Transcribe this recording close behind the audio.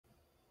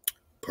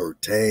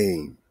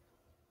pertain,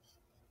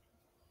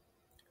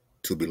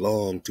 to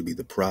belong, to be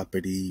the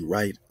property,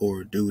 right,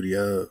 or duty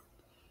of.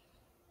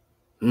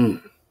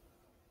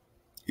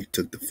 He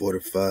took the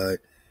fortified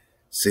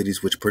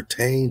cities which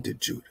pertain to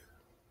Judah.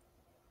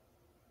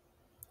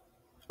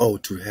 Oh,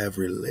 to have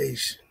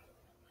relation.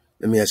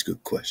 Let me ask you a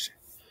question.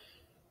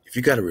 If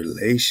you got a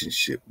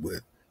relationship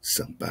with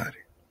somebody,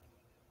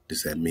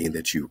 does that mean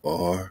that you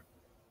are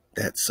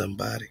that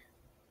somebody?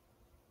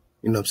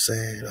 You know what I'm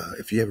saying?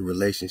 If you have a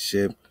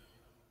relationship,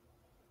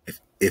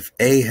 if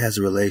A has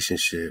a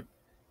relationship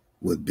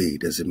with B,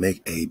 does it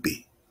make A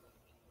B?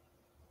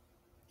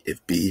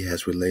 If B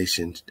has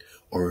relations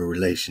or a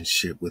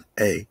relationship with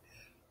A,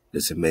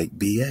 does it make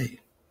B A?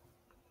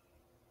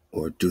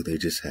 Or do they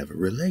just have a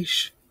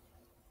relation?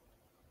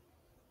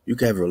 You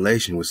can have a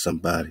relation with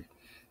somebody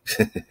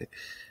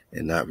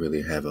and not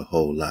really have a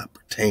whole lot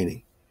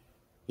pertaining,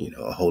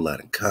 a whole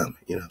lot in common,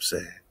 you know what I'm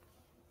saying?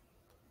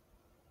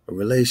 A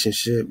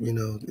relationship,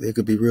 they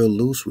could be real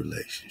loose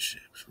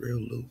relationships, real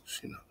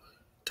loose,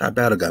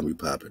 ThaWaDa got me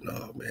popping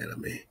off, man. I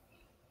mean,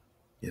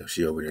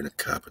 she over there in the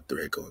copper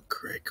thread going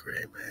cray,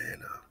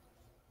 man.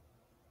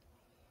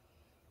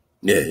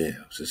 Yeah,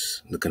 I was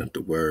just looking up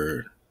the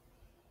word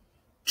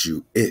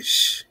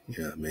Jewish,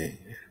 you know what I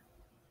mean?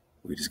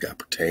 We just got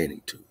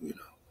pertaining to,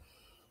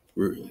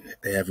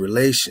 They have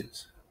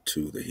relations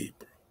to the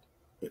Hebrew,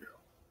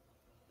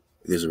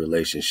 There's a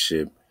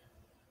relationship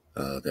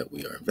that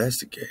we are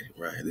investigating,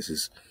 right? This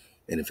is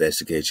an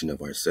investigation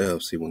of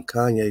ourselves. See, when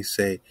Kanye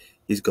say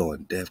he's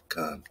going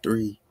DEFCON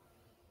 3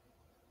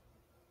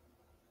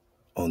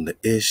 on the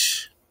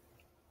ish,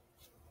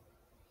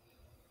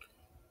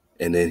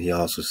 and then he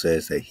also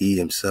says that he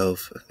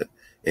himself,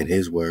 in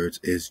his words,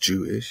 is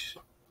Jewish.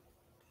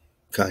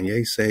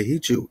 Kanye say he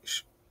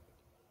Jewish.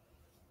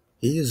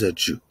 He is a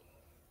Jew.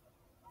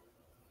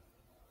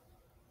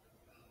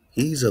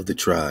 He's of the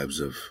tribes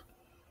of,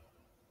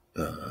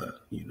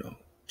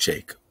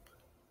 Jacob,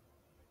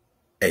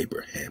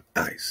 Abraham,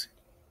 Isaac.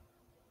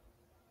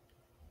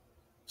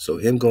 So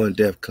him going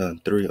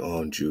DEFCON 3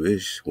 on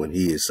Jewish when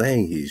he is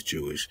saying he's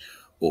Jewish,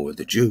 or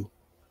the Jew,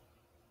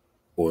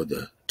 or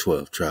the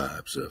 12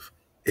 tribes of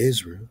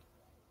Israel,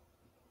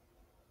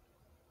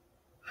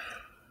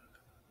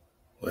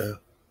 well,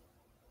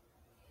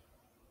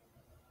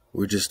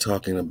 we're just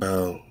talking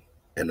about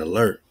an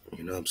alert,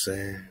 you know what I'm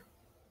saying?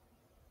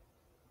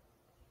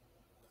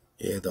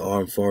 Yeah, the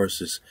armed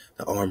forces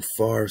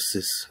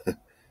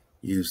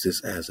use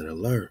this as an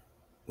alert.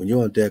 When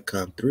you're on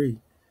DEFCON 3,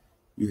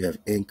 you have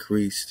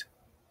increased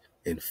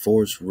in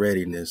force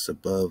readiness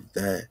above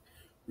that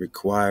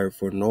required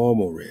for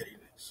normal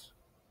readiness.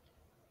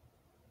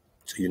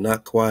 So you're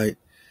not quite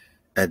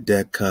at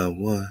DEFCON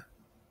 1,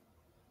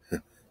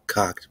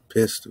 cocked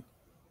pistol.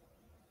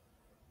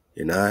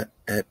 You're not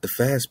at the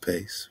fast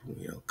pace,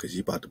 because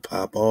you're about to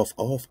pop off.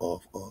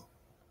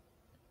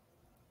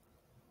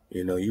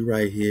 You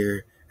right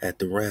here at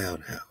the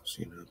roundhouse,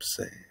 you know what I'm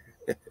saying?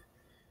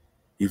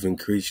 You've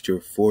increased your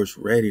force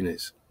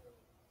readiness.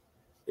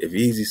 If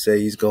Yeezy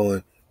say he's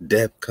going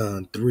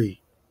DEFCON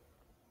 3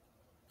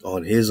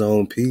 on his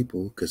own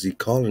people, because he's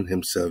calling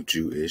himself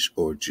Jewish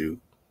or Jew,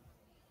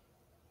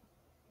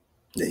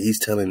 then he's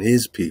telling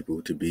his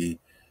people to be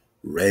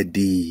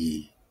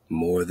ready,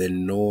 more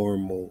than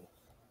normal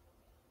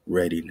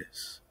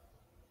readiness.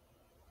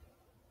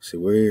 See,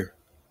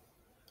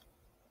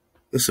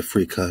 it's a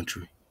free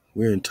country.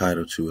 We're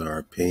entitled to our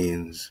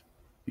opinions.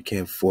 You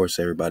can't force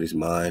everybody's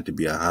mind to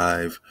be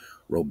a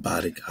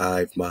robotic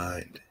hive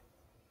mind.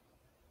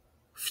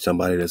 If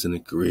somebody doesn't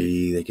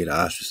agree, they get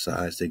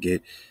ostracized, they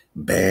get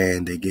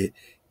banned, they get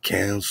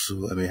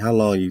canceled. I mean, how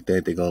long you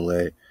think they're going to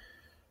let,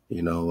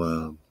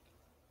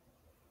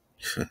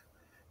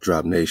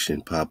 Drop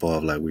Nation pop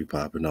off like we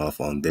popping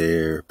off on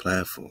their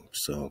platform?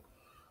 So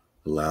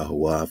allow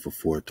Hawaii for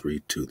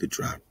 432, the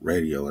Drop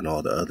Radio, and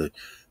all the other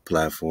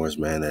platforms,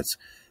 man. That's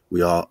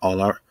all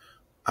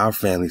our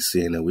family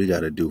seeing that we got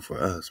to do for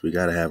us. We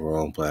got to have our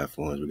own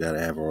platforms. We got to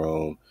have our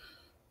own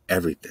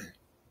everything,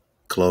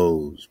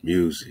 clothes,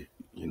 music,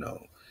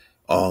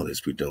 all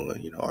this we're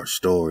doing. Our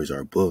stories,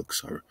 our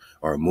books,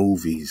 our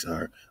movies,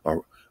 our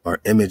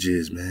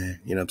images,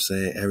 man. You know what I'm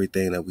saying?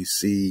 Everything that we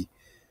see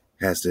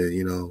has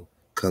to,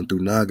 come through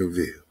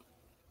Nagarville.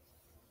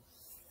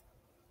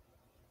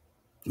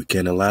 We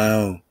can't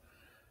allow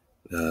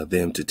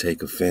them to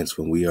take offense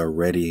when we are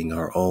readying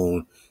our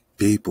own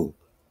people.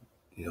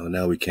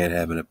 Now we can't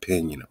have an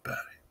opinion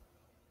about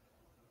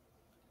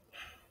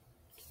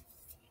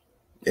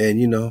it. And,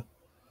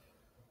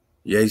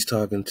 he's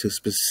talking to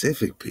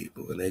specific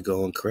people and they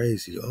going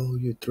crazy. Oh,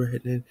 you're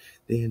threatening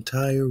the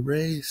entire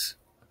race.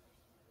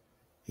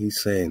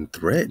 He's saying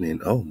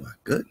threatening. Oh, my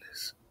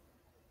goodness.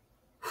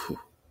 Whew.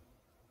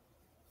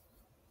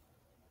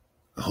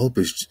 I hope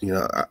it's,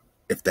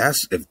 if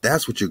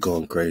that's what you're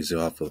going crazy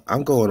off of,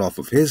 I'm going off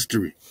of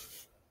history.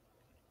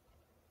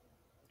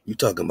 You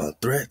talking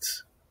about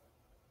threats.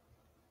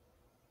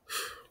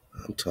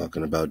 I'm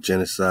talking about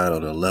genocide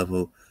on a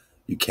level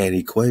you can't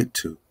equate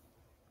to.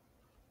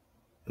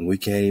 And we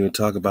can't even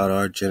talk about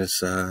our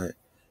genocide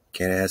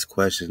Can't ask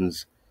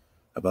questions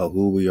about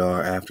who we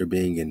are after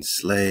being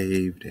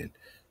enslaved and,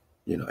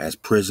 as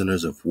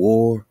prisoners of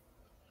war.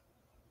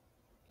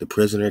 The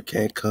prisoner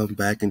can't come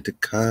back into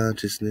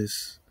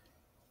consciousness,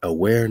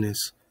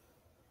 awareness,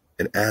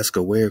 and ask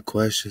aware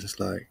questions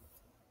like,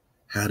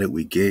 how did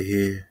we get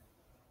here?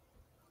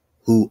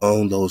 Who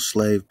owned those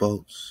slave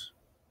boats?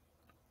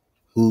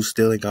 Who's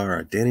stealing our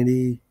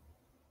identity?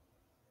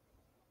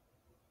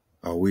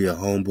 Are we a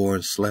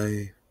homeborn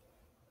slave?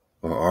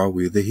 Or are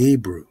we the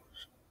Hebrews?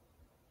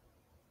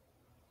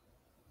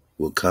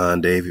 Will Khan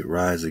David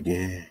rise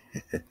again?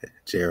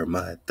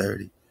 Jeremiah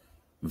 30,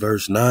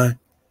 verse 9.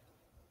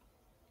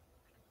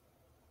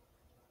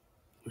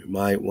 We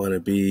might want to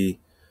be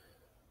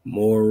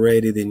more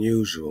ready than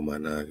usual, my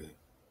naga.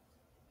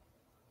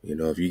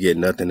 If you get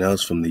nothing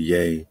else from the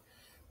yay,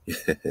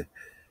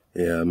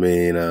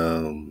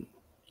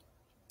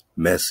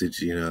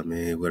 message,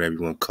 whatever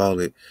you want to call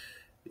it,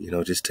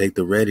 just take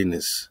the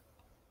readiness.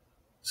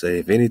 Say,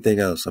 if anything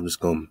else, I'm just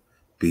going to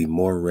be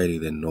more ready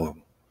than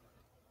normal.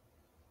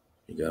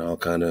 You got all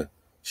kind of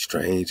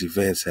strange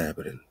events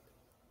happening.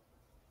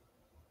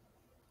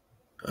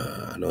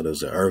 I know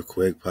there's an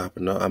earthquake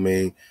popping up.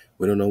 We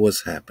don't know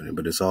what's happening,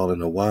 but it's all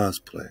in HaWa's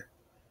plan.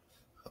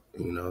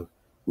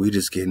 We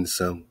just getting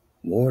some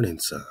warning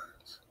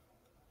signs.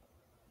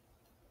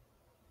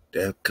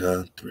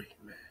 DEFCON 3,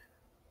 man.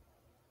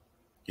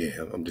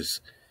 Yeah, I'm just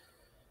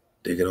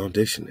digging on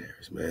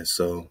dictionaries, man.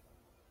 So,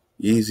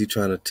 Yeezy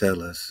trying to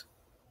tell us,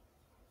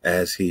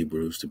 as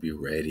Hebrews, to be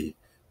ready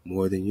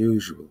more than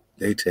usual.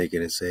 They take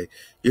it and say,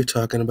 you're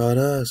talking about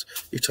us.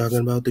 You're talking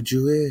about the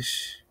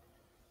Jewish.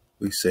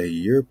 We say,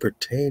 you're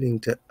pertaining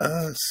to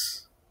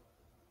us.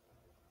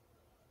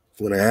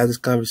 When I have this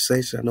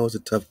conversation, I know it's a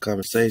tough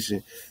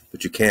conversation,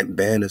 but you can't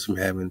ban us from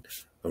having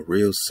a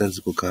real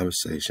sensible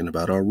conversation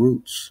about our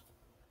roots.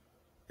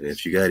 And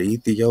if you got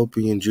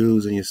Ethiopian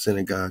Jews in your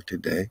synagogue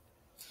today,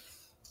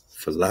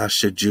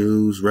 Falasha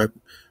Jews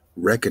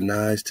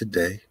recognized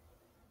today,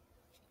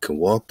 can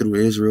walk through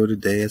Israel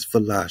today as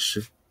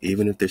Falasha,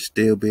 even if they're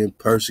still being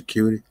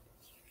persecuted,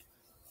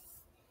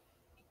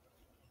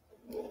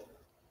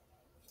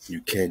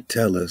 you can't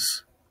tell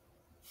us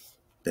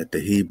that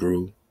the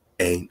Hebrew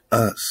ain't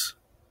us.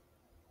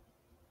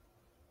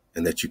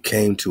 And that you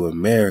came to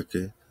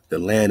America, the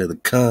land of the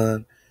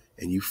Khan,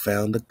 and you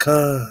found the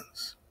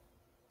Khans.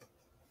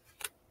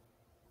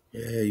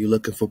 Yeah, you're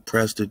looking for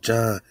Prester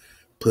John.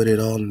 Put it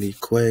all in the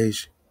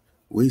equation.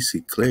 We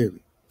see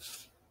clearly.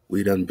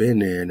 We done been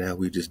there, now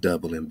we just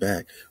doubling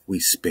back. We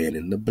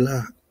spinning the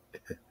block.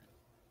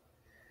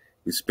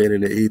 We spinning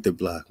the ether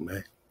block,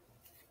 man.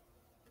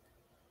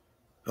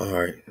 All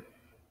right.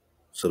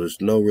 So there's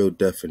no real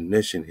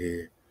definition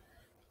here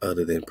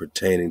other than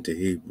pertaining to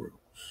Hebrews.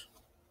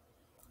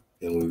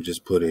 And when we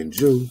just put in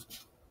Jew,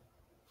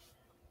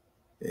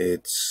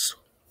 it's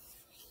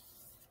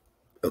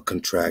a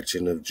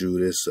contraction of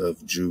Judas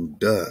of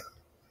Judah.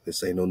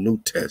 This ain't no New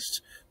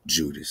Test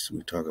Judas.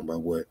 We're talking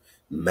about what?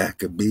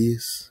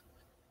 Maccabees?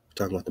 We're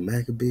talking about the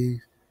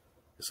Maccabees?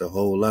 It's a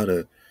whole lot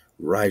of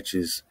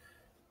righteous,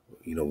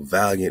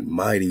 valiant,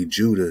 mighty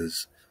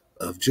Judahs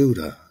of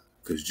Judah.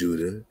 Because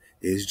Judah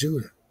is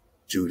Judah.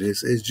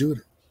 Judas is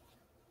Judah.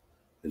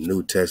 The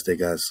New Test, they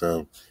got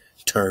some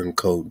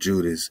turncoat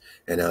Judas,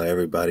 and now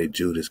everybody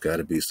Judas got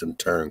to be some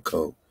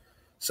turncoat,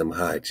 some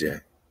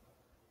hijack.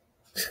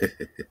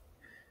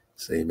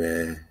 Say,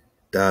 man,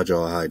 dodge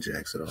all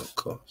hijacks at all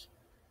costs.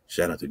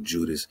 Shout out to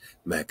Judas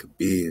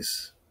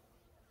Maccabees.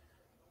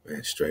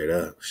 Man, straight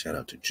up, shout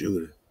out to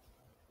Judah.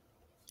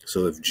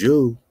 So if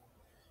Jew,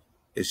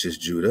 it's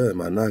just Judah,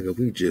 my naga,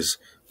 we just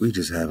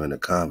having a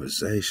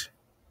conversation.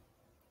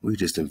 We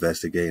just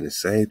investigating the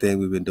same thing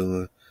we've been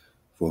doing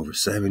for over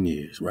 7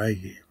 years, right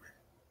here, man.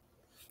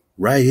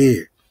 Right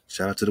here.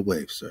 Shout out to the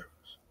wave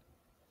servers.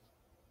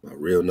 My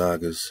real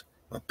nagas,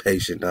 my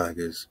patient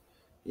nagas,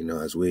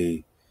 as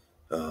we,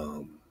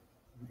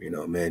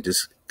 man,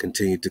 just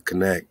continue to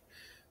connect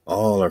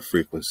all our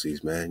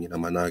frequencies, man.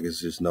 My nagas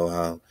just know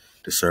how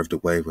to surf the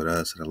wave with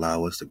us and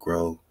allow us to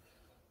grow,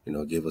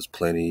 give us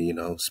plenty,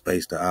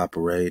 space to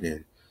operate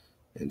and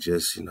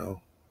just,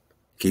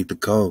 keep the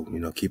code,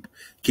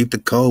 keep the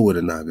code with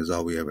a naga is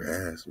all we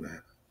ever ask,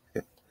 man.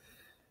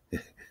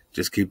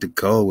 Just keep the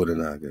code with a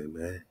naga,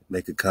 man.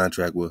 Make a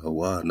contract with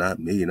Hawa, not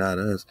me, not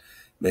us.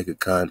 Make a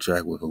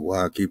contract with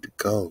Hawa, keep the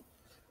code.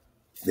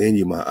 Then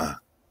you my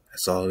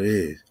That's all it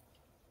is.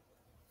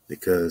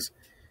 Because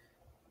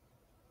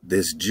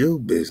this Jew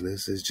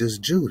business is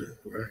just Judah,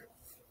 right?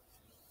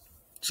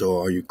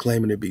 So are you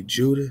claiming to be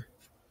Judah?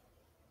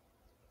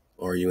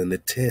 Or are you in the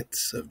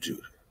tents of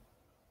Judah?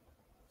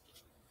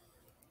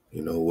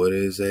 What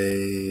is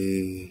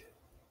a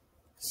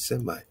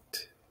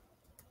Semite?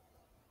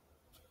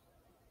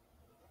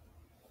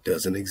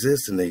 Doesn't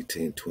exist in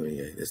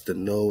 1828. It's the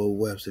Noah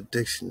Webster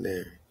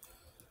Dictionary.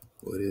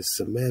 What is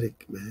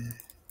Semitic, man?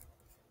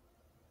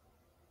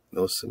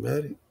 No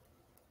Semitic?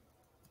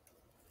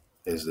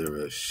 Is there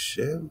a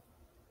Shem?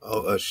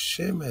 Oh, a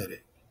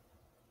Shemitic.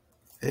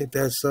 Ain't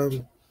that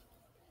something?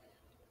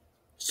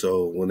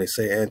 So when they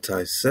say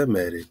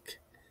anti-Semitic,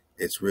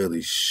 It's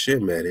really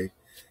Shemitic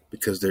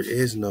because there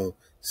is no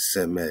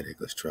Semitic.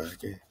 Let's try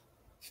again.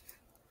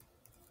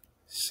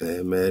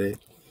 Semitic.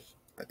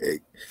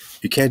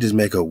 You can't just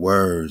make up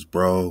words,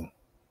 bro.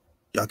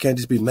 Y'all can't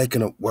just be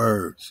making up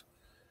words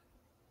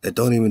that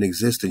don't even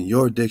exist in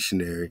your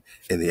dictionary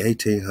in the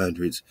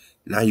 1800s.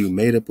 Now you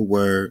made up a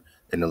word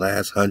in the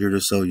last 100 or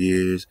so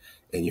years,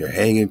 and you're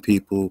hanging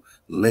people,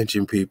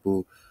 lynching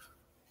people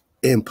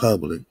in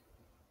public,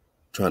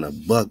 trying to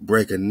buck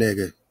break a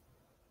nigga.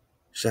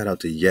 Shout out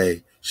to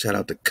Ye. Shout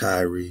out to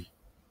Kyrie.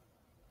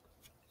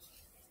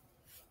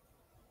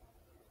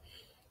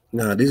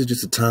 Nah, these are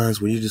just the times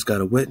when you just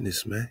gotta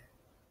witness, man.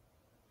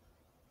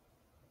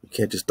 You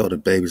can't just throw the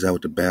babies out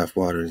with the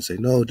bathwater and say,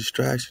 no,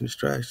 distraction,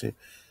 distraction.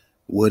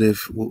 What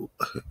if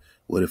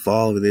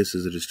all of this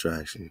is a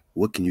distraction?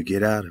 What can you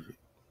get out of it?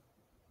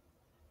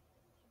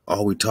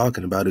 All we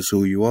talking about is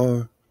who you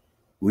are.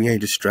 We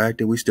ain't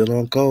distracted. We still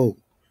on code.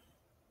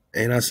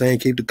 Ain't I saying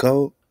keep the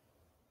code?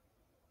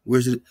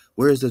 Where's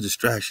the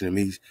distraction of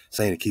me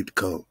saying to keep the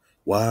code?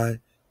 Why?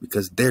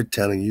 Because they're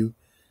telling you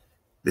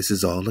this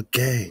is all a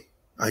game.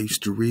 I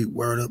used to read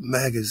Word Up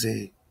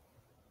magazine.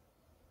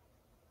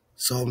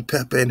 Salt and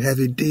Pepper and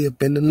Heavy D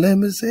up in the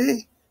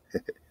limousine.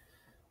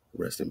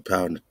 Rest in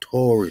power,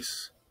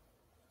 Notorious.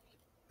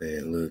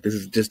 Man, look, this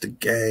is just a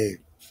game.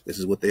 This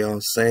is what they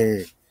all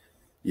saying.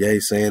 Ye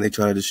saying they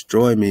trying to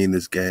destroy me in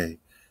this game.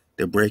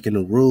 They're breaking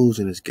the rules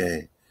in this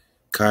game.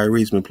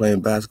 Kyrie's been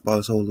playing basketball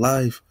his whole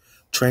life,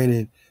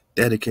 training,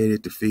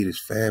 dedicated to feed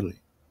his family.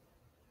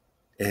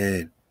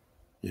 And,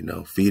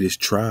 feed his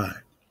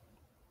tribe.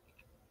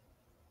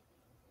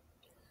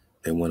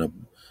 They want to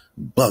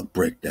buck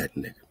break that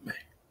nigga, man.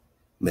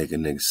 Make a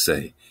nigga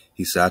say.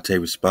 He said, I take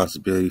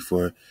responsibility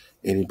for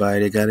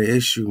anybody that got an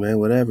issue, man,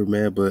 whatever,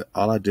 man. But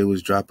all I did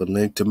was drop a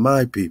link to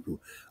my people.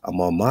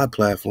 I'm on my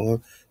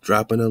platform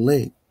dropping a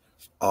link.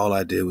 All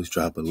I did was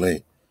drop a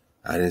link.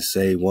 I didn't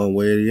say one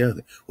way or the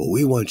other. Well,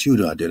 we want you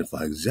to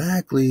identify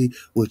exactly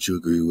what you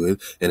agree with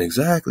and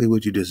exactly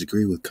what you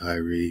disagree with,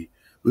 Kyrie.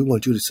 We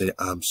want you to say,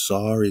 I'm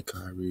sorry,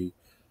 Kyrie.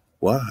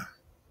 Why?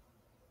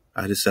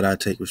 I just said I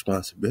take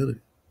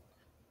responsibility.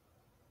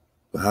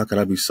 But how can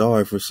I be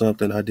sorry for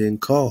something I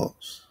didn't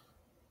cause?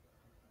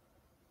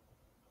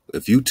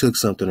 If you took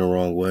something the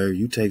wrong way, or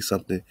you take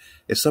something,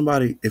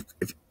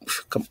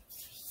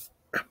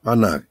 why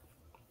not?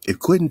 If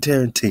Quentin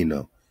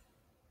Tarantino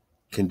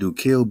can do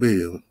Kill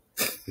Bill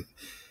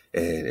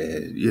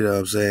and you know what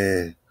I'm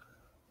saying,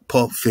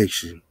 Pulp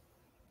Fiction,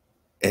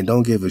 and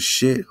don't give a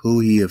shit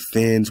who he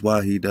offends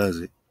while he does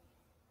it,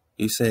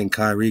 you saying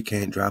Kyrie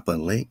can't drop a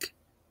link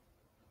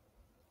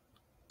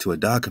to a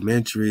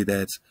documentary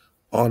that's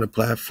on a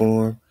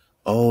platform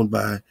owned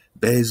by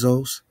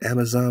Bezos,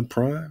 Amazon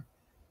Prime?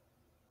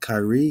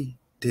 Kyrie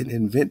didn't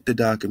invent the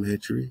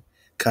documentary.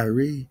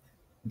 Kyrie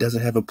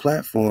doesn't have a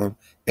platform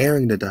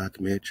airing the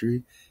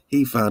documentary.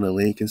 He found a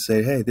link and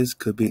said, hey, this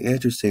could be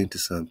interesting to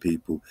some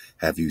people.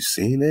 Have you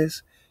seen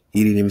this?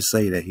 He didn't even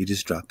say that. He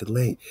just dropped the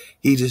link.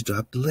 He just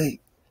dropped the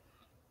link.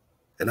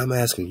 And I'm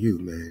asking you,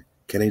 man,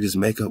 can they just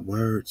make up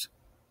words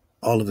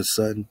all of a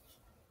sudden?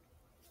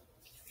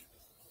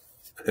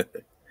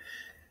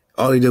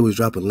 All he did was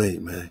drop a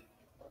link, man.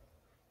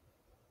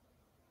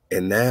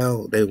 And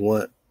now they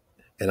want,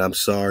 and I'm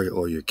sorry,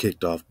 or you're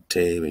kicked off the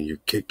team and you're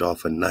kicked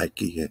off of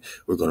Nike and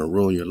we're going to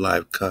ruin your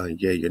life,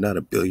 Kanye. You're not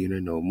a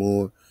billionaire no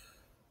more.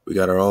 We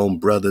got our own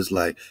brothers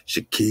like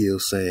Shaquille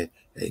saying,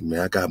 hey, man,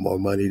 I got more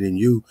money than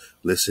you.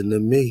 Listen to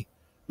me.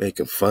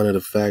 Making fun of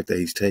the fact that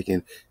he's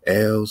taking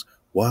L's.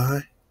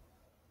 Why?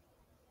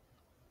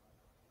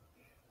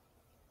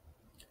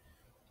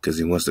 Because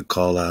he wants to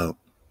call out,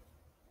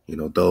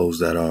 those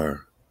that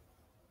are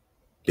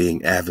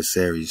being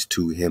adversaries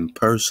to him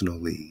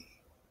personally.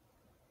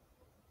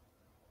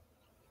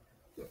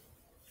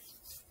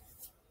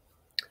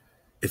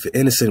 If an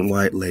innocent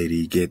white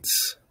lady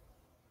gets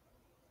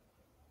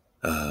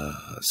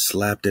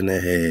slapped in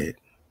the head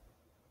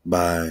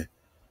by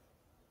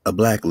a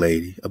black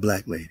lady,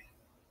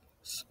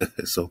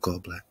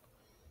 so-called black,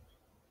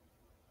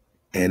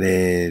 and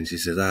then she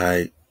says, all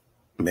right,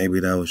 maybe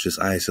that was just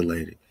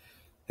isolated.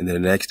 And then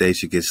the next day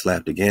she gets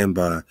slapped again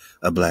by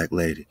a black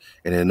lady.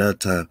 And then another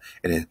time,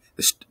 and then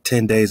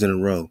 10 days in a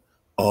row,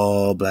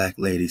 all black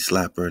ladies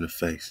slap her in the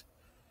face.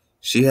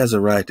 She has a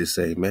right to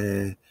say,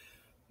 man,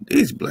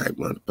 these black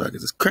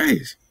motherfuckers is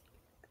crazy.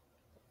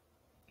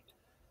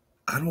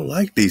 I don't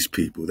like these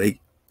people.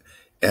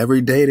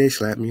 Every day they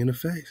slap me in the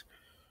face.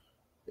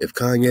 If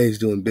Kanye's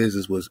doing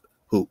business with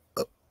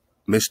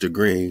Mr.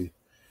 Green,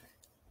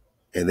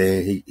 and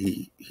then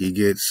he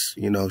gets,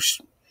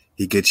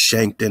 he gets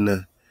shanked in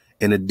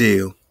a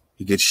deal.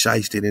 He gets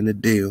shysted in a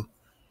deal.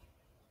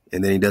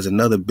 And then he does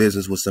another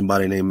business with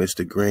somebody named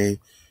Mr. Green.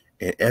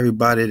 And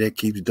everybody that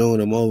keeps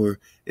doing him over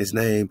is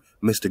named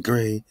Mr.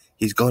 Green.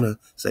 He's going to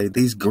say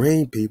these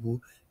green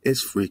people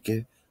is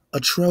freaking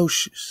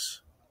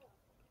atrocious.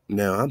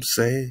 Now, I'm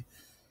saying,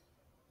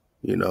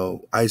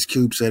 Ice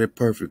Cube said it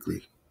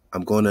perfectly.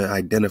 I'm going to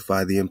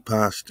identify the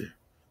imposter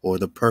or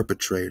the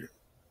perpetrator.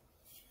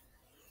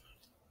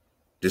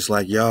 Just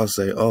like y'all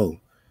say, oh,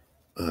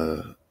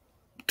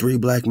 3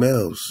 black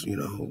males,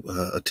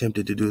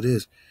 attempted to do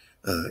this.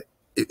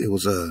 It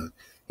was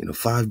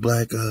 5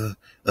 black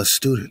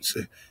students.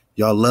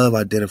 Y'all love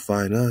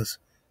identifying us.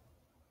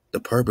 The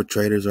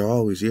perpetrators are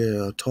always,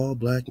 a tall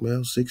black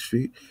male, 6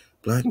 feet,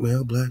 black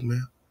male, black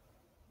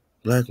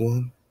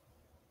woman.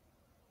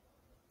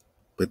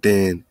 But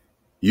then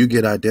you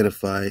get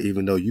identified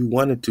even though you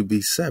wanted to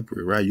be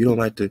separate, right? You don't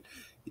like to,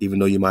 even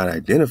though you might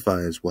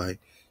identify as white,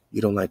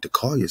 you don't like to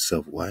call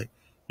yourself white.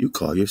 You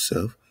call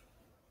yourself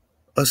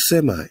a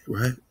Semite,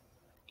 right?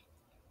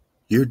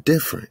 You're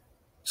different.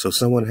 So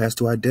someone has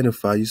to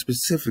identify you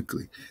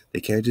specifically. They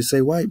can't just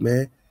say white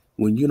man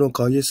when you don't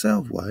call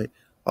yourself white,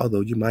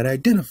 although you might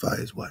identify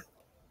as white.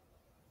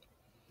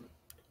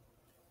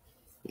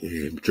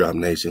 Yeah, Drop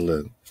Nation,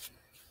 look,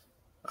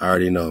 I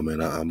already know,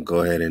 man. I'm going to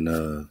go ahead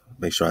and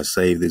make sure I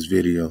save this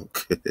video.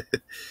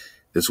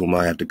 This one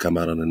might have to come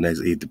out on the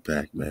next Ether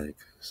Pack, man.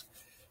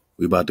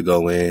 We about to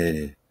go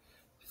in,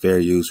 fair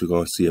use. We're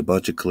going to see a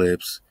bunch of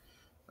clips.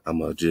 I'm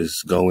going to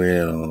just go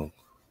in on,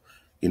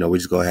 we're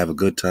just going to have a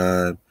good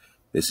time.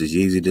 This is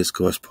Yeezy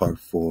Discourse Part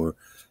 4.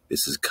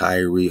 This is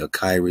Kyrie, a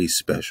Kyrie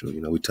special.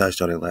 We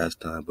touched on it last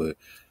time, but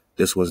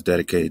this one's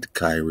dedicated to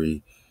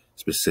Kyrie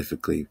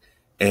specifically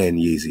and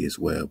Yeezy as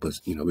well. But,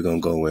 we're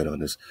going to go in on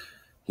this,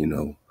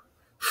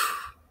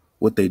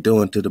 what they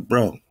doing to the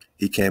bro.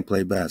 He can't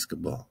play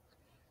basketball.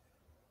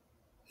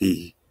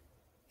 He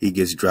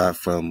gets dropped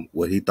from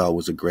what he thought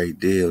was a great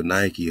deal,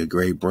 Nike, a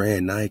great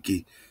brand,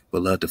 Nike.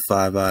 But love to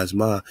Five Eyes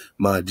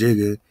my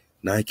jigger,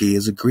 Nike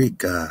is a Greek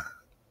guy.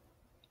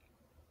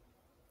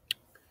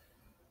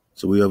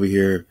 So we over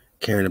here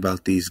caring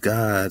about these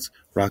gods,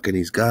 rocking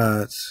these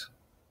gods.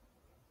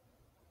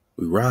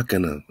 We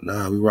rocking them.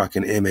 Nah, we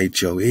rocking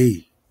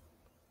M.H.O.E.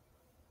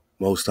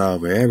 Most High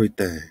over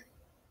everything.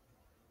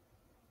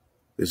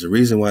 There's a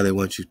reason why they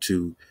want you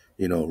to,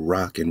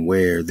 rock and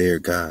wear their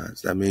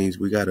gods. That means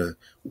we got to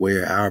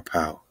wear our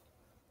power.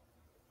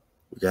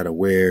 We got to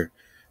wear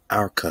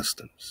our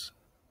customs.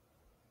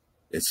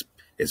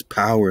 It's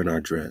power in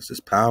our dress.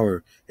 It's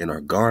power in our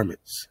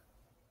garments.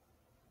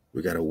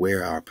 We got to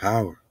wear our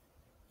power.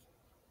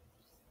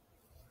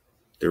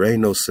 There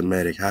ain't no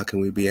Semitic. How can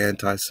we be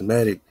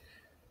anti-Semitic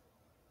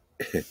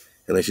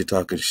unless you're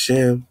talking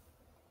Shem?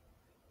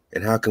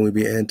 And how can we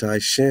be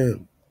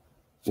anti-Shem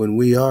when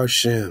we are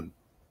Shem?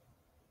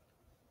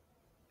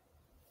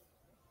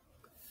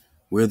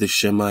 We're the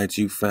Shemites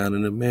you found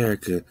in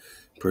America,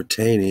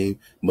 pertaining,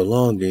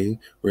 belonging,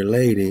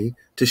 relating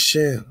to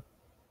Shem.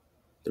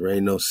 There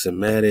ain't no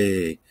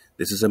Semitic.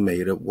 This is a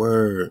made-up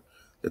word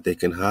that they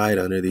can hide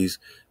under these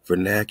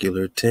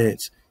vernacular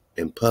tents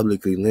and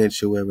publicly lynch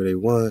whoever they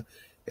want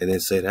and then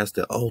say that's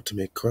the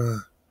ultimate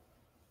crime.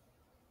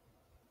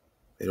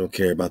 They don't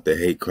care about the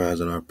hate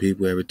crimes on our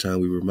people. Every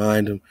time we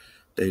remind them,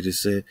 they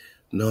just say,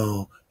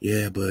 no,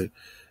 yeah, but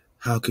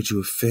how could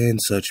you offend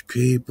such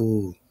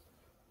people?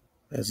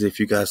 As if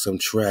you got some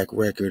track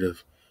record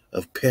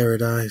of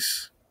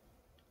paradise.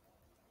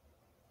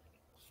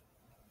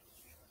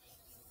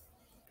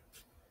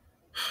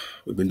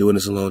 We've been doing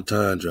this a long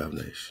time, Drop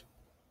Nation.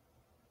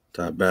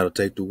 Top battle,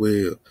 take the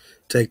wheel.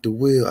 Take the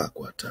wheel,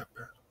 Aqua top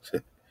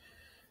battle.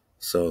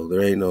 So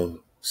there ain't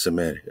no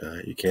Semitic, all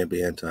right? You can't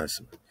be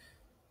anti-Semitic.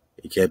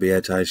 You can't be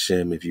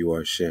anti-Shem if you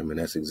are Shem. And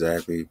that's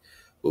exactly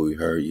what we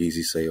heard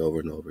Yeezy say over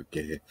and over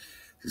again.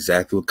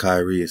 Exactly what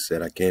Kyrie has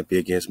said. I can't be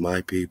against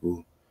my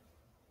people.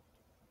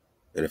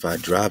 And if I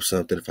drop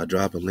something, if I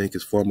drop a link,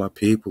 it's for my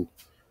people.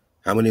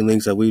 How many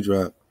links have we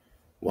dropped?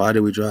 Why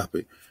did we drop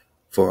it?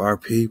 For our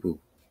people.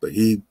 But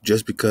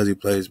just because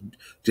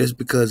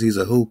he's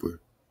a hooper,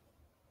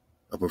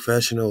 a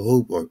professional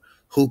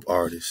hoop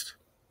artist,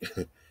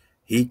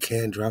 he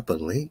can't drop a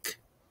link.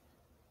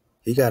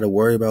 He got to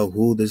worry about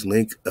who this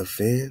link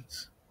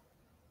offends.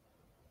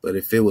 But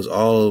if it was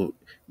all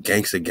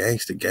gangster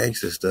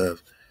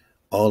stuff,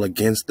 all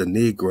against the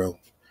Negro,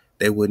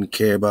 they wouldn't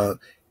care about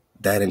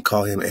that and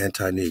call him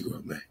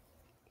anti-Negro, man.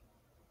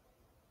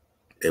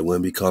 They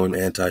wouldn't be calling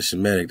him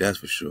anti-Semitic, that's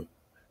for sure.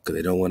 Because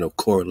they don't want to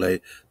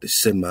correlate the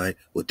Semite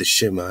with the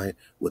Shemite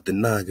with the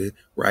Naga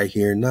right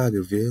here in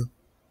Nagaville.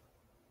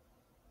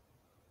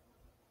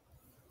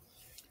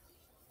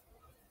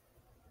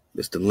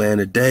 This the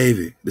land of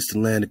David. This the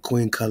land of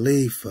Queen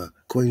Khalifa,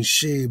 Queen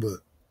Sheba.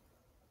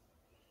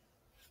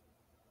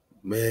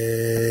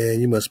 Man,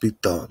 you must be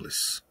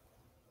thoughtless.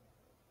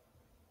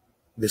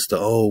 This the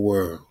old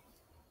world.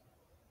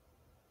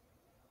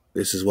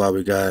 This is why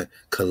we got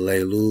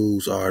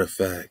Kalelu's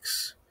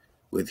artifacts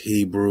with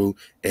Hebrew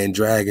and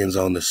dragons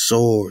on the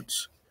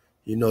swords.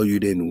 You know you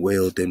didn't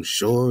wield them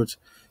swords.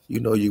 You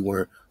know you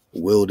weren't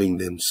wielding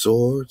them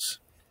swords.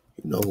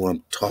 You know who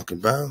I'm talking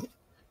about.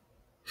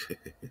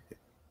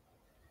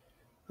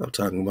 I'm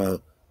talking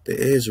about the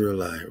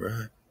Israelite,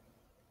 right?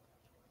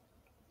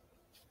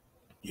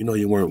 You know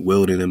you weren't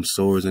wielding them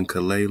swords in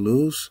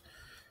Kalelu's.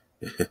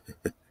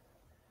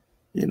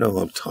 You know who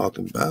I'm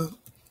talking about.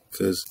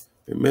 Because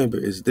remember,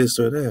 it's this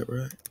or that,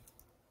 right?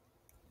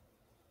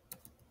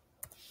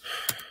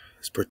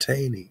 It's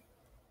pertaining.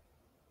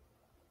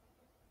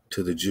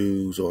 to the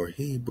Jews or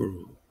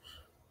Hebrews.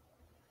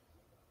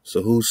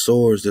 So whose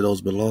swords did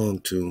those belong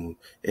to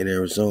in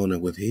Arizona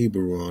with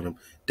Hebrew on them,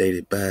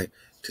 dated back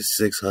to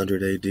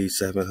 600 AD,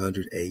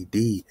 700 AD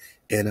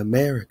in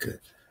America?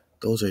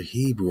 Those are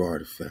Hebrew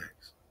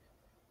artifacts.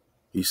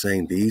 You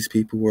saying these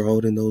people were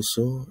holding those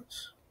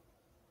swords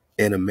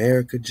in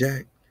America,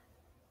 Jack?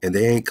 And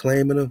they ain't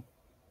claiming them?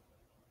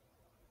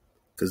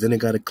 Because then they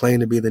got to claim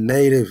to be the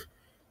native.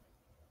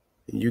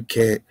 And you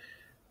can't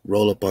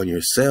roll up on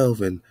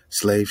yourself in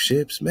slave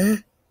ships,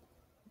 man.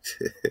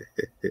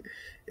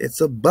 It's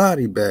a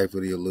body bag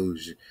for the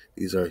illusion.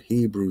 These are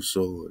Hebrew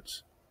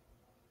swords.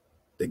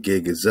 The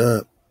gig is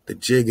up. The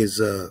jig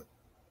is up.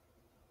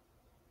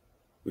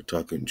 We're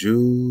talking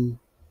Jew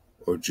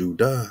or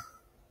Judah.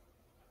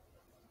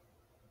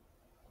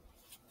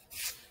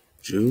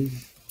 Jew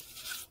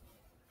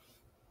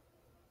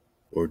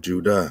or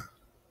Judah.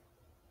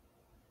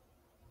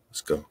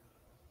 Let's go.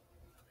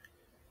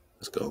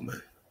 Let's go,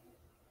 man.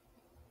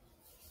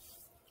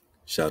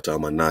 Shout out to all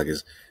my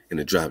niggas in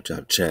the drop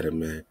chatting,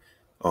 man.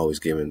 Always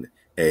giving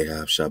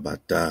Ahab,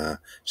 Shabbatah,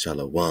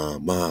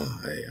 Shalom, Ma.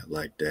 Hey, I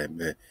like that,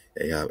 man.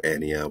 Ahab,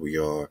 Aniah, we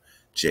are.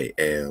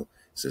 JL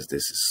says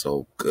this is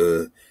so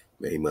good.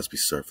 Man, he must be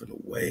surfing a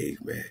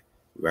wave, man.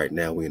 Right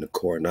now, we in the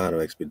Coronado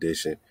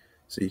expedition.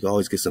 So you can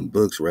always get some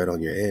books right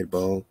on your head,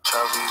 bone.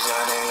 Okay.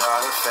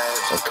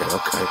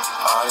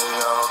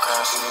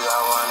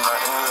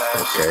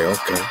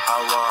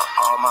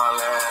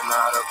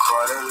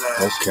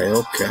 Okay.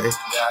 Okay.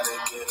 Gotta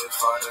get it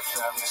for the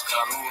families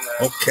coming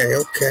left. Okay. Do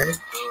it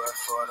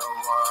for the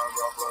one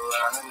rope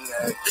around the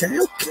neck.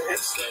 Okay.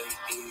 Escape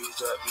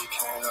ease up,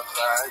 became a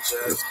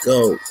project. Let's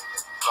go.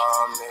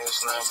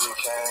 Promise land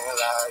became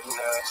like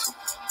next.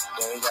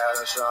 They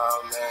got a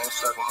strong man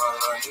stuck in my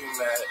laundry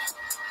mat.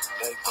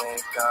 They think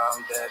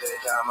I'm dead, they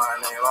got my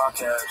name on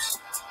caps.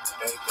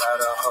 They got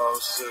a whole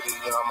city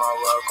on my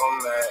welcome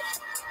mat.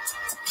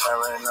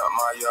 Tearing up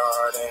my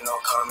yard, ain't no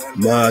coming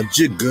back. My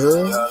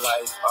jigger. Your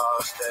life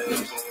all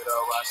stage, need to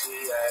watch the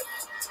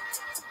act.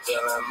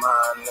 Feeling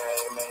my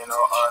name, ain't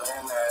no other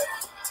than that.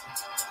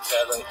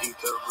 Telling eat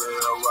the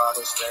real while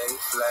they stay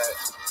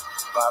flat.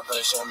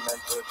 Vibration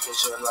make the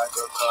picture like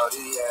a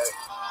cardiac.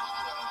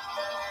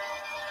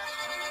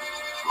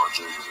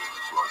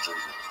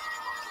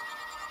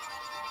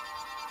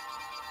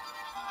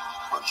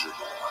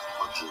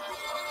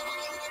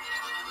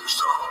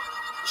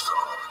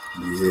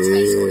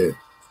 Yeah.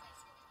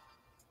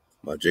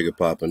 My jigger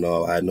popping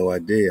off. I had no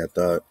idea. I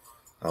thought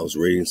I was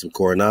reading some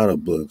Coronado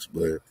books,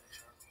 but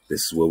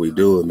this is what we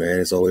do, man.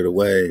 It's always the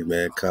way,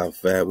 man. Cop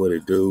Fat, what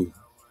it do?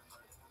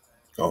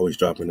 Always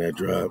dropping that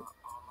drop.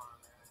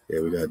 Yeah,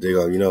 we got to dig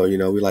on. You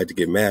know, we like to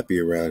get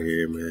mappy around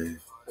here,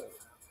 man.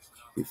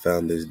 We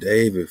found this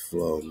David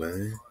flow,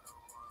 man.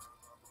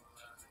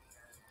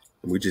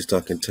 And we just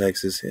talking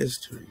Texas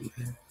history,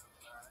 man.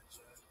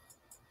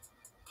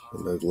 It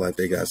look like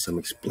they got some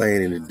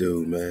explaining to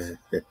do, man.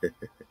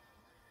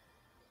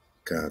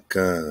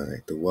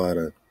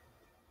 ThaWaDa,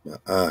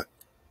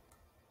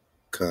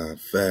 M.H.O.E,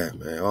 Fat,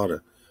 man. All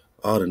the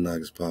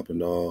niggas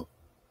popping off.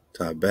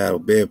 Top Battle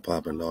Bed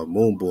popping off.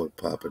 Moonboy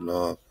popping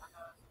off.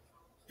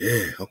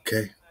 Yeah,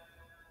 okay.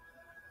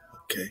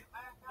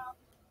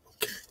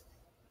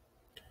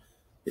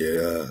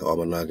 Yeah, all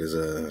my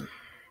niggas,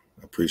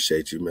 I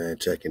appreciate you, man,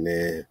 checking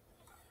in.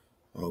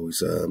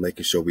 Always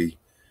making sure we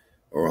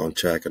are on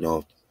track and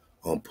on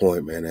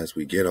point, man, as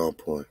we get on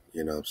point,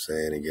 you know what I'm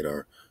saying, and get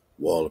our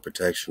wall of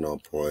protection on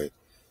point.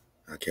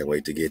 I can't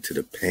wait to get to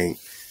the pink,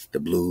 the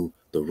blue,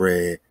 the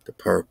red, the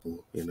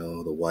purple, you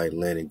know, the white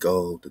linen,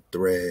 gold, the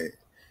thread,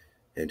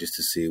 and just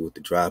to see what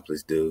the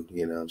droplets do,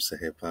 you know what I'm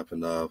saying,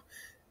 popping off,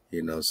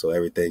 you know, so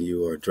everything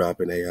you are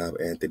dropping,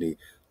 Ahab, Anthony,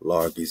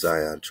 Largy,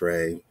 Zion,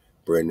 Trey,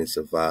 Brendan,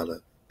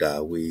 Savala,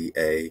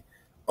 ThaWaDa,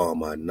 all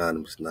my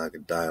anonymous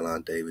niggas,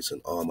 Dylan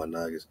Davidson, all my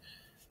niggas,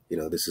 you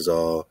know, this is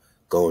all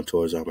going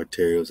towards our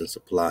materials and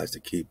supplies to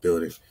keep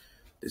building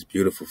this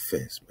beautiful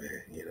fence,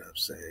 man, you know what I'm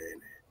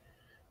saying,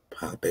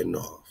 popping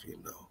off, you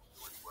know,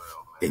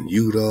 in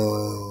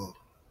Utah,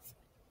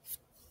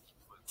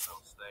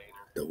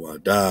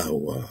 ThaWaDa,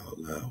 seal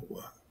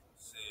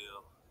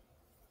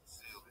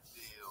the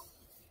deal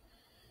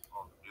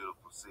on the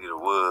beautiful cedar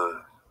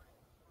wood.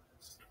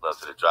 Love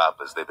to the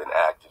droppers. They've been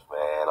active,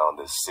 man, on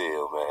this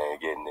seal, man,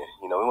 getting it.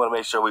 You know, we want to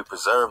make sure we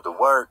preserve the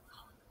work.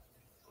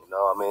 You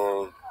know, I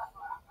mean,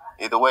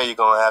 either way, you're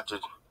going to have to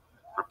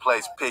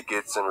replace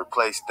pickets and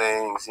replace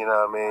things, you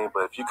know what I mean?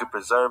 But if you could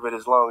preserve it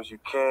as long as you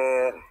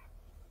can,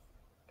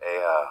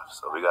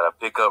 so we got to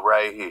pick up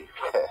right here.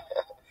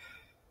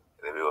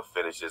 And then we'll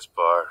finish this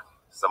part.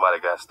 Somebody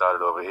got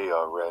started over here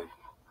already.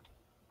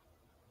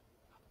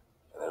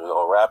 And then we're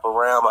going to wrap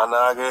around, my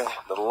naga,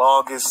 the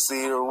longest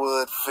cedar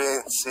wood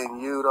fence in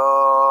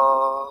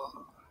Utah.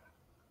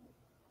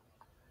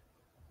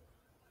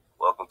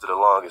 Welcome to the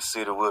longest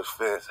cedar wood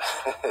fence.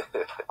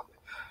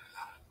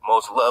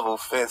 Most level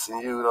fence in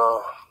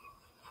Utah.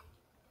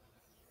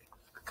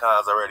 The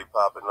cons already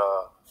popping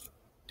off.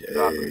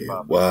 Hey,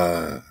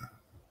 wow.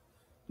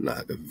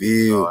 Naga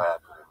view. It's all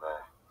happening,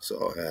 man. It's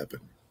all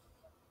happening.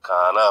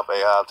 Con up,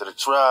 Ahab to the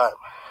tribe.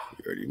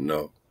 You already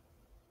know.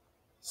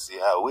 See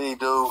how we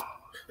do.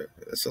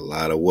 That's a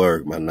lot of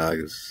work, my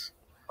niggas.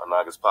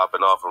 My niggas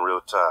popping off in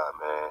real time,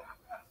 man.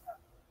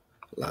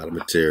 A lot of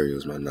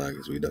materials, my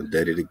niggas. We done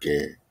did it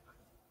again.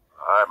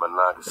 All right, my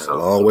niggas. Got a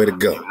long way to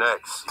go. You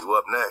next. You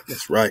up next.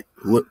 That's right.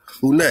 Who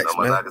next,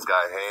 my man? niggas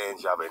got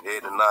hands. Y'all been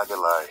hitting the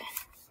noggin like,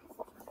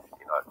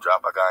 I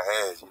got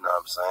hands. You know what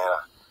I'm saying?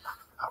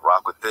 I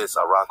rock with this.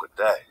 I rock with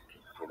that.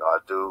 I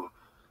do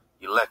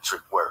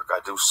electric work. I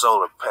do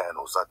solar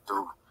panels. I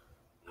do,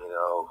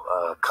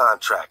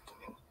 contracting.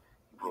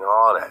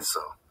 All that.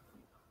 So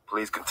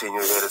please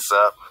continue to hit us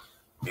up.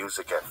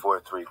 Music at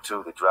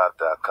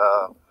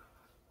 432thedrop.com.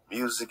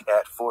 Music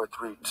at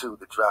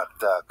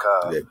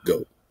 432thedrop.com. Let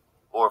go.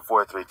 Or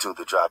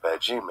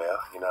 432thedrop@gmail.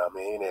 You know what I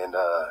mean? And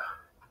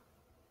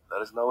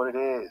let us know what it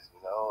is.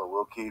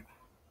 We'll keep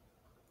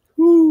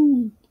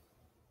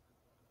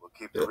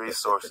the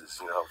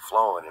resources,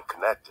 flowing and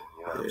connecting.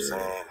 You know what I'm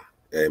saying?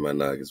 Hey, my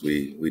niggas,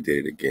 we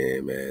did it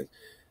again, man.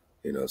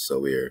 So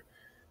we're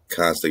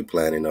constantly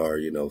planning our,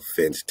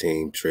 fence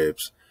team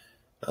trips.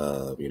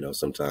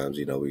 Sometimes,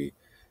 we,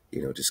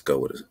 just go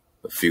with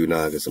a few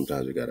niggas.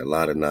 Sometimes we got a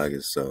lot of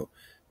niggas. So,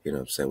 what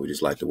I'm saying? We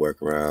just like to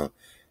work around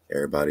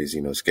everybody's,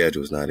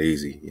 schedule is not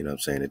easy.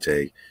 To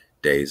take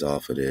days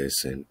off of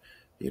this, and,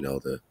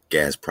 the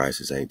gas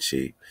prices ain't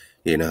cheap.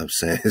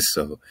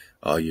 So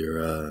all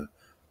your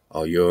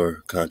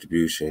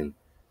contribution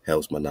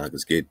helps my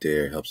niggas get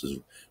there, helps us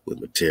with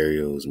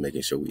materials,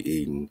 making sure we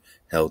eating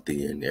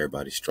healthy and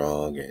everybody's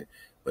strong, and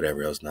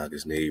whatever else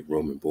niggas need,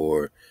 room and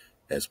board,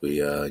 as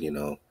we,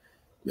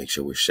 make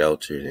sure we're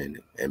sheltered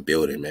and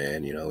building,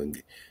 man,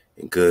 in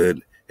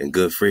good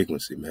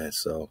frequency, man.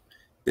 So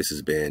this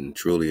has been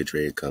truly a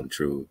dream come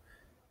true.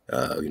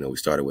 We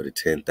started with a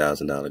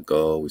 $10,000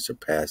 goal. We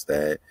surpassed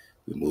that.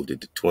 We moved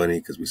it to 20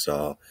 because we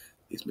saw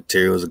these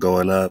materials are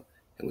going up,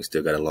 and we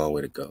still got a long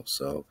way to go.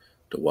 So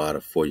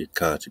ThaWaDa, for your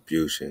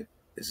contribution.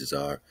 This is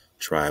our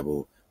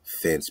tribal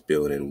fence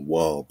building,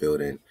 wall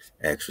building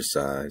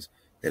exercise.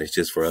 And it's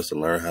just for us to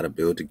learn how to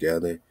build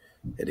together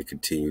and to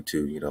continue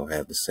to,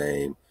 have the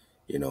same,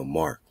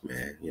 mark,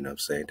 man.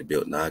 To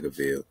build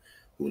Nagaville.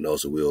 Who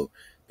knows what we'll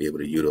be able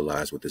to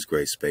utilize with this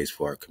great space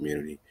for our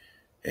community.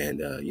 And,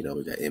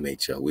 we got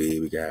M.H.O.E.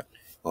 We got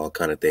all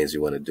kind of things we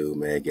want to do,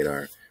 man. Get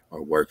our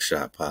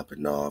workshop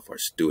popping off, our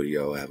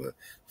studio, have a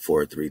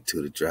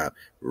 432 The Drop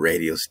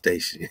radio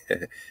station,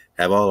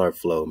 have all our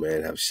flow,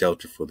 man, have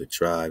shelter for the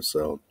tribe.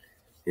 So,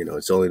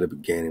 it's only the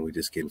beginning. We're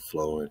just getting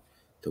flowing.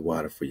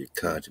 ThaWaDa, for your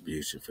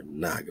contribution for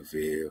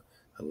Nagaville,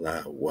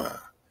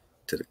 Alawa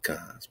to the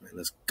cons, man.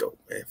 Let's go,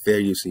 man. Fair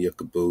use in your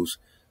caboose.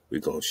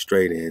 We're going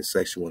straight in.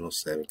 Section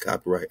 107,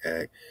 Copyright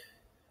Act,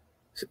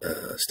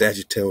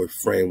 statutory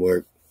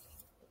framework,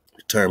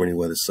 determining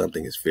whether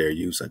something is fair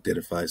use,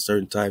 identifies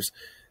certain types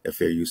of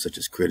fair use, such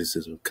as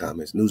criticism,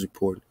 comments, news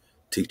report,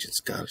 teaching,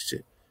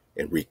 scholarship,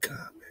 and recon,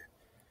 man.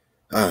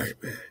 All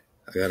right, man.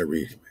 I got to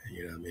read it, man.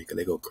 You know what I mean? Because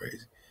they go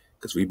crazy.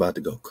 Because we about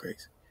to go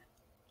crazy.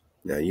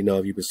 Now,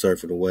 if you've been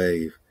surfing the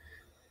wave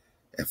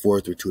at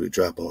 432 The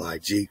Drop on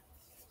IG,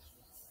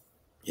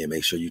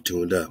 make sure you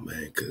tuned up,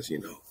 man. Because,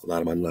 a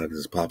lot of my niggas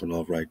is popping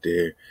off right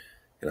there.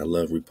 And I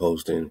love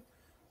reposting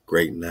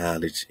great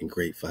knowledge and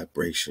great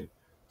vibration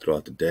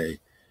throughout the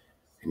day.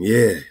 And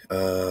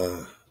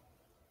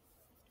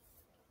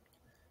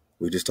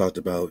we just talked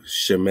about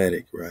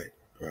Shemitic, right?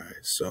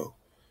 Right. So,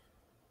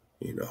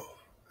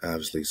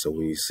 obviously, so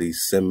when you see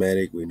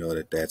Semitic, we know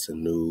that that's a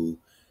new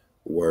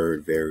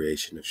word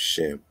variation of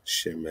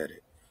Shemitic.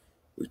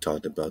 We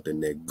talked about the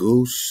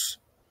Negus,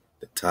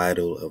 the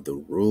title of the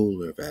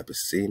ruler of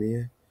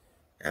Abyssinia.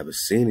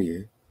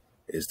 Abyssinia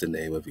is the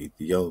name of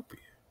Ethiopia,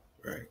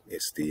 right?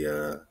 It's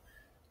the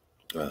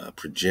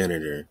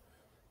progenitor,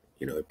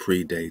 it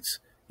predates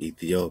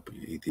Ethiopia.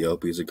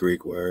 Ethiopia is a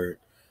Greek word.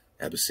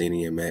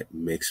 Abyssinia meant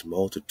mixed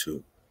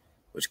multitude,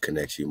 which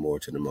connects you more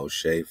to the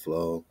M.H.O.E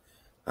flow.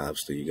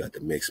 Obviously, you got the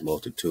mixed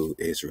multitude,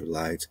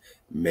 Israelites,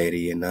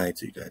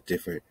 Midianites. You got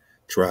different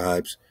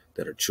tribes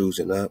that are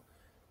choosing up.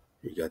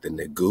 You got the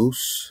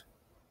Negus,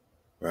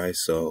 right?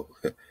 So,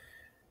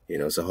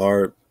 it's a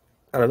hard,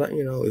 I don't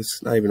know,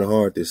 it's not even a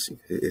hard, it's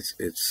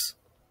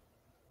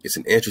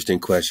an interesting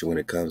question when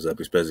it comes up,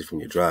 especially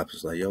from your drops.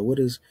 It's like, yo, what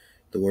does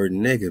the word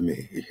nigga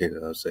mean? You know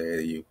what I'm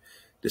saying? You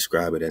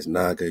describe it as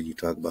Naga, you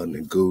talk about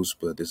Negus,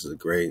 but this is a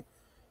great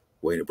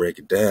way to break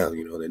it down.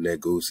 The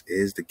Negus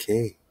is the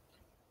king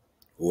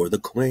or the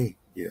queen,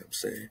 you know what I'm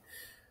saying?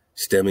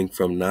 Stemming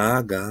from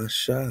Naga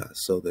Shah.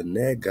 So the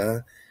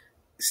Nega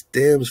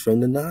stems from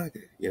the Naga,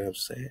 you know what I'm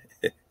saying?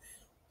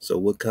 So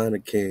what kind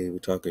of king? We're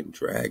talking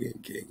dragon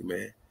king,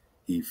 man.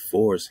 He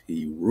forced,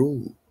 he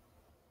ruled.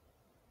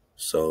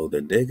 So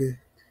the nigga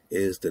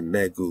is the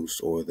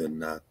Negus or the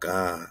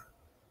Naga.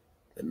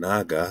 The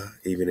Naga,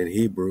 even in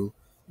Hebrew,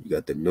 you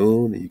got the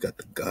Noon and you got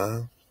the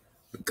Ga.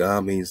 The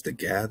Ga means to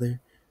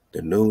gather.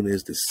 The Noon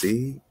is the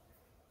seed.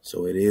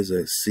 So it is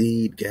a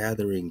seed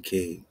gathering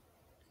king.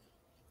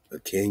 A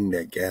king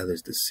that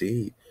gathers the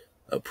seed.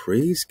 A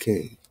priest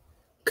king.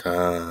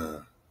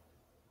 Ka.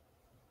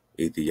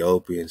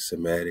 Ethiopian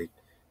Semitic,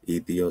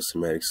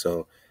 Ethio-Semitic.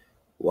 So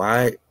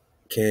why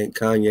can't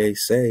Kanye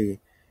say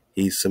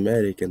he's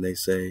Semitic and they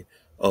say,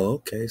 oh,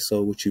 okay,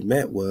 so what you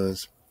meant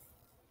was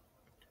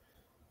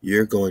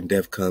you're going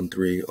DEFCON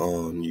 3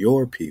 on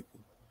your people.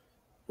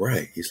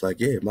 Right. He's like,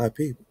 yeah, my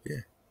people.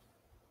 Yeah.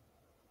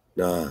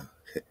 Nah,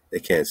 they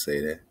can't say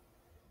that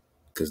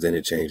because then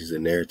it changes the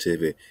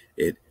narrative.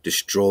 It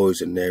destroys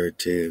the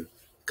narrative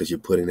because you're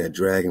putting that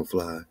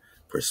dragonfly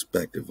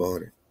perspective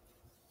on it.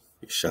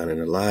 You're shining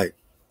a light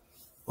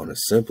on a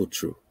simple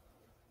truth.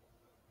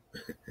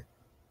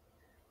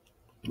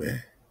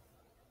 Man.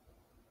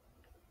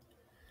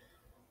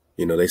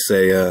 You know, they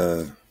say,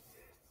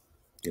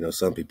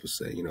 some people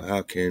say,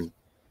 how can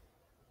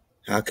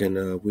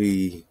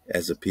we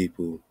as a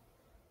people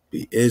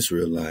be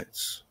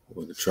Israelites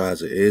or the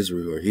tribes of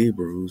Israel or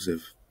Hebrews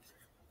if,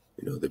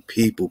 the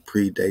people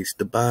predates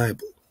the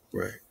Bible,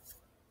 right?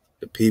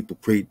 The people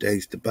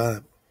predates the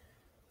Bible.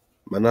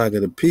 Managa,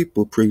 the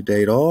people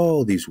predate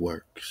all these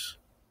works.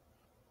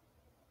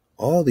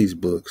 All these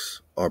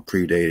books are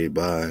predated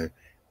by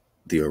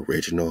the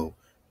original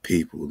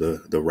people.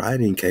 The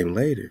writing came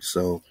later.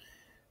 So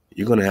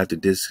you're going to have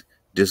to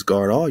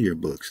discard all your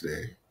books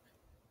then.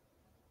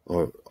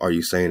 Or are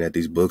you saying that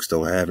these books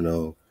don't have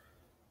no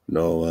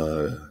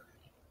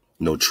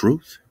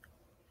truth?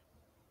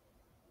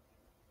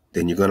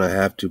 Then you're going to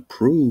have to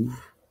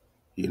prove,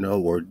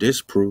 or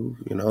disprove,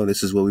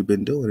 this is what we've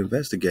been doing,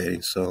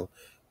 investigating. So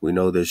we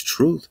know there's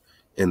truth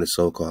in the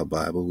so-called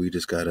Bible. We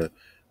just got to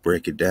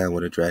break it down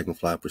with a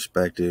dragonfly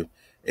perspective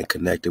and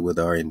connect it with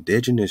our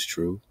indigenous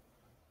truth.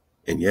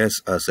 And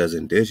yes, us as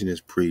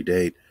indigenous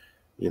predate,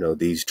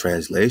 these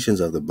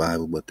translations of the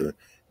Bible, but the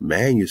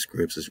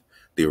manuscripts is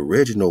the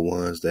original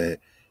ones that,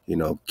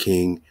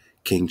 King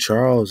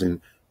Charles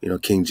and,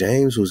 King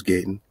James was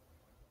getting.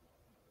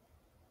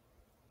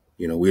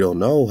 We don't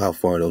know how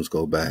far those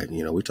go back.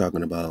 We're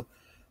talking about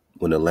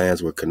when the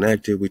lands were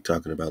connected. We're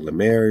talking about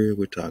Lemuria.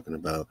 We're talking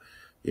about,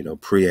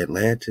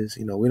 pre-Atlantis.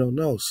 We don't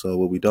know. So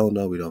what we don't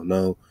know, we don't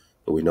know.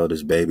 But we know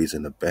this baby's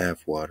in the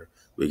bathwater.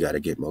 We got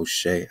to get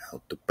M.H.O.E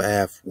out the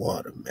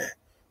bathwater, man.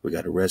 We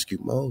got to rescue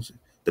Moses,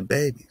 the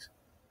babies.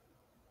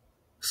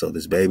 So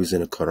there's babies in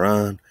the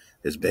Quran.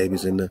 There's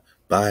babies in the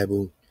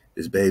Bible.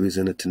 There's babies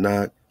in the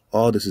Tanakh.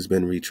 All this has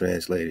been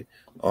retranslated.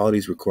 All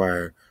these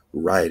require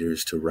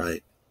writers to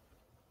write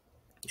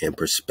and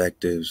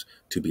perspectives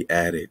to be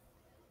added.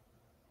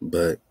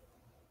 But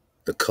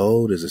the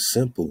code is a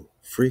simple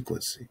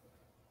frequency.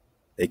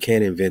 They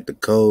can't invent the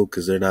code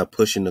because they're not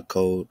pushing the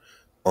code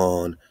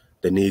on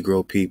the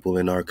Negro people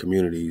in our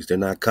communities. They're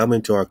not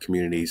coming to our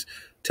communities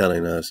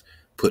telling us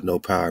put no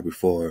power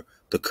before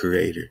the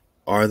Creator.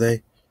 Are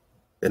they?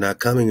 They're not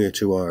coming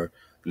into our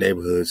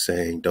neighborhoods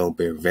saying don't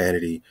bear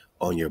vanity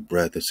on your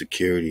breath of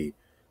security.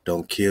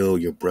 Don't kill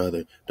your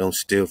brother. Don't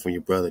steal from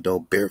your brother.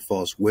 Don't bear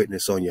false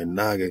witness on your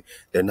naga.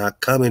 They're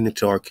not coming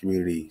into our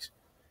communities.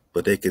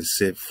 But they can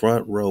sit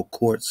front row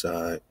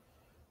courtside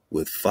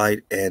with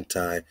fight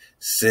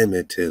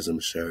anti-Semitism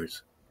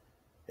shirts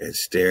and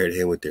stare at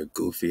him with their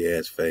goofy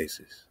ass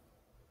faces.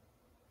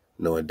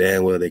 Knowing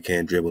damn well they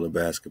can't dribble a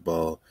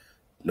basketball.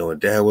 Knowing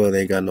damn well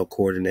they ain't got no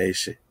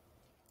coordination.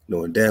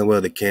 Knowing damn well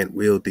they can't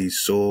wield these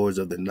swords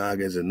of the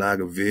Nagas and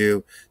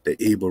Nagaville, the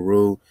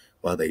Ibaru,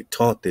 while they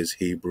taunt this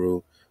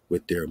Hebrew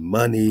with their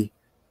money,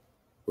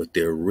 with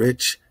their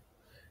rich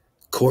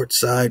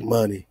courtside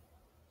money,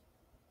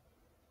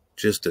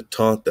 just to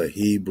taunt the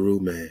Hebrew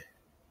man.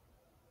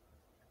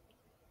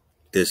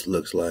 This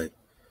looks like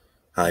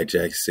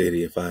Hijack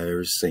City if I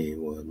ever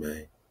seen one,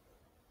 man.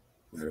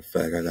 Matter of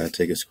fact, I gotta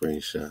take a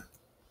screenshot.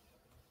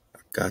 I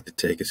got to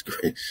take a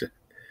screenshot.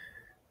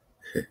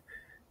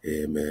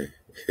 Yeah, man.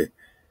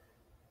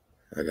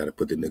 I gotta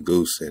put the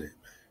Nagoose in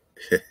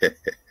it.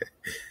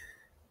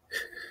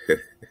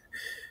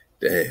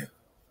 Damn.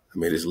 I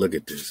mean, just look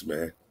at this,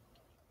 man.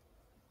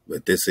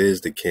 But this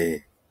is the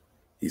king.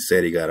 He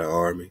said he got an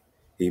army.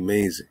 He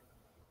means it.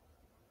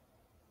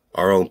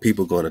 Our own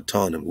people going to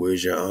taunt him.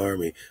 Where's your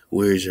army?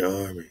 Where's your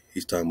army?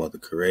 He's talking about the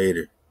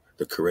Creator,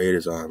 the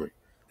Creator's army.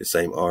 The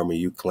same army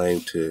you claim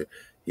to,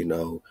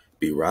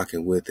 be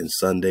rocking with in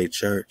Sunday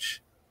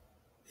church.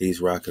 He's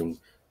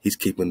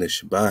keeping the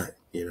Shabbat.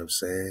 You know what I'm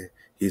saying?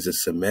 He's a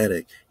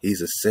Semitic.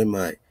 He's a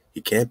Semite. He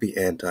can't be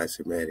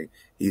anti-Semitic.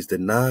 He's the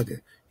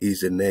Naga.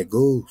 He's the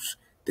Negus,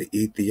 the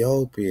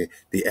Ethiopian,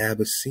 the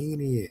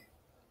Abyssinian,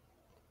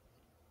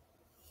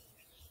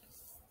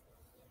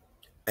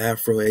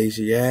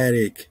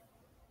 Afro-Asiatic.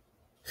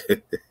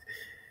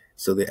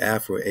 So the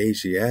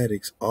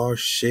Afro-Asiatics are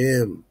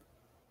Shem.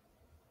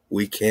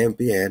 We can't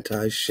be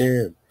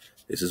anti-Shem.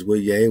 This is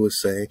what Ye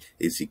was saying.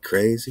 Is he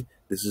crazy?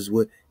 This is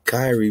what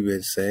Kyrie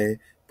been saying.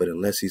 But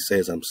unless he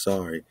says, I'm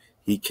sorry,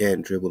 he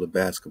can't dribble a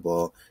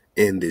basketball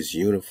in this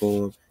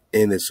uniform,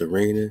 in this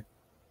arena.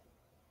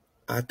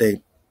 I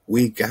think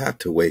we got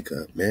to wake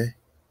up, man,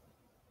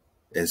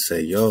 and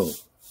say, yo,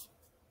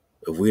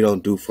 if we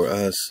don't do for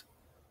us,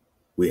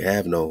 we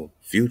have no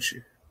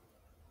future.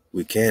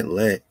 We can't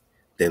let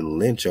them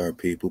lynch our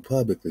people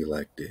publicly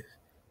like this.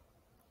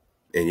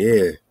 And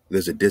yeah,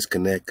 there's a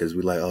disconnect because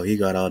we're like, oh, he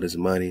got all this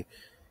money,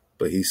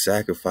 but he's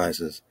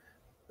sacrificing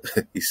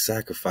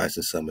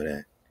some of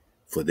that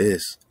for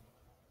this.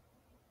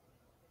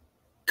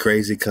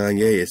 Crazy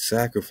Kanye is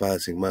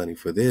sacrificing money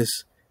for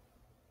this.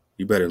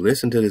 You better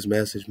listen to this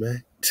message,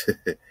 man.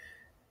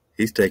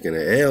 He's taking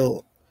an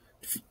L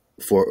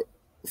for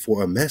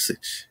a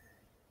message.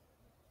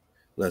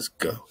 Let's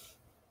go.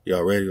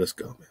 Y'all ready? Let's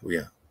go, man.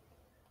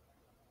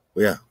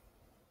 We out.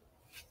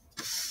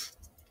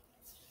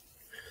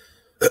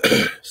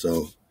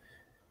 So,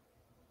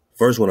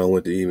 first one I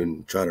went to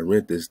even try to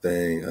rent this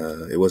thing,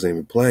 it wasn't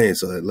even playing.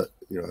 So,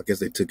 I guess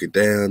they took it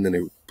down, then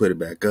they put it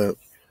back up.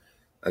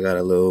 I got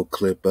a little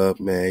clip up,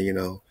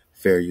 man,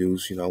 fair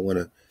use. I want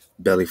to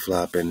belly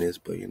flop in this,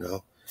 but,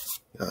 I'm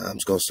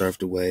just going to surf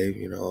the wave.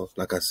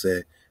 Like I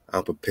said,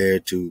 I'm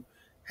prepared to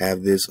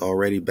have this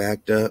already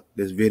backed up,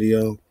 this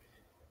video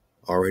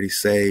already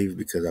saved,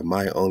 because I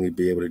might only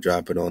be able to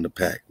drop it on the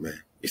pack,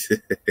 man.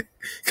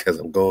 Because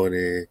I'm going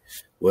in,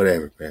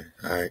 whatever, man.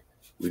 All right,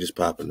 we just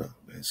popping up,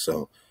 man.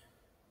 So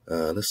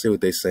let's see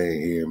what they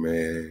saying here,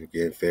 man.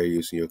 Again, fair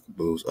use in your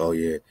caboose. Oh,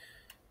 yeah.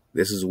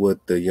 This is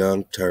what the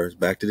young Turks,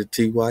 back to the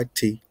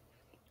TYT,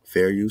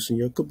 fair use in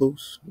your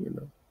caboose,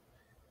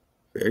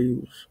 fair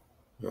use.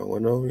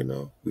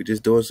 We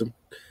just doing some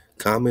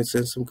comments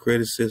and some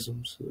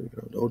criticisms.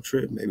 Don't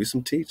trip. Maybe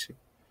some teaching,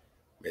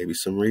 maybe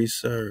some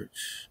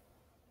research.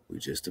 We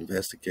just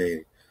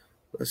investigating.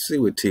 Let's see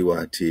what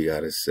TYT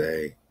got to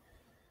say,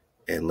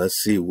 and let's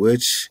see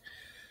which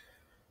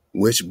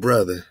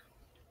brother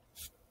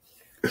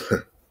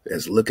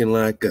that's looking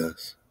like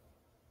us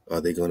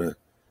are they gonna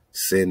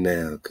send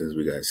now? Because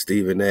we got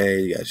Stephen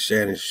A, you got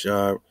Shannon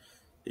Sharp,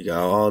 you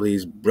got all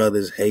these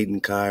brothers hating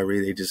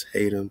Kyrie. They just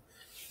hate him,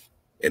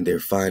 and their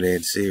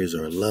financiers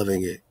are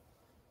loving it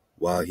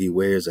while he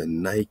wears a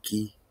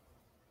Nike.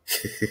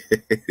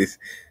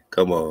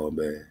 Come on,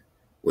 man.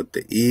 With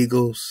the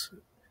Eagles,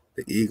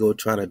 the eagle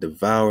trying to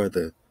devour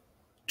the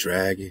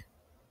dragon.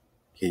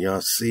 Can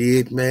y'all see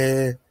it,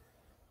 man?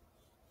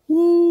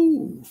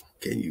 Woo!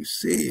 Can you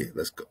see it?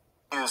 Let's go.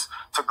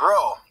 To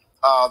grow.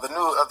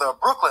 The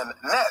Brooklyn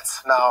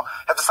Nets now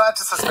have decided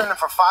to suspend him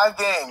for 5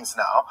 games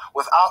now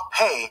without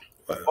pay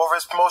over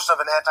his promotion of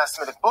an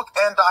anti-Semitic book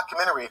and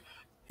documentary.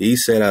 He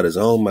said out his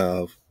own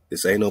mouth,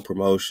 this ain't no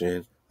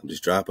promotion. I'm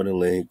just dropping a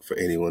link for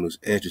anyone who's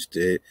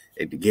interested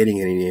in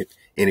getting any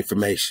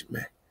information,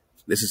 man.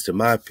 This is to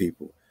my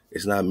people.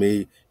 It's not me.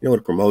 You know what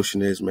a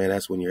promotion is, man?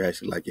 That's when you're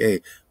actually like,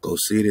 hey, go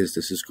see this.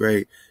 This is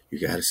great. You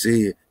got to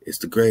see it. It's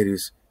the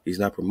greatest. He's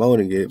not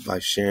promoting it by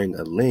sharing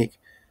a link.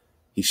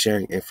 He's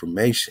sharing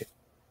information.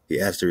 He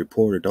asked the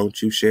reporter,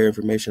 don't you share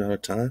information all the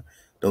time?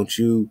 Don't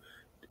you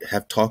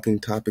have talking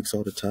topics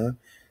all the time?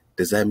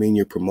 Does that mean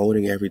you're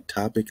promoting every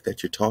topic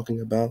that you're talking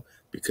about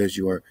because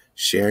you are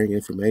sharing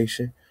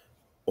information?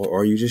 Or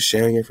are you just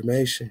sharing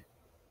information?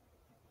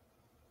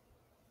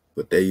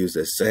 But they use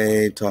the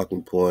same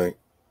talking point.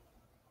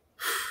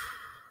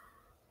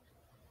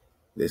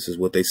 This is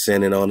what they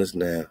sending on us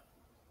now.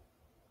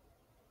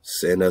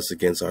 Send us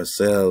against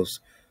ourselves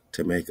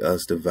to make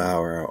us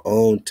devour our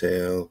own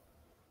tail.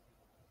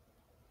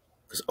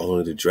 Because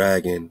only the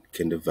dragon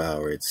can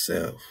devour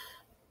itself.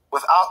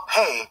 Without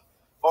pay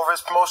over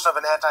his promotion of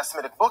an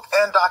anti-Semitic book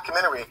and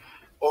documentary,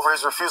 over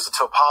his refusal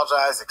to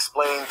apologize,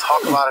 explain,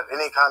 talk about it in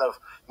any kind of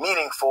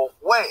meaningful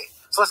way.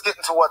 So let's get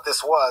into what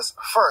this was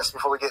first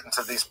before we get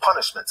into these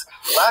punishments.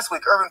 Last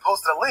week, Irvin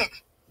posted a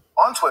link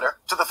on Twitter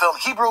to the film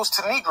Hebrews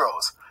to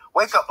Negroes,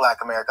 Wake Up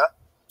Black America,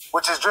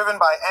 which is driven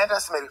by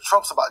anti-Semitic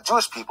tropes about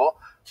Jewish people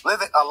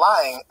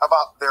lying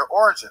about their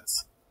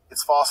origins.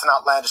 Its false and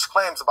outlandish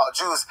claims about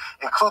Jews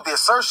include the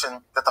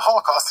assertion that the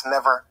Holocaust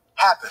never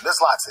happened.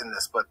 There's lots in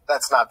this, but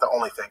that's not the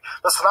only thing.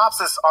 The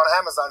synopsis on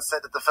Amazon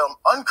said that the film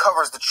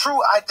uncovers the true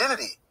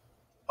identity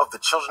of the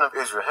children of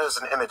Israel. Here's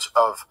an image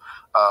of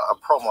a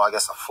promo, I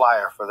guess a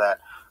flyer for that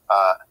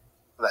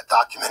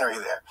documentary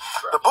there.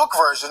 Right. The book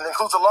version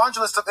includes a large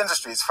list of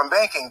industries from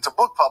banking to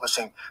book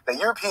publishing that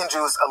European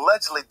Jews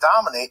allegedly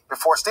dominate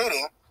before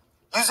stating,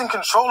 using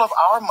control of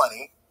our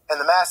money and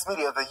the mass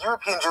media, the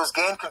European Jews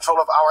gained control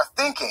of our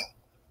thinking.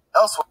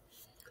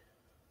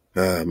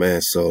 Elsewhere.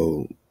 Man,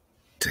 so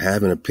to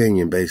have an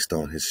opinion based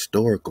on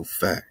historical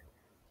fact,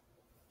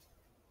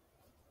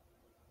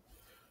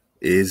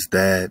 is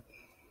that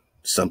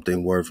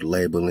something worth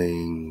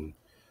labeling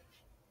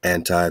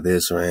anti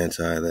this or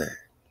anti that?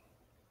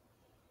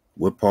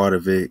 What part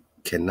of it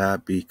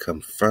cannot be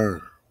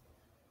confirmed?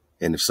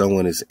 And if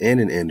someone is in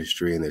an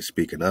industry and they're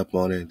speaking up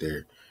on it,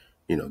 they're,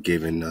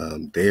 giving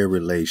their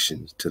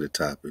relations to the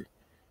topic,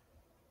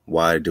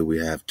 why do we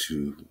have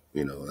to,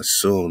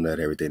 assume that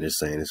everything they're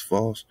saying is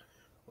false?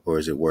 Or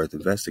is it worth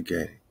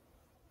investigating?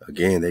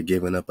 Again, they're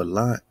giving up a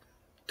lot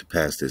to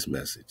pass this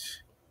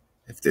message.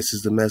 If this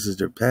is the message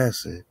they're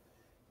passing,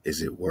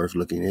 is it worth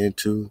looking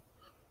into?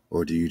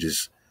 Or do you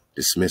just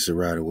dismiss it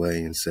right away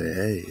and say,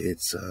 hey,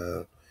 it's,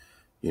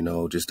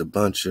 just a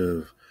bunch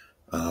of,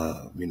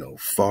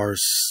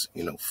 farce,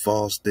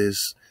 false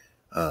this,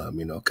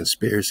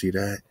 conspiracy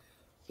that,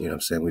 what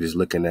I'm saying? We're just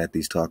looking at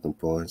these talking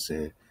points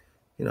and,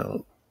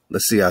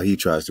 let's see how he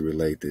tries to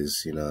relate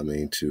this, you know what I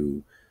mean,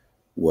 to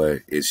what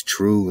is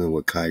true and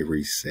what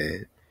Kyrie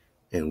said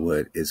and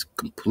what is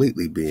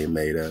completely being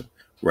made up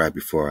right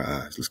before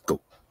our eyes. Let's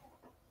go.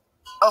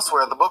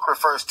 Elsewhere, the book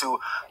refers to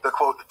the,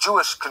 quote,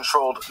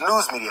 Jewish-controlled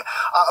news media.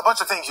 A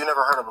bunch of things you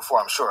never heard of before,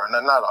 I'm sure.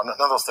 None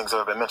of those things have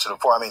ever been mentioned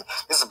before. I mean,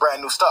 this is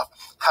brand new stuff.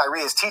 Kyrie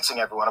is teaching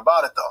everyone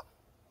about it, though.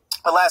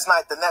 But last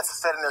night, the Nets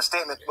said in their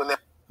statement when they...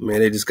 Man,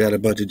 they just got a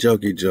bunch of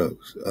jokey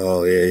jokes.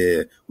 Oh,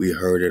 yeah. We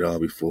heard it all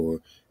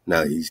before.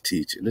 Now he's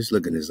teaching. Just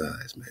look in his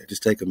eyes, man.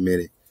 Just take a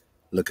minute.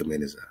 Look him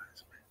in his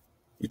eyes, man.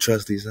 You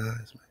trust these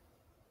eyes, man?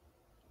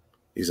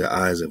 These are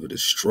eyes of a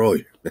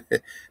destroyer.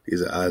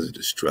 These are eyes of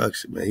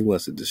destruction, man. He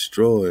wants to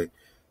destroy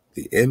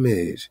the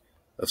image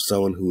of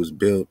someone who has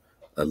built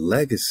a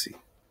legacy.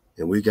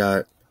 And we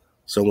got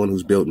someone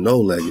who's built no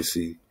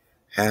legacy,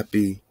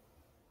 happy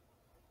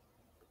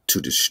to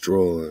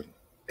destroy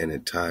an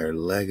entire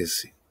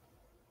legacy.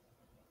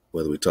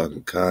 Whether we're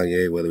talking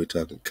Kanye, whether we're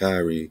talking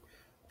Kyrie,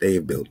 they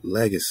have built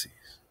legacies,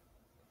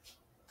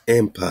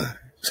 empires.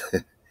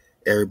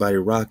 Everybody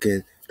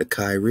rocking the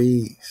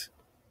Kyries.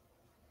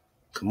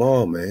 Come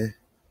on, man.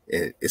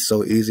 And it's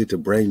so easy to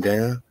bring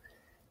down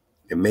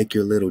and make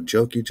your little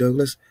jokey joke.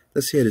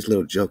 Let's hear this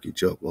little jokey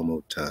joke one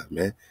more time,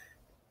 man.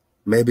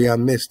 Maybe I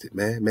missed it,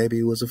 man. Maybe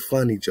it was a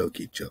funny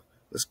jokey joke.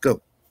 Let's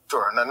go.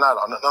 Sure, none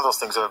of those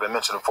things have ever been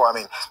mentioned before. I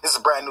mean, this is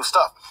brand new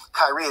stuff.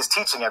 Kyrie is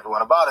teaching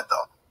everyone about it,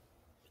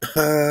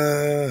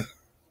 though.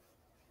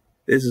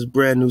 This is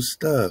brand new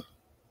stuff.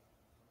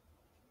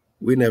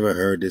 We never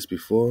heard this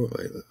before.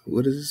 Wait,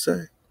 what does it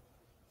say?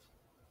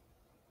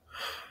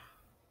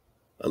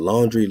 A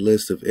laundry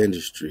list of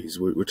industries.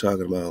 We're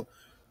talking about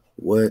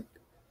what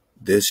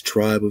this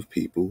tribe of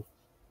people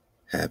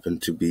happen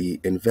to be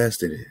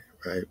invested in,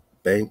 right?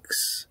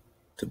 Banks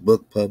to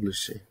book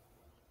publishing.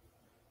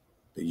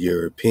 The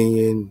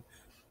European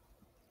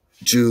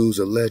Jews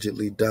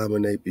allegedly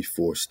dominate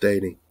before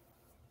stating,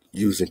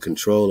 using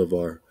control of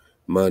our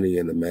money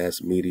and the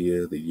mass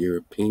media. The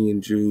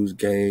European Jews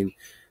gain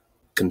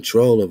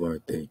control of our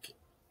thinking.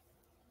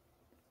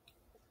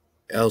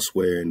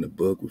 Elsewhere in the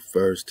book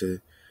refers to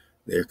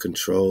their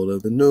control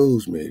of the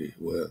news media.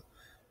 Well,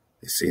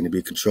 they seem to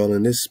be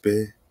controlling this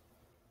spin.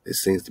 It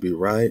seems to be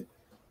right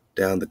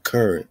down the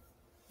current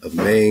of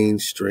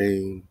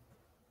mainstream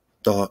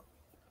thought,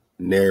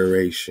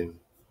 narration,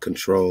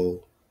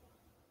 control.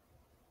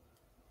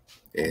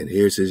 And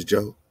here's his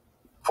joke.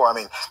 I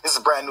mean, this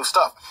is brand new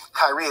stuff.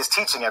 Kyrie is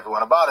teaching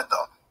everyone about it,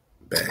 though.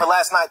 Bang. But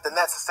last night, the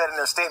Nets said in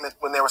their statement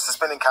when they were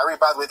suspending Kyrie,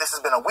 by the way, this has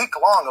been a week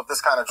long of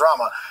this kind of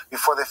drama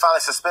before they finally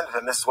suspended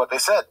him. This is what they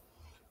said.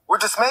 We're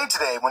dismayed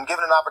today when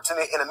given an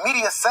opportunity in a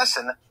media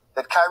session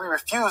that Kyrie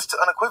refused to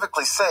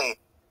unequivocally say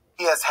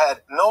he has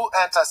had no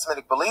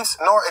anti-Semitic beliefs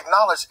nor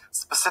acknowledged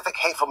specific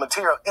hateful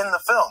material in the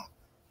film.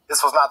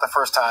 This was not the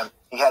first time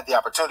he had the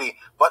opportunity,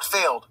 but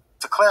failed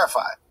to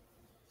clarify.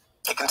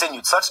 It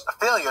continued, such a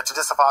failure to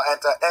disavow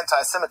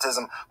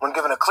anti-Semitism when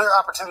given a clear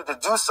opportunity to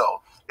do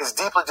so is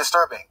deeply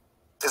disturbing,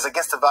 is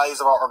against the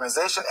values of our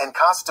organization, and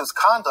constitutes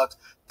conduct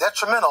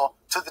detrimental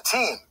to the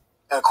team.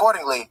 And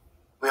accordingly,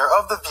 we are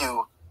of the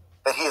view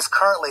that he is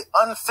currently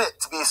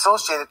unfit to be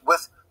associated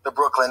with the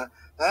Brooklyn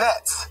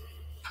Nets.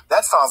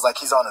 That sounds like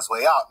he's on his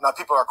way out. Now,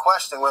 people are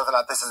questioning whether or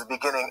not this is the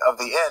beginning of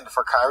the end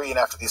for Kyrie and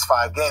after these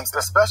 5 games,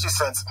 especially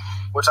since,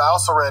 which I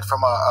also read from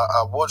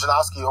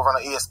Wojnarowski over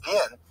on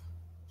ESPN,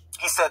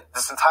 he said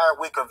this entire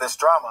week of this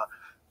drama,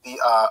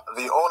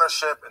 the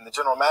ownership and the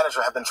general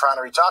manager have been trying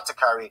to reach out to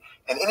Kyrie,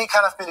 and any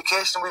kind of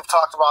communication we've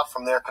talked about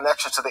from their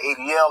connections to the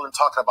ADL and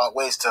talking about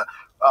ways to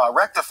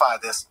rectify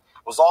this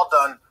was all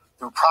done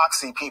through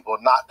proxy people,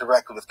 not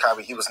directly with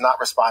Kyrie. He was not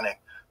responding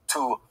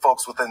to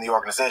folks within the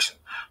organization.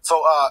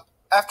 So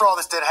after all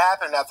this did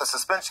happen, after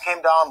suspension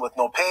came down with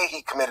no pay,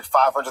 he committed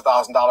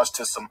 $500,000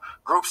 to some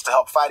groups to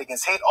help fight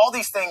against hate. All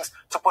these things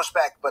to push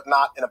back, but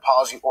not an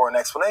apology or an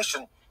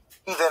explanation.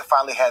 He then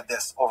finally had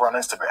this over on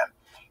Instagram.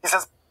 He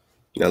says,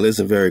 now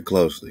listen very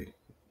closely.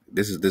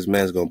 This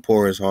man's going to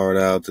pour his heart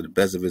out to the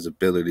best of his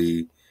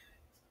ability,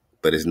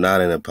 but it's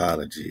not an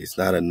apology. It's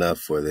not enough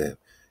for them.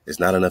 It's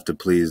not enough to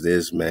please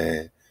this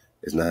man.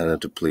 It's not enough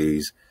to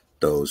please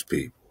those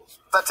people.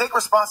 I take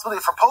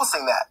responsibility for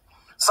posting that.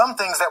 Some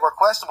things that were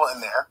questionable in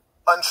there,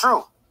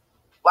 untrue.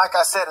 Like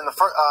I said in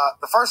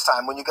the first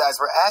time when you guys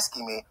were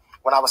asking me,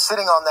 when I was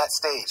sitting on that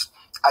stage,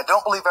 I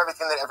don't believe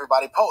everything that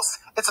everybody posts.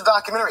 It's a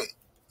documentary,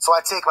 so I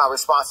take my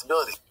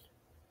responsibility.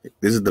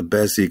 This is the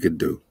best he could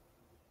do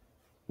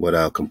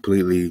without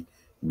completely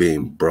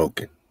being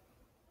broken.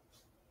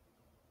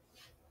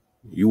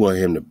 You want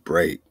him to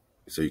break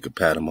so you could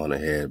pat him on the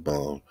head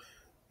bone,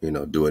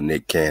 do a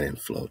Nick Cannon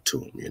flow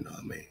to him, you know what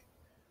I mean?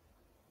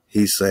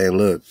 He's saying,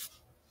 look,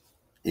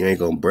 you ain't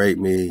going to break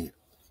me.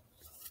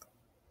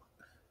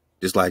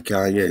 Just like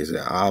Kanye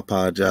said, I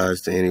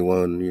apologize to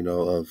anyone,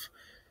 of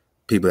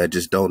people that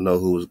just don't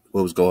know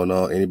what was going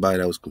on. Anybody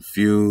that was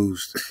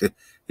confused,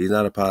 he's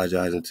not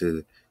apologizing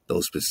to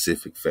those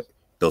specific,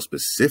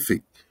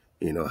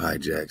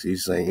 hijacks.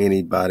 He's saying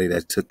anybody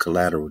that took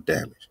collateral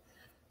damage.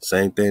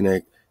 Same thing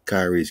that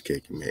Kyrie's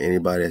kicking, man.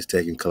 Anybody that's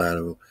taking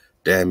collateral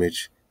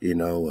damage.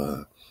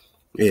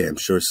 Yeah, I'm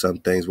sure some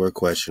things were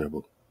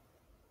questionable,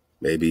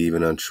 maybe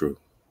even untrue.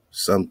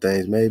 Some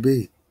things may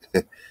be.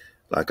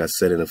 Like I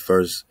said in the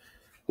first,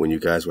 when you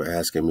guys were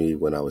asking me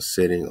when I was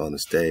sitting on the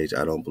stage,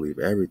 I don't believe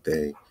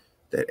everything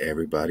that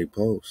everybody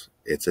posts.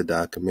 It's a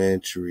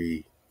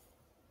documentary.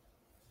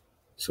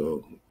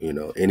 So,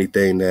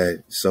 anything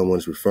that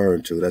someone's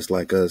referring to, that's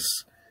like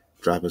us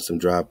dropping some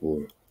drop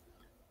or,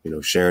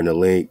 sharing a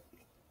link.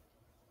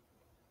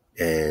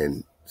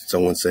 And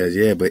someone says,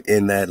 yeah, but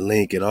in that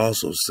link, it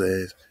also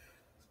says,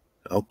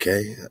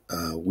 okay,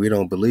 we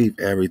don't believe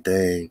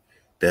everything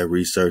that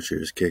researcher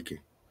is kicking.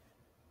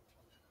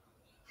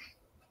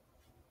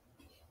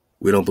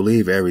 We don't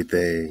believe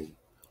everything,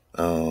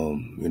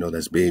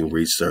 that's being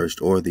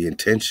researched or the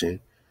intention.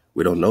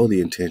 We don't know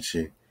the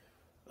intention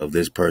of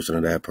this person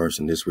or that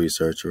person, this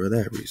researcher or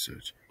that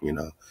researcher.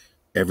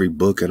 Every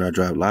book in our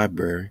drop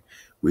library,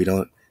 we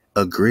don't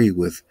agree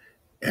with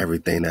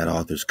everything that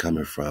author's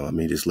coming from. I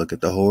mean, just look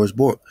at the Horace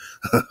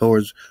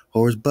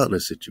Butler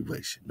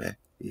situation, man.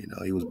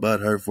 He was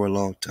butthurt for a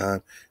long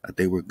time. I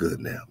think we're good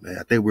now, man.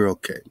 I think we're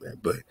okay, man.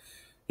 But,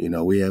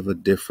 we have a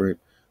different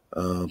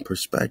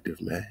perspective,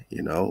 man.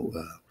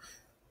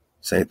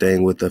 Same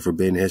thing with the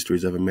Forbidden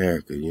Histories of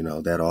America.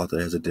 That author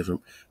has a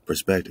different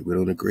perspective. We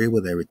don't agree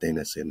with everything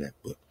that's in that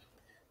book.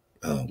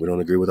 We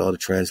don't agree with all the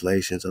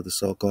translations of the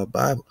so-called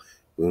Bible.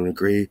 We don't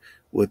agree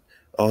with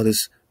all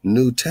this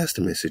New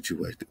Testament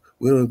situation.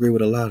 We don't agree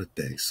with a lot of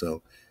things.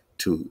 So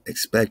to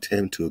expect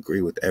him to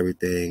agree with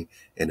everything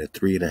in a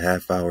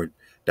 3.5-hour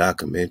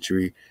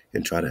documentary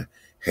and try to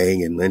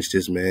hang and lynch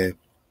this man,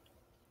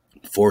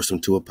 force him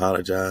to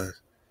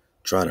apologize,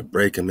 try to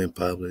break him in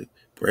public,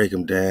 break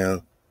him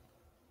down,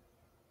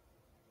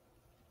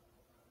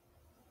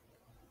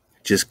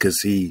 just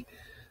because he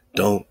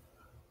don't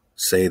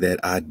say that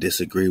I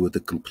disagree with the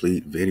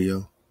complete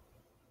video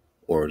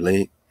or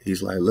link.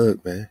 He's like,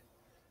 look, man,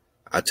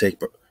 I take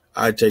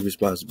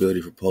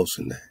responsibility for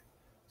posting that.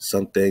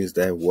 Some things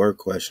that were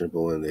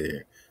questionable in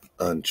there,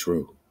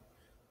 untrue.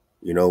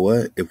 You know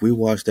what? If we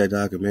watch that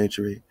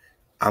documentary,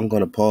 I'm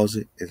going to pause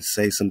it and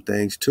say some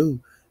things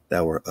too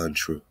that were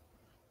untrue.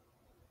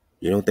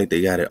 You don't think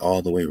they got it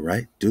all the way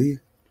right, do you?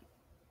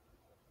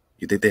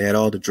 You think they had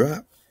all the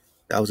drop?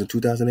 That was in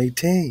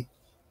 2018.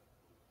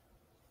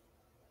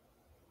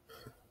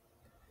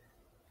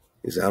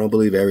 He said, I don't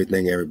believe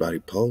everything everybody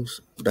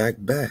posts. Back.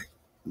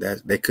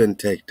 They couldn't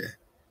take that.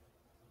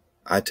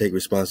 I take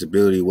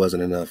responsibility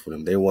wasn't enough for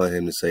them. They want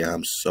him to say,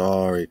 I'm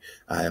sorry,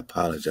 I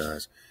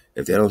apologize.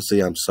 If they don't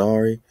see I'm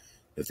sorry,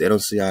 if they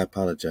don't see I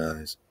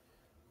apologize,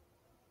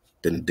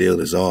 then the deal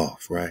is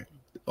off, right?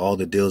 All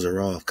the deals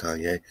are off,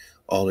 Kanye.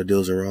 All the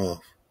deals are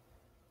off.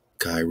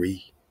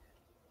 Kyrie.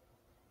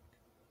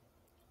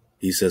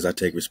 He says, I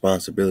take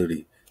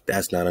responsibility.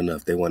 That's not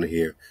enough. They want to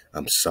hear,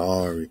 I'm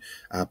sorry.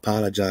 I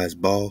apologize,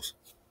 boss.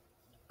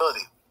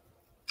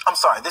 I'm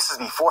sorry, this is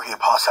before he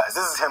apologized.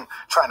 This is him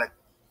trying to,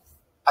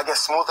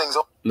 smooth things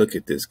over. Look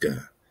at this guy.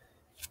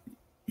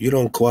 You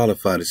don't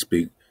qualify to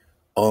speak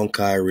on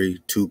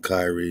Kyrie, to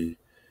Kyrie,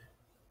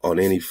 on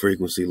any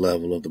frequency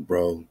level of the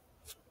bro.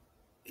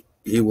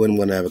 He wouldn't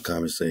want to have a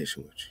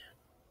conversation with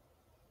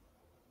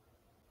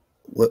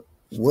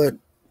you.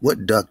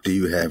 What duck do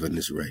you have in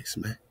this race,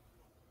 man?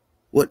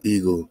 What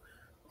eagle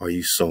are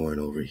you soaring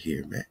over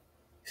here, man?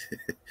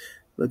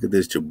 Look at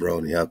this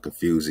jabroni, how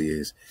confused he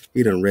is.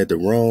 He done read the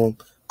wrong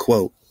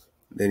quote.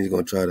 Then he's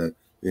going to try to,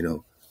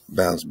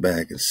 bounce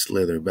back and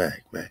slither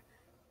back, man.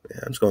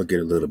 I'm just going to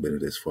get a little bit of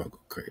this before I go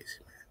crazy,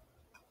 man.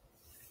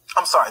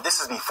 I'm sorry, this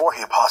is before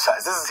he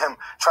apologized. This is him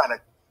trying to,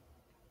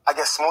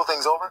 smooth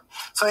things over.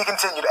 So he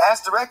continued,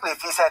 asked directly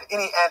if he's had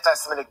any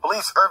anti-Semitic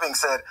beliefs. Irving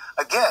said,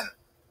 again,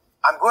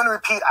 I'm going to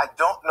repeat, I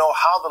don't know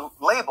how the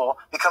label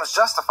becomes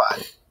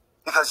justified.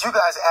 Because you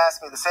guys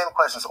ask me the same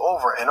questions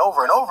over and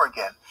over and over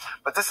again.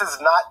 But this is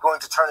not going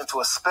to turn into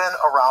a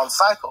spin-around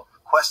cycle.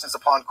 Questions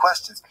upon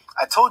questions.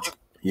 I told you.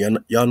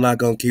 Y'all not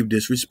going to keep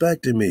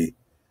disrespecting me.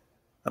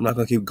 I'm not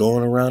going to keep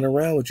going around and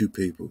around with you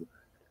people.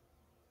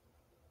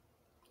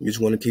 You just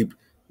want to keep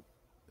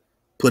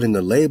putting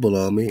a label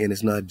on me and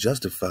it's not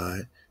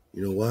justified.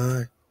 You know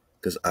why?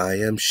 Because I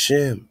am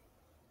Shem.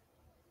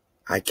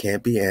 I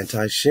can't be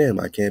anti-Shem.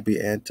 I can't be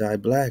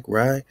anti-black,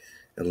 right?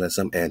 Unless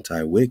I'm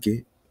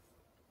anti-wicked.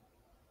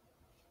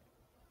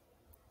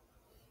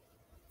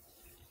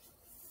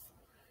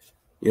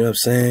 You know what I'm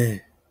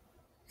saying?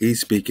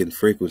 He's speaking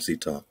frequency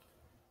talk.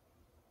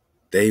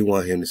 They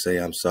want him to say,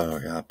 I'm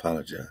sorry, I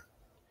apologize.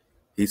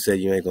 He said,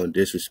 you ain't going to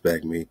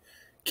disrespect me.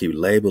 Keep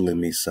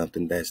labeling me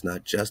something that's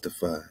not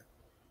justified.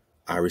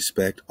 I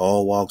respect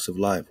all walks of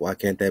life. Why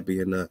can't that be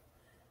enough?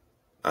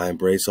 I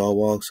embrace all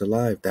walks of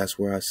life. That's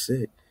where I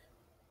sit.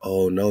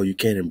 Oh, no, you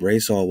can't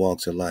embrace all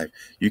walks of life.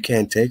 You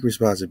can't take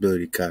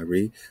responsibility,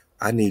 Kyrie.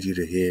 I need you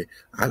to hear.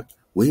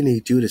 We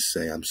need you to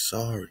say, I'm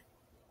sorry.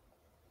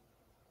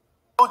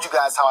 I told you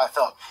guys how I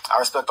felt. I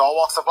respect all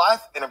walks of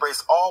life and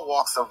embrace all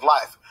walks of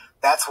life.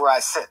 That's where I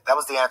sit. That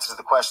was the answer to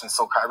the question.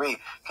 So, Kyrie,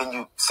 can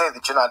you say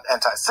that you're not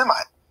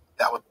anti-Semite?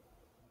 That was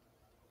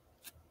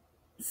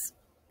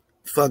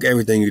fuck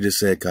everything you just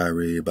said,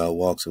 Kyrie, about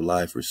walks of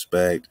life,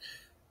 respect,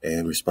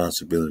 and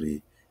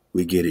responsibility.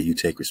 We get it. You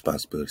take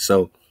responsibility.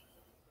 So,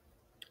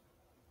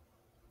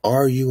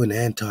 are you an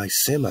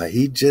anti-Semite?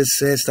 He just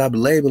said stop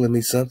labeling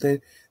me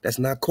something that's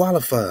not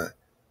qualified.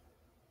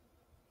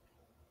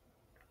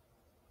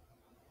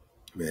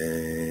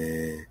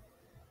 Man,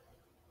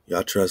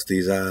 y'all trust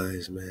these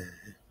eyes, man.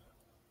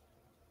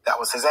 That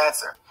was his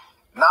answer.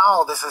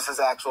 Now this is his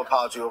actual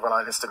apology over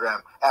on Instagram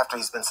after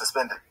he's been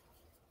suspended.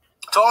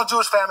 To all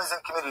Jewish families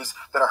and communities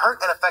that are hurt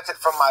and affected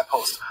from my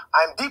post,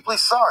 I am deeply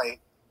sorry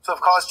to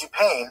have caused you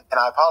pain, and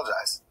I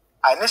apologize.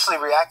 I initially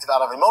reacted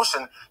out of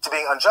emotion to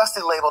being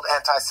unjustly labeled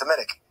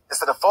anti-Semitic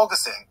instead of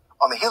focusing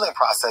on the healing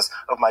process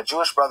of my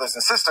Jewish brothers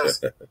and sisters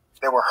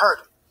that were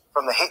hurt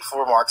from the hateful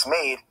remarks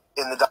made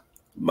in the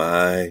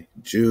my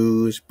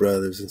Jewish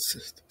brothers and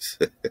sisters.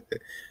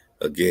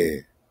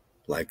 Again,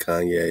 like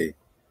Kanye,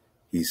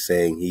 he's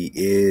saying he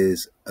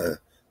is a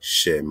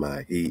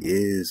Shemite. He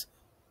is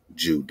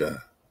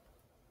Judah.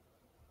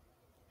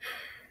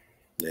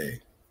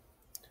 Hey,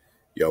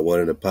 y'all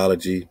want an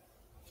apology?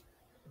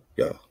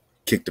 Y'all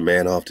kicked the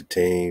man off the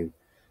team,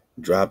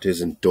 dropped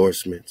his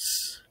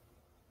endorsements.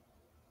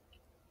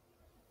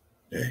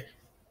 Hey,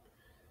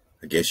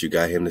 I guess you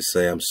got him to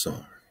say I'm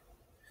sorry.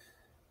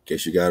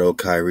 Guess you got old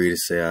Kyrie to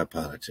say I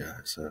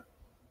apologize, huh?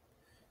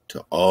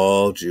 To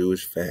all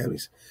Jewish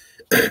families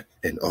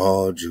and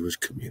all Jewish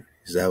communities.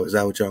 Is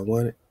that what y'all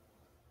wanted?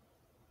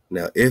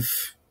 Now, if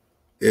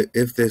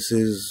this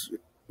is,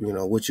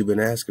 what you've been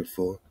asking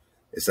for,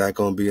 is that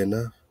going to be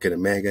enough? Can a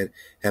man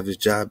have his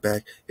job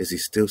back? Is he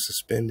still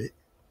suspended?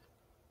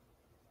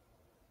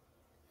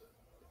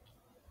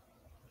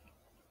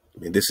 I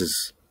mean, this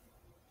is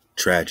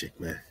tragic,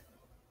 man.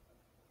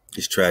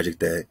 It's tragic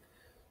that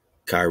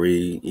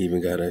Kyrie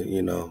even got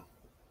to,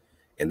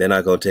 and they're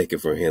not going to take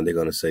it from him. They're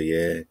going to say,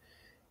 yeah,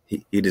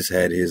 he just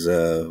had his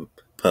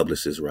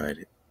publicist write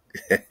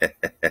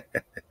it.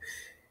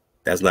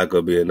 That's not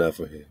going to be enough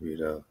for him,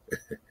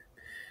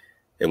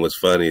 And what's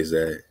funny is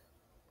that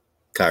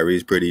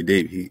Kyrie's pretty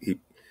deep. He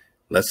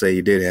let's say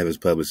he did have his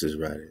publicist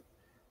write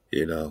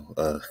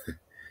it,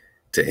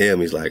 to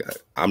him, he's like,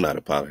 I'm not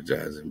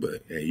apologizing,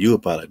 but hey, you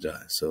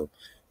apologize. So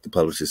the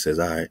publicist says,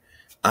 all right,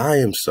 I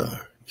am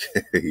sorry.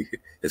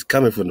 It's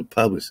coming from the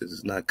publicist.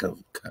 It's not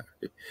coming from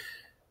Kyrie.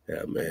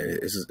 Yeah, man,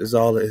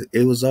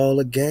 it was all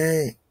a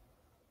game.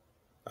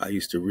 I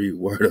used to read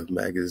Word Up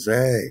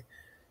magazine.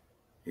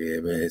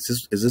 Yeah, man,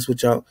 is this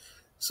what y'all?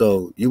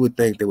 So you would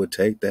think they would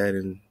take that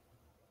and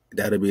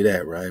that'll be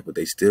that, right? But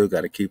they still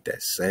got to keep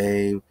that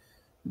same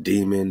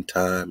demon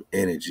time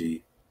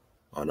energy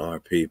on our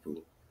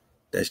people.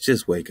 That's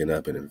just waking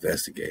up and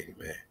investigating,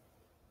 man.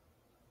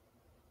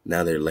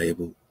 Now they're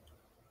labeled.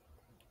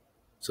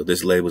 So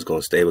this label's going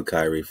to stay with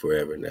Kyrie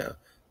forever now.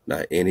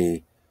 Not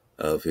any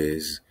of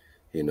his,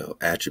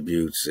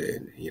 attributes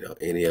and,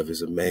 any of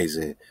his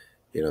amazing,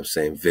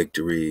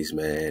 victories,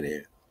 man,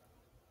 and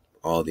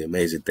all the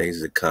amazing things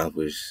he's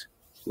accomplished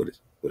with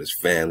his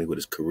family, with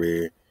his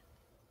career.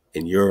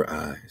 In your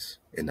eyes,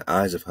 in the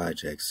eyes of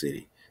Hijack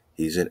City,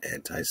 he's an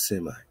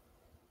anti-Semite.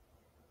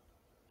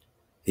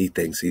 He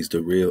thinks he's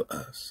the real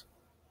us.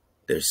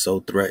 They're so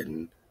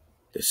threatened.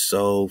 They're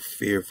so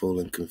fearful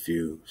and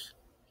confused.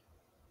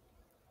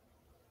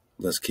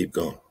 Let's keep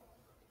going.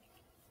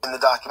 In the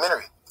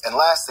documentary. And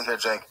lastly here,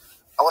 Jake,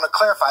 I want to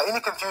clarify any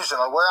confusion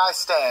on where I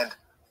stand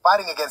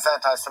fighting against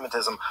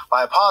anti-Semitism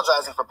by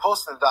apologizing for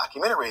posting the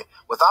documentary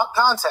without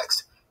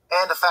context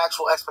and a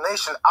factual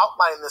explanation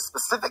outlining the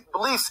specific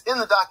beliefs in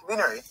the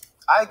documentary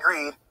I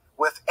agreed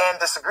with and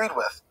disagreed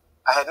with.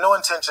 I had no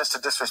intentions to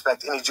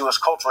disrespect any Jewish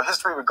cultural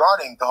history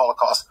regarding the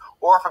Holocaust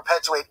or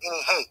perpetuate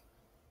any hate.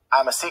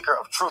 I'm a seeker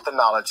of truth and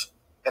knowledge,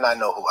 and I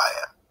know who I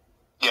am.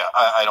 Yeah,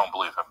 I don't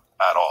believe him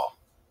at all.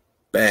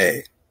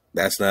 Bang.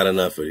 That's not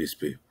enough for these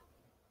people.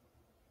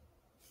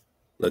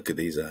 Look at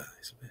these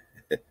eyes,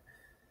 man.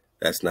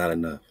 That's not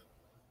enough.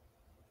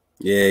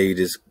 Yeah, you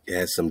just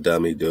had some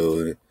dummy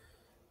do it.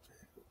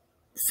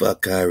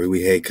 Fuck Kyrie,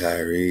 we hate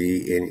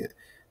Kyrie. And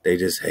they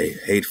just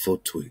hateful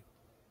tweet.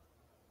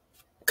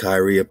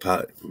 Kyrie,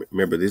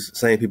 remember, these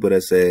same people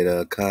that said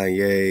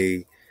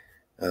Kanye,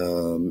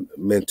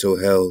 mental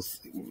health,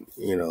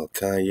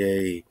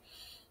 Kanye,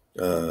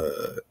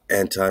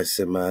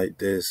 anti-Semite,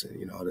 this,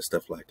 and, all this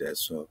stuff like that.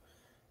 So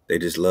they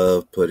just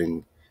love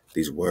putting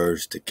these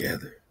words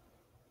together.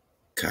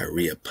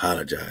 Kyrie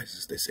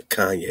apologizes. They said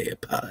Kanye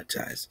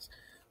apologizes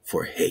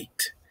for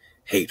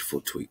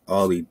hateful tweet.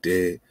 All he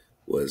did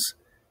was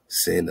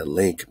send a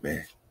link,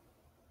 man.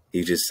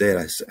 He just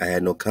said, I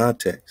had no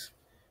context.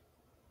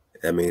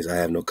 That means I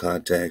have no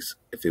context.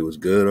 If it was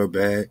good or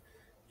bad,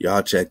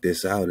 y'all check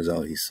this out is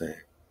all he's saying.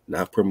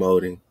 Not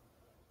promoting,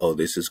 oh,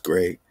 this is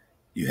great.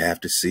 You have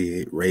to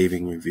see it,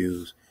 raving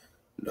reviews.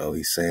 No,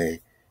 he's saying,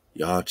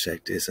 y'all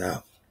check this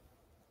out.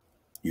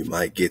 You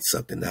might get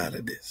something out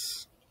of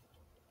this.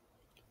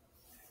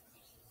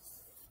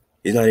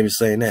 He's not even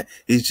saying that.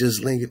 He's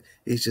just linking.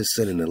 He's just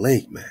sending a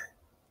link, man.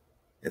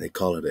 And they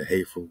call it a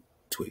hateful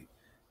tweet.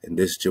 And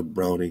this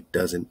jabroni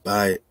doesn't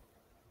buy it.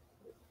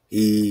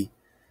 He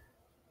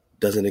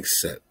doesn't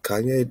accept.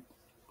 Kyrie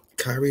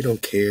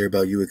don't care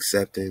about you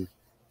accepting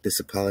this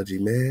apology,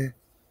 man.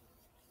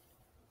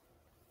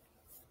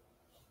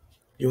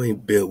 You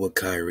ain't built what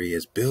Kyrie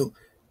has built.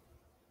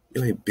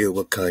 You ain't built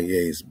what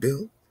Kanye has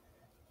built.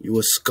 You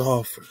a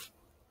scoffer.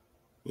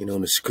 You know,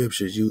 in the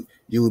scriptures, you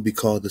would be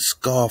called the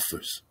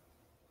scoffers.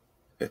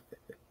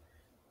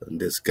 And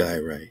this guy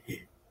right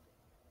here.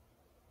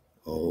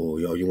 Oh,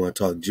 yo, you want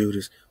to talk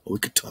Judas? Oh, we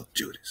could talk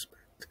Judas,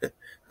 man.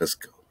 Let's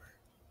go,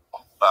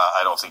 man.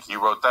 I don't think he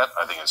wrote that.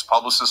 I think his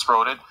publicist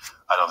wrote it.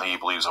 I don't think he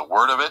believes a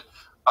word of it.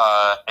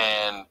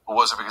 And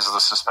was it because of the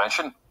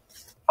suspension?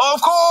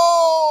 Of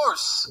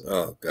course!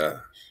 Oh, gosh.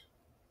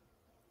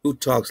 Who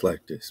talks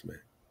like this, man?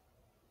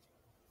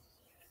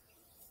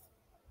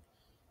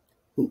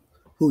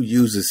 Who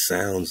uses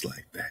sounds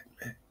like that,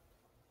 man?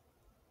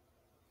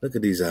 Look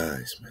at these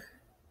eyes, man.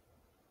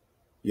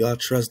 Y'all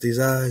trust these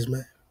eyes,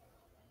 man?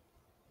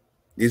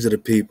 These are the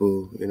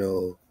people, you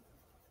know,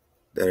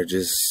 that are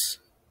just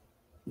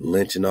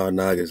lynching our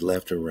niggas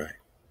left and right.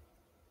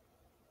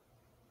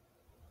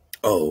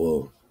 Oh,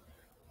 well,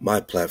 my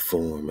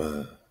platform,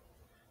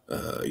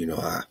 you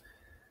know,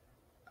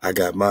 I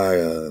got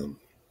my,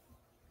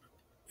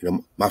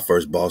 my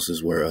first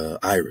bosses were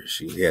Irish.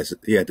 He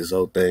had this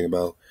whole thing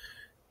about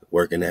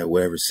working at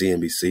wherever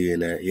CNBC,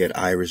 and that he had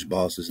Irish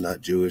bosses,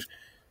 not Jewish.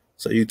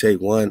 So you take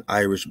one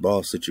Irish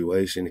boss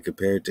situation and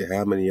compare it to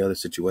how many other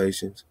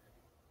situations?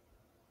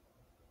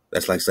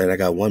 That's like saying I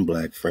got one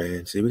black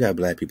friend. See, we got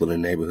black people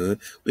in the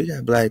neighborhood. We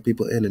got black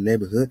people in the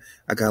neighborhood.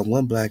 I got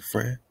one black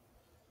friend.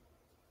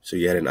 So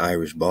you had an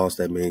Irish boss.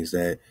 That means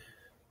that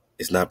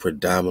it's not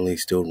predominantly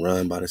still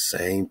run by the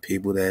same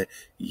people that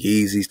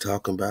Yeezy's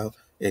talking about,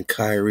 and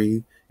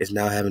Kyrie is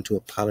now having to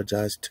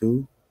apologize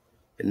to.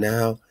 And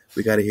now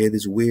we got to hear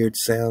this weird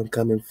sound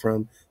coming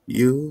from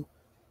you.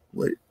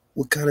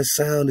 What kind of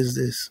sound is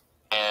this?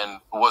 And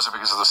was it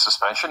because of the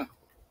suspension?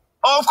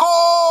 Of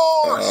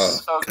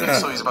course! Okay, God,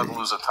 so he's about to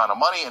lose a ton of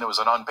money, and it was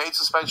an unpaid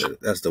suspension.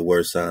 That's the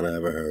worst sound I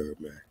ever heard,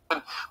 man.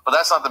 But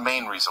that's not the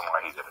main reason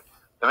why he did it.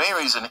 The main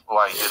reason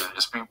why he did it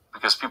is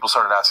because people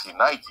started asking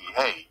Nike,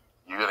 hey,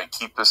 you're going to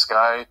keep this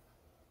guy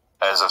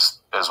as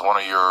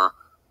one of your...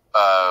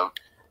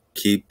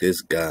 Keep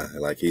this guy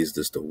like he's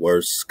just the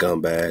worst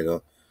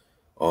scumbag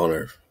on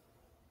earth.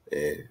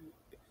 And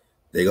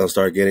they're going to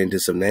start getting into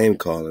some name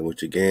calling,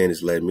 which again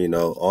is letting me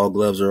know all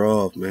gloves are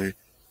off, man.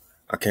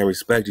 I can't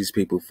respect these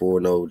people for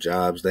no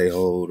jobs they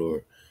hold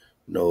or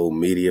no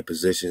media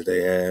positions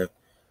they have.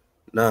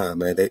 Nah,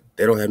 man, they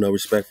don't have no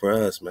respect for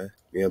us, man.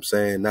 You know what I'm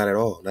saying? Not at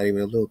all. Not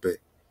even a little bit.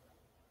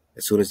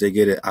 As soon as they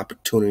get an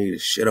opportunity to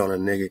shit on a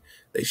nigga,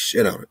 they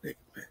shit on a nigga,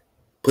 man.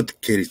 Put the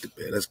kiddies to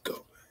bed. Let's go,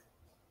 man.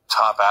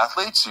 Top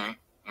athletes,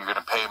 you're going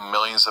to pay them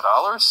millions of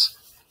dollars.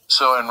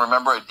 So, and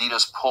remember,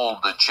 Adidas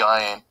pulled the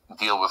giant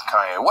deal with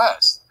Kanye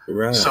West.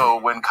 Right. So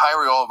when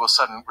Kyrie all of a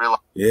sudden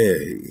realized... Yeah,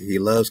 he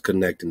loves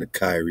connecting the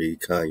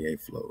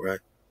Kyrie-Kanye flow, right?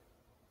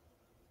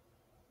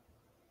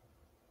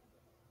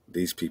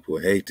 These people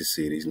hate to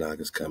see these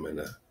niggas coming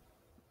up.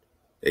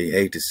 They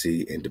hate to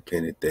see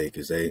independent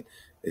thinkers. They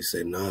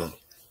say, no,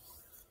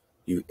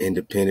 you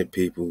independent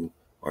people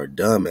are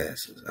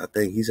dumbasses. I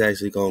think he's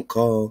actually going to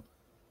call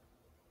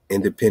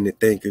independent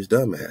thinkers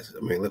dumbasses.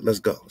 I mean, let's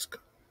go.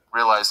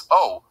 Realize,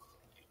 oh,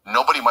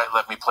 nobody might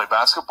let me play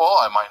basketball.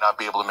 I might not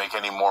be able to make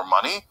any more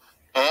money.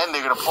 And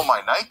they're going to pull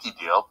my Nike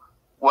deal.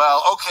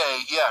 Well, okay,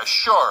 yeah,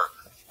 sure.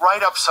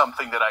 Write up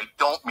something that I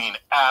don't mean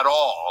at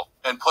all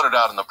and put it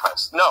out in the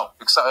press. No,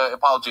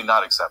 apology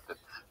not accepted.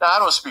 Now, I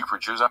don't speak for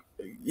Jews.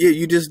 Yeah,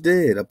 you just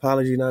did.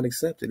 Apology not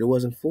accepted. It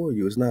wasn't for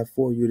you. It's not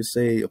for you to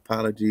say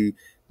apology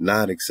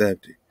not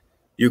accepted.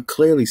 You're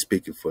clearly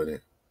speaking for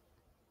them.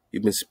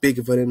 You've been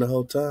speaking for them the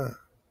whole time.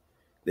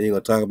 Then you're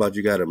going to talk about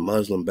you got a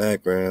Muslim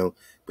background,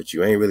 but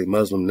you ain't really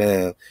Muslim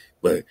now.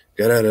 But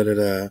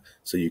da-da-da-da-da.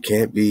 So you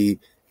can't be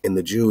in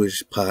the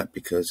Jewish pot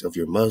because of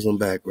your Muslim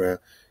background.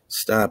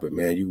 Stop it,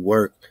 man. You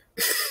work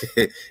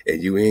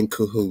and you in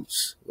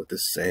cahoots with the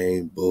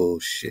same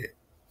bullshit.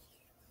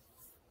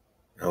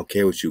 I don't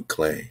care what you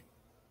claim.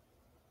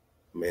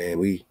 Man,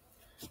 we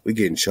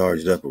getting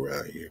charged up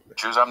around here, man.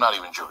 Jews, I'm not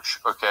even Jewish,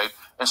 okay?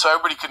 And so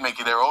everybody can make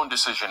their own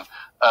decision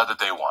that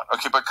they want.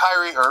 Okay, but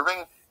Kyrie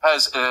Irving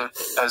has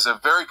a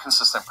very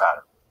consistent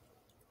pattern.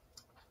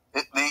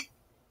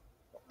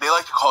 They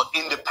like to call it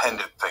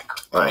independent thinker,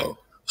 right? Oh.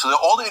 So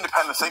all the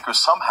independent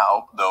thinkers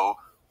somehow, though,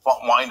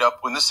 wind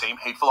up with the same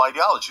hateful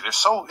ideology. They're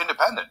so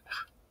independent.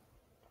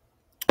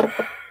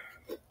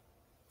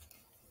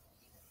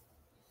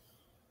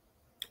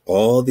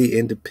 All the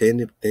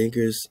independent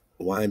thinkers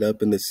wind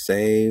up in the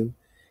same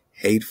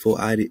hateful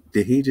idea.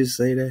 Did he just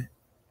say that?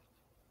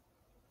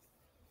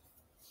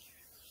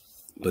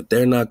 But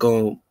they're not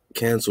going to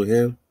cancel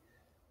him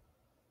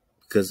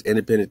because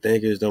independent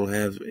thinkers don't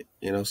have,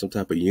 some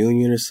type of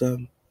union or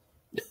something.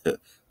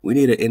 We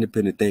need an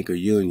independent thinker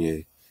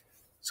union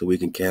so we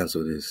can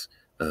cancel this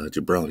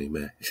jabroni,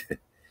 man.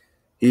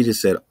 He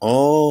just said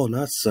all,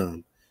 not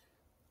some,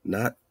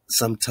 not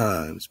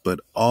sometimes, but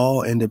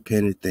all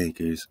independent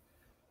thinkers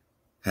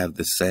have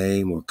the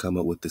same or come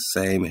up with the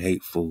same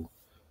hateful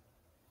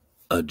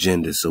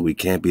agenda. So we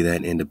can't be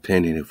that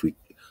independent if we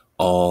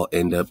all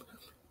end up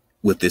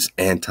with this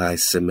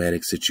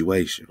anti-Semitic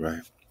situation,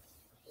 right?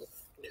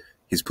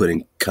 He's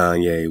putting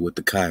Kanye with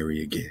the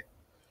Kyrie again.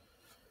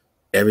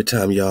 Every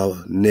time y'all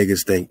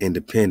niggas think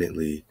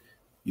independently,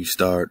 you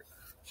start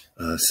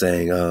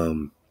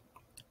saying,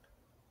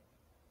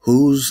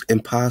 who's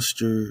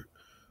imposter?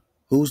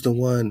 Who's the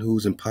one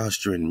who's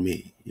imposturing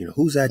me? You know,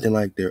 who's acting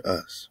like they're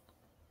us?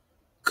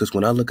 Because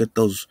when I look at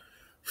those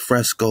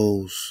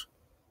frescoes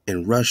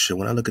in Russia,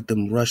 when I look at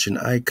them Russian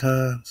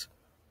icons,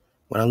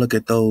 when I look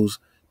at those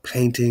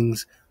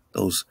paintings,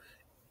 those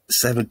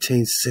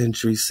 17th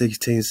century,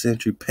 16th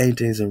century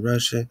paintings in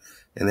Russia,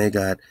 and they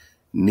got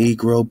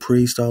Negro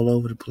priests all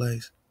over the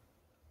place,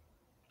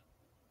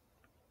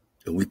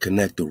 and we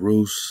connect the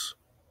Rus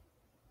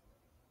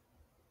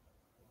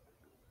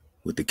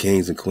with the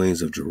kings and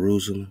queens of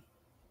Jerusalem,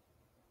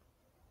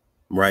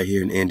 right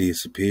here in India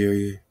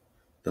Superior,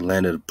 the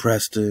land of the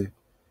Prester,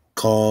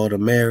 called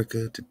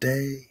America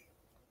today,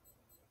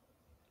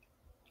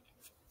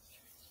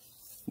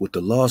 with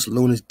the Lost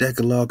Lunas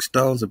Decalogue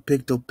stones of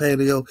Picto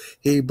Paleo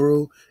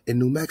Hebrew in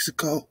New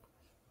Mexico,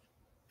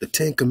 the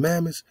Ten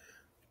Commandments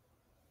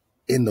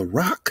in the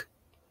rock,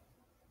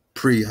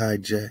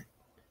 pre-hijack.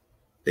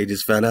 They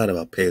just found out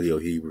about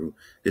Paleo Hebrew.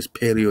 This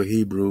Paleo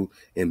Hebrew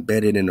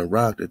embedded in the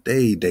rock that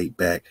they date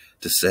back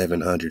to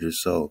 700 or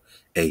so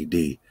AD.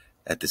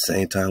 At the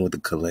same time with the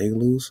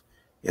Kalalus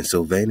and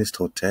Sylvanus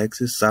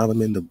Texas,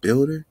 Solomon the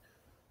Builder,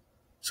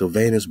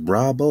 Sylvanus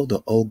Brabo,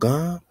 the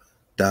Ogam,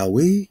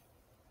 Dawi.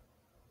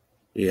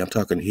 Yeah, I'm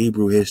talking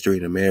Hebrew history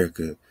in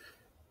America.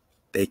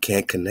 They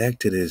can't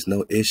connect to this.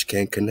 No Ish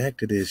can't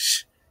connect to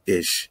this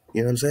Ish.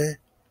 You know what I'm saying?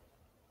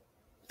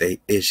 They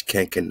Ish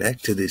can't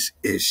connect to this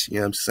Ish. You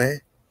know what I'm saying?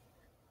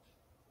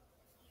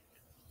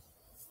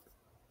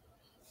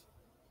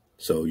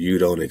 So you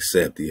don't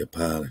accept the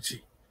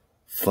apology.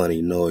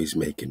 Funny noise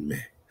making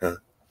man, huh?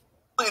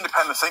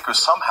 Independent thinkers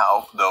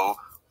somehow, though,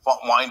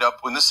 wind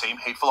up with the same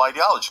hateful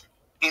ideology.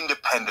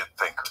 Independent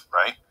thinker,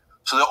 right?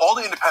 So that all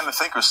the independent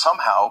thinkers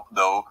somehow,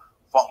 though,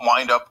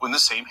 wind up with the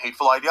same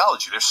hateful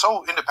ideology. They're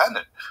so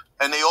independent.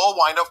 And they all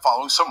wind up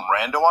following some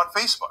rando on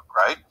Facebook,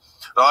 right?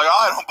 They're like,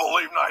 I don't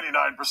believe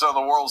 99% of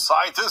the world's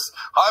scientists.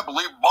 I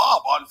believe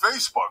Bob on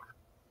Facebook.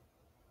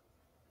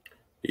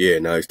 Yeah,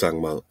 now he's talking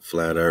about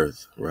flat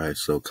earth, right?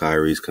 So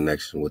Kyrie's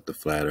connection with the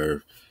flat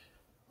earth,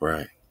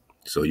 right?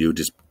 So you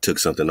just took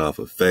something off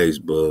of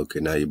Facebook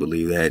and now you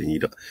believe that, and you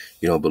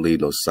don't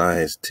believe no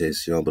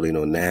scientists, you don't believe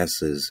no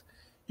NASA's,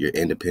 you're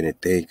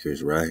independent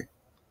thinkers, right?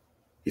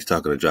 He's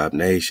talking to Drop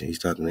Nation. He's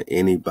talking to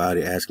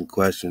anybody asking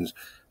questions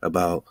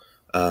about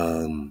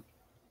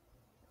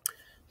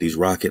these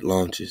rocket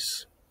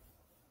launches,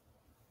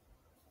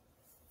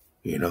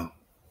 you know,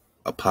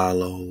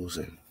 Apollos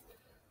and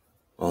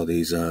all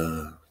these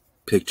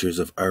pictures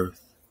of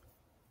Earth,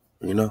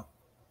 you know,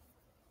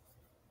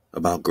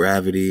 about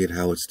gravity and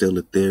how it's still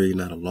a theory,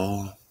 not a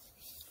law.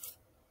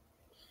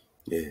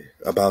 Yeah,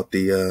 about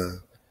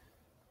the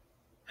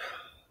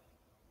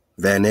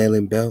Van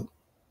Allen belt,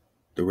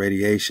 the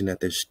radiation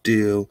that they're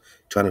still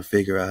trying to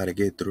figure out how to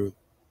get through.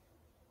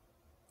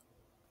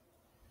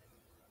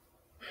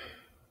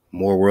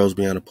 More worlds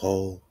beyond a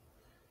pole.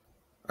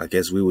 I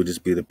guess we would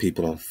just be the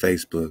people on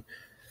Facebook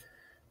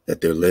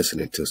that they're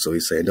listening to. So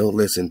he's saying, don't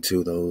listen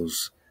to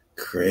those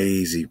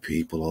crazy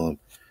people on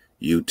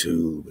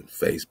YouTube and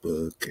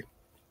Facebook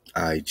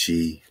and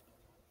IG,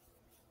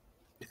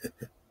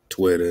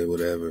 Twitter,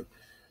 whatever.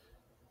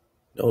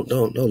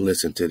 Don't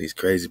listen to these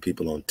crazy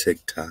people on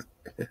TikTok.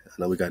 I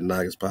know we got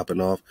noggins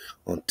popping off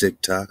on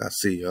TikTok. I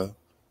see y'all.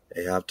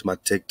 Hey, hop to my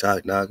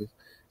TikTok noggins.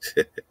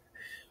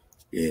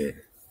 Yeah.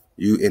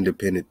 You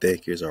independent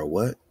thinkers are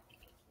what?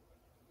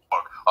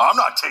 Look, I'm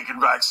not taking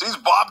vaccines.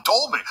 Bob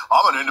told me.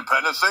 I'm an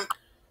independent thinker.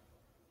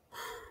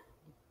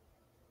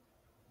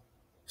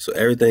 So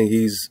everything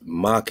he's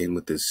mocking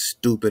with this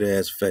stupid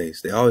ass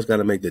face. They always got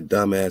to make the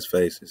dumb ass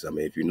faces. I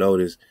mean, if you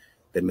notice,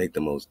 they make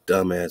the most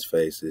dumb ass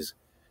faces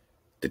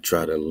to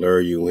try to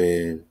lure you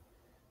in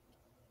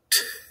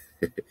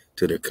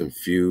to the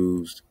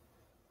confused,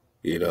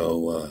 you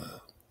know,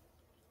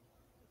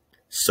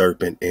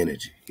 serpent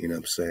energy. You know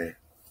what I'm saying?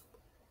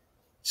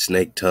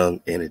 Snake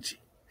tongue energy,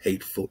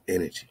 hateful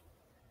energy.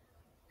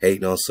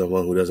 Hating on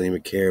someone who doesn't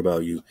even care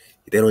about you.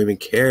 They don't even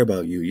care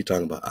about you. You're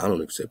talking about, I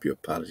don't accept your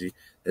apology,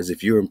 as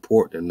if you're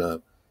important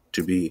enough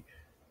to be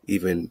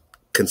even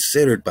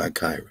considered by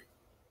Kyrie.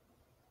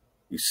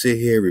 You sit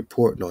here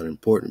reporting on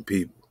important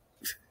people.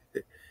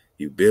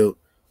 You built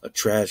a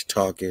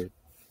trash-talking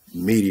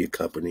media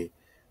company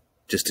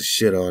just to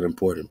shit on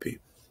important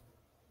people.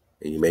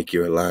 And you make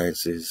your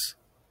alliances,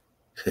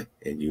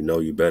 and you know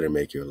you better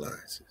make your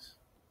alliances.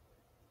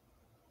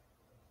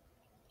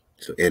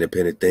 So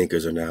independent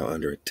thinkers are now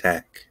under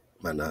attack,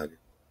 my noggin.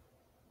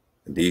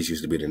 And these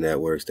used to be the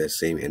networks that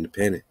seem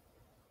independent.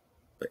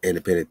 But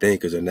independent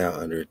thinkers are now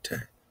under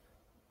attack.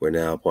 We're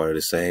now part of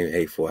the same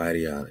hateful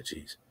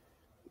ideologies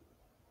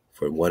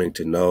for wanting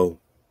to know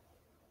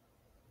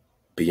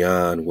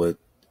beyond what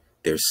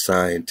their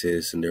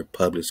scientists and their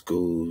public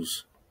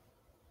schools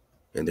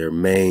and their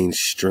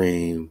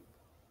mainstream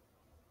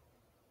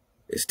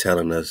is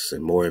telling us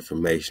and more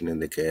information than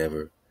they can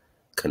ever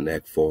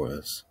connect for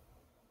us.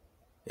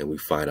 And we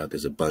find out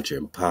there's a bunch of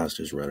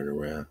imposters running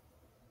around,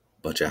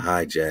 a bunch of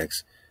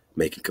hijacks,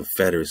 making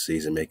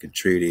confederacies and making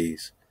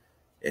treaties,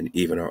 and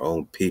even our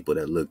own people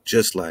that look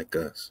just like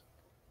us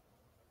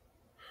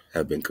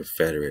have been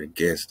confederate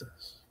against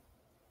us.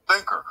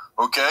 Thinker,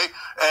 okay?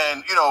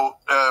 And,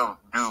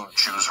 do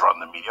Jews run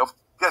the media?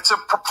 It's a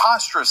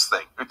preposterous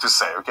thing to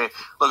say, okay?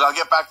 Look, I'll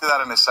get back to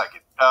that in a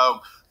second.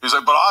 He's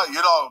like, but,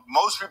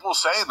 most people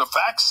say, the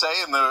facts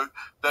say,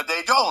 that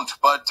they don't.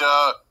 But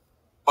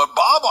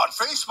Bob on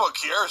Facebook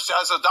here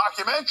has a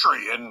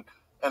documentary, and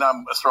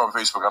I'm throwing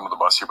Facebook under the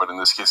bus here, but in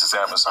this case, it's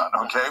Amazon,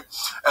 okay?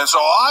 And so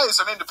I, as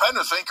an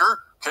independent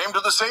thinker, came to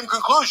the same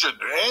conclusion.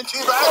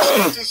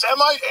 Anti-vax,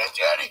 anti-Semite,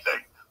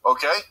 anti-anything,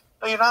 okay?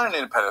 No, you're not an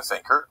independent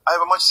thinker. I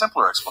have a much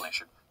simpler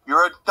explanation.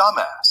 You're a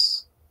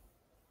dumbass.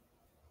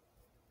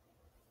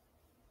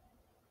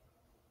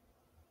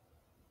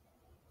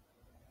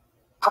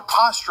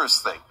 Preposterous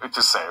thing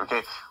to say,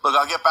 okay? Look,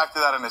 I'll get back to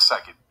that in a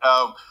second.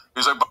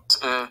 He's like,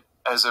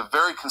 as a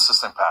very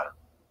consistent pattern.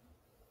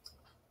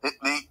 They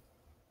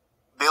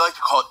like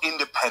to call it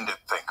independent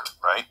thinker,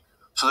 right?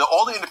 So that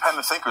all the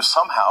independent thinkers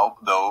somehow,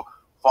 though,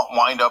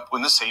 wind up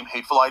with the same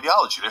hateful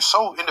ideology. They're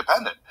so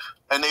independent.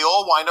 And they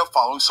all wind up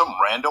following some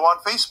rando on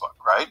Facebook,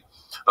 right?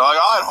 They're like,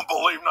 I don't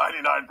believe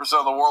 99%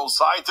 of the world's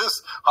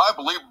scientists. I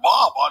believe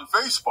Bob on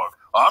Facebook.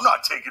 I'm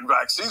not taking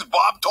vaccines.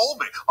 Bob told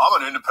me.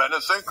 I'm an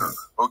independent thinker,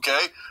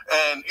 okay?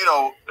 And,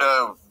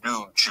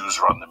 do Jews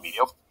run the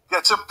media?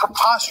 It's a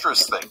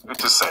preposterous thing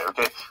to say,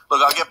 okay?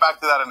 Look, I'll get back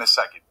to that in a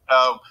second.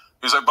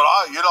 He's like, but,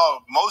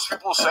 most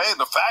people say,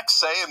 the facts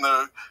say,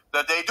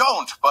 that they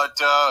don't. But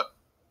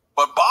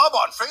Bob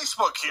on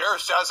Facebook here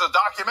has a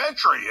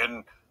documentary,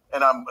 and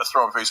I'm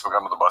throwing Facebook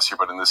under the bus here,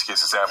 but in this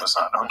case, it's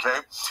Amazon,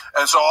 okay?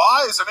 And so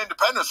I, as an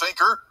independent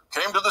thinker,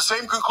 came to the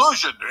same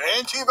conclusion.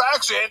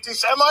 Anti-vax,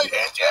 anti-Semite,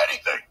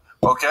 anti-anything,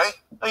 okay?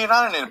 No, you're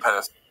not an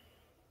independent.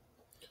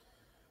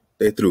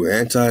 They threw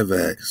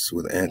anti-vax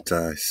with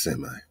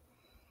anti-Semite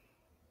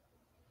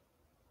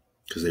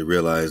because they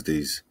realize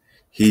these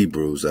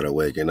Hebrews that are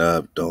waking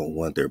up don't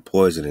want their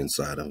poison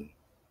inside them.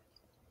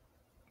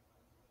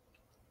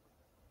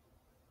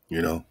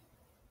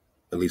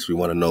 At least we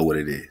want to know what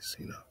it is,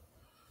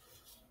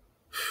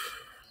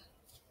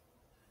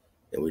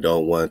 And we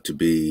don't want to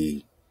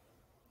be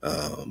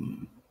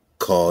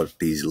called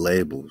these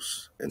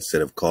labels.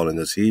 Instead of calling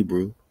us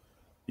Hebrew,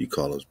 you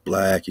call us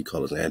black, you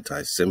call us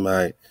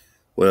anti-Semite.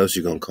 What else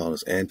you going to call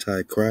us?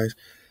 Antichrist?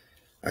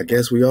 I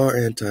guess we are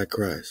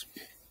Antichrist.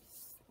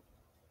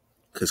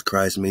 Because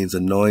Christ means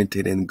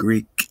anointed in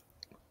Greek.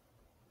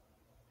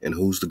 And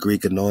who's the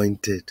Greek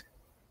anointed?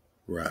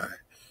 Right.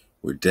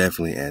 We're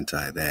definitely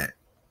anti that.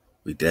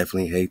 We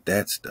definitely hate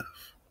that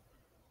stuff.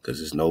 Because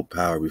there's no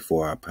power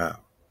before our power.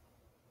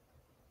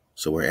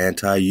 So we're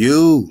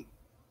anti-you.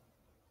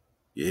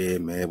 Yeah,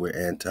 man, we're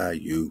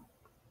anti-you.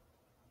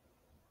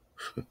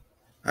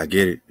 I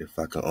get it. If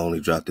I can only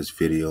drop this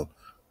video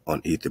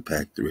on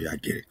Etherpack 3, I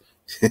get it.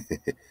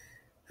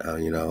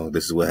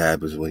 This is what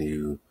happens when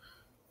you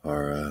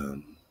are,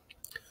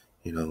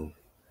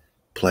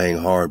 playing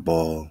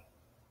hardball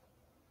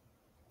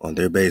on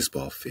their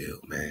baseball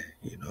field, man.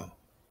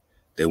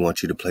 They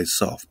want you to play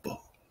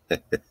softball.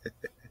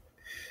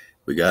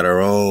 We got our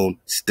own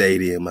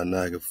stadium,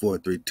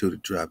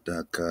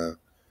 Anaga432thedrop.com.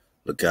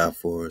 Look out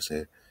for us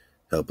and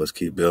help us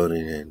keep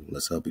building, and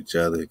let's help each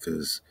other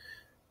because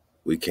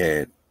we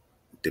can't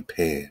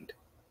depend.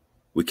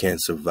 We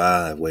can't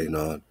survive waiting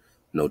on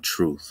no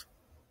truth.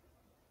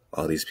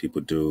 All these people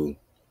do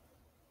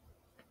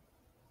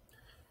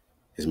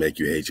is make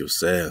you hate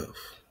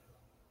yourself.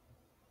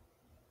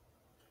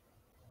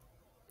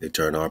 They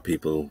turn our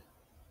people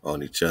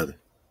on each other,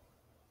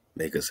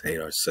 make us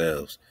hate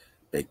ourselves,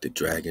 make the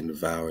dragon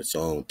devour its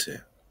own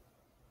tail.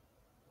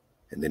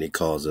 And then he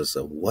calls us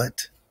a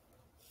what?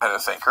 A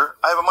thinker.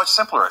 I have a much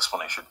simpler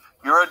explanation.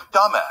 You're a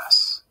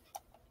dumbass.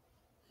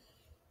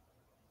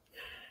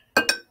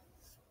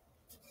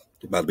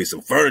 There's about to be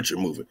some furniture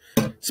moving.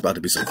 It's about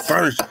to be some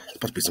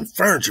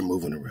furniture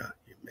moving around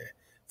here, man.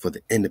 For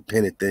the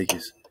Independent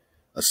Thinkers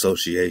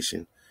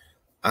Association.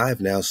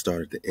 I've now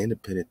started the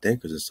Independent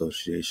Thinkers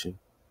Association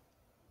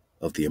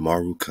of the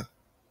M.H.O.E.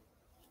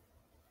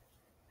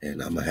 And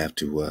I'm going to have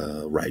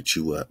to write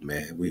you up,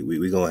 man.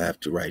 We going to have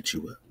to write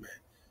you up, man.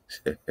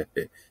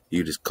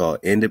 You just call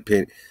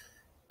independent.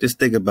 Just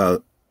think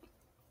about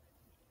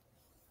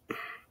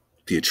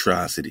the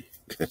atrocity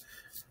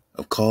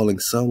of calling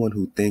someone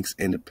who thinks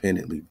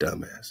independently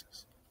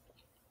dumbasses.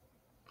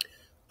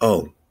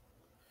 Oh,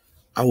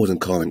 I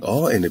wasn't calling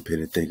all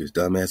independent thinkers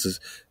dumbasses,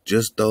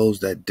 just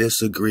those that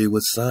disagree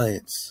with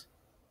science.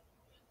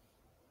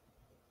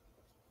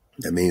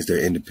 That means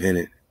they're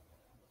independent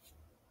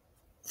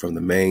from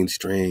the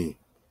mainstream.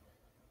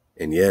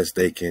 And yes,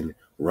 they can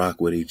rock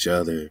with each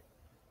other.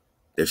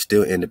 They're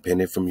still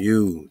independent from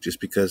you. Just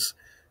because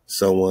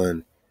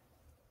someone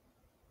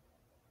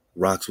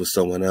rocks with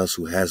someone else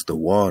who has the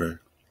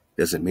water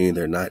doesn't mean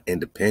they're not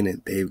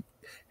independent.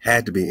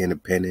 had to be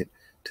independent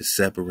to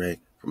separate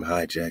from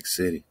hijacked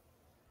city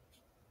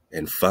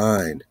and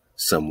find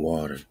some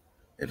water.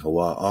 And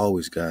Hawaii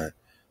always got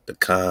the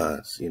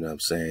cons, you know what I'm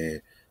saying,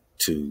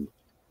 to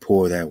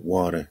pour that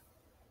water,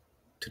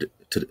 to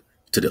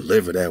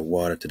deliver that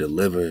water, to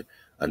deliver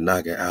a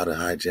Naga out of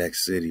hijacked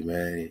city,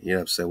 man. You know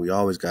what I'm saying? We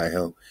always got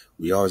help.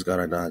 We always got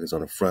our Nagas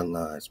on the front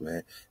lines,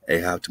 man.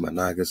 Ahab to my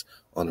Nagas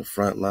on the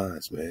front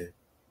lines, man.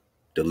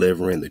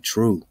 Delivering the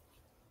truth,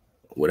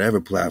 whatever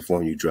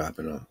platform you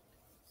dropping on.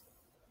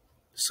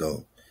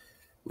 So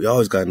we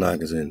always got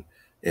Nagas in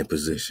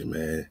position,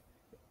 man.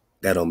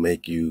 That don't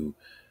make you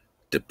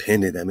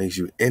dependent. That makes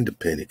you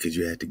independent because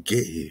you had to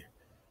get here.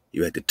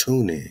 You had to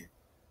tune in.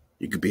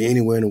 You could be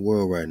anywhere in the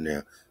world right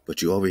now,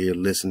 but you over here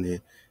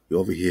listening. You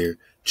over here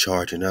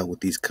charging out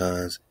with these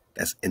cons.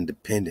 That's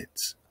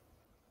independence.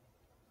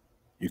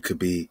 You could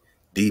be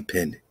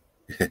dependent,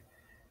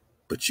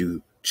 but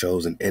you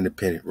chose an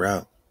independent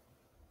route,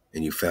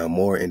 and you found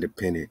more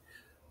independent,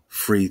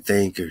 free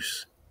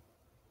thinkers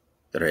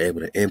that are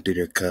able to empty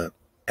their cup,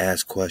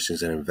 ask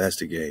questions, and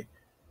investigate.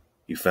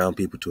 You found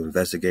people to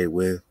investigate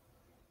with.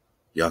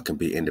 Y'all can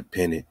be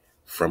independent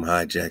from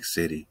hijack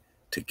city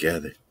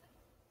together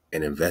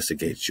and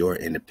investigate your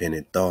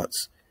independent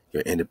thoughts,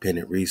 your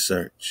independent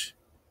research.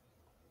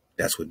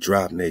 That's what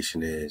Drop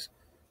Nation is,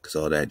 because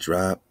all that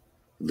drop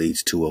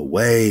leads to a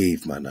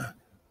wave, my knock.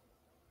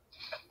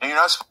 And you're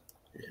not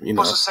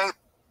supposed to say.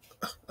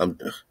 I'm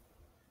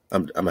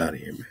out of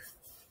here, man.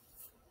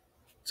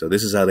 So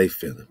this is how they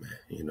feeling, man.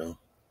 You know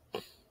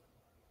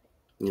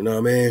what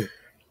I mean?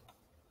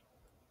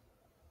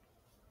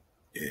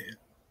 Yeah.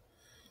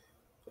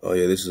 Oh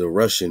yeah, this is a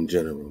Russian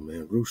general,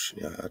 man.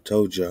 Russian. I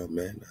told y'all,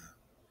 man.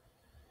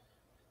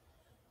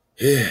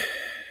 Yeah.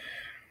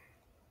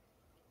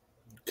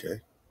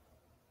 Okay.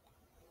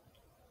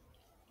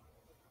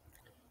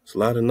 It's a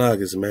lot of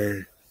Nagas,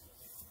 man.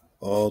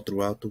 All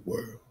throughout the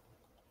world.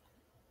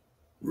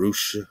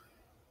 Russia.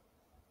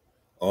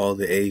 All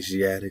the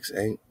Asiatics.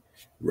 Ain't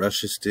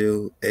Russia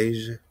still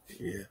Asia?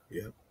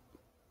 Yeah.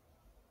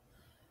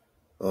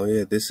 Oh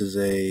yeah, this is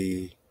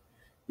a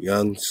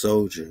young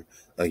soldier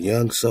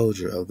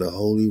of the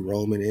Holy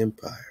Roman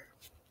Empire.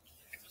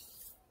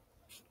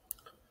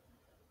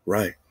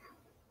 Right.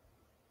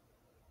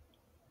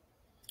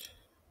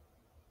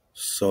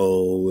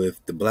 So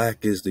if the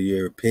black is the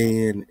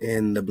European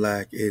and the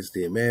black is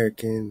the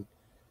American,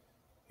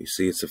 you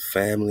see it's a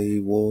family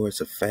war,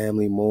 it's a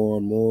family more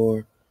and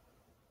more.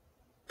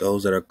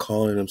 Those that are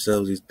calling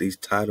themselves these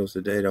titles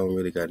today don't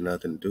really got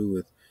nothing to do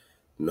with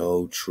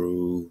no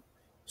true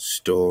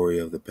story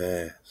of the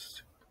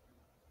past.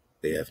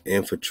 They have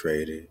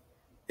infiltrated.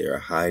 They are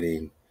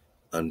hiding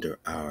under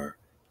our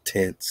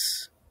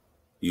tents,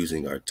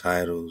 using our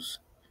titles.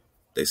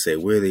 They say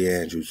we're the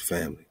Andrews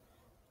family.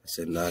 I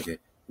said, Naga,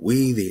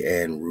 we the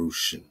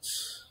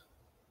Andrewsians.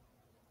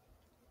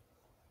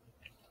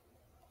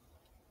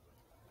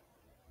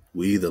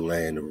 We the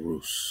land of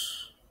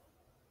Rus.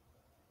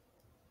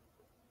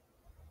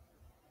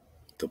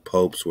 The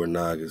popes were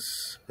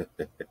Nagas.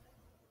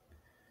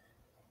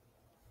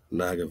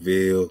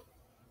 Nagaville.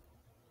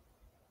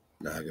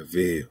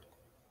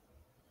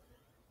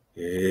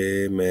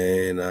 Yeah,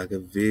 man,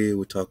 Nagaville.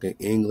 We're talking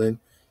England.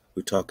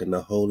 We're talking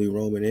the Holy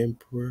Roman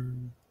Emperor.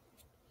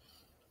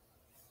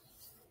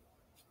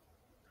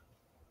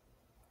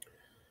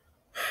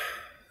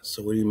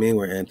 So what do you mean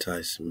we're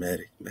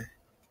anti-Semitic, man?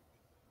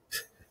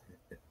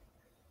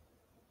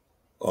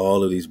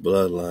 All of these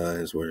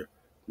bloodlines were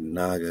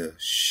Naga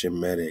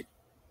Shemitic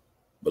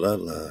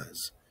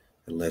bloodlines,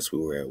 unless we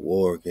were at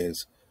war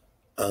against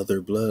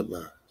other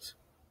bloodlines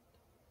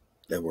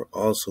that were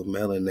also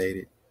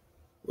melanated,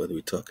 whether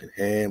we're talking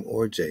Ham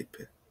or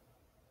Japheth.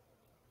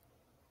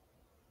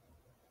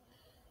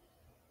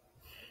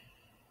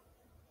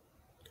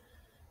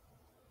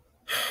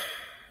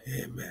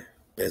 Yeah, man.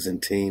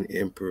 Byzantine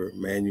Emperor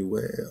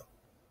Manuel.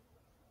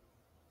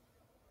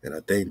 And I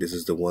think this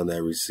is the one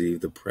that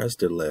received the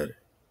Prester letter,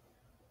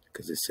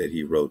 because it said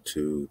he wrote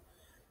to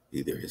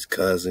either his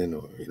cousin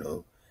or,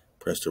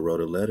 Prester wrote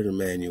a letter to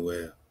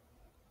Manuel.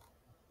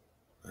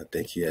 I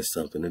think he has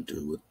something to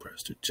do with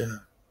Prester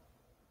John.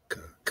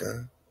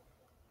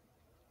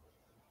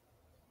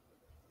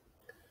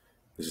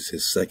 This is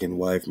his second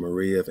wife,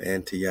 Maria of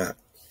Antioch.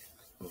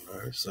 All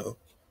right, so,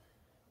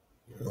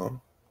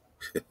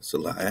 it's a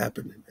lot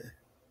happening, man.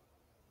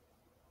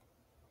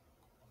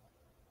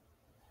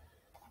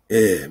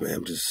 Yeah,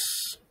 man,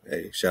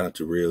 hey, shout out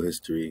to Real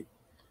History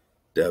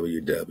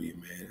WW,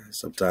 man.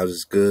 Sometimes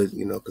it's good,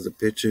 because a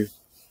picture's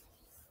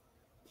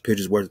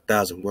worth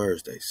 1,000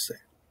 words, they say.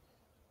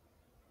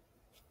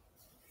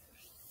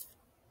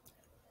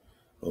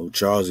 Old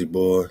Charlesy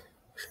boy,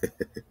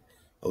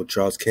 old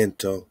Charles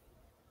Kento,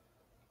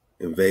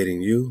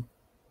 invading you,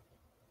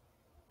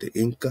 the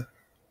Inca,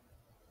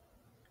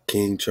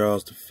 King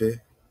Charles V,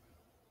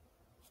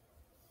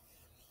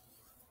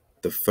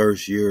 the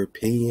first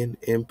European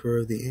emperor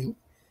of the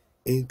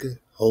Inca,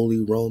 Holy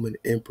Roman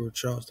Emperor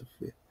Charles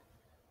V.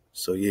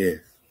 So yeah,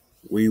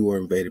 we were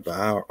invaded by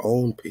our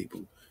own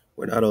people.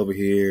 We're not over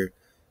here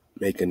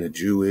making a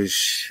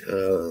Jewish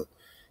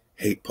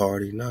hate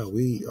party. No,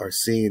 we are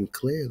seeing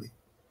clearly.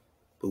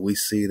 But we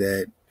see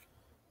that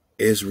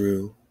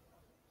Israel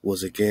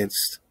was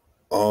against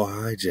all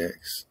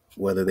hijacks,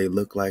 whether they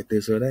look like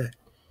this or that.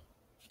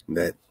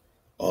 That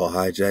all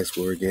hijacks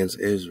were against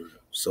Israel,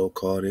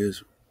 so-called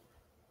Israel.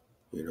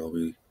 You know,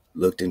 we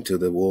looked into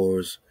the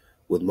wars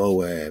with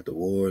Moab, the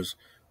wars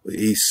with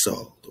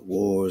Esau, the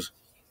wars,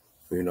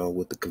 you know,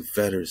 with the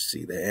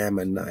Confederacy, the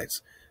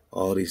Ammonites,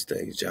 all these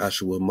things.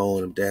 Joshua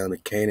mowing them down, the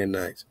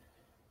Canaanites.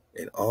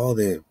 And all of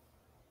them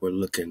were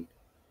looking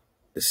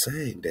the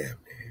same damn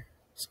near.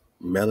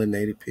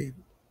 Melanated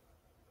people.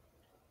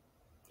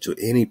 So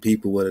any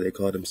people, whether they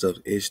call themselves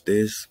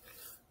this,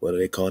 whether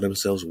they call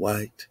themselves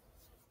white,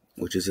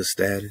 which is a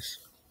status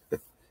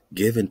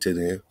given to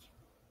them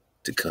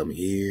to come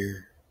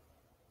here.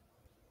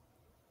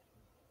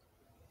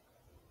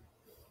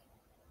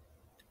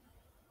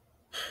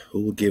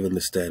 Who were given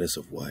the status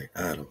of white?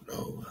 I don't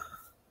know.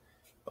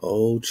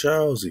 Old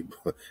Charlesy.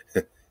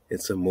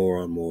 It's a more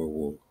on more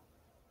war.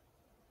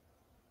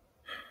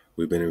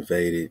 We've been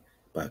invaded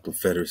by a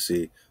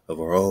confederacy of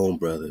our own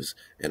brothers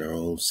and our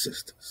own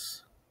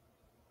sisters.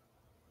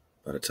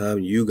 By the time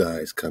you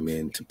guys come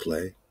into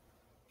play,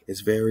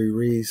 it's very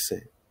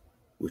recent,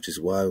 which is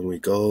why when we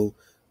go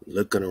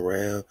looking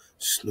around,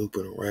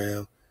 snooping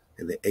around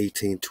in the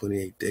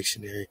 1828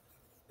 dictionary,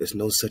 there's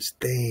no such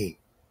thing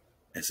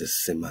as a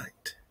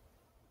Semite.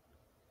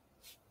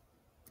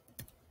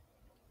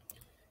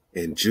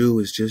 And Jew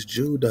is just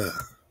Judah.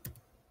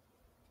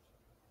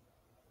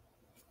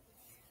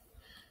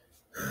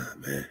 Ah,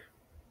 man.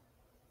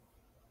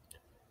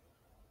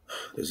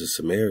 There's a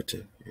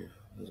Samaritan,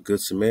 a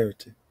good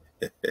Samaritan.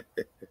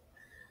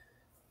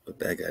 But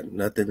that got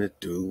nothing to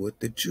do with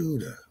the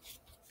Judah.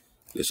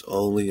 It's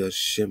only a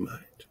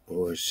Shemite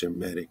or a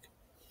Shemitic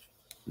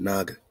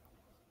Naga.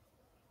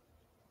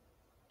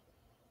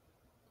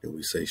 And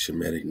we say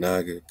Shemitic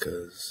Naga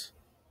because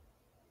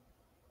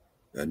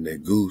a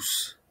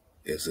Negus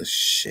is a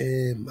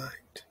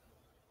Shemite.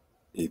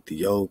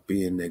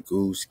 Ethiopian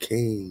Negus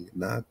king,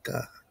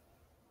 Naga.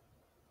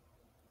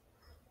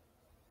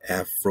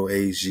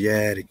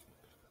 Afro-Asiatic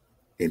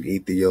in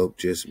Ethiopia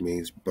just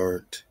means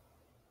burnt.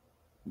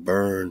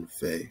 Burn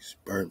face,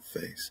 burnt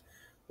face,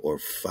 or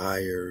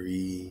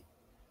fiery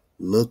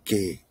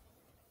looking.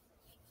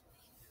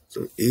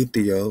 So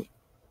Ethiop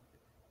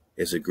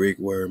is a Greek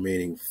word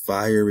meaning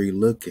fiery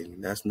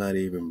looking. That's not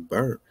even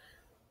burnt.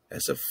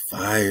 That's a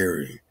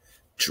fiery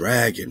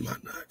dragon, my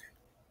Naga.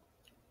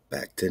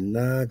 Back to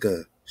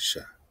Naga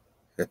Shah.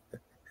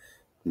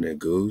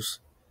 Negus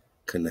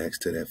connects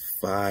to that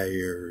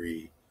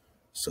fiery.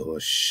 So a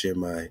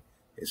Shemite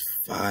is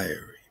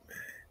fiery, man.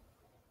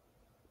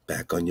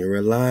 Back on your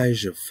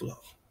Elijah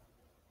flow.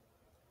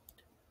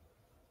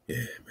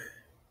 Yeah, man.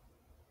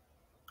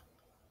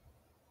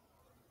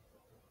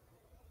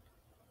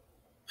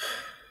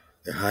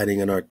 They're hiding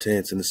in our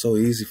tents, and it's so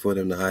easy for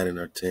them to hide in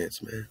our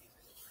tents, man.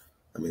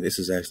 I mean, this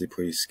is actually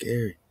pretty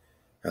scary.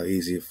 How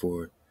easy it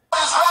for it.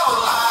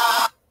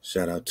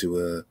 Shout out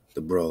to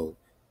the bro.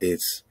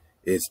 It's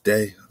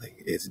day. I think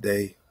it's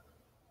day.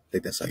 I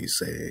think that's how you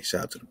say it. Hey,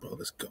 shout out to the bro.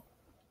 Let's go.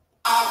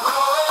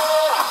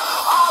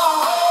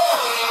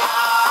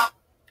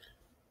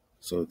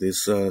 So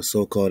this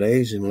so-called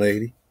Asian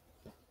lady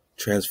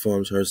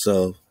transforms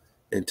herself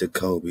into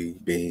Kobe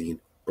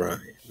Bean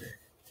Bryant,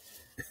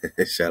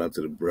 man. Shout out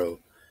to the bro.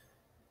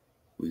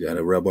 We got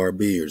to rub our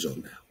beards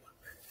on that one,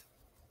 man.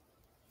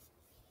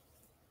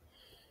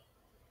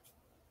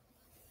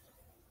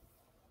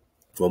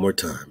 One more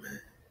time,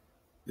 man.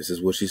 This is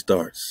what she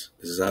starts.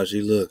 This is how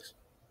she looks.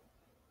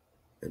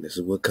 And this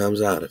is what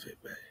comes out of it,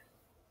 man.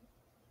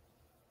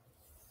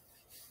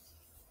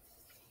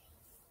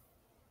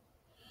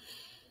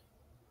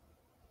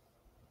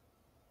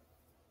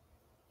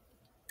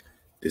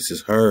 This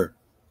is her.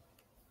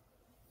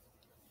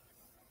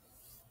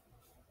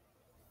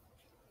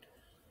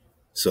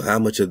 So how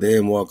much of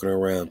them walking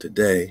around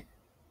today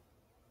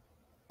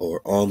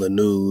or on the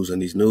news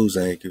and these news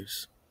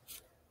anchors,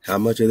 how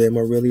much of them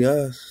are really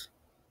us?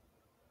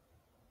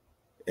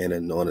 And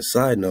then on a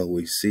side note,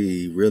 we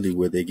see really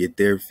where they get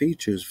their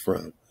features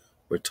from.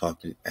 We're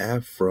talking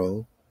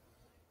Afro-Asiatic,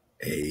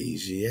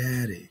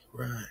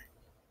 right?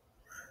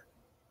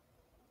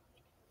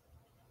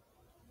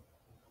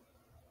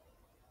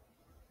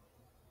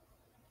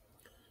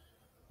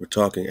 We're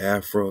talking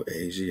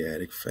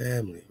Afro-Asiatic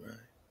family, right?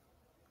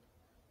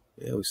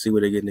 Yeah, we see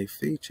where they're getting their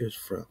features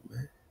from,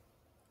 man.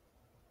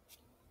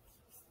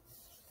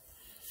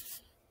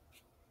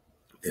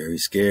 Very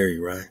scary,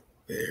 right?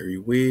 Very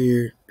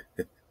weird.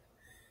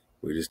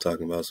 We're just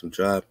talking about some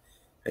drop.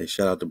 Hey,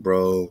 shout out to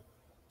bro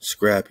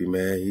Scrappy,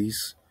 man.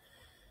 He's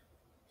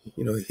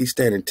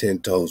standing 10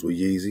 toes with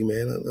Yeezy,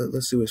 man.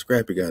 Let's see what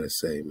Scrappy got to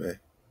say, man.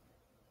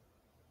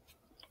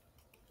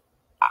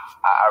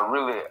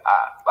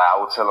 I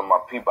would tell my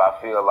people,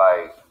 I feel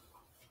like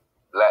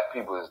black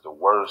people is the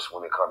worst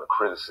when it comes to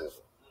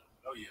criticism.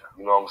 Oh, yeah.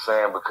 You know what I'm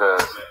saying?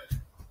 Because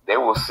they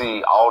will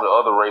see all the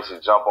other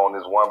races jump on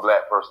this one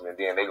black person, and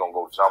then they gonna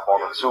go jump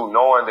on them too,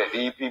 knowing that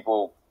these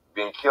people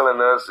been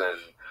killing us and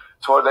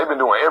they've been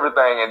doing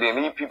everything, and then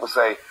these people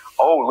say,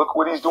 "Oh, look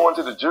what he's doing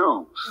to the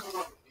Jews."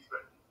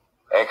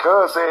 And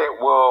Cuz said,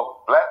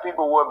 "Well, black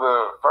people were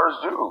the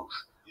first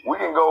Jews. We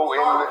can go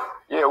in,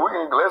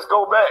 let's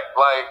go back."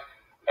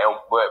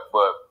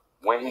 But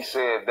when he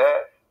said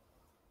that,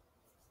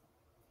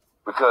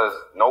 because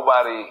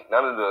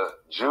none of the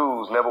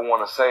Jews never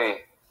want to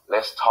say,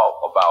 "Let's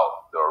talk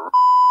about the."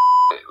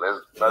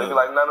 They be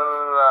like, no,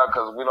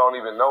 because we don't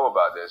even know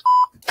about this.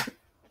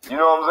 You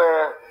know what I'm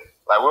saying?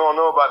 Like, we don't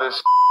know about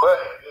this, but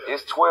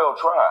it's 12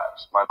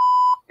 tribes.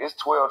 It's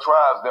 12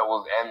 tribes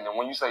and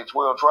when you say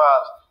 12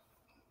 tribes,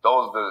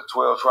 those are the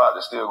 12 tribes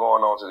that's still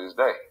going on to this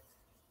day.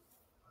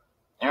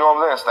 You know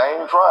what I'm saying?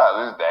 Same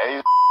tribes. It's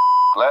days,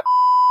 black,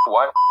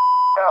 white,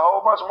 got a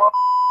whole bunch of motherfuckers. You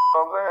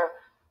know what I'm saying?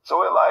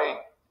 So it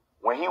like,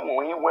 when he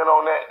went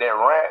on that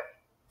rant,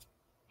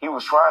 he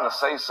was trying to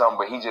say something,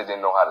 but he just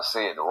didn't know how to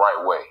say it the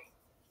right way.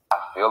 I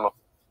feel him.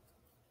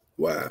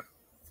 Wow.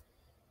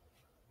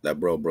 That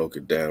bro broke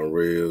it down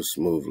real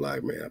smooth,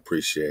 like, man. I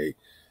appreciate,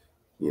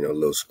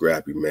 little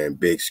scrappy man,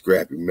 big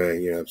scrappy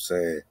man, you know what I'm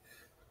saying?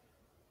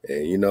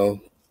 And,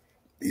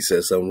 he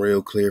said some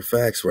real clear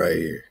facts right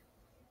here.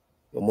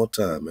 One more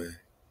time, man.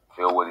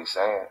 Feel what he's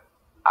saying.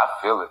 I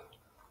feel it.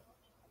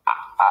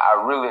 I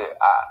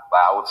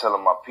was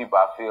telling my people,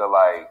 I feel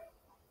like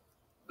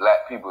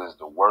black people is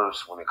the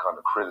worst when it comes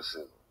to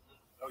criticism.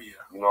 Oh,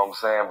 yeah. You know what I'm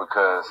saying?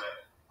 Because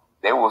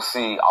they will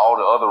see all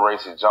the other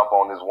races jump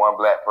on this one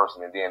black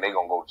person, and then they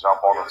gonna go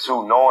jump on them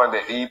too, knowing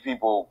that these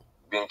people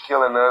been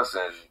killing us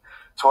and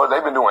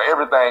they've been doing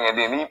everything, and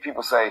then these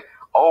people say,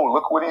 "Oh,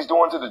 look what he's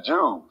doing to the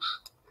Jews."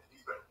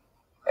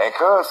 And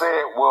Cuz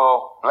said,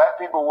 "Well, black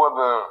people were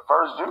the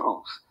first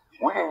Jews.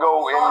 We can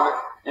go in,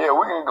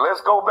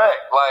 let's go back."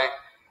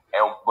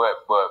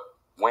 But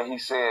when he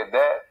said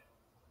that,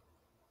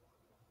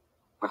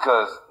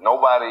 because none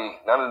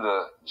of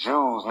the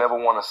Jews never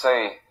want to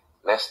say,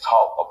 "Let's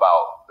talk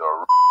about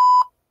the."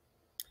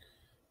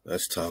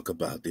 Let's talk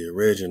about the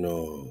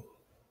original.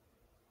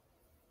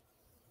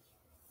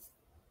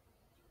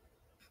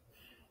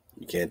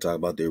 You can't talk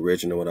about the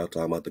original without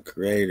talking about the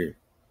creator.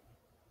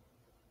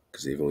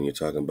 Because even when you're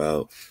talking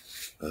about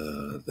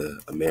the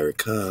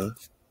American,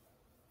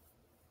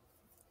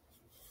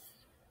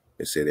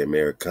 they say the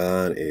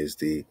American is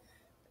the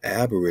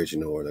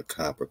Aboriginal or the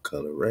copper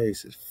color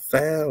race. It's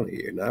found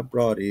here, not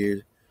brought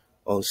here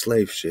on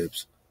slave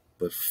ships,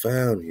 but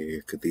found here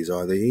because these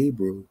are the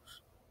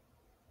Hebrews.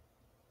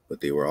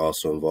 But they were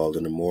also involved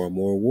in the more and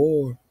more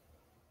war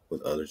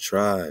with other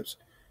tribes.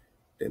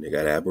 Then they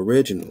got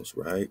Aboriginals,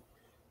 right?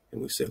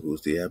 And we said,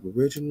 who's the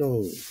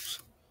Aboriginals?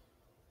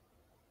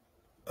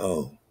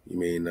 Oh, you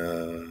mean,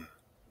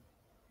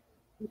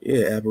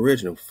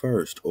 Aboriginal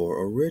first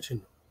or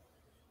original.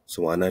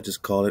 So why not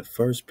just call it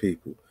first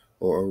people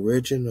or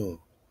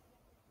original?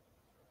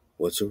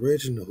 What's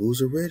original?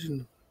 Who's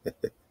original?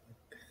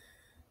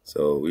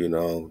 So,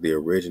 the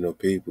original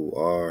people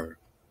are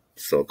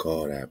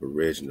so-called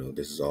Aboriginal.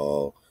 This is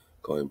all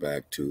going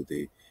back to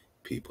the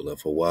people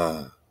of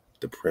Hawaii,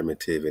 the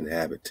primitive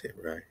inhabitant,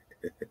 right?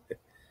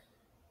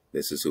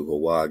 This is who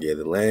Hawaii gave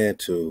the land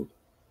to.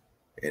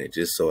 And it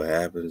just so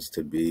happens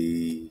to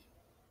be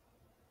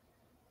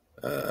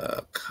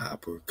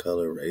copper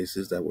color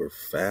races that were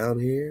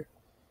found here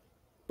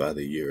by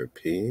the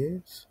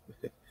Europeans.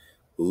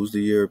 Who's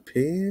the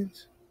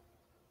Europeans?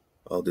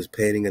 Oh, this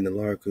painting in the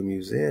Larkin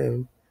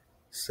Museum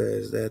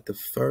says that the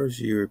first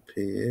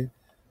European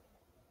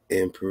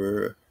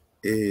emperor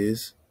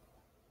is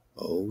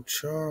old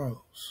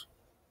Charles.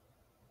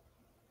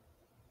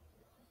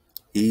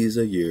 He's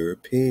a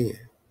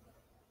European.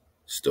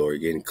 Story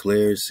getting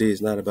clear. See,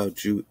 it's not about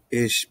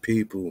Jewish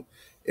people.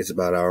 It's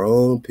about our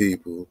own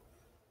people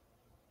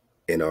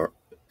in our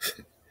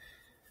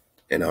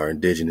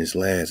indigenous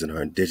lands and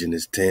our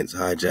indigenous tents,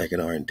 hijacking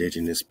our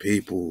indigenous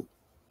people.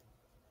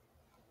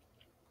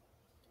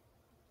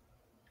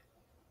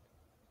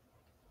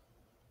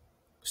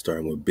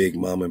 Starting with Big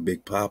Mama and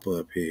Big Papa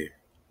up here.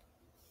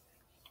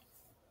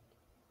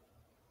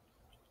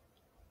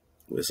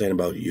 We're saying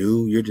about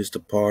you. You're just a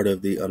part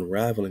of the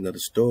unraveling of the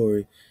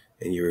story,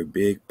 and you're a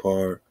big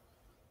part,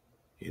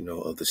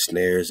 of the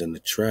snares and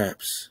the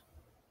traps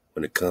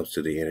when it comes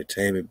to the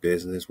entertainment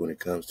business, when it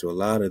comes to a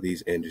lot of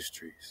these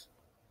industries.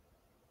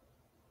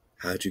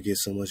 How'd you get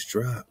so much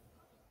drop?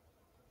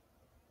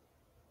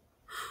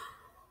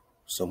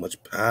 So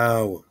much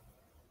power.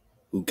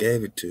 Who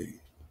gave it to you?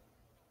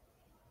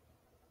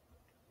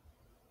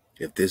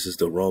 If this is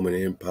the Roman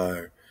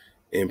Empire,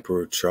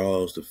 Emperor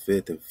Charles V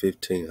in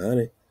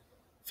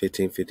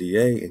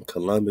 1558, and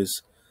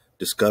Columbus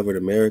discovered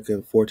America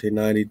in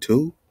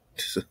 1492,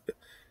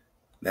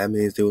 that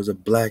means there was a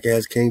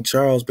black-ass King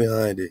Charles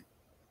behind it.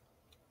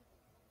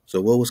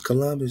 So what was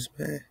Columbus,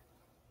 man?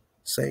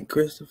 St.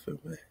 Christopher,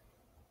 man.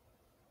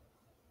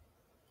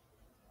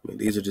 I mean,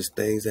 these are just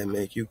things that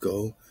make you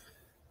go,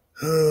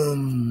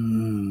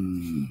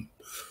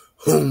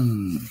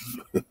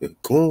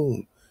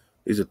 cool.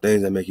 These are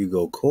things that make you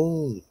go,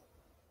 cool.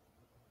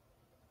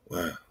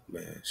 Wow,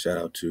 man. Shout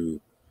out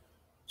to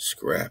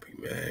Scrappy,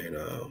 man.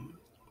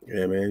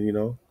 Yeah, man, you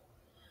know,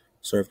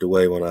 surf the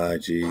wave on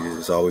IG.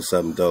 There's always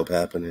something dope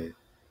happening.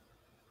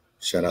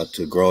 Shout out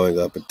to Growing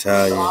Up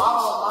Italian.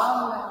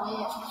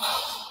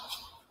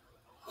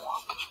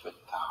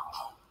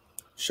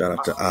 Shout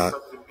out to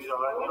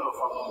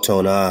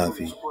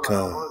Tonavi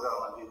Khan.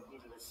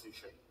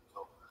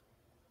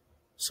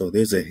 So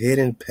there's a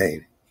hidden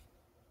painting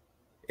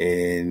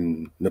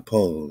in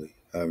Napoli,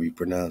 however you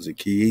pronounce it,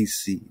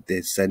 Chiesi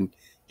de San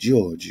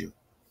Giorgio.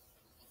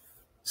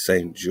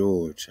 St.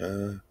 George,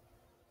 huh?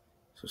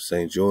 So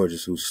St. George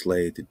is who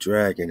slayed the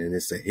dragon, and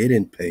it's a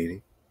hidden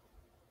painting.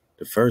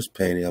 The first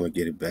painting, I'm going to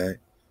get it back,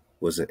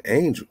 was an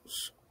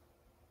angels.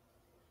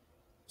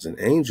 It's an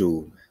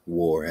angel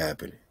war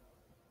happening.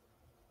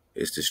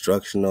 It's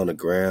destruction on the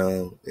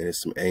ground, and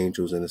it's some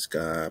angels in the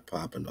sky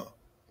popping off.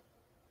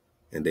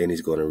 And then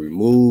he's going to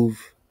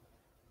remove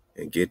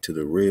and get to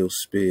the real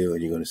spill,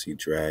 and you're going to see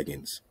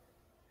dragons.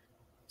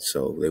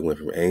 So they went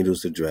from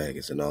angels to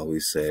dragons, and all we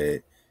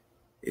said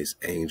is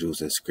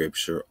angels in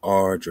scripture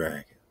are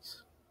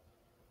dragons.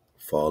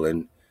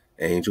 Fallen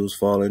angels,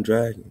 fallen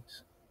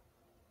dragons.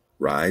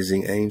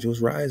 Rising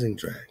angels, rising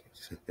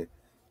dragons.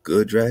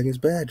 Good dragons,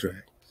 bad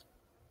dragons.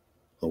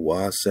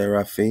 Hawa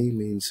Seraphim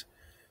means,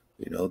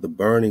 you know, the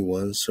burning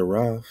ones.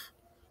 Seraph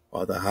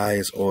are the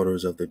highest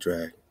orders of the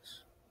dragons.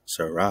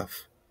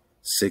 Seraph,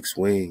 6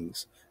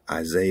 wings.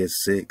 Isaiah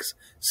 6,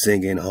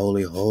 singing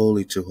holy,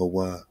 holy to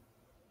Hawa.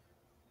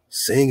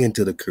 Singing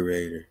to the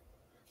Creator.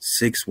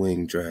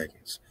 6-winged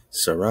dragons.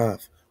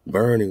 Seraph,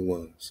 burning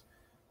ones.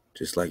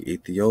 Just like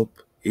Ethiop,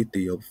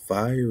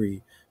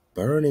 fiery,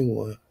 burning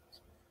ones.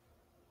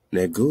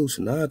 Negus,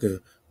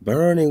 Naga,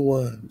 burning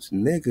ones.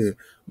 Nigga,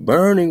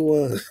 burning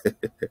ones.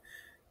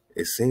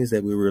 It seems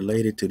that we're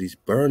related to these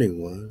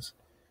burning ones.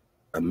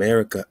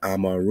 America,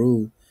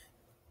 Amaru,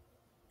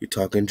 you're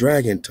talking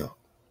dragon talk.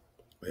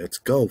 Let's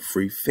go,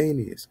 free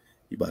Phineas.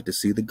 You about to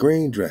see the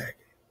green dragon.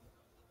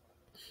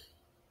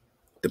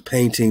 The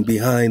painting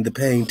behind the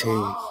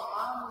painting.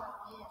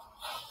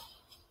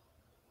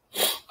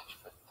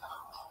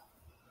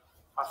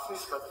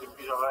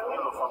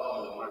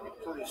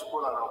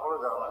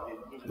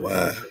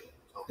 Wow.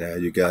 Now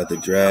you got the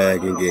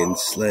dragon getting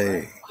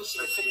slayed.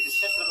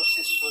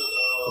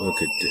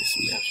 Look at this,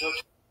 man.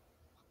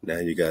 Now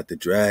you got the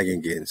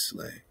dragon getting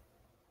slain.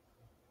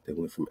 They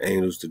went from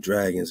angels to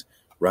dragons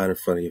right in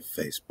front of your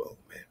face, Bo,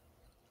 man.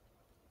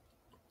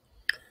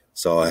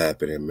 It's all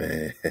happening,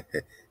 man.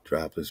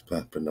 Droplets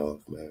popping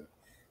off, man.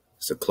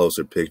 It's a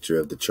closer picture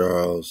of the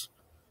Charles,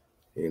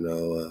 you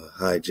know,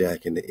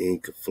 hijacking the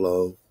Inca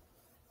flow.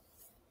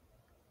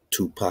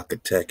 Tupac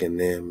attacking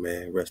them,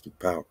 man. Rest in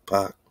power,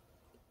 Pac.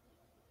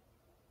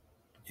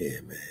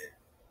 Yeah, man.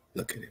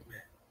 Look at it,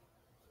 man.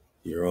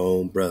 Your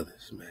own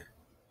brothers, man.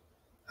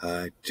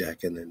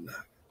 Hijacking the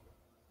knock.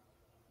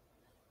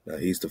 Now,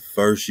 he's the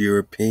first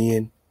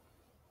European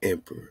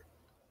emperor.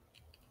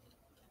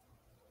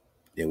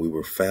 And we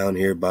were found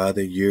here by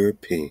the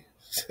Europeans.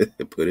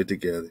 Put it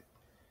together.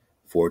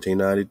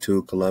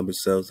 1492,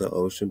 Columbus sails the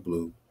ocean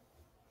blue.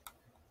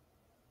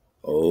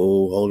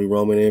 Oh, Holy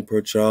Roman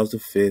Emperor Charles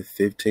V,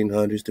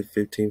 1500s to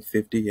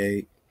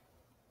 1558.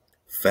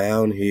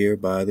 Found here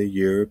by the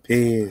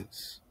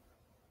Europeans.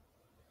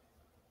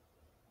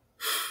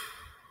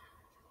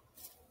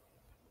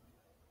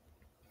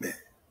 Man.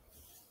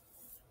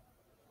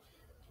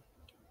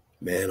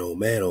 Man, oh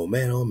man, oh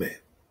man, oh man.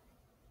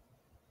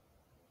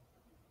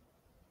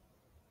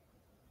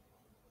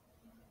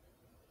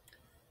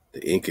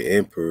 The Inca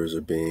emperors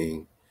are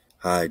being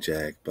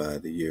hijacked by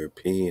the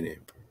European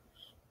emperors.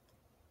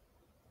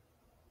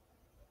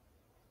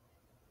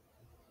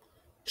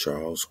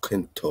 Charles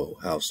Quinto,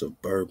 House of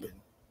Bourbon,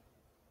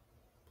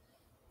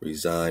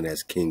 resigned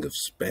as King of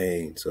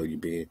Spain. So you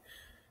being,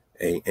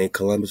 ain't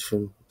Columbus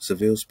from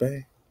Seville,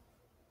 Spain?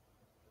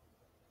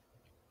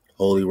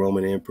 Holy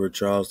Roman Emperor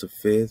Charles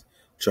V,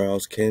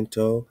 Charles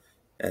Quinto,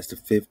 as the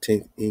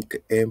 15th Inca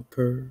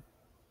Emperor.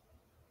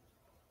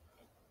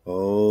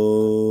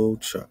 Oh,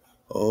 Charles,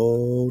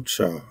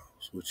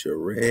 with your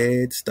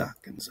red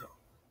stockings on.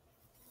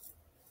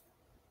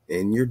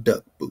 And your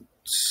duck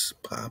boots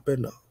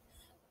popping off.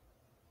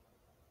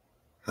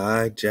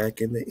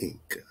 Hijacking the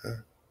Inca,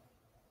 huh?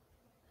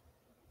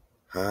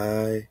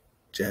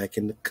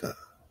 Hijacking the Khan.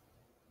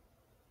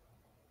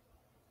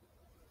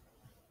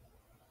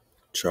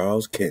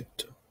 Charles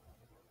Quinto,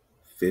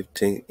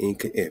 15th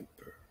Inca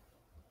Emperor.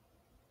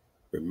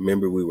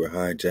 Remember, we were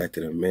hijacked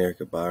in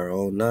America by our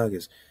own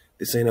Nagas.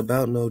 This ain't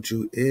about no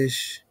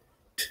Jewish.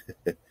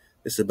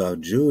 It's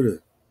about Judah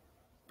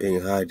being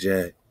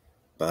hijacked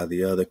by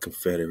the other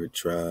Confederate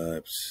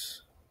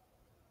tribes.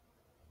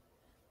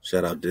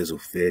 Shout out Dizzle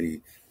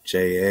Fitty,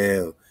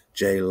 JL,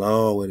 J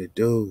Law, what it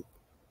do?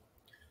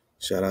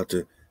 Shout out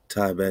to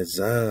Ty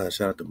Bazan.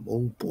 Shout out to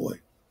Moon Boy.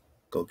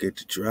 Go get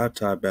the drop.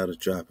 Ty Battle's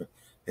dropping.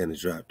 And the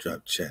drop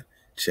chat.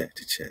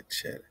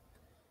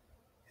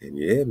 And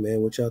yeah,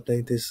 man, what y'all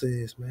think this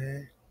is,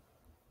 man?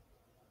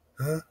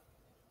 Huh?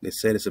 They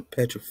said it's a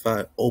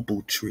petrified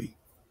opal tree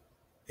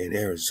in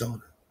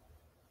Arizona.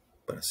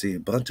 But I see a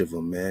bunch of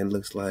them, man.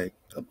 Looks like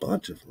a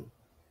bunch of them.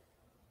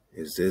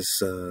 Is this,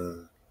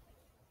 could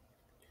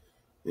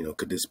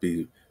this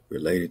be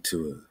related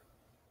to a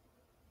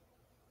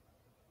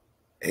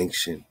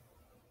ancient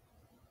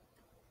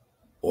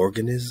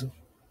organism?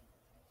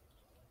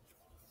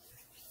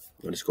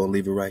 I'm just gonna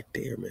leave it right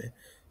there, man.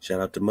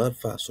 Shout out to Mud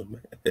Fossil,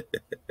 man.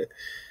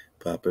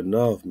 Popping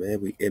off,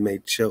 man. We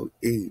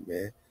M.H.O.E,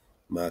 man.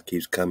 Ma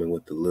keeps coming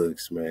with the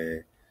looks,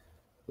 man.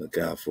 Look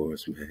out for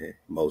us, man.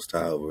 Most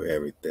high over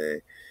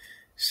everything.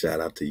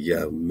 Shout out to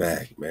Young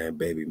Mac, man.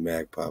 Baby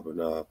Mac popping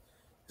off.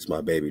 It's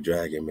my baby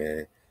dragon,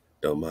 man.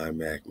 Don't mind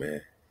Mac,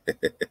 man.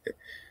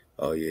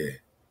 Oh, yeah.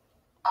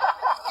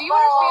 Do you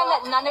understand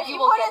that none of you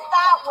will get it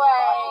that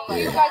way?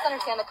 Do you guys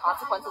understand the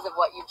consequences of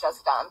what you've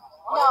just done?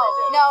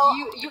 No.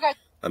 You guys.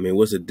 I mean,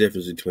 what's the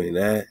difference between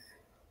that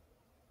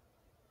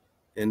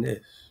and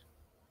this?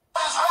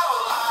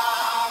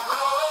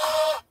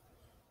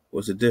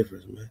 What's the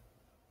difference, man?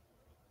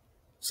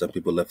 Some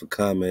people left a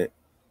comment,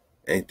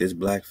 ain't this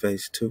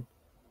blackface too?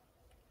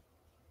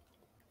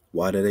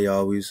 Why do they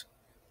always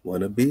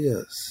want to be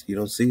us? You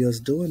don't see us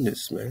doing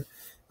this, man,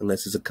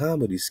 unless it's a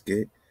comedy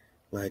skit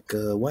like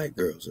White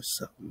Girls or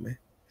something, man.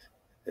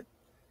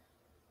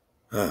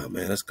 Ah,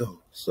 man, let's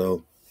go.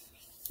 So,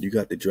 you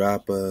got the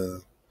drop,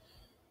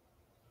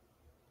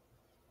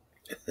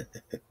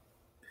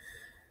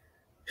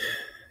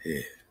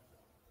 yeah.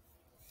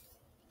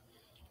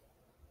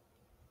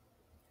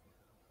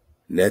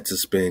 Net to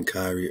suspend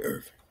Kyrie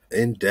Irving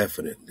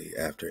indefinitely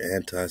after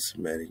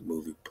anti-Semitic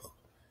movie post.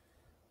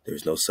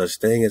 There's no such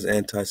thing as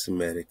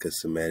anti-Semitic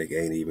because Semitic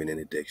ain't even in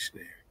the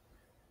dictionary.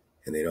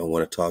 And they don't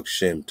want to talk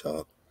shim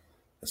talk.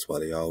 That's why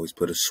they always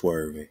put a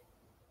swerve in.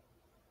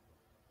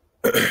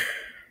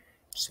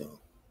 So,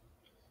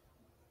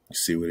 you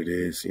see what it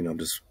is? I'm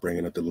just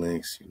bringing up the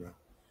links,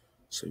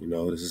 So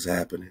this is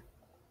happening.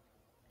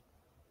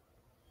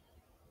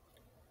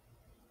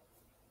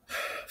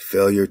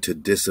 Failure to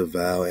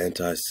disavow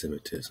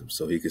anti-Semitism.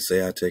 So he could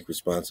say, I take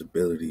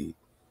responsibility,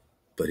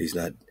 but he's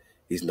not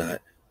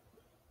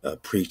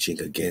preaching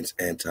against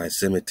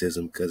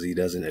anti-Semitism because he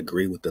doesn't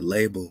agree with the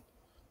label.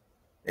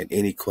 And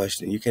any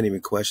question, you can't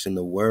even question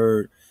the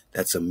word.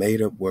 That's a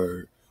made-up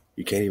word.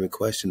 You can't even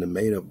question the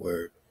made-up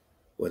word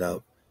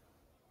without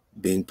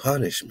being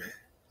punished, man.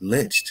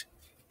 Lynched.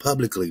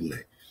 Publicly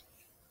lynched.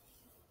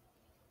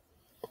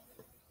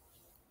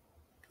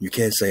 You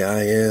can't say,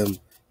 I am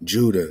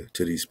Judah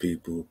to these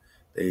people.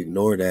 They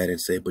ignore that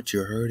and say, but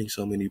you're hurting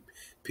so many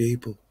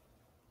people.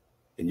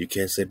 And you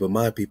can't say, but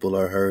my people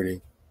are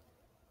hurting.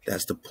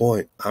 That's the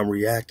point. I'm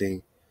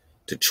reacting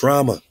to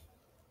trauma.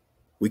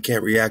 We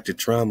can't react to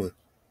trauma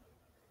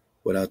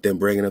without them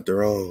bringing up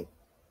their own.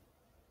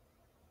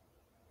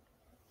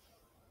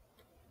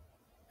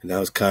 And that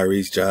was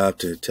Kyrie's job,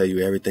 to tell you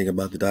everything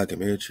about the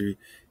documentary.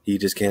 He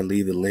just can't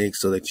leave the link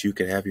so that you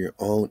can have your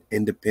own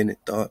independent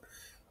thought.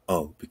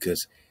 Oh,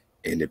 because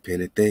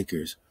independent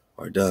thinkers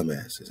are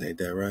dumbasses. Ain't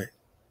that right?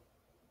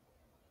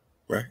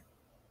 Right?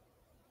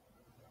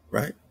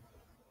 Right?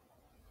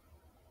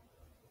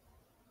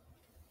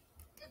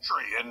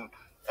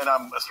 And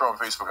I'm throwing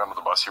Facebook under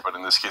the bus here, but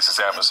in this case it's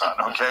Amazon,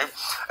 okay?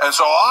 And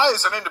so I,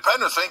 as an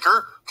independent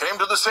thinker, came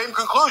to the same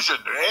conclusion.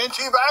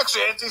 Anti-vax,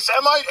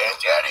 anti-Semite,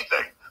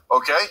 anti-anything,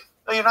 okay?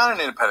 No, you're not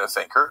an independent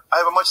thinker. I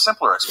have a much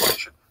simpler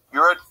explanation.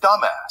 You're a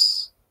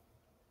dumbass.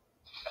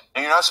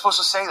 And you're not supposed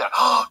to say that.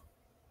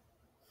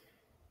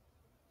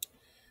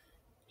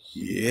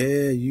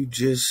 Yeah, you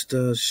just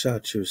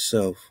shot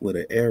yourself with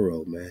an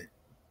arrow, man.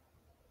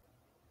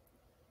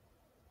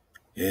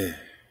 Yeah.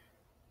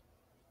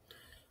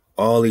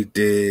 All he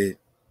did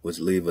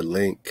was leave a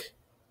link.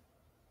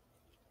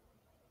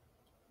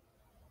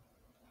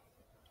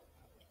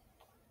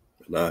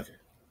 He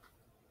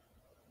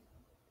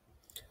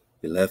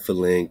left a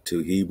link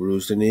to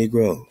Hebrews to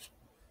Negroes.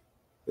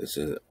 It's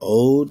an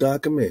old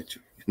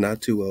documentary.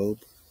 Not too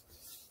old.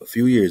 A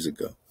few years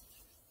ago.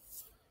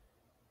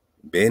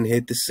 Ben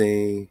hit the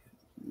scene.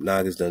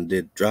 Nagas done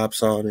did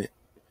drops on it.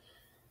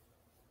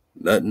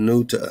 Nothing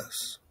new to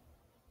us.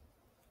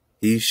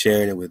 He's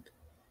sharing it with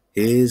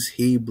his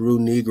Hebrew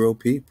Negro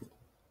people.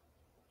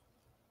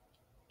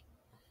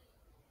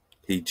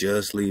 He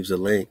just leaves a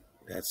link.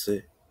 That's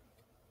it.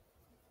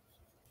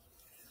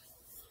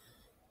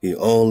 He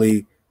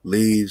only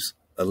leaves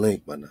a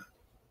link, by now.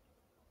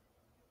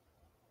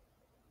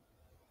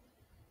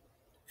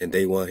 And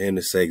they want him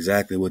to say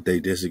exactly what he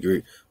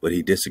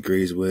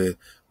disagrees with,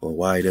 or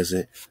why he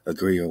doesn't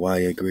agree, or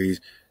why he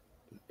agrees.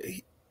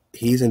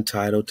 He's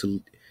entitled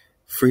to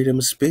freedom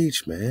of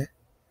speech, man.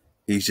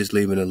 He's just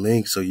leaving a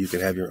link so you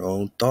can have your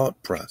own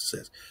thought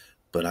process.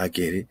 But I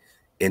get it.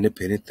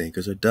 Independent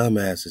thinkers are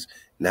dumbasses.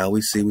 Now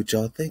we see what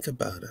y'all think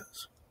about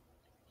us.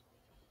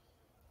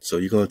 So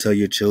you're going to tell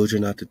your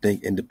children not to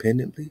think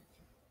independently?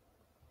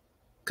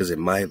 Because it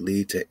might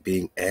lead to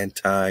being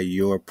anti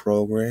your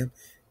program,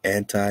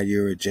 anti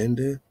your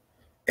agenda,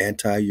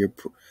 anti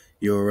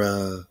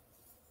your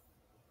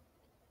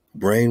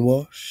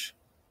brainwash,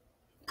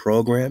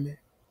 programming.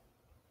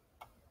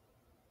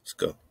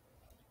 Let's go.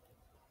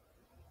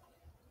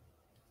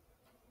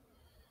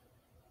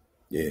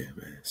 Yeah,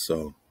 man.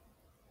 So,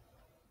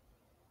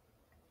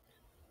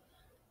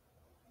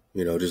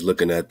 you know, just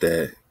looking at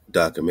that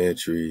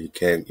documentary, you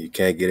can't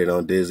get it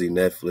on Disney,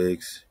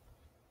 Netflix.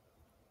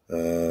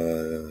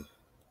 Well,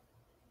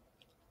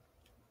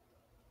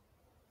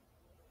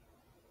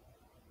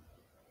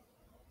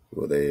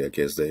 I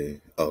guess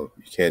you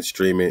can't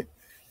stream it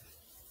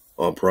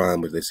on Prime,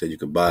 but they said you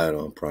can buy it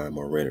on Prime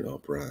or rent it on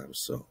Prime.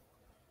 So,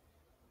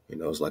 you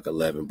know, it's like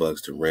 $11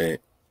 to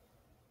rent.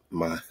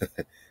 I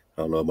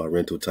don't know if my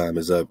rental time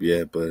is up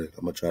yet, but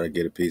I'm gonna try to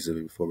get a piece of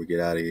it before we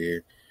get out of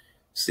here.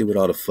 See what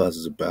all the fuss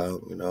is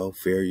about, you know,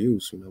 fair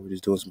use. You know, we're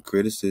just doing some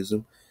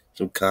criticism,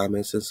 some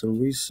comments, and some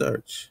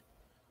research.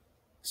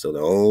 So the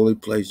only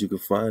place you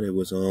could find it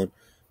was on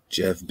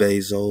Jeff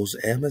Bezos'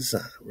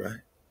 Amazon, right?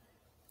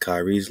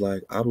 Kyrie's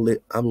like, I'm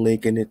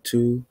linking it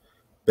to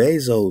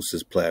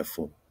Bezos'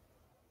 platform.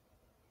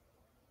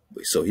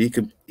 So he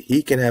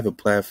can have a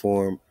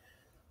platform.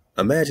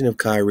 Imagine if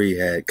Kyrie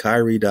had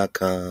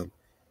Kyrie.com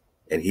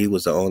and he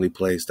was the only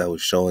place that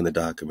was showing the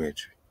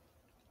documentary.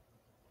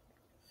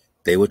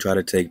 They would try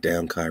to take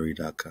down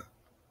Kyrie.com,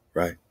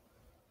 right?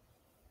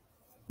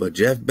 But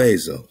Jeff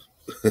Bezos,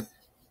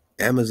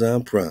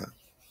 Amazon Prime,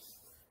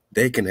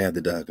 they can have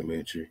the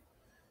documentary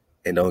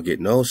and don't get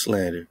no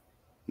slander.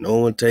 No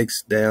one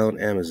takes down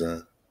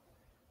Amazon.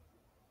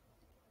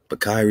 But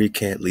Kyrie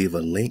can't leave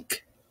a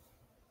link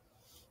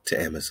to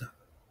Amazon.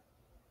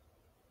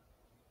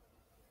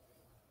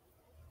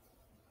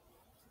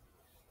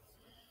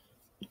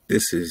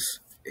 This is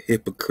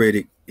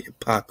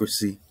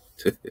hypocrisy,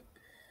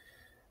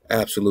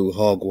 absolute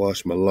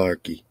hogwash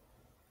malarkey,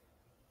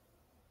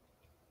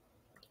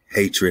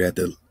 hatred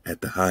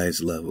at the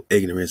highest level,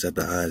 ignorance at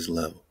the highest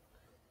level.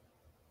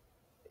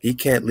 He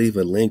can't leave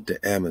a link to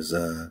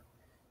Amazon,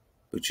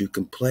 but you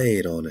can play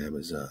it on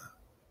Amazon.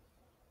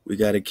 We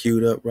got it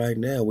queued up right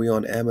now. We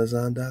on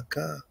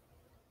Amazon.com.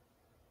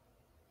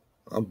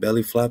 I'm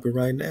belly flopping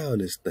right now in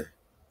this thing.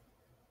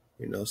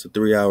 You know, it's a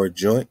 3-hour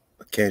joint.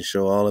 I can't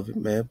show all of it,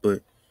 man,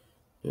 but,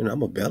 you know,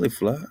 I'm a belly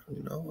flop.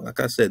 You know, like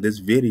I said, this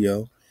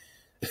video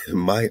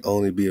might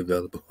only be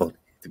available on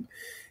it.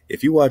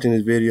 If you're watching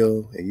this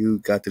video and you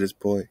got to this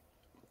point,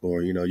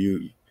 or, you know,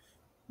 you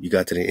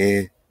got to the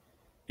end,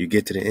 you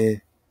get to the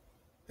end,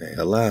 hey,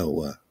 allow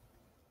what?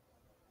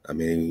 I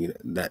mean,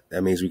 that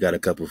means we got a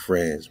couple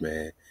friends,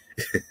 man.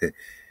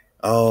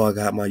 Oh, I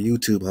got my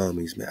YouTube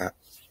homies, man.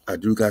 I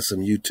do got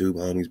some YouTube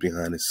homies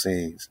behind the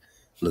scenes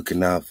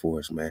looking out for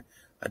us, man.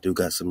 I do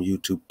got some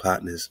YouTube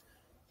partners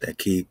that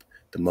keep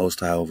the Most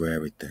High over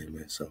everything,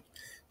 man. So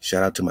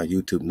shout out to my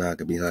YouTube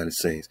knocker behind the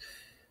scenes.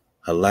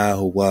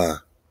 Allow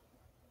what?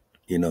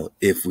 You know,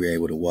 if we're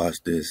able to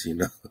watch this, you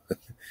know,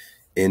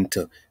 in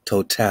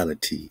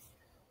totality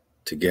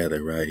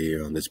together right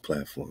here on this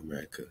platform,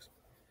 man, because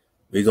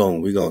we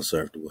gonna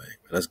surf the wave.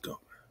 Let's go,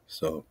 man.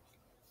 So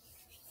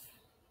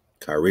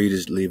Kyrie,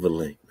 just leave a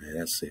link, man.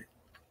 That's it.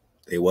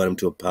 They want him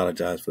to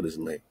apologize for this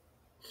link.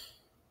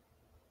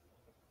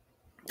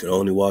 You can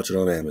only watch it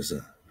on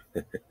Amazon.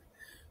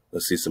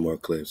 Let's see some more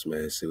clips,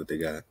 man. See what they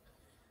got.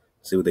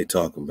 See what they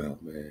talking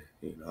about, man.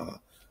 You know,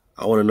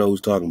 I want to know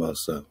who's talking about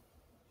something.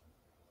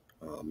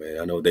 Oh, man,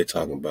 I know what they're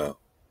talking about.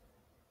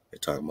 They're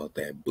talking about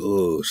that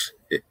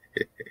bullshit.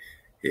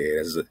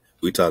 Yeah,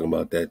 we talking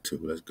about that too.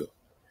 Let's go.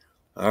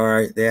 All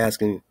right, they're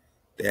asking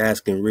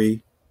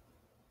Ree.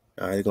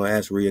 All right, they're gonna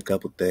ask Ree a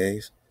couple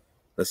things.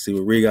 Let's see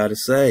what Ree got to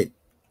say.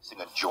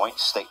 A joint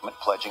statement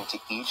pledging to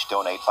each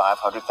donate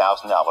 $500,000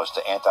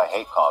 to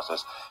anti-hate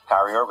causes.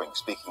 Kyrie Irving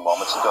speaking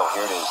moments ago.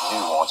 Here it is,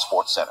 new on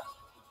Sports Center.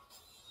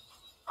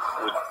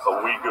 With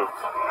a week of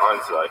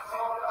hindsight,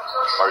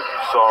 are you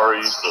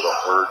sorry for the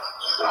hurt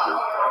that your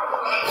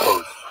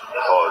post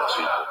caused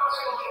people?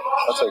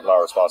 I take my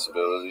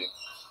responsibility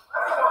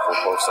for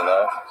posting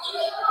that.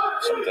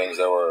 Some things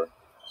that were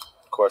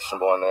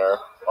questionable in there,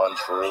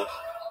 untrue.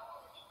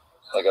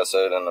 Like I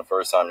said, and the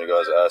first time you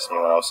guys asked me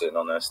when I was sitting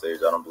on that stage,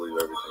 I don't believe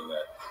everything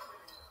that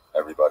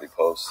everybody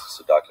posts.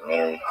 It's a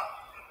documentary.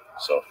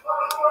 So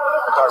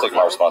I take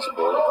my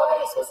responsibility.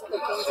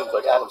 It seems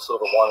like Adam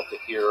Silver wanted to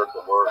hear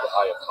the word,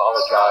 I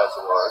apologize,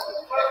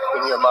 or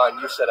in your mind,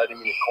 you said I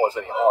didn't mean to cause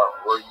any harm.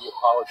 Were you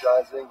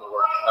apologizing or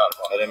were you not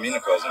apologizing? I didn't mean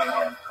to cause any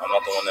harm. I'm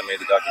not the one that made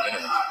the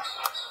documentary.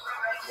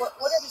 What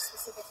are the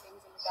specific things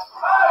in the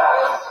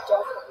documentary that you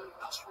don't believe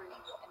are true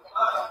and that you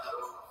don't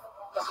believe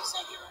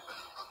represent your own rights?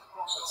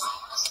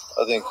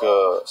 I think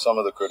some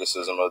of the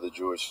criticism of the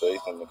Jewish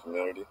faith in the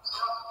community,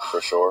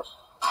 for sure.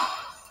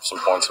 Some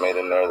points made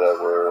in there that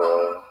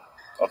were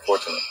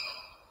unfortunate.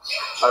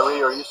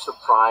 Kyrie, are you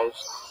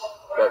surprised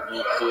that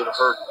you did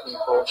hurt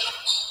people?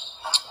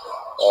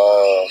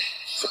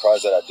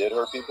 Surprised that I did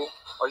hurt people?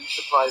 Are you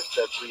surprised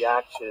that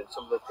reaction and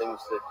some of the things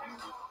that you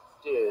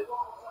did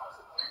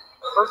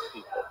hurt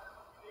people?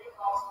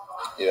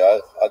 Yeah,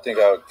 I think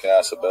I can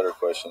ask a better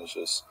question. It's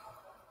just,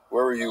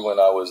 where were you when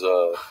I was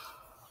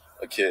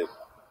a kid?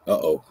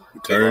 Uh-oh.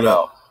 Turn it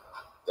up.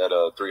 That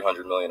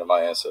 300 million of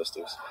my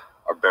ancestors.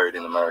 are buried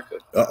in America.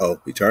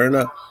 Uh-oh, we turning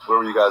up. Where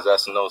were you guys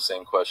asking those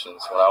same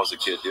questions when I was a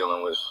kid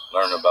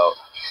learning about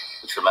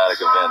the traumatic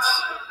events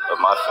of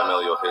my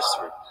familial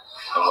history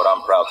and what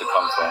I'm proud to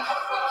come from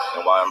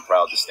and why I'm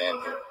proud to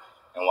stand here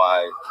and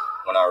why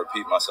when I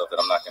repeat myself that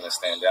I'm not going to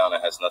stand down,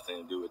 it has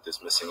nothing to do with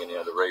dismissing any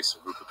other race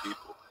or group of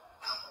people.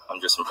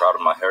 I'm just proud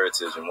of my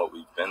heritage and what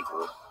we've been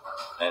through.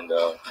 And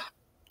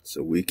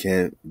so we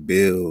can't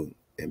build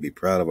and be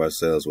proud of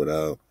ourselves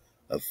without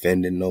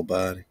offending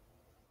nobody.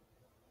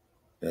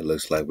 That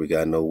looks like we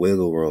got no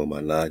wiggle room,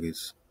 my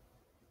niggas.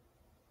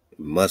 It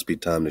must be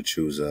time to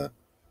choose up.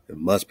 It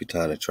must be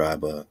time to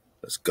tribe up.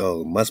 Let's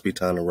go. It must be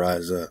time to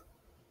rise up.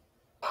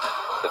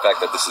 The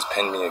fact that this has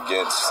pinned me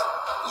against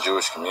the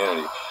Jewish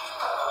community,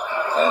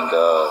 and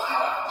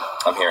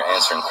I'm here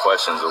answering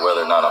questions of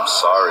whether or not I'm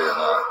sorry or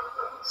not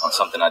on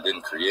something I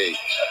didn't create,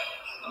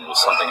 and it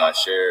was something I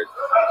shared,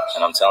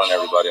 and I'm telling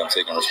everybody I'm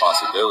taking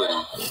responsibility,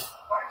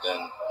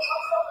 then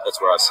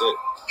that's where I sit.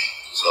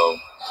 So,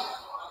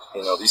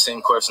 you know, these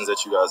same questions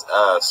that you guys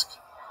ask,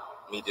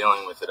 me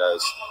dealing with it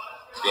as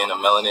being a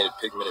melanated,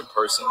 pigmented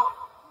person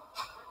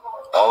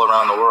all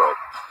around the world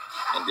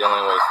and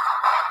dealing with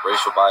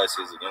racial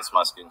biases against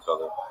my skin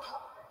color,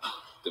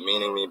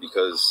 demeaning me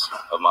because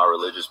of my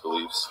religious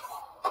beliefs,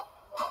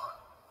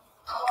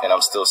 and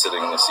I'm still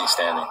sitting in the seat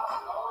standing.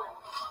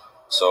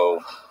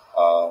 So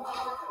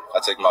I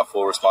take my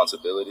full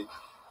responsibility.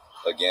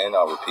 Again,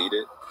 I'll repeat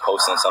it,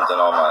 posting something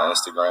on my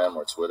Instagram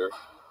or Twitter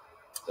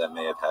that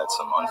may have had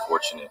some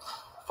unfortunate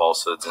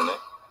falsehoods in it.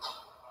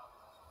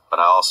 But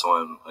I also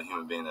am a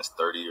human being that's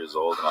 30 years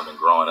old, and I've been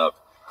growing up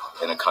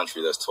in a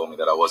country that's told me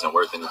that I wasn't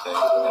worth anything,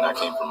 and I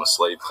came from a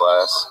slave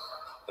class,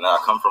 and I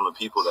come from a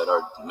people that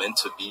are meant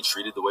to be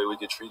treated the way we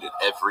get treated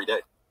every day.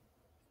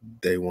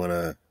 They want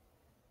to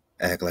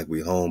act like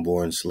we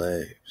homeborn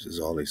slaves, is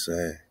all they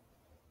say.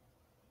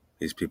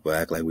 These people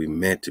act like we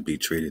meant to be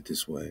treated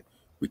this way.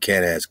 We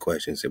can't ask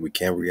questions, and we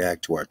can't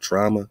react to our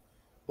trauma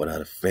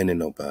without offending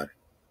nobody.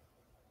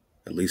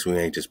 At least we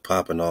ain't just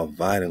popping off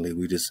violently.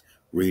 We just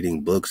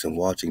reading books and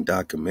watching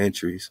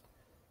documentaries.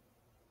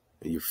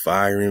 And you're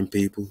firing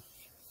people,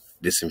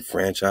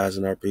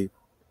 disenfranchising our people.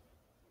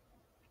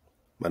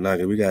 My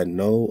nigga, we got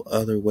no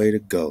other way to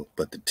go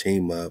but to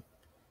team up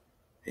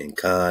and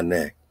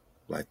connect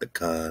like the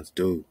cons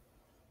do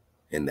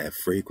in that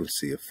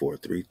frequency of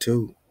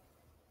 432.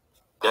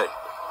 Day.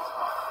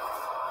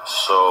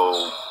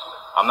 So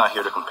I'm not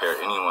here to compare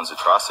anyone's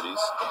atrocities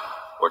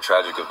or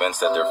tragic events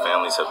that their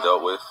families have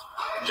dealt with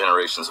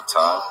generations of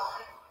time.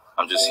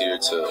 I'm just here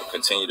to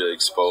continue to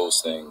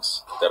expose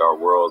things that our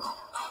world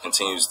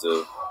continues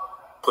to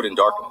put in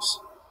darkness.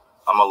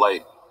 I'm a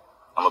light.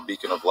 I'm a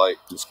beacon of light.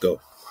 Let's go.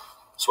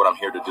 That's what I'm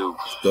here to do.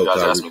 Go, you guys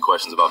Kyrie. ask me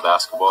questions about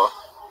basketball,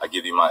 I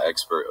give you my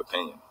expert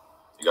opinion.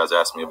 You guys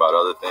ask me about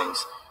other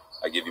things,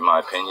 I give you my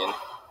opinion,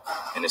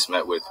 and it's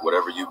met with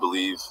whatever you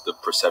believe the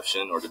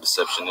perception or the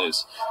deception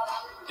is.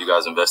 You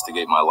guys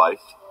investigate my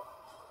life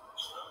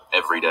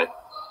every day,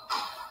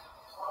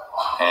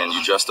 and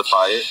you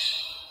justify it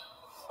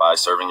by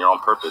serving your own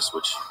purpose,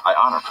 which I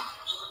honor.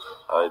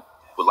 I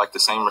would like the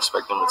same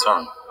respect in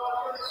return,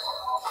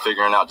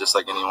 figuring out just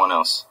like anyone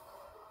else.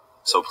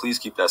 So please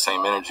keep that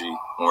same energy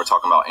when we're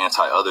talking about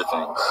anti-other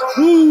things.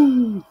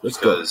 Woo!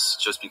 Because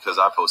just because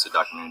I post a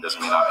documentary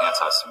doesn't mean I'm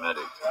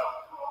anti-Semitic.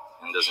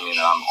 And doesn't mean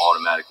that I'm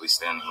automatically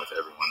standing with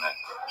everyone that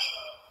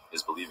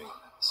is believing in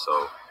it.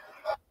 So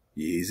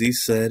Yeezy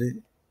said it.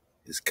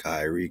 Is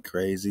Kyrie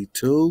crazy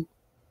too?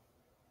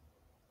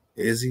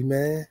 Is he,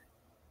 man?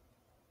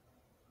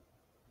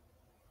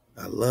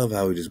 I love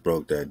how he just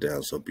broke that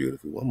down so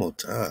beautifully. One more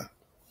time.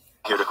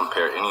 Here to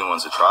compare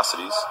anyone's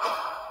atrocities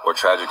or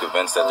tragic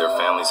events that their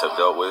families have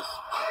dealt with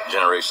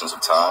generations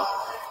of time.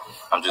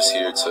 I'm just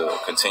here to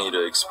continue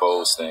to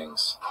expose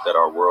things that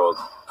our world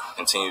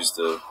continues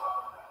to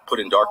put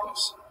in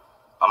darkness.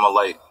 I'm a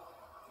light.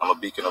 I'm a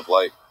beacon of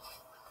light.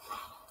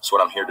 That's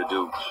what I'm here to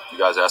do. You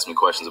guys ask me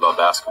questions about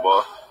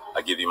basketball,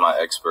 I give you my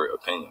expert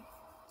opinion.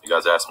 You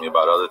guys ask me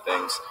about other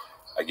things,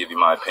 I give you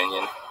my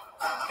opinion,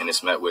 and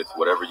it's met with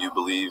whatever you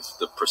believe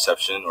the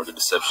perception or the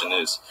deception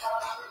is.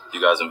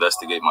 You guys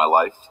investigate my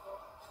life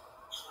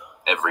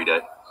every day,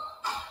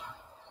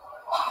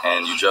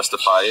 and you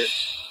justify it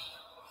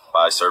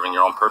by serving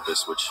your own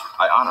purpose, which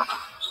I honor.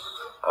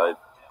 I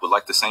would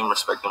like the same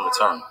respect in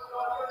return,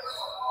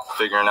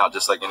 figuring out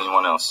just like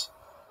anyone else.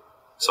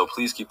 So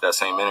please keep that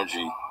same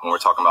energy when we're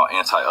talking about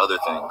anti-other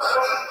things.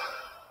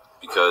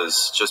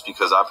 Because just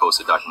because I post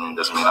a documentary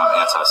doesn't mean I'm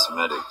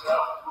anti-Semitic.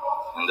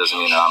 And doesn't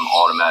mean that I'm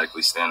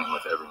automatically standing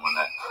with everyone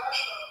that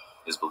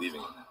is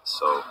believing in it.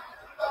 So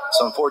it's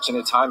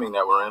unfortunate timing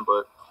that we're in,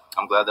 but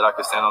I'm glad that I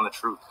could stand on the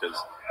truth because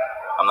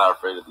I'm not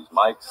afraid of these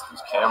mics,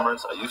 these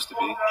cameras. I used to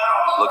be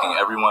looking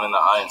everyone in the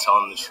eye and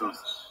telling them the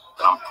truth.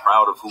 That I'm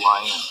proud of who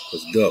I am.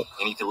 Let's go.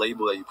 Any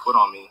label that you put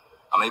on me,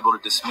 I'm able to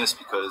dismiss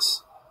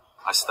because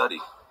I study.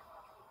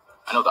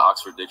 I know the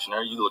Oxford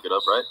Dictionary. You look it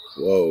up, right?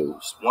 Whoa.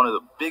 One of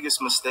the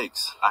biggest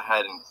mistakes I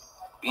had in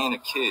being a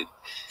kid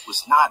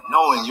was not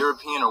knowing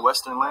European or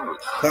Western language.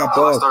 Pop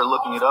So I off. started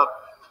looking it up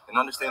and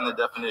understanding the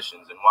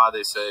definitions and why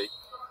they say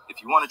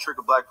if you want to trick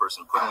a black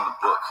person, put it in the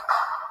book.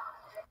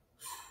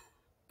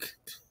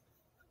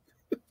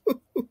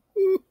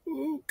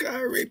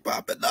 Kyrie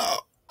popping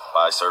off.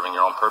 By serving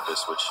your own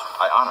purpose, which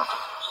I honor.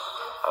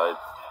 I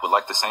would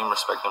like the same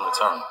respect in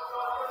return.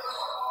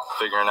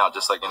 Figuring out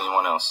just like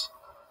anyone else.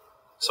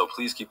 So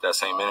please keep that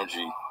same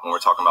energy when we're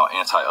talking about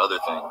anti-other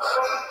things.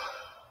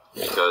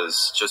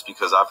 Because just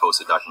because I post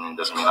a documentary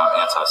doesn't mean I'm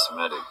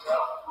anti-Semitic.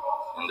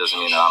 And doesn't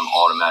mean that I'm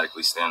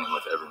automatically standing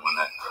with everyone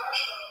that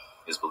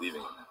is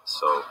believing in it.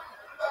 So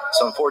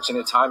it's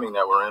unfortunate timing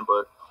that we're in,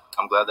 but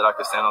I'm glad that I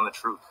could stand on the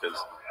truth because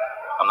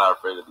I'm not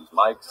afraid of these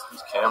mics,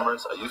 these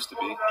cameras. I used to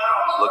be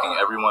looking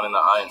everyone in the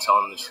eye and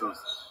telling them the truth.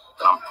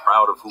 And I'm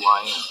proud of who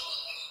I am.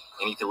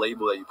 Any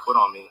label that you put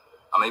on me,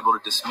 I'm able to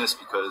dismiss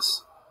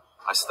because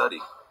I study.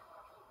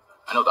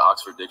 I know the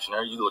Oxford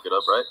Dictionary. You look it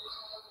up, right?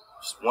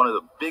 Just one of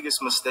the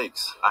biggest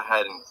mistakes I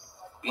had in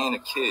being a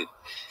kid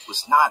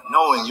was not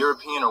knowing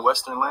European or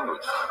Western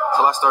language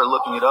until I started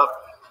looking it up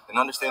and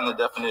understanding the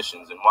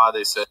definitions and why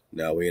they said.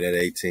 Now we're at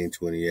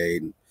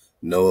 1828,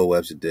 Noah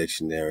Webster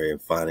Dictionary,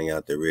 and finding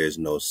out there is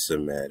no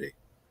Semitic.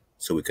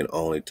 So we can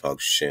only talk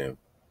Shem.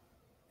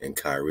 And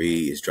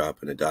Kyrie is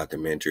dropping a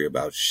documentary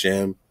about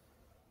Shem,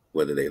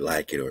 whether they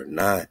like it or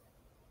not.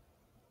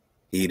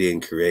 He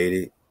didn't create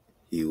it.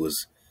 He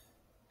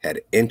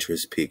had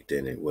interest peaked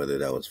in it, whether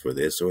that was for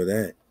this or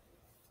that.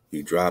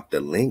 He dropped a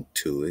link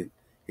to it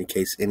in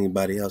case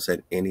anybody else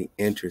had any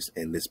interest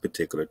in this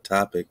particular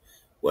topic,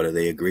 whether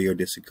they agree or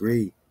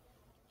disagree.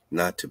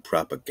 Not to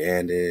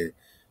propaganda it,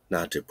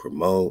 not to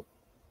promote,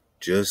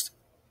 just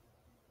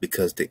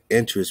because the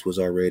interest was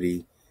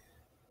already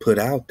put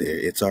out there.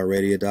 It's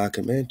already a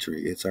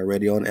documentary. It's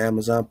already on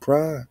Amazon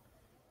Prime.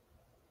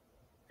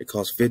 It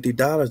costs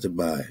 $50 to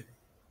buy it.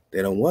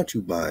 They don't want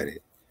you buying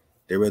it.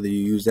 They'd rather you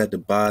use that to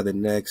buy the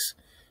next,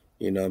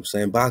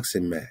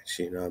 boxing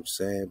match,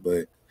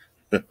 But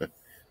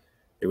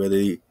they'd rather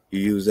you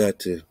use that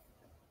to,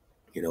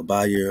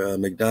 buy your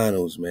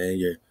McDonald's, man,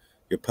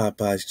 your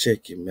Popeye's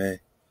chicken, man.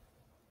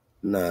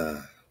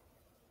 Nah.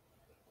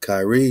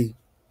 Kyrie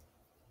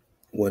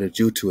wanted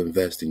you to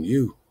invest in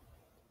you.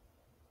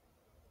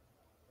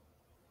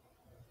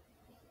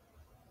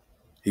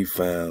 He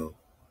found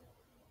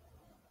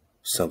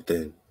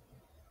something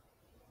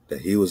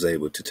that he was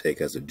able to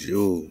take as a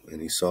jewel,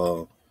 and he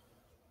saw,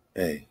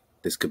 hey,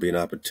 this could be an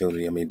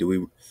opportunity. I mean, do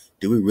we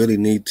really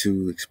need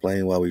to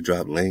explain why we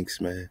drop links,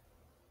 man?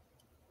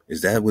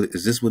 Is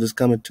this what it's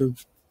coming to?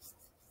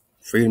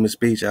 Freedom of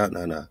speech out?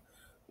 No.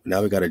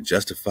 Now we got to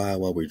justify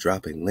why we're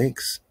dropping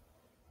links.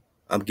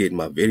 I'm getting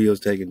my videos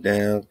taken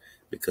down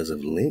because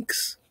of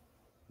links,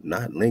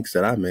 not links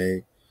that I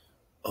made.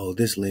 Oh,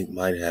 this link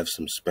might have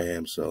some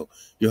spam, so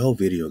your whole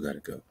video got to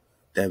go.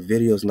 That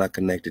video is not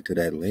connected to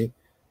that link.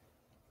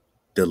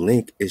 The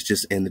link is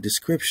just in the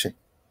description.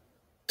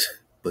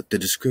 But the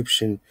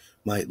description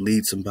might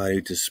lead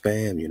somebody to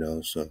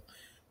spam, so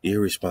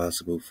you're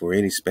responsible for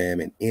any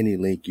spam and any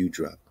link you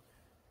drop.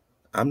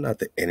 I'm not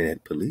the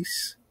internet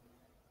police.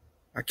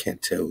 I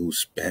can't tell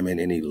who's spamming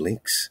any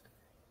links.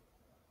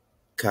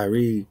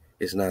 Kyrie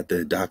is not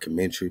the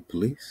documentary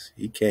police.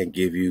 He can't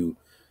give you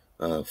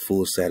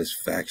full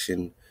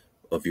satisfaction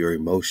of your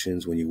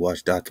emotions when you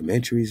watch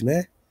documentaries,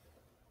 man.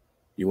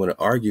 You want to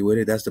argue with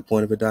it, that's the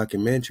point of a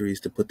documentary, is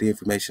to put the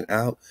information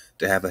out,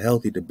 to have a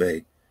healthy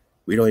debate.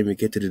 We don't even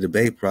get to the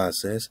debate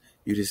process.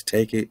 You just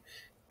take it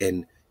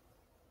and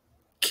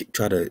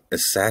try to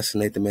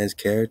assassinate the man's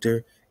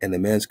character and the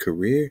man's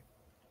career.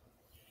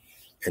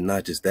 And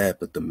not just that,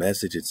 but the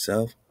message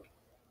itself.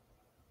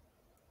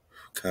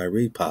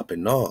 Kyrie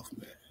popping off,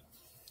 man.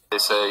 They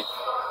say,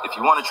 if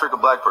you want to trick a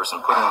black person,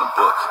 put it in the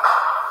book.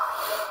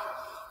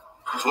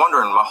 I was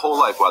wondering my whole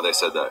life why they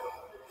said that.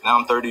 Now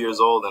I'm 30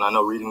 years old and I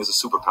know reading is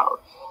a superpower.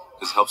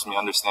 This helps me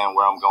understand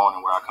where I'm going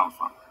and where I come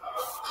from.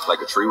 Like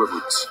a tree with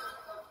roots.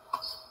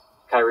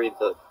 Kyrie,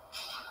 the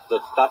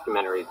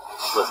documentary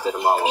listed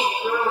among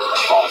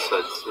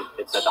falsehoods.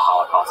 It said the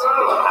Holocaust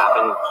didn't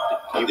happen.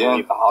 Do you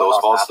believe the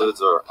Holocaust those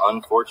falsehoods are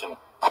unfortunate.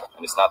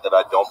 And it's not that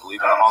I don't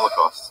believe in the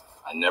Holocaust.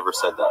 I never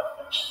said that.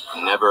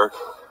 I never,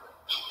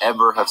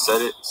 ever have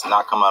said it. It's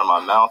not come out of my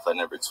mouth. I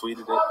never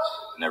tweeted it.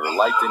 I never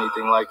liked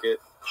anything like it.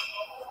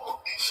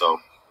 So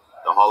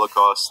the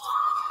Holocaust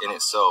in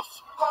itself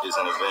is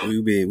an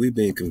event. We've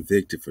been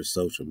convicted for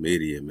social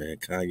media, man.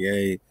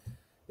 Kanye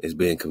is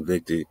being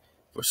convicted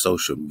for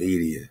social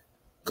media,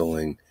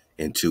 going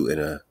into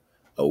an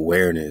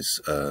awareness,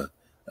 a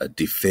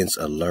defense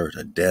alert,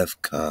 a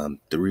DEFCON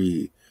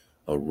 3,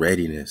 a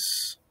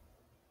readiness.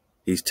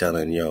 He's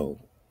telling,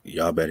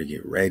 y'all better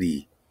get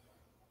ready.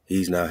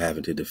 He's now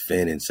having to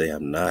defend and say,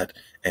 I'm not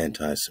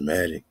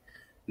anti-Semitic.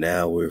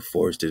 Now we're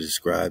forced to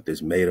describe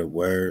this made-up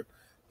word.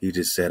 He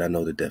just said, I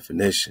know the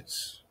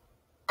definitions.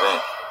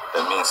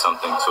 That means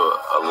something to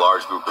a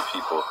large group of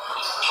people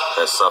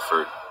that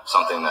suffered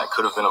something that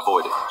could have been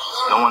avoided.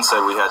 No one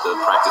said we had to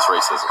practice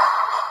racism.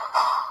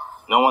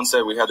 No one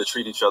said we had to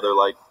treat each other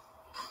like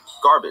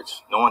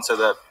garbage. No one said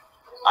that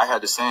I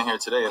had to stand here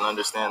today and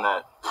understand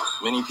that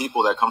many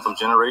people that come from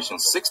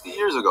generations 60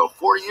 years ago,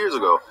 40 years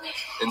ago,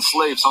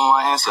 enslaved some of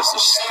my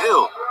ancestors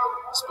still,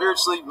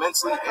 spiritually,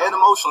 mentally, and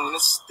emotionally, and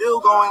it's still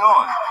going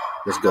on.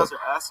 You guys are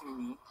asking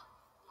me,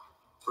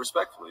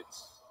 respectfully,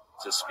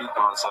 to speak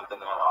on something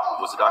that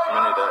was a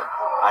documentary that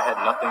I had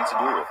nothing to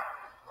do with.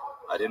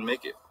 I didn't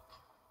make it.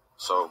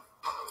 So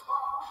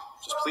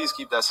just please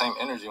keep that same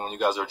energy when you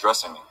guys are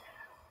addressing me.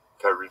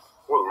 Kyrie,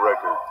 for the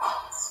record,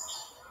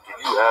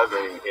 do you have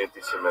any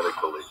anti-Semitic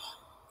beliefs?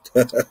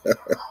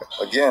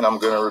 Again, I'm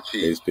going to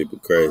repeat. These people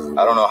crazy.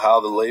 I don't know how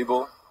the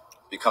label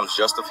becomes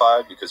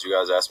justified because you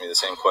guys ask me the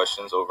same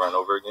questions over and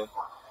over again.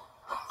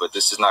 But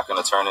this is not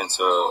going to turn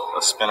into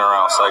a spin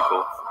around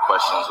cycle,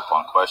 questions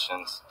upon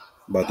questions.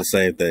 About the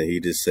same thing. He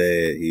just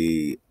said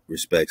he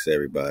respects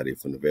everybody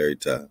from the very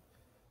top.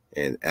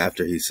 And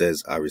after he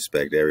says, I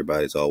respect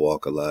everybody's all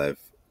walk of life,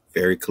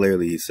 very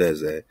clearly he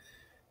says that.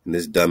 And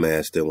this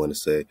dumbass still want to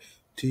say,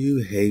 do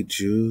you hate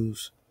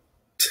Jews?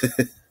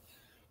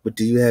 But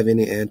do you have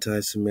any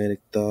anti-Semitic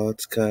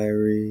thoughts,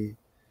 Kyrie?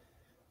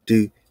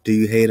 Do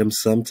you hate them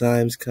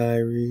sometimes,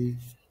 Kyrie?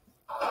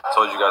 I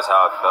told you guys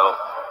how I felt.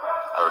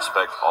 I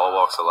respect all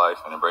walks of life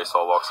and embrace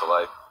all walks of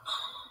life.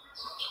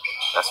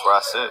 That's where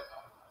I sit.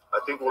 I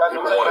think what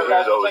people want to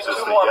hear, though, is just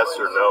a yes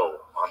or no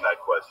on that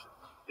question.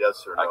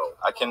 Yes or no.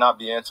 I cannot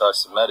be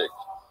anti-Semitic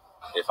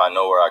if I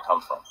know where I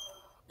come from.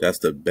 That's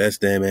the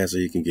best damn answer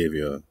you can give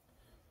y'all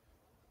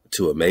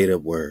to a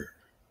made-up word.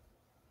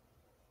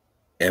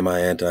 Am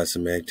I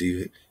anti-Semitic?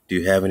 Do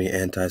you have any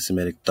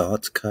anti-Semitic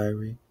thoughts,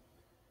 Kyrie?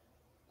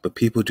 But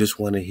people just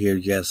want to hear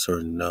yes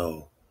or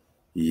no.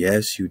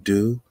 Yes, you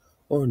do,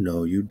 or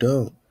no, you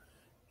don't.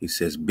 He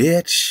says,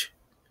 bitch,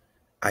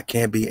 I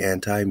can't be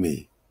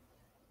anti-me.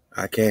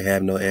 I can't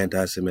have no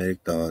anti-Semitic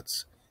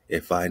thoughts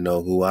if I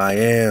know who I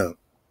am.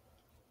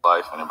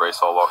 Life and embrace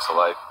all walks of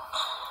life.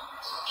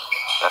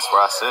 That's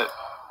where I sit.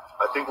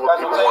 I think what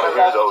people want to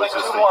hear, though, is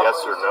just a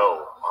yes or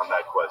no on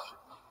that question.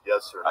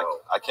 Yes or no.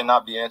 I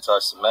cannot be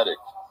anti-Semitic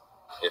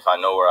if I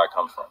know where I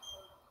come from.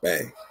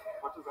 Bang.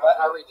 I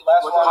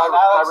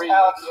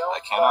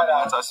cannot be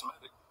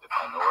anti-Semitic if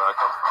I know where I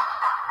come from.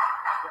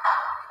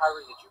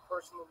 Kyrie, did you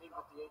personally meet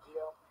with the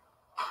AGL?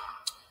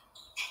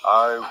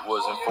 I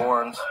was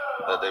informed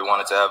that they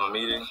wanted to have a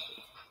meeting,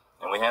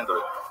 and we handled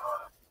it.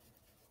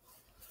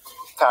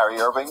 Kyrie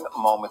Irving,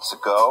 moments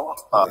ago.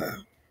 Wow.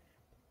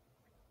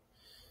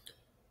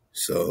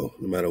 So,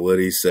 no matter what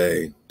he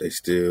say, they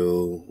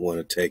still want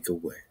to take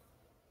away.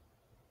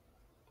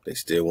 They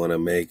still want to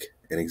make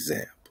an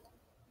example.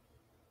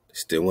 They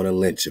still want to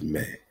lynch a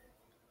man.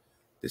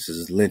 This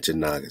is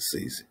lynchinaga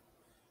season,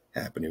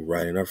 happening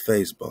right in our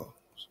face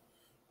bones,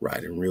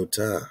 right in real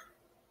time.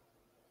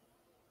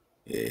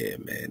 Yeah,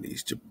 man,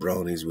 these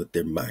jabronis with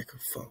their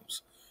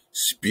microphones,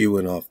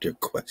 spewing off their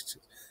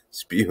questions,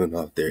 spewing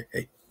off their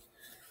hate.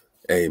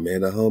 Hey,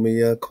 man, the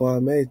homie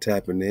Kwame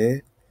tapping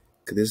in.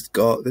 Cause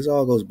this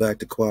all goes back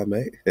to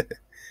Kwame.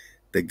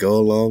 The go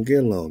along,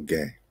 get along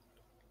gang.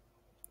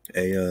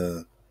 Hey,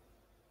 you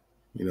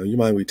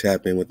mind we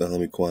tap in with the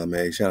homie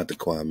Kwame. Shout out to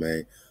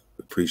Kwame.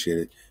 We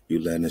appreciate you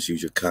letting us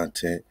use your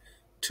content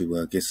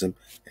to get some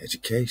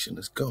education.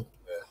 Let's go.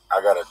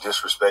 I gotta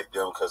disrespect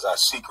them because I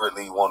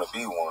secretly want to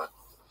be one.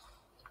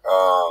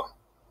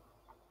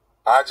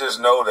 I just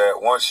know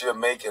that once you're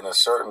making a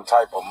certain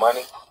type of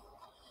money,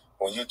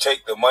 when you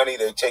take the money,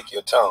 they take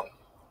your tongue.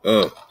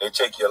 They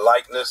take your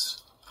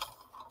likeness.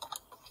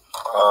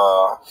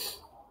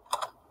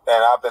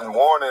 And I've been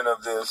warning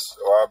of this,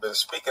 or I've been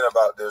speaking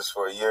about this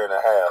for a year and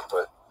a half,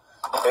 but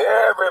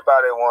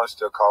everybody wants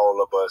to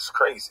call us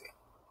crazy.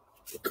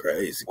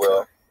 Crazy.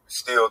 Well,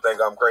 still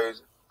think I'm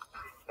crazy?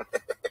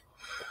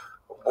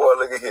 Boy,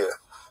 look at here.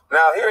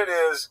 Now, here it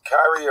is.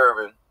 Kyrie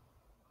Irving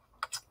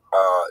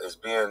is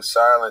being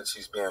silenced.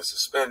 He's being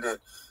suspended.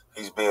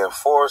 He's being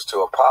forced to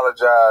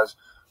apologize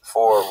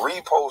for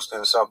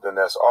reposting something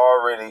that's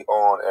already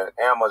on an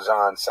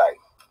Amazon site.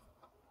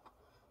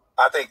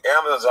 I think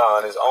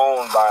Amazon is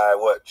owned by,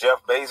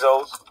 Jeff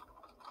Bezos?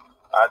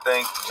 I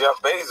think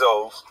Jeff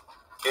Bezos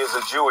is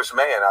a Jewish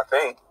man, I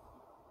think.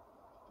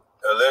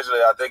 Allegedly,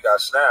 I think I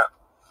snapped.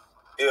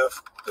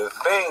 If the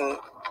thing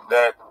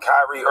that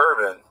Kyrie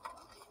Irving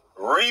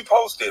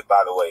reposted,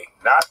 by the way,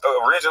 not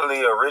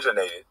originally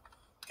originated,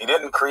 he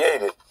didn't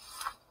create it.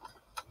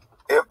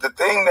 If the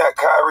thing that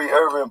Kyrie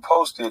Irving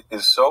posted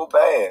is so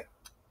bad,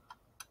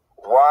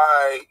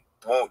 why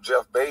won't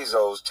Jeff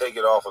Bezos take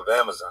it off of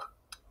Amazon?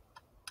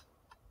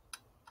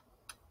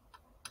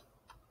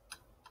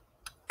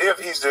 If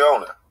he's the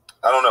owner,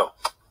 I don't know.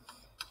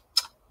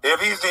 If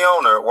he's the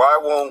owner, why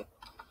won't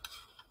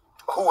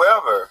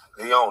whoever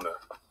the owner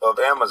of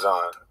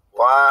Amazon,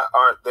 why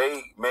aren't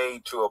they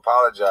made to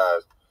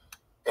apologize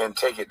and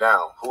take it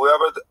down?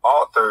 Whoever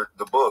authored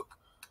the book,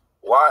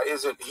 why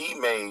isn't he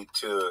made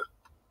to,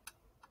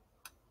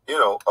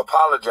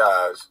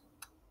 apologize?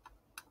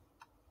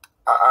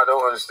 I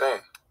don't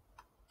understand.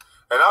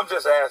 And I'm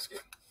just asking.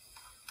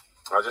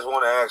 I just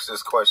want to ask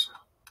this question.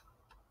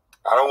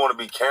 I don't want to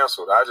be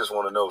canceled. I just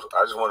want to know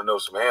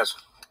some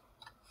answers.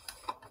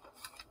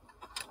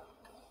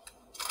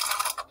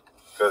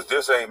 because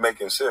this ain't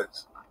making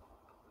sense.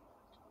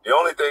 The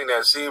only thing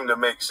that seemed to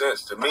make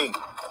sense to me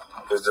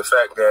is the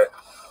fact that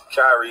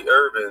Kyrie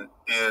Irving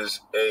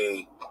is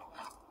a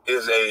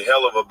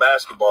hell of a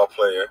basketball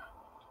player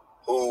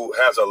who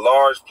has a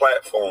large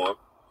platform,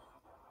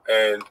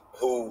 and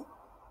who,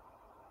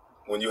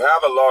 when you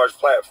have a large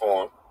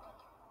platform,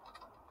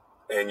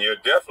 and you're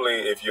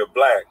definitely, if you're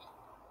black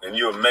and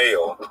you're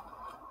male,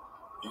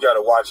 you got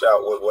to watch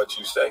out with what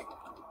you say.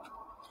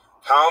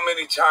 How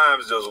many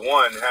times does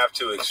one have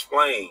to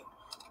explain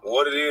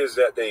what it is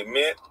that they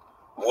meant,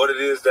 what it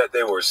is that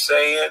they were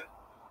saying?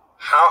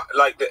 How,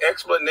 like, the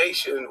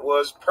explanation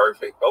was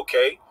perfect.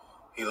 Okay,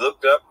 he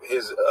looked up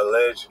his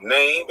alleged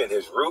name and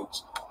his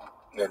roots,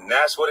 and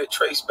that's what it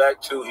traced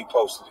back to. He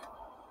posted it.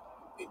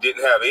 He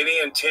didn't have any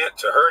intent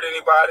to hurt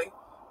anybody.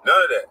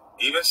 None of that.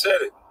 Even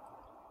said it.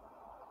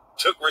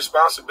 Took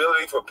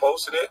responsibility for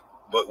posting it,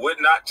 but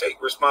would not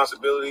take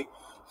responsibility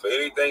for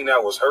anything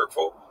that was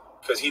hurtful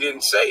because he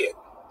didn't say it.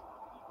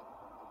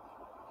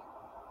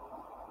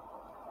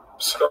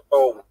 So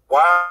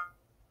why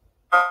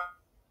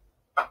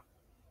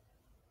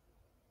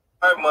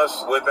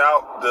must,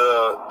 without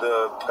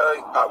the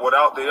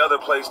other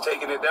place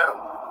taking it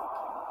down?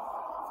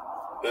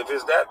 If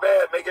it's that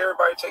bad, make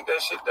everybody take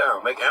that shit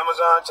down. Make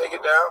Amazon take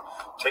it down.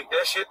 Take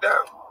that shit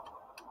down.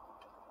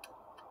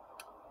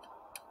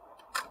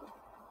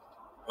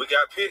 We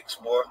got pics,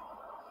 boy.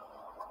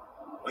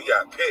 We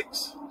got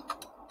pics.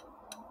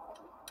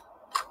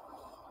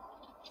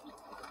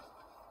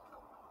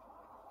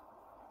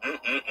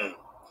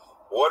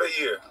 What a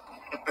year.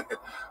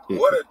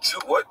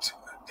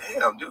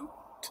 Damn, dude.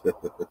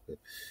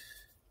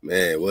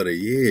 Man, what a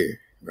year,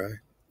 right?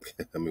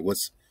 I mean,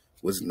 what's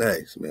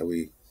next, man?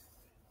 We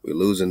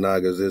losing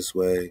Nagas this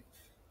way.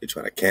 They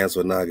trying to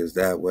cancel Nagas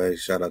that way.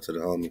 Shout out to the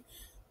homie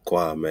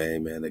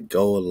Kwame, man. The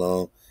go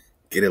along,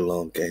 get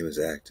along game is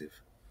active.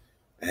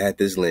 I had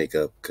this link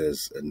up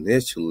because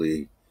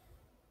initially,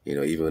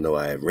 even though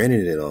I had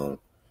rented it on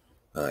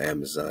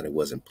Amazon, it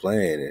wasn't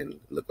playing and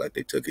it looked like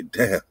they took it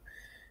down.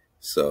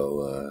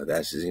 So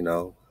that's just,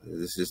 this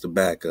is just a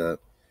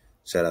backup.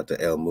 Shout out to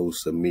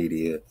M.H.O.E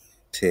Media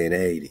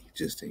 1080,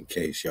 just in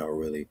case y'all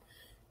really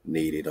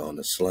need it on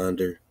the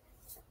slender.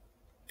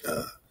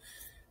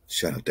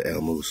 Shout out to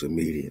M.H.O.E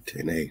Media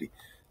 1080.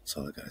 That's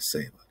all I got to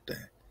say about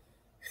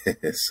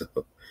that. So,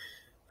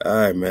 all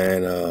right,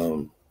 man.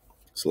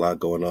 There's a lot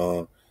going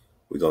on.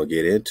 We're going to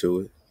get into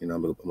it.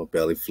 I'm a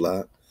belly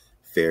flop.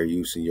 Fair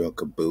use in your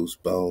caboose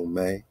bone,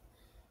 man.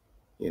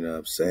 You know what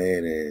I'm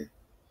saying? And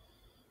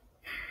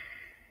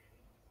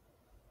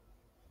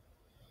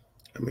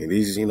I mean,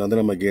 these, then I'm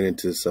going to get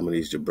into some of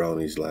these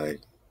jabronis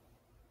like,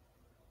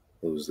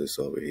 who's this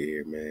over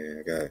here,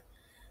 man?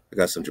 I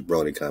got some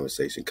jabroni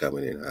conversation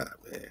coming in hot,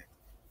 man.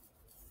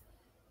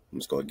 I'm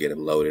just going to get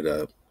them loaded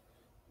up,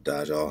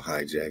 dodge all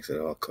hijacks at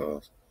all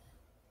costs.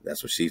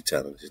 That's what she's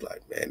telling me. She's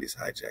like, man, these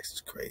hijacks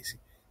is crazy.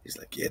 He's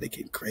like, yeah, they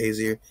getting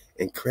crazier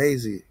and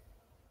crazier.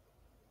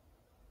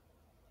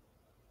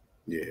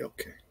 Yeah,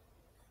 okay.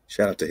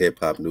 Shout out to Hip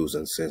Hop News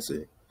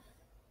Uncensored.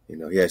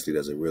 He actually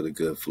does a really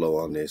good flow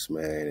on this,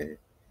 man. And,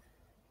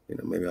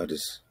 maybe I'll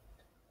just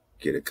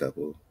get a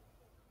couple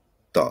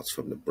thoughts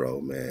from the bro,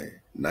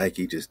 man.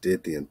 Nike just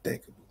did the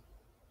unthinkable.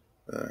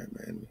 All right,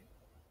 man.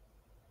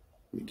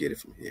 Let me get it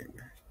from here,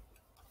 man.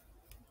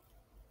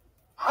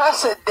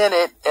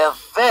 Precedented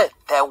event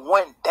that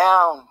went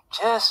down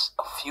just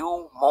a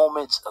few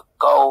moments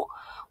ago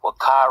with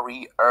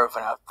Kyrie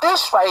Irving. Now,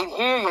 this right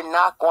here, you're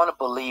not going to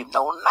believe.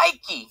 No,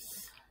 Nike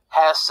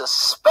has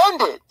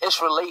suspended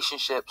its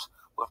relationships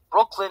with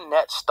Brooklyn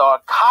Nets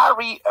star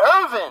Kyrie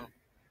Irving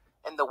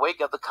in the wake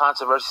of the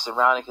controversy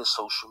surrounding his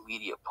social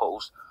media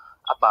post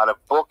about a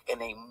book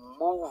and a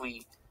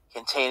movie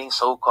containing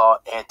so-called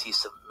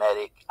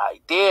anti-Semitic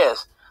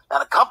ideas. Now,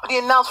 the company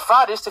announced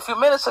Friday, just a few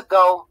minutes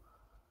ago,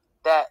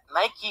 that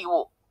Nike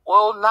will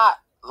not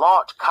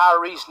launch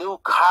Kyrie's new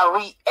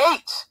Kyrie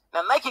 8.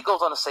 Now, Nike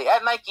goes on to say,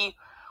 at Nike,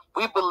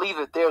 we believe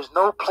that there is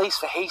no place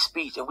for hate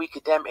speech and we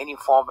condemn any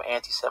form of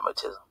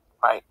anti-Semitism,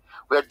 right?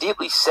 We are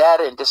deeply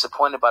saddened and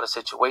disappointed by the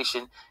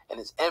situation and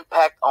its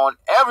impact on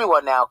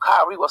everyone now.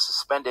 Kyrie was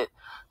suspended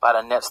by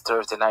the Nets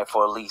Thursday night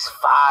for at least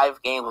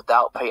 5 games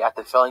without pay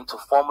after failing to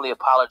formally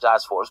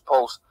apologize for his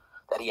post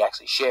that he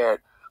actually shared,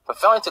 for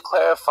failing to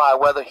clarify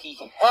whether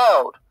he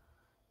held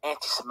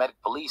anti-Semitic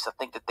beliefs. I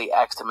think that they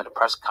asked him in a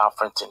press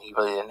conference and he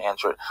really didn't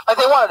answer it like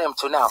they wanted him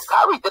to. Now,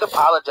 Kyrie did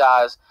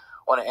apologize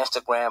on an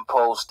Instagram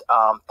post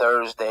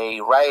Thursday,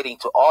 writing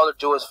to all the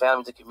Jewish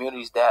families and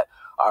communities that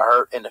are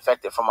hurt and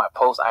affected from my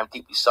post. I'm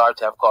deeply sorry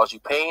to have caused you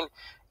pain,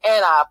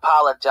 and I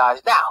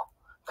apologize. Now,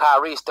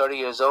 Kyrie is 30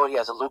 years old. He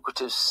has a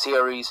lucrative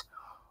series.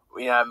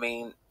 You know what I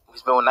mean?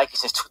 He's been with Nike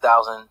since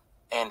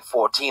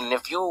 2014. And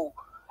if you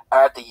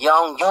are at the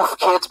young youth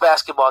kids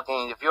basketball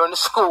games, if you're in the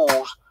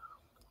schools,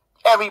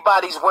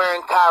 everybody's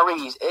wearing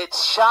Kyrie's.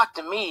 It's shocked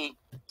me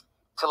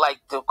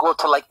to go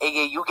to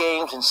AAU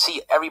games and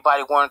see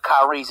everybody wearing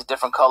Kyrie's, a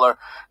different color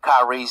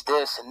Kyrie's,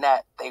 this and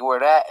that. They wear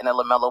that and the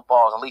LaMelo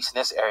balls, at least in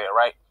this area,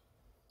 right?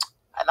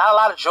 And not a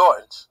lot of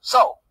Jordans.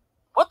 So,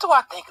 what do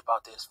I think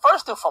about this?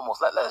 First and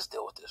foremost, let's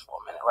deal with this for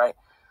a minute, right?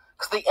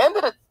 Because at the end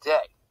of the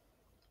day,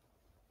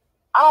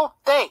 I don't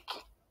think,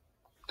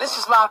 this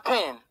is my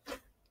opinion,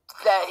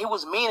 that he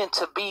was meaning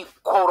to be,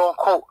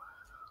 quote-unquote,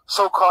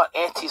 so-called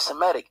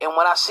anti-Semitic. And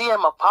when I see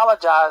him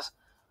apologize,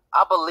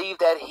 I believe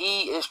that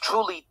he is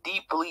truly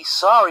deeply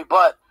sorry.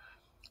 But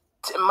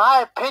in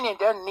my opinion,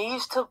 there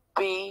needs to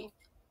be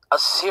a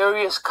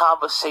serious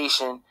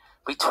conversation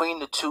between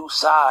the two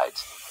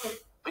sides.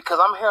 Because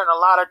I'm hearing a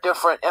lot of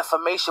different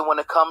information when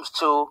it comes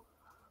to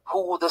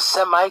who the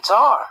Semites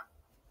are.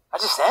 I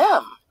just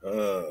am.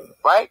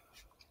 Right?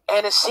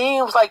 And it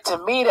seems like to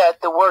me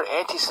that the word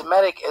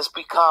anti-Semitic has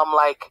become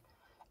like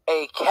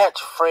a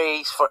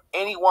catchphrase for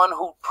anyone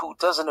who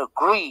doesn't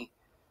agree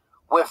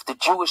with the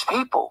Jewish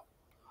people.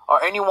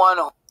 Or anyone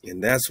who...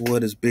 And that's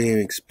what is being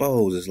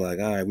exposed. It's like,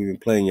 all right, we've been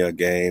playing your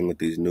game with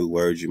these new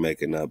words you're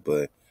making up,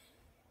 but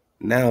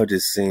now it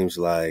just seems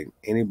like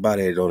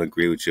anybody that don't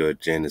agree with your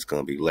agenda is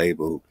going to be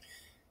labeled,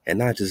 and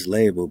not just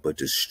labeled, but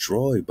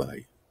destroyed by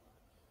you.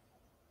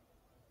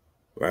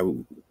 Right?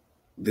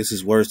 This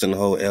is worse than the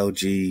whole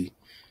LG,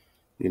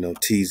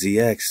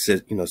 TZX,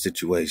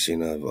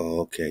 situation of,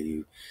 oh, okay,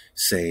 you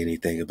say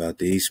anything about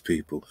these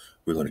people,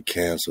 we're going to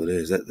cancel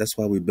this. That's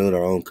why we build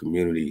our own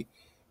community.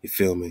 You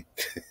feel me?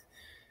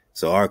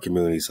 So our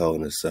community's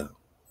holding us up.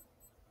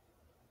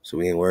 So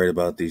we ain't worried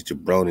about these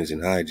jabronis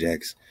and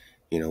hijacks,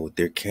 with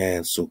their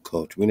cancel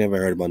culture. We never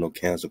heard about no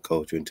cancel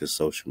culture until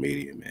social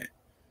media, man.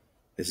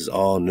 This is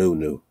all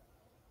new.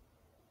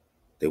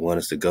 They want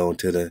us to go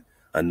into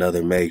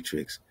another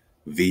matrix,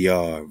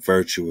 VR,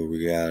 virtual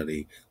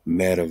reality,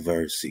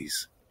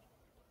 metaverses.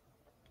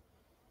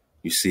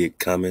 You see it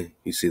coming.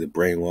 You see the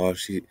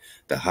brainwash,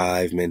 the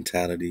hive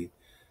mentality.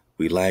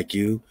 We like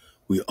you.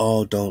 We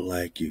all don't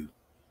like you.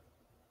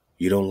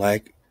 You don't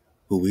like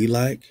who we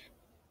like?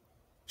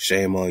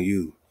 Shame on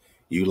you.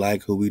 You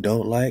like who we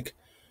don't like?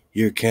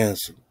 You're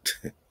canceled.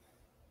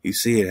 You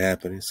see it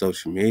happening.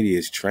 Social media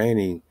is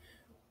training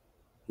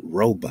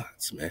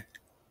robots, man.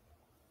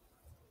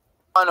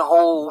 One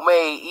who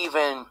may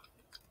even,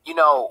 I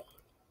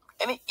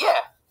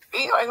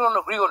don't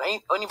agree with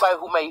anybody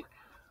who may,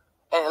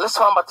 and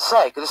listen to what I'm about to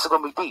say, because this is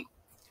going to be deep.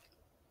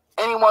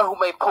 Anyone who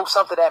may post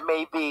something that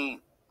may be,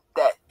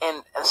 that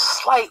in a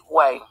slight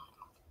way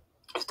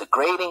is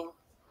degrading,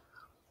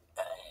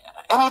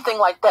 anything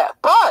like that.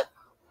 But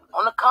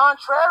on the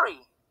contrary,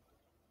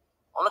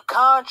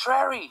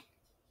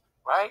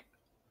 right?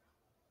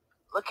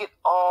 Look at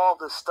all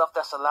the stuff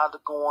that's allowed to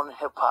go on in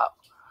hip hop.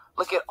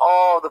 Look at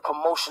all the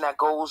promotion that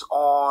goes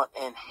on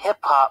in hip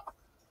hop.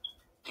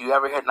 Do you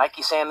ever hear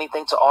Nike saying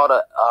anything to all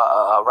the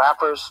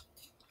rappers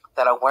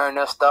that are wearing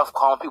their stuff,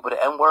 calling people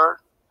the N-word?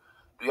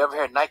 Do you ever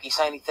hear Nike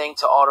say anything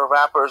to all the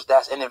rappers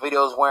that's in the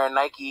videos wearing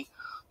Nike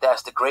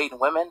that's degrading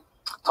women,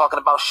 talking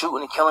about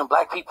shooting and killing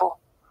black people?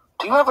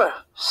 Do you ever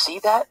see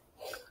that?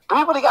 Do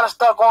we really got to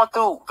start going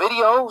through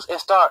videos and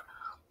start,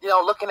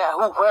 looking at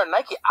who wear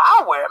Nike?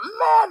 I wear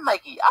mad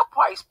Nike. I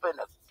probably spent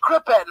a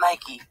grip at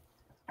Nike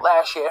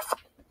last year.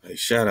 Hey,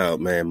 shout out,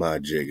 man, my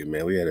jigger,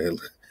 man. We had a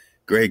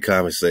great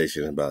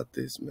conversation about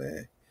this,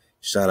 man.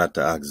 Shout out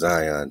to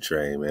Zion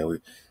Train, man.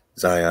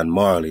 Zion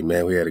Marley,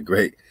 man. We had a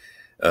great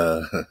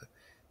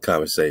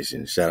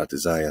conversation. Shout out to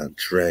Zion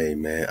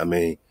Train, man. I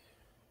mean,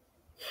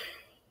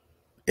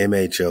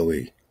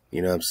 M.H.O.E.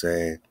 You know what I'm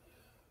saying?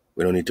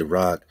 We don't need to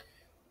rock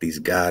these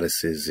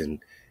goddesses and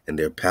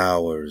their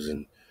powers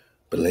and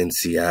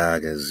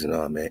Balenciagas and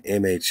all, man.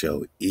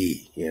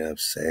 M.H.O.E. You know what I'm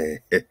saying?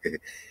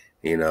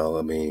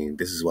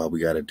 This is why we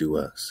got to do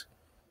us.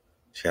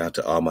 Shout out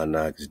to all my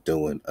niggas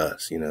doing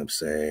us, you know what I'm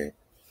saying?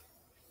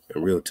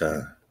 In real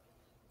time.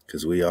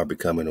 Because we are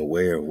becoming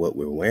aware of what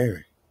we're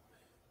wearing.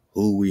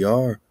 Who we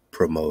are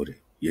promoting.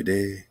 You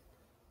dig?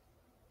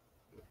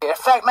 In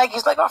fact,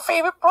 Nike's like our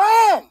favorite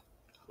brand.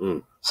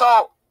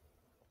 So,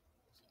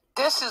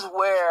 this is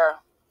where,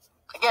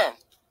 again,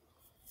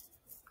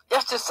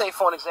 let's just say,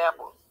 for an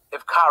example,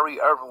 if Kyrie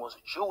Irving was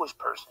a Jewish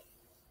person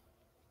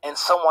and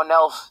someone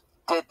else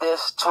did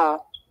this to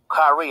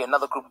Kyrie,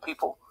 another group of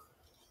people,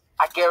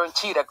 I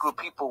guarantee that group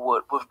of people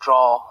would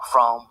withdraw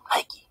from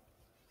Nike.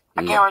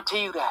 I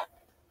guarantee you that.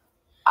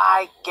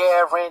 I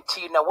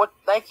guarantee you. Now, what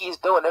Nike is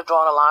doing, they're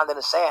drawing a line in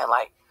the sand.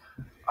 Like,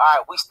 all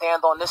right, we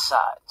stand on this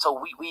side.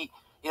 So we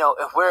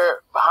if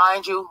we're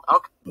behind you,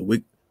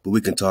 okay. But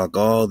we can talk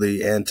all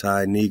the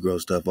anti-Negro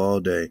stuff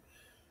all day.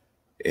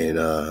 And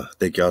I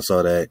think y'all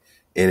saw that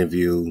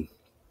interview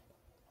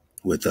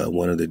with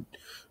one of the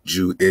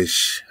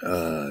Jewish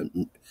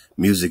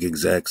music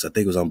execs. I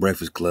think it was on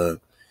Breakfast Club.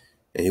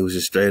 And he was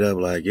just straight up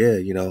like, yeah,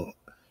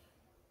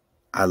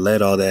 I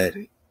let all that,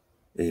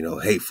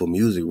 hateful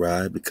music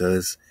ride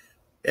because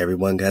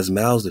everyone has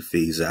mouths to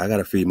feed. So I got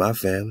to feed my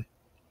family.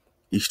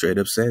 He straight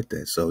up said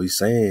that. So he's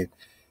saying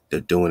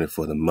they're doing it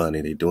for the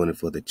money. They're doing it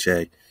for the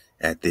check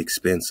at the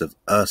expense of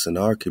us and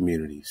our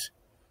communities.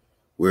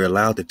 We're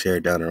allowed to tear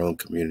down our own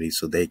communities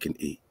so they can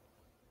eat.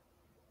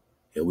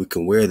 Yeah, we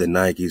can wear the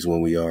Nikes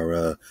when we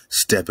are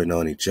stepping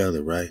on each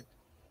other, right?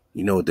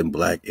 You know what them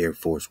black Air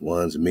Force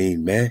Ones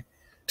mean, man?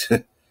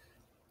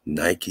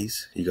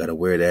 Nikes. You got to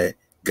wear that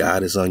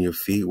goddess on your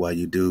feet while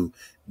you do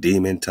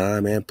demon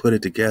time, man. Put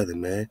it together,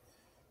 man.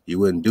 You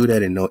wouldn't do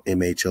that in no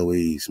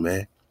M.H.O.Es,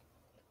 man.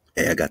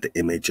 Hey, I got the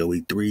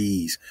M.H.O.E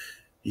 3s.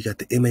 You got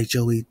the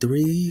M.H.O.E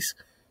 3s?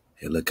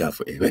 Hey, look out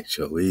for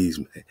M.H.O.Es,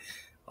 man.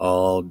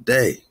 All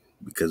day.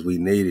 Because we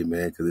need it,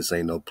 man, because this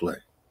ain't no play.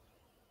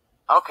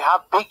 I don't care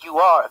how big you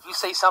are. If you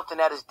say something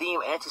that is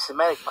deemed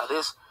anti-Semitic by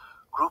this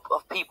group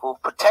of people,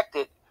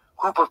 protected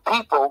group of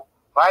people,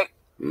 right?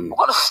 We're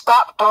going to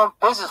stop doing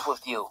business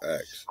with you,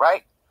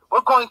 right?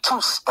 We're going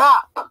to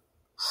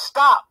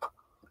stop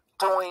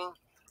doing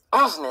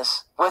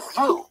business with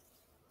you.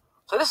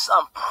 So this is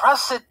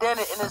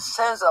unprecedented, and it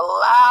sends a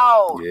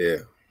loud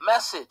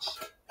message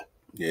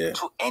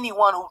to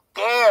anyone who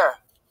dare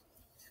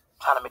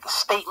try to make a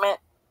statement.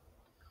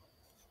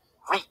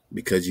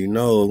 Because you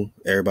know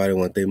everybody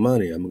want their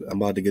money. I'm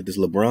about to get this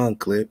LeBron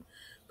clip.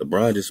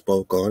 LeBron just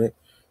spoke on it.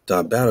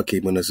 ThaWaDa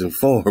keeping us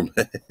informed.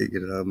 You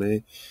know what I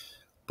mean?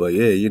 But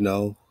yeah, you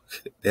know,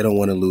 they don't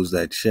want to lose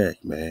that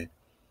check, man.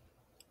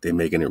 They're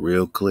making it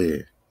real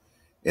clear.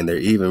 And they're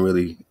even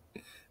really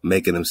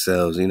making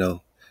themselves, you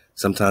know,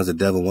 sometimes the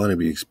devil want to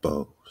be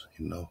exposed,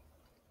 you know.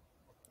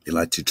 They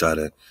like to try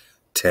to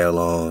tell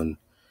on,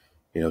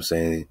 you know what I'm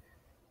saying?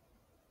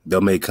 They'll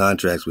make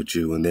contracts with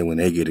you, and then when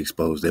they get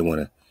exposed, they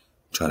want to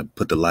try to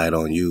put the light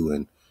on you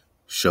and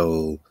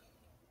show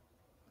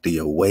the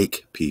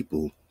awake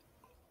people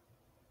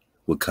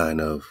what kind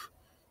of,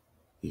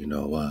 you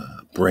know,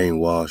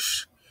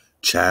 brainwash,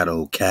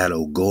 cattle,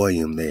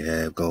 goyim they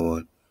have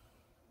going.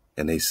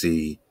 And they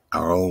see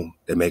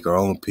they make our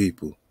own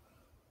people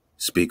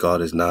speak all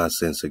this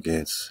nonsense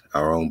against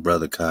our own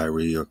brother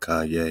Kyrie or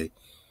Kanye.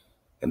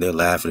 And they're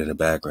laughing in the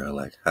background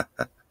like,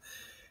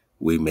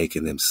 we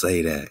making them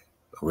say that,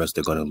 or else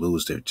they're going to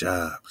lose their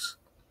jobs.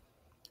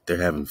 They're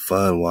having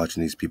fun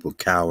watching these people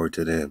cower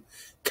to them,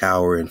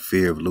 cower in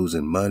fear of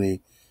losing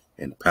money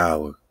and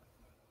power.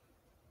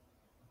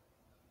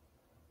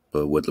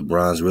 But what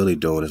LeBron's really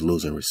doing is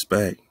losing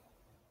respect.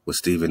 What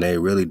Stephen A.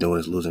 really doing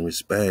is losing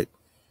respect.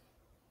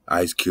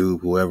 Ice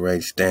Cube, whoever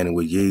ain't standing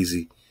with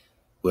Yeezy,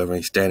 whoever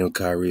ain't standing with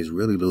Kyrie is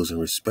really losing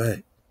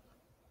respect.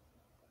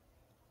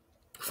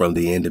 From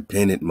the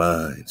independent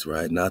minds,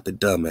 right? Not the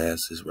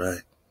dumbasses,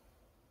 right?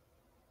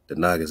 The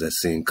niggas that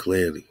seeing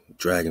clearly,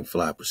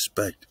 dragonfly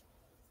perspective.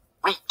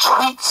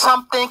 Retweet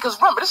something, because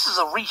remember, this is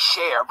a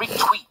reshare,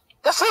 retweet.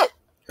 That's it.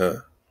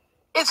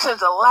 It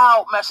sends a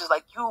loud message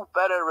like, you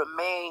better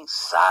remain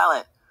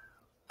silent.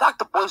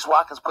 Dr. Boyce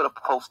Watkins put up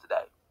a post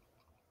today.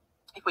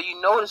 But you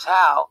notice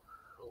how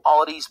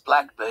all these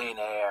black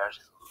billionaires,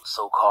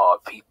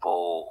 so-called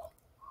people,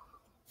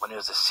 when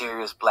there's a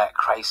serious black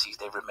crisis,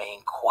 they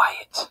remain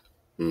quiet,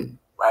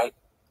 right?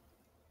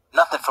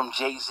 Nothing from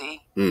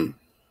Jay-Z, nothing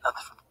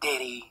from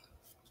Diddy,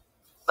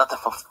 nothing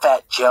from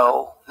Fat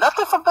Joe,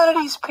 nothing from none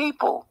of these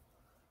people.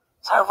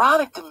 It's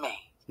ironic to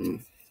me.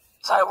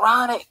 It's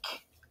ironic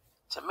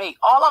to me.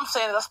 All I'm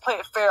saying is let's play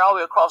it fair all the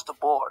way across the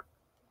board.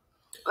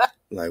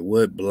 Like,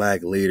 what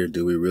black leader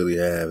do we really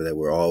have that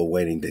we're all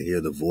waiting to hear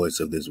the voice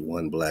of this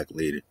one black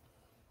leader?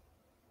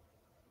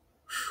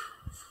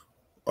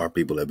 Our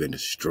people have been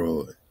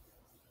destroyed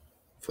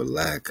for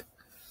lack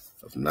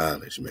of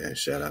knowledge, man.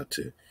 Shout out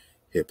to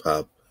Hip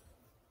Hop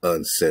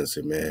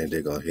Uncensored, man.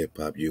 Dig on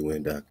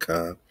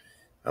hiphopun.com.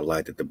 I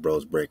like that the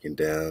bro's breaking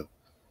down,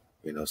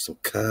 you know, some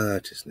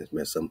consciousness,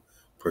 man, some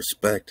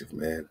perspective,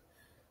 man.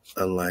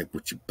 Unlike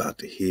what you're about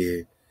to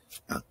hear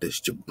out this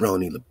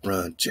jabroni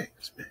LeBron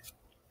James, man.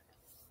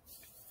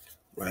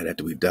 Right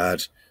after we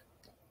dodge,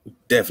 we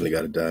definitely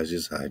got to dodge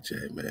this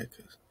hijack, man,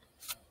 because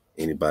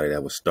anybody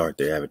that would start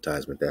their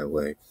advertisement that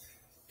way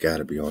got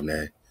to be on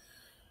that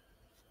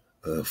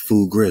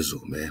Food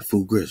Grizzle, man.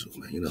 Food Grizzle,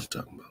 man. You know what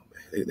I'm talking about,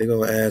 man. They're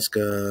going to ask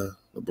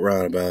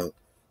LeBron about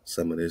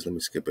some of this. Let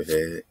me skip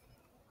ahead.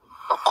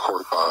 Of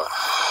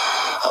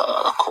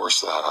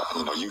course,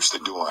 you know, used to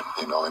doing,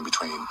 you know, in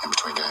between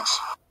games.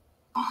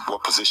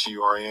 What position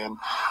you are in,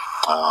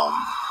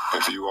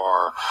 if you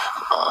are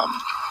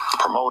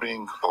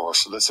promoting or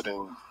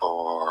soliciting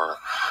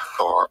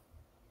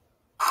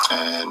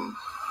and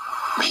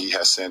he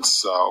has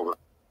since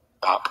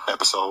top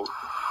episode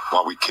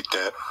while we kicked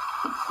that,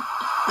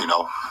 you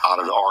know, out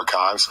of the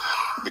archives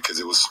because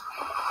it was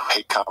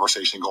hate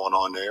conversation going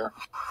on there.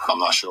 I'm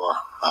not sure.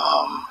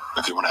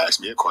 If you want to ask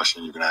me a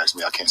question, you can ask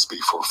me. I can't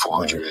speak for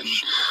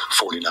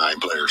 449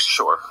 players.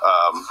 Sure.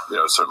 You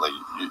know, certainly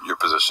your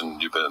position,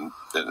 you've been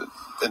in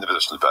the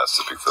position of the best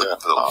to speak for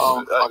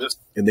the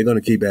and they're going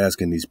to keep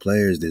asking these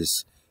players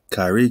this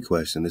Kyrie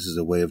question. This is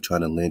a way of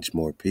trying to lynch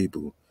more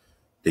people.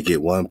 They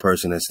get one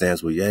person that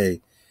stands with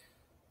Ye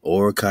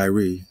or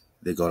Kyrie,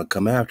 they're going to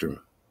come after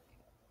him.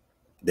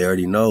 They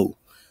already know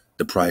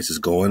the price is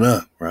going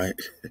up, right?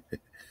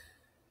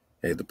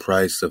 Hey, the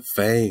price of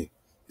fame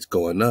is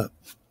going up.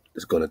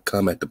 It's going to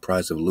come at the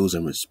price of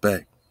losing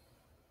respect.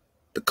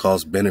 The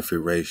cost-benefit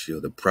ratio,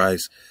 the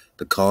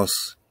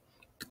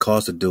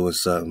cost of doing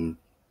something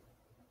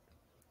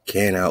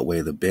can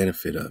outweigh the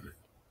benefit of it.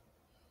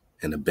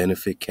 And the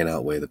benefit can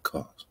outweigh the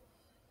cost.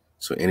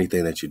 So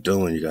anything that you're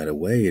doing, you got to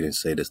weigh it and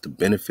say, does the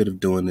benefit of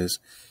doing this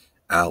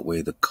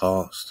outweigh the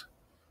cost?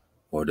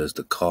 Or does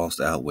the cost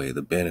outweigh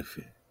the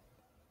benefit?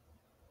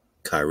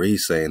 Kyrie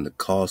saying the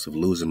cost of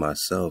losing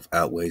myself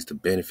outweighs the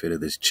benefit of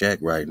this check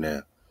right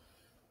now.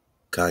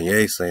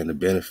 Kanye saying the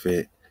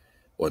benefit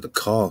or the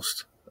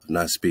cost of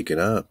not speaking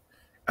up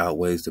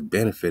outweighs the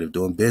benefit of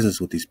doing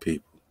business with these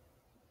people.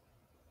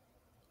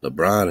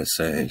 LeBron is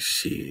saying,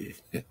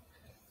 shit,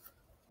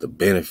 the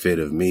benefit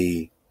of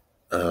me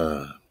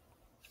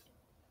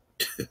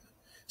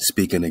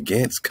speaking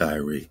against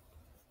Kyrie,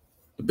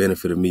 the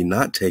benefit of me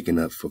not taking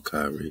up for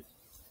Kyrie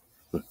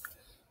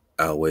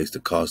outweighs the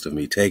cost of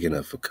me taking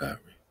up for Kyrie.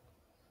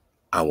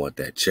 I want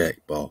that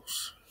check,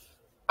 boss.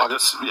 I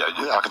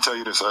can tell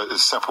you this.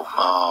 It's simple.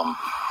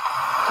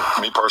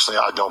 Me personally,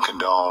 I don't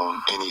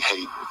condone any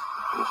hate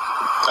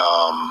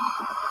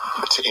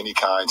to any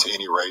kind, to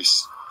any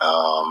race,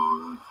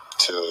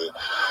 to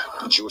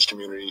Jewish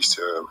communities,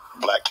 to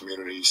Black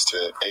communities,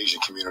 to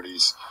Asian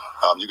communities.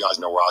 You guys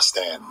know where I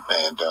stand,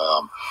 and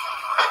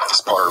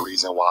it's part of the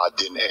reason why I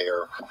didn't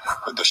air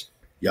the.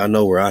 Y'all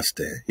know where I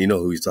stand. You know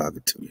who he's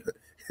talking to.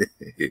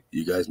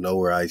 You guys know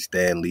where I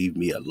stand. Leave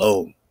me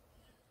alone.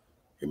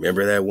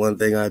 Remember that one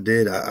thing I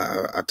did?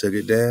 I took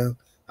it down.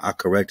 I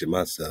corrected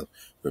myself.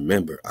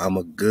 Remember, I'm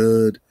a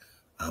good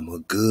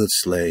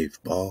slave,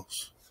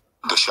 boss.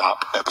 The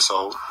shop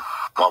episode,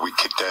 why we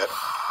kicked that,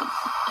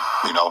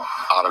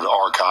 out of the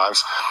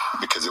archives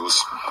because it was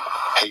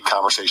hate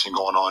conversation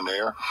going on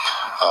there.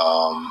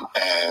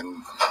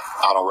 And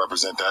I don't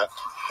represent that.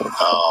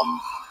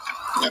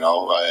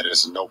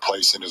 There's no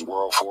place in this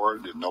world for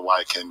it.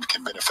 Nobody can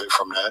benefit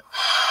from that.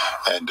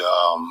 And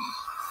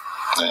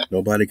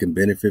nobody can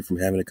benefit from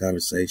having a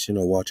conversation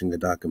or watching the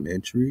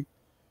documentary.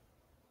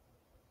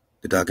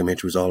 The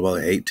documentary was all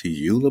about hate to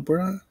you,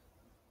 LeBron?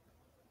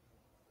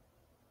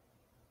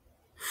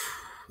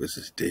 This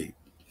is deep.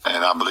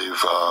 And I believe,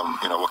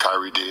 what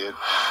Kyrie did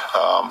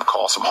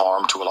caused some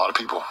harm to a lot of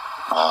people.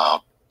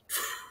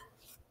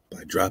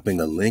 By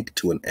dropping a link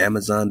to an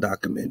Amazon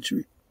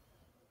documentary,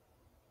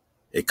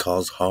 it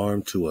caused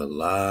harm to a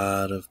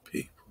lot of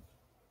people.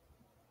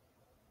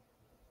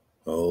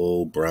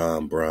 Oh,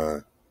 Bron.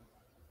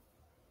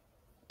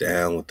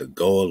 Down with the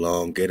go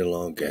along, get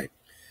along gang.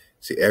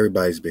 See,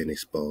 everybody's been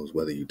exposed,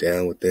 whether you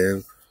down with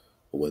them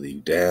or whether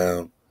you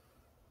down,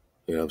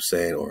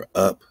 or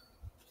up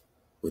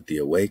with the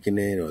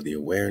awakening or the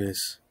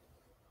awareness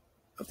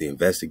of the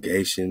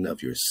investigation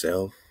of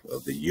yourself,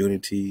 of the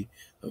unity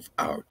of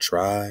our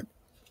tribe.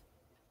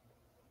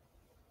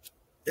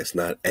 It's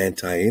not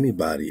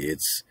anti-anybody.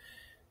 It's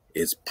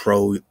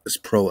pro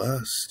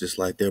us, just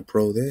like they're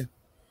pro them.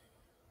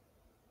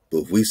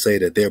 But if we say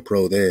that they're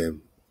pro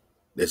them,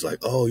 it's like,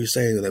 oh, you're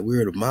saying that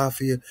we're the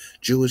mafia,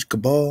 Jewish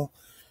cabal?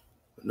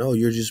 No,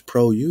 you're just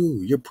pro you.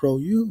 You're pro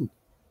you.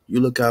 You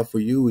look out for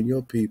you and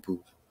your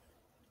people.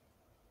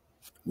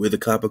 We're the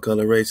copper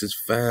color races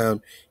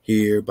found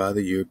here by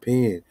the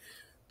European.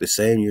 The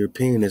same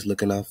European is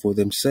looking out for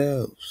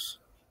themselves.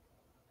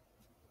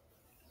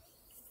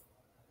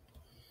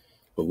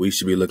 But we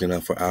should be looking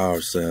out for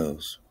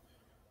ourselves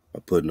by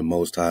putting the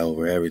Most High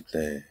over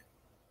everything.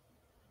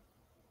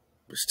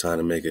 It's time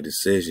to make a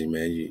decision,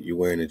 man. You're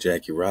wearing a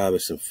Jackie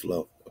Robinson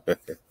flow.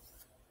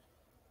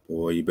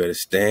 Boy, you better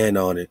stand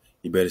on it.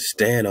 You better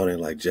stand on it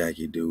like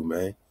Jackie do,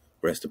 man.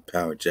 Rest in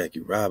power, Jackie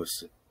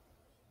Robinson.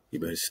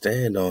 You better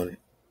stand on it.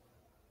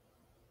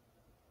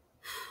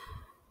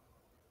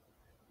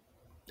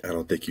 I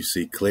don't think you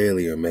see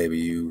clearly, or maybe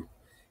you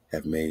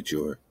have made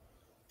your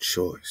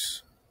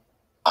choice.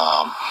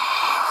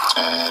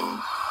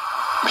 And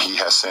he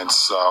has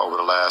since, over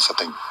the last, I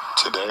think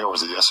today, or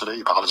was it yesterday,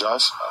 he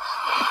apologized.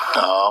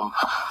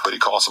 But he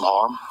caused some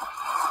harm.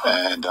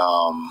 And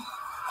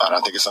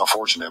I think it's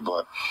unfortunate,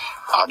 but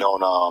I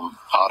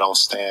don't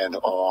stand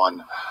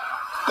on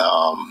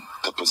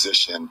the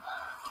position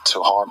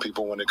to harm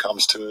people when it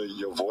comes to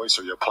your voice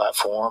or your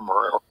platform.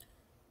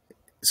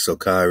 So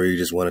Kyrie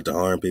just wanted to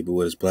harm people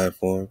with his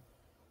platform?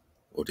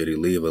 Or did he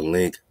leave a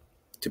link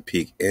to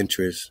pique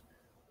interest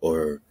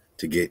or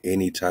to get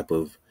any type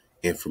of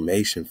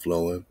information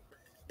flowing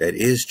that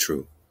is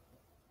true?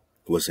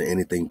 Was there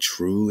anything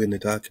true in the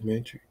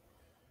documentary?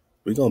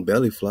 We're going to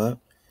belly flop.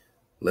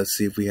 Let's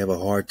see if we have a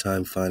hard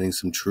time finding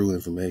some true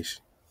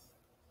information.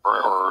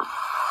 Or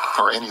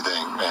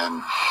anything.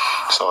 And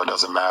so it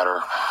doesn't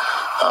matter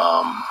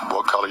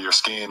what color your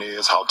skin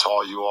is, how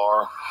tall you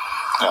are,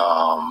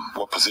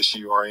 what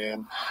position you are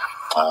in.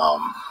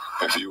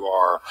 If you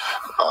are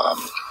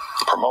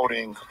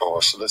promoting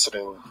or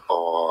soliciting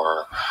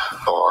or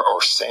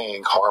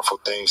saying harmful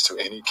things to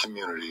any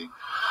community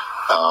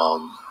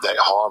that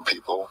harm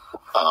people,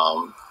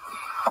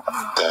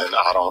 then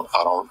I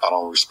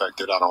don't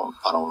respect it. I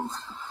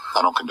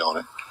don't condone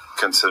it.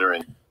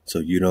 Considering. So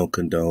you don't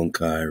condone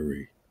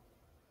Kyrie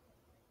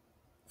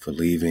for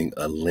leaving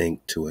a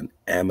link to an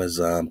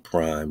Amazon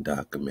Prime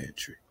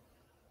documentary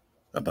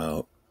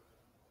about,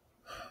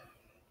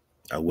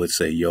 I would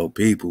say your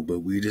people, but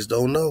we just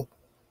don't know.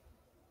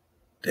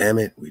 Damn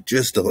it, we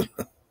just don't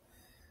know.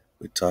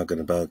 We're talking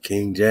about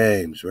King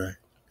James, right?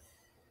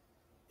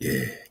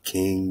 Yeah,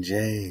 King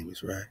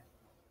James, right?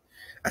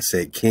 I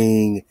said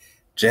King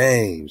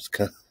James.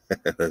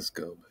 Let's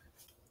go, man.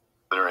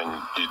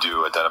 And you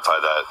do identify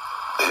that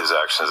his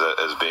actions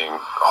as being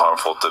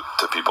harmful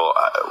to people.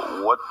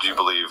 What do you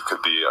believe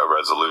could be a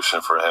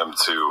resolution for him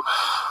to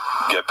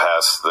get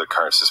past the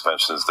current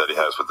suspensions that he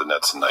has with the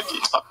Nets and Nike?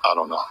 I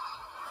don't know.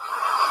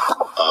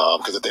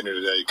 Because at the end of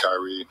the day,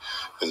 Kyrie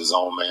is his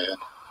own man.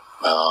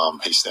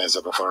 He stands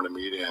up in front of the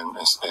media and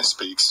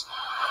speaks.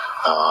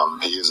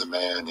 He is a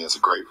man. He has a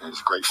great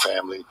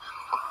family.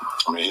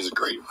 I mean,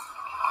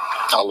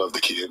 I love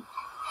the kid.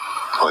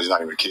 Well, he's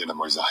not even a kid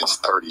anymore. He's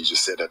 30. He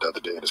just said that the other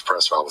day in his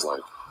presser. I was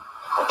like,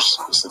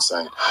 it's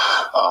insane.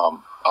 I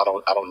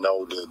don't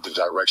know the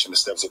direction, the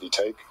steps that he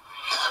take.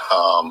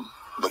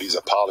 But he's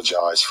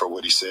apologized for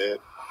what he said.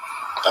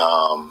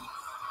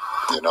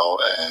 And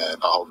I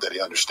hope that he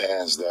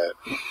understands that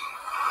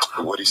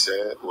what he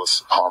said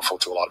was harmful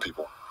to a lot of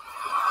people.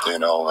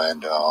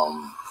 And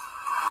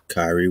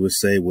Kyrie would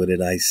say, "What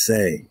did I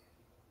say?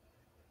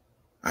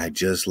 I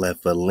just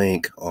left a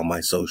link on my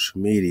social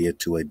media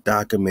to a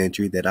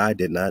documentary that I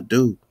did not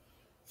do."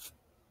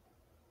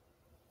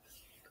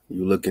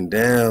 You looking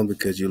down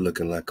because you're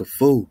looking like a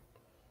fool.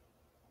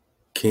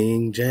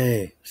 King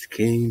James,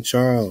 King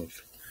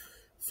Charles,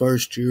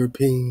 first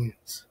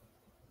Europeans.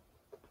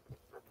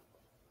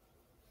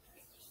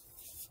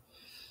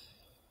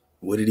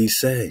 What did he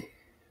say?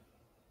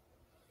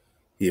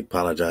 He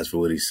apologized for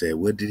what he said.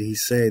 What did he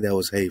say that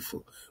was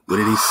hateful? What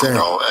did he say? And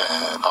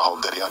I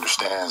hope that he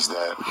understands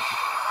that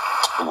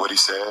what he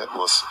said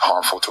was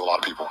harmful to a lot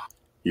of people.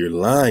 You're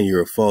lying.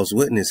 You're a false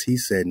witness. He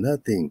said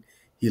nothing.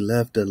 He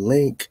left a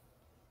link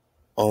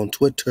on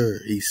Twitter.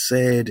 He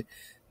said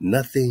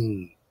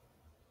nothing.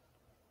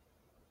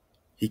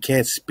 He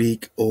can't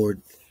speak or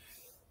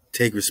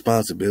take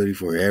responsibility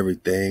for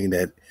everything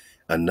that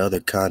another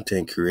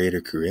content creator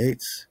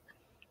creates.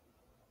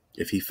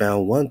 If he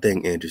found one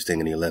thing interesting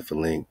and he left a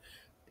link,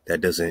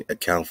 that doesn't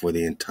account for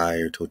the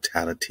entire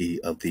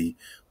totality of the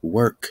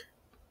work.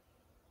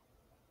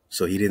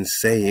 So he didn't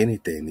say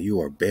anything. You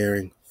are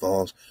bearing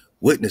false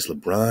witness,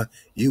 LeBron.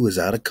 You was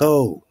out of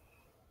code.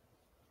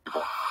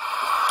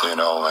 And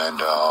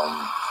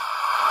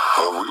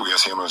we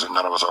as humans,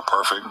 none of us are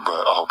perfect,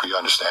 but I hope he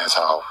understands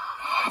how,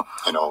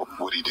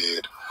 what he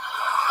did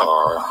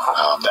or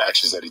the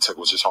actions that he took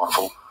was just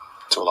harmful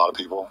to a lot of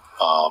people.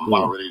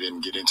 I really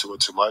didn't get into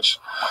it too much,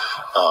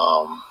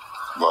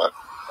 but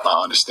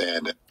I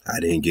understand that. I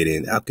didn't get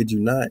in. How could you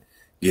not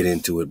get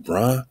into it,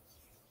 Bron?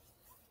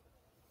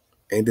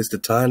 Ain't this the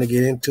time to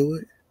get into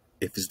it?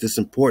 If it's this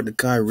important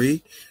to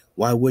Kyrie,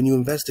 why wouldn't you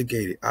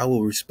investigate it? I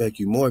will respect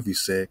you more if you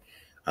said,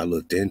 I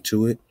looked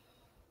into it,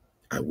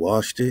 I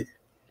watched it,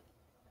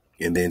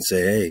 and then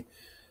say, hey,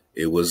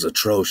 it was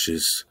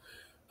atrocious.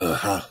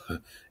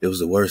 It was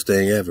the worst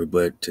thing ever.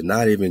 But to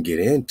not even get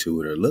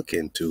into it or look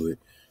into it,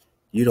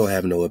 you don't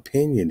have no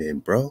opinion in,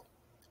 bro.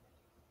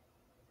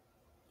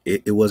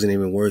 It wasn't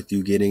even worth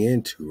you getting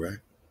into, right?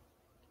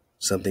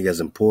 Something as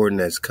important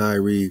as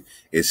Kyrie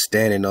is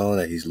standing on,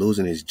 that he's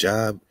losing his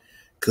job,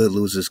 could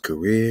lose his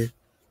career,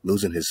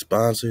 losing his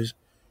sponsors.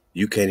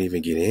 You can't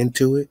even get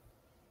into it.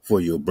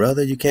 For your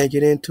brother, you can't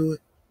get into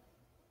it.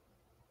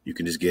 You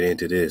can just get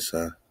into this,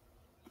 huh?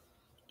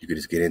 You can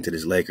just get into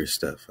this Lakers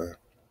stuff, huh?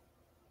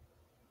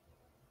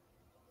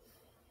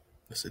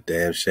 It's a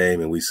damn shame,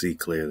 and we see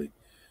clearly.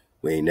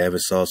 We ain't never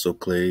saw so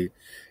clearly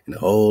in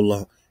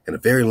a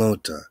very long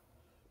time.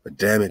 But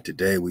damn it,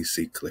 today we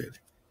see clearly.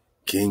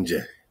 King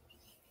James.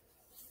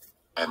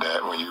 And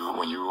that when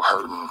you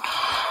hurting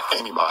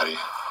anybody,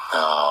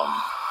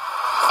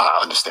 I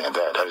understand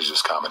that. That is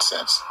just common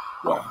sense.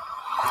 Wow.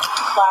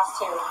 Last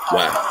two.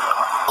 Wow.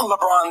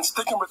 LeBron,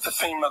 sticking with the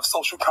theme of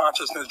social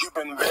consciousness, you've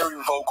been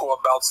very vocal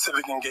about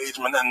civic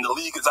engagement, and the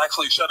league is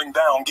actually shutting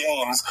down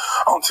games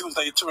on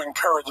Tuesday to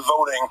encourage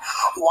voting.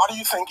 Why do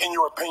you think, in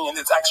your opinion,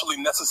 it's actually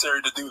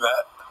necessary to do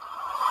that?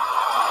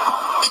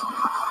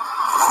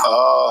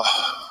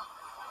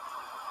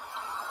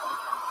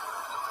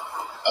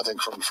 I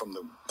think from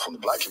the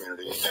black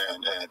community,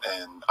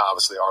 and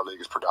obviously our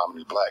league is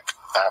predominantly black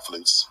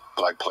athletes,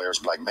 black players,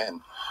 black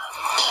men.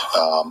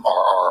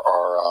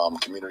 Our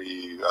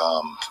community,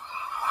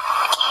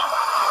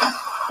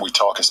 we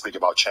talk and speak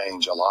about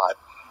change a lot.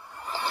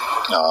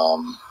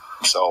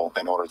 So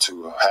in order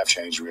to have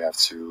change, we have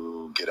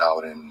to get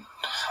out and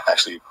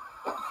actually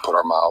put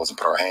our mouths and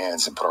put our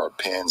hands and put our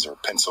pens or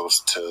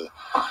pencils to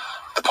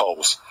the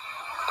polls.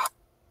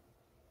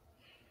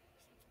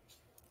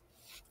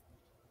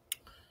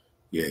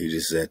 Yeah, he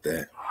just said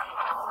that.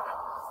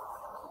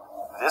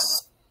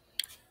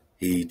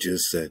 He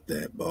just said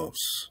that,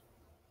 boss.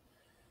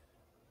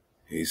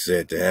 He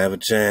said to have a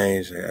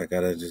change, I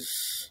gotta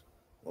just,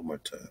 one more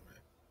time,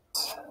 man.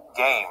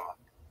 Game.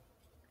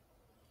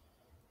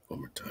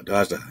 One more time.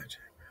 Dodge the hijack,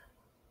 man.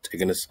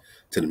 Taking us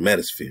to the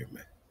metasphere,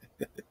 man.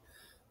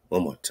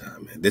 One more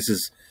time, man. This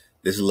is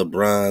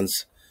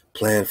LeBron's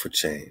plan for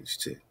change,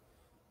 to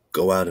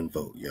go out and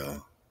vote,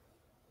 y'all,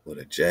 with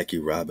a Jackie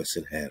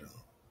Robinson hat on.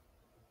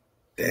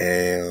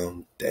 Damn,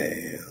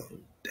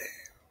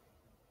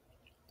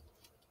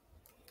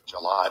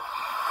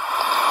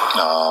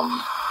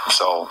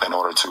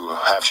 to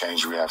have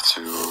change, we have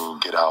to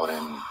get out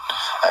and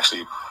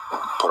actually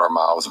put our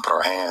mouths and put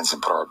our hands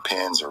and put our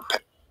pens or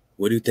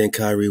What do you think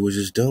Kyrie was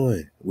just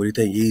doing? What do you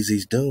think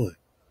Yeezy's doing?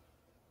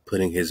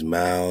 Putting his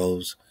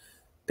mouths,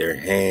 their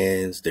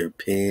hands, their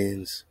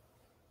pens.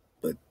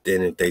 But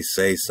then if they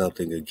say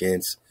something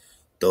against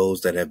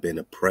those that have been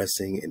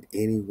oppressing in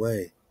any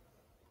way,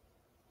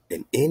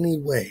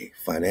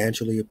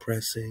 financially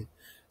oppressing,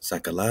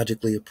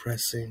 psychologically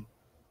oppressing,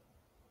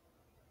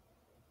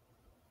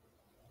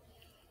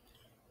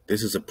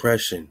 this is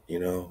oppression, you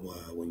know,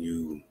 when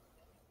you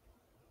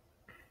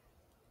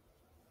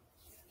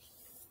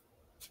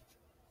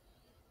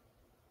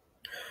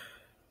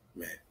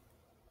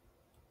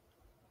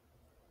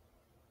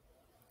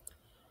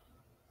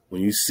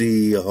when you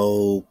see a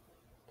whole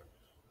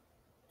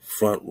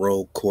front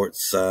row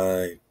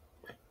courtside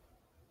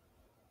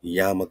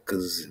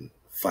yarmulkes and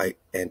fight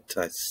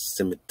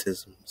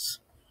anti-Semitisms,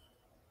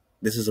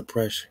 this is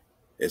oppression.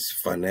 It's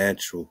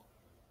financial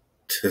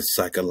to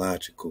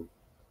psychological,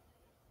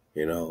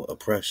 you know,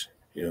 oppression.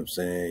 You know what I'm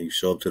saying? You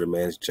show up to the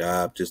man's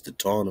job just to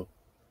taunt him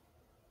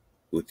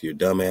with your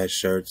dumbass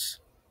shirts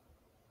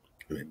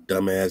and the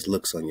dumbass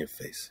looks on your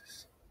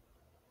faces.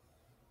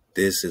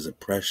 This is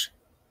oppression.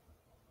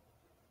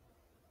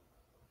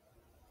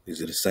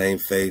 These are the same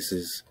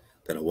faces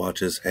that'll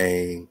watch us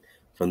hang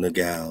from the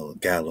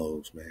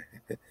gallows, man.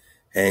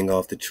 Hang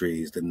off the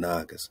trees, the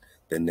nagas,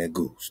 the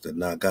negus, the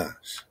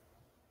nagash.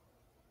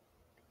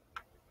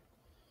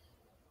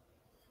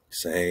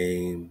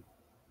 Same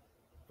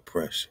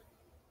oppression.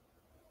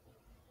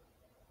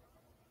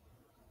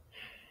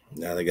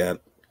 Now they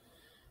got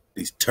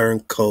these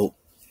turncoat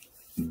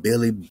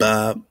Billy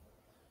Bob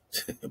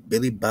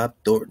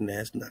Thornton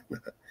ass knock.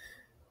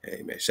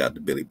 Hey man, shout out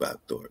to Billy Bob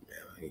Thornton,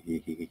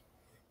 man.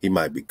 He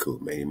might be cool,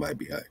 man. He might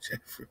be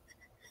hijacked for me.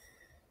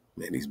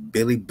 Man, he's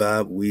Billy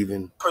Bob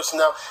weaving.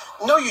 Personnel.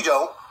 No, you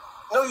don't.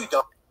 No, you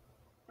don't.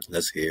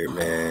 Let's hear it,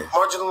 man.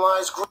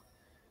 Marginalized group.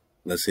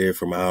 Let's hear it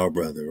from our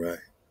brother, right?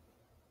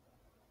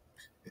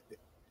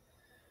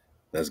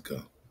 Let's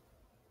go.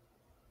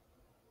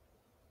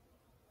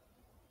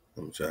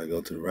 I'm gonna try to go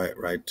to the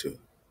right to it.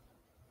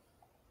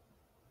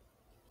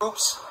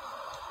 Groups.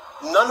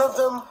 None of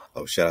them.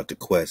 Oh, shout out to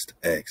Quest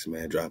X,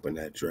 man, dropping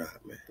that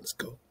drop, man. Let's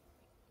go.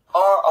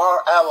 Are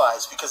our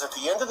allies, because at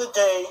the end of the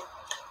day,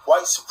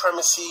 white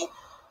supremacy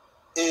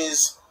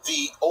is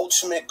the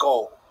ultimate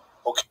goal.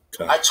 Okay,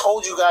 I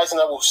told you guys, and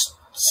I will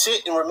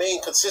sit and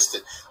remain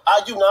consistent.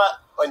 I do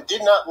not and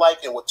did not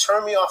like, and what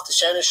turned me off to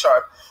Shannon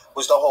Sharpe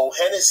was the whole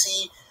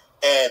Hennessy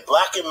and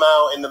Black and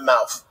Mild in the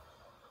mouth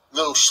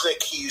little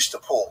slick he used to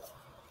pull,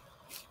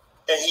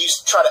 and he used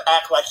to try to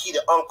act like he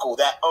the uncle,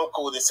 that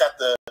uncle that's at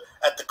the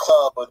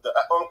club, or the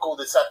uncle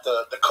that's at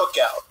the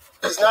cookout.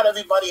 Because not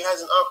everybody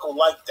has an uncle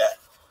like that.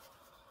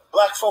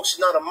 Black folks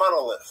are not a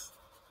monolith.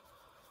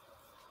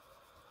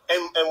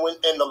 And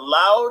the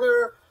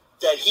louder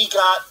that he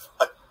got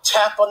a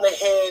tap on the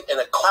head and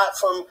a clap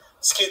from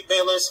Skip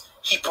Bayless,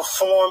 he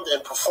performed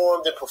and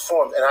performed and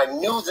performed. And I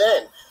knew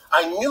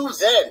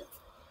then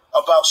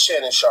about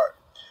Shannon Sharpe.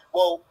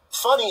 Well,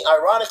 funny,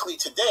 ironically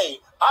today,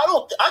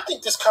 I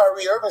think this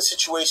Kyrie Irving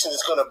situation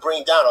is going to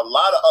bring down a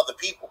lot of other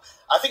people.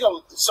 I think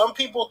some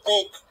people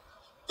think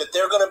that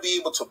they're going to be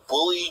able to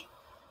bully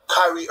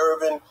Kyrie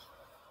Irving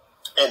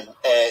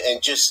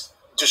and just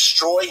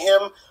destroy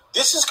him.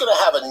 This is going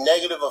to have a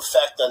negative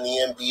effect on the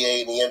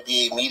NBA and the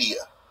NBA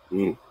media.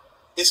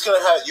 It's going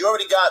to have, you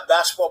already got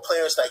basketball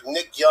players like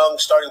Nick Young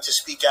starting to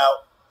speak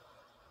out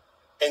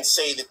and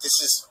say that this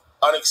is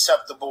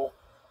unacceptable,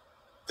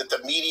 that the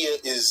media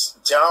is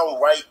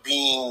downright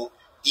being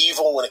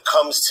evil when it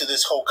comes to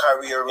this whole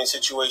Kyrie Irving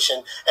situation.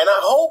 And I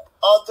hope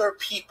other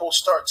people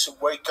start to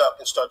wake up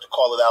and start to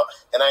call it out.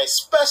 And I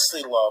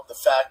especially love the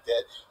fact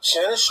that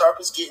Shannon Sharpe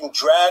is getting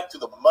dragged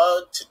through the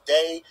mud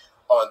today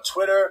on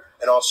Twitter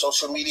and on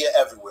social media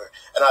everywhere.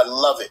 And I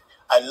love it.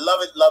 I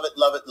love it, love it,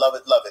 love it, love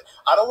it, love it.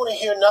 I don't want to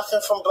hear nothing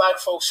from black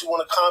folks who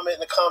want to comment in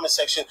the comment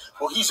section,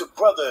 well, he's a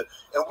brother,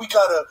 and we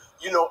got to,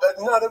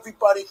 not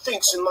everybody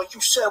thinks, and like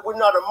you said, we're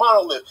not a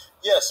monolith.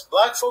 Yes,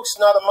 black folks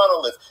are not a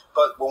monolith,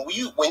 but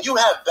when you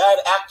have bad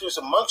actors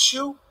amongst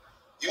you,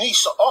 you need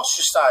to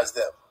ostracize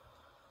them.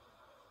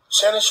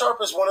 Shannon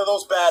Sharpe is one of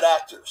those bad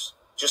actors,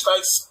 just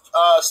like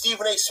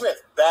Stephen A.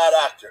 Smith, bad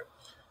actor.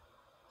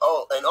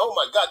 Oh, and oh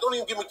my God, don't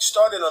even get me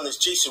started on this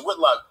Jason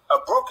Whitlock.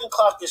 A broken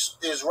clock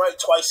is right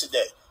twice a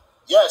day.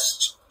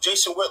 Yes,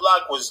 Jason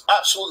Whitlock was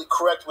absolutely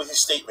correct with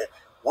his statement.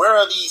 Where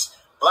are these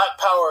black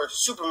power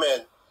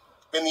supermen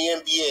in the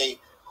NBA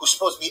who's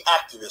supposed to be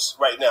activists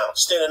right now,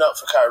 standing up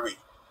for Kyrie?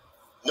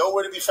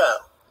 Nowhere to be found.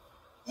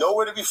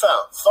 Nowhere to be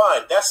found.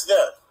 Fine, that's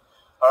them.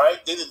 All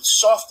right? They're the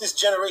softest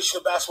generation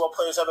of basketball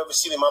players I've ever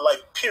seen in my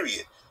life,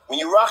 period. When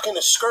you're rocking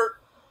a skirt,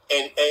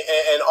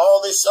 and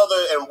all this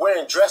other, and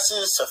wearing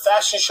dresses to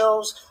fashion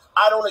shows,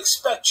 I don't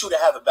expect you to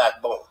have a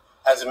backbone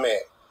as a man,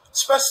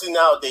 especially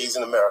nowadays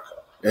in America.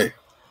 Hey.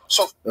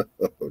 So,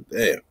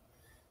 damn.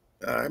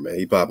 All right, man.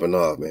 He popping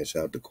off, man.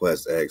 Shout out to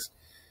Quest X.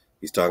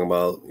 He's talking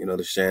about,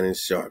 the Shannon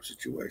Sharpe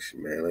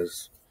situation, man.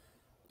 Let's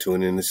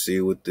tune in to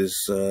see what this,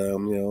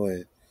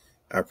 and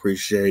I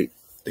appreciate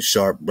the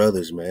Sharp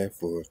brothers, man,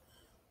 for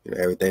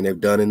everything they've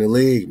done in the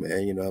league,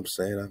 man. You know what I'm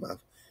saying?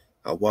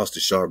 I watched the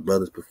Sharp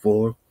brothers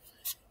perform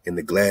in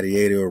the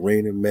Gladiator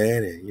Arena,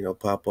 man, and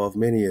pop off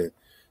many a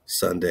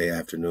Sunday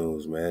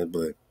afternoons, man.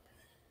 But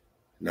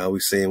now we're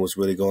seeing what's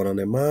really going on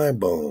in Mind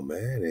Bone,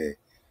 man, and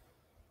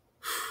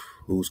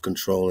who's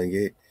controlling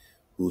it,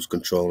 who's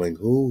controlling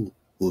who,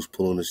 who's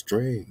pulling the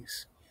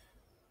strings.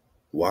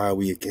 Why are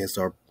we against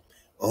our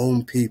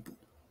own people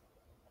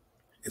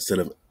instead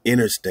of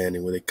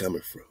understanding where they're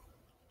coming from?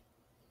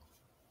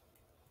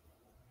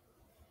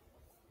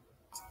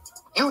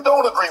 You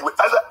don't agree with.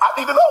 I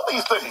need to know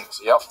these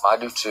things. Yep, I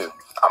do too.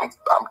 I'm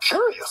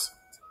curious.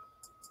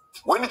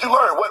 When did you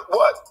learn?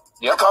 What?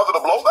 Yep. Because of the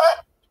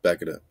blowback?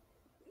 Back it up.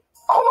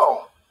 Hold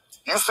on.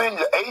 You send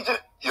your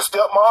agent, your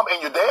stepmom,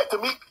 and your dad to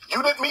meet.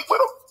 You didn't meet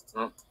with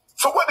them. Mm.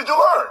 So what did you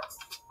learn?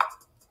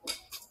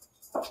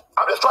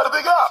 I'm just trying to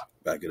figure out.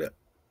 Back it up.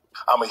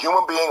 I'm a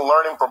human being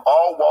learning from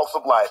all walks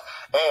of life,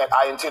 and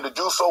I intend to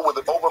do so with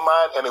an open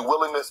mind and a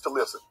willingness to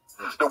listen.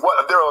 There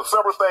are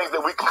several things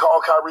that we can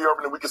call Kyrie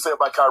Irving and we can say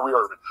about Kyrie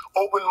Irving.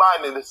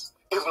 Open-mindedness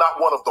is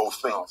not one of those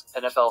things.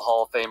 NFL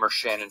Hall of Famer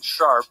Shannon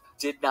Sharpe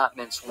did not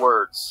mince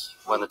words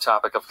when the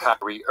topic of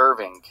Kyrie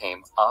Irving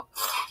came up.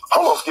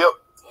 Hold on, Skip.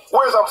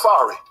 Where's I'm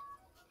sorry?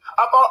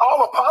 I thought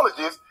all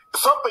apologies,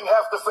 something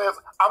has to say,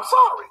 I'm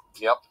sorry.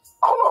 Yep.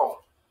 Hold on.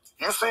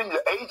 You send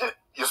your agent,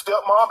 your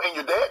stepmom, and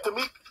your dad to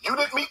meet. You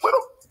didn't meet with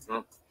them?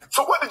 Mm.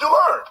 So what did you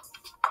learn?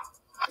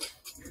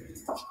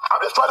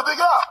 I'm just trying to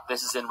figure out.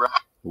 This is in...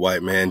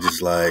 White man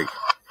just like...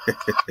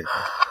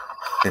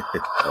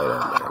 Hold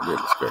on, man.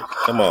 Goodness gracious.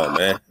 Come on,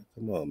 man.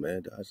 Come on,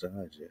 man. Dodge the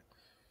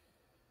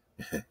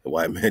hijack.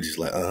 White man just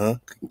like,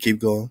 keep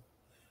going.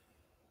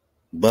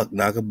 Buck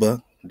knock a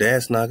buck.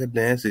 Dance knock a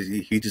dance.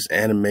 He just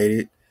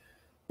animated.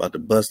 About to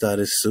bust out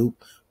his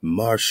soup.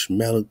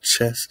 Marshmallow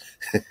chest.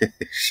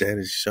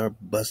 Shannon Sharpe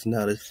busting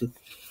out his soup.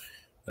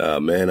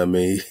 Man, I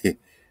mean,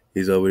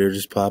 he's over there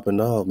just popping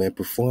off, man.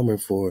 Performing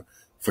for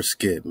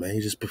Skip, man.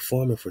 He's just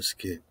performing for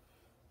Skip.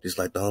 Just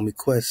like the homie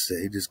Quest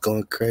said. He just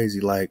going crazy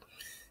like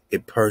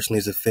it personally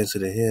is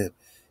offensive to him.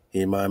 He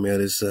remind me of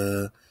this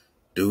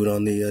dude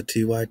on the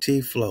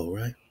TYT flow,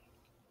 right?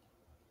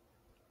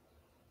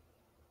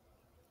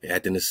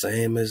 Acting the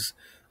same as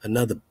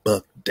another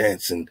buck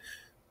dancing,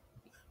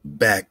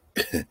 back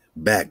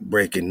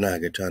breaking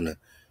knocker, trying to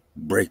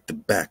break the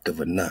back of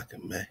a knocker,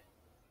 man.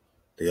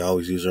 They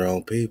always use their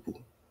own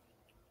people.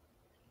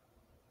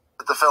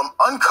 The film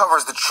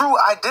uncovers the true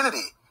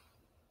identity.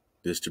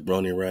 This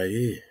jabroni right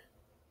here.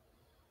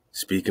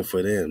 Speaking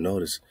for them,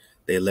 notice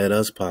they let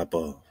us pop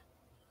off.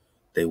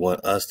 They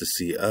want us to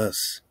see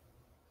us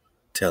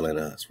telling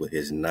us with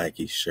his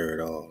Nike shirt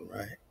on,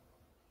 right?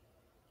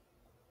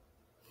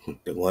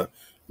 They want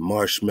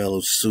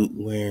marshmallow suit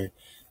wearing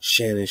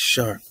Shannon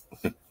Sharpe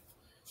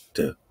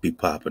to be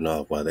popping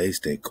off while they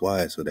stay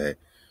quiet so that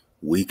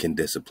we can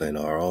discipline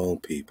our own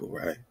people,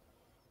 right?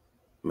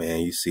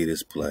 Man, you see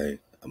this play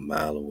a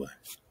mile away.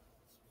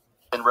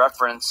 In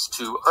reference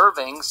to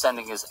Irving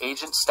sending his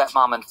agent,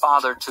 stepmom, and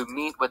father to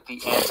meet with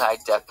the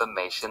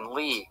Anti-Defamation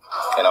League.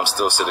 And I'm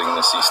still sitting in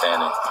the seat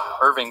standing.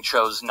 Irving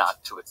chose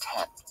not to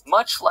attend.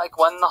 Much like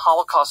when the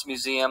Holocaust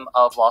Museum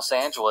of Los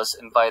Angeles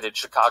invited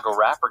Chicago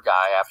rapper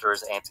Guy after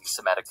his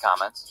anti-Semitic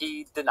comments,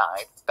 he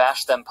denied,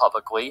 bashed them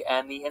publicly,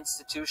 and the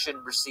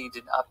institution received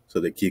an up. So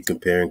they keep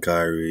comparing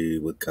Kyrie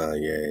with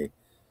Kanye.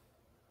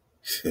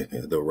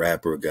 The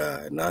rapper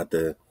guy, not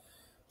the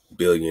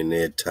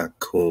billionaire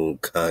tycoon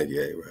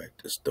Kanye, right?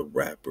 Just the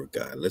rapper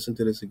guy. Listen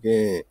to this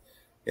again.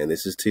 And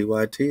this is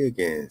TYT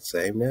again.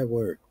 Same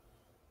network.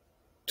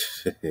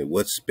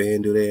 What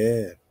spin do they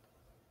have?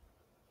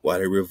 Why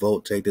did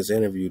Revolt take this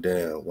interview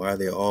down? Why are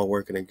they all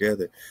working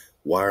together?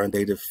 Why aren't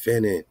they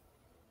defending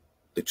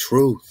the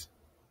truth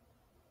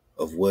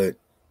of what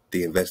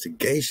the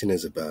investigation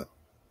is about?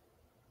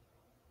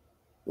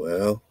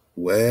 Well,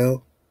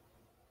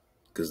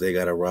 because they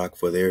got to rock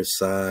for their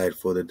side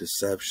for the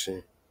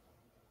deception.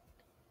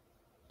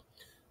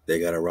 They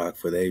got to rock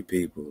for their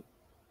people.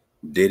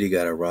 Diddy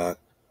got to rock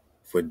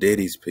for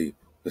Diddy's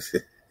people.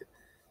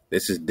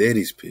 This is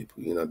Diddy's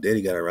people. You know,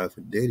 Diddy got to rock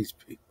for Diddy's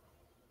people.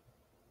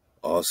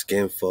 All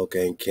skin folk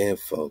ain't kin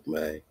folk,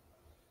 man.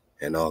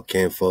 And all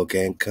kin folk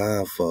ain't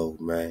con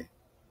folk, man.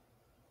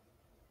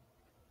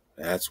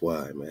 That's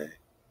why, man.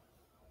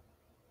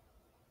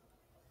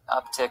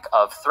 Uptick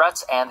of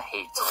threats and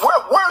hate.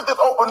 Where's this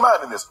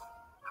open-mindedness?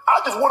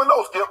 I just want to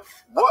know, Skip,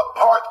 what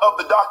part of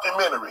the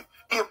documentary,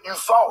 if you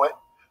saw it,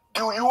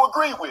 do you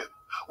agree with?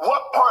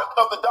 What part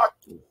of the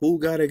documentary? Who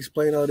got to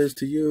explain all this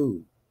to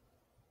you?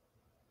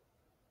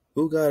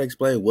 Who got to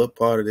explain what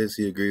part of this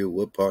he agree with,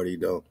 what part he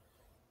don't?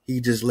 He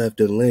just left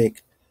a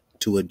link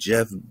to a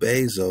Jeff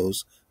Bezos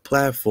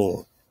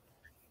platform.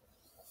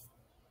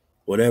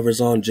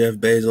 Whatever's on Jeff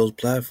Bezos'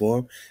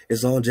 platform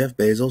is on Jeff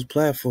Bezos'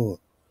 platform.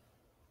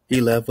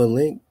 He left a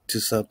link to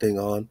something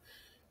on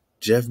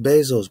Jeff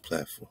Bezos'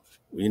 platform.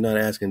 We're not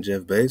asking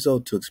Jeff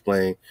Bezos to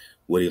explain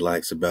what he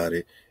likes about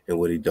it and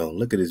what he don't.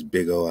 Look at his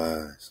big old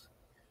eyes.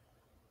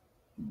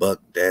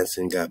 buck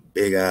dancing, got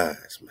big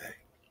eyes, man.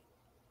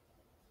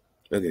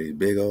 Look at these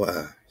big old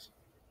eyes.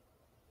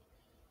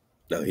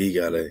 Now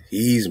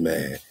he's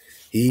mad.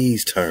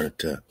 He's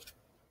turned up.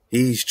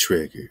 He's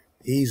triggered.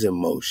 He's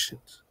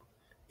emotional.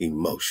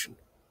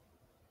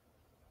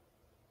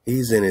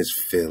 He's in his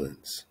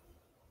feelings.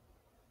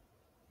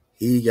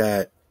 He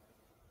got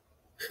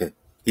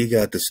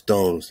the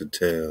stones to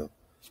tell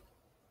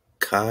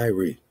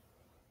Kyrie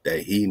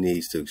that he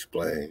needs to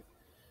explain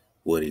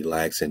what he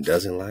likes and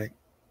doesn't like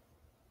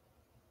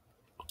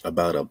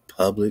about a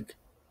public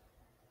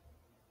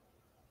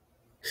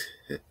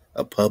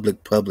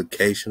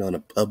publication on a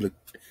public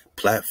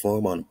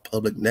platform on a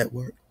public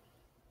network.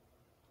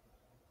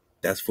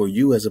 That's for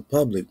you as a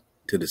public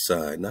to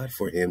decide, not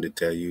for him to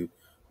tell you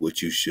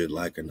what you should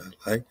like or not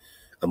like.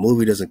 A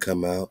movie doesn't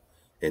come out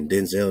and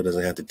Denzel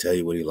doesn't have to tell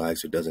you what he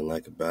likes or doesn't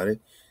like about it.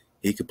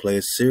 He could play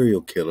a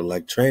serial killer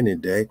like Training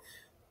Day,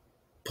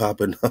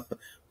 popping up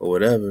or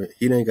whatever.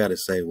 He ain't got to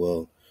say,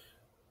 well,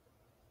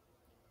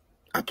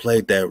 I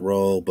played that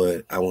role,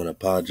 but I want to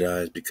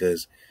apologize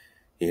because,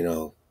 you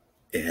know,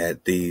 it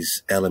had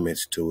these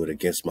elements to it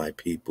against my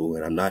people,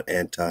 and I'm not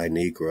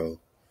anti-Negro.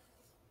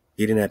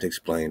 He didn't have to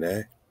explain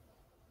that.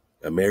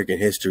 American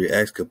History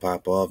X could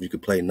pop off. You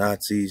could play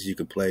Nazis. You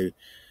could play,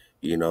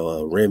 you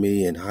know,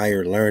 Remy and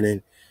Higher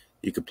Learning.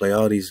 You could play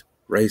all these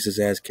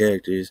racist-ass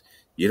characters.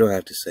 You don't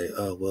have to say,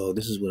 oh, well,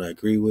 this is what I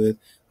agree with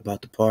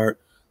about the part,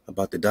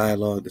 about the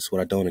dialogue. This is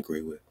what I don't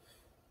agree with.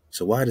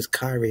 So why does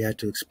Kyrie have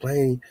to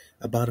explain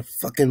about a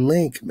fucking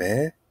link,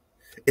 man?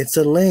 It's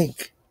a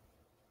link.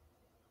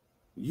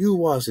 You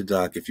watch the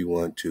doc if you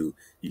want to.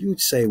 You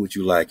say what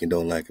you like and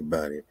don't like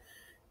about it.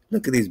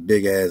 Look at these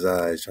big ass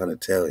eyes trying to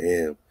tell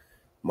him.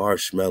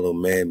 Marshmallow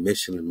Man,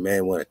 Michelin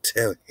Man want to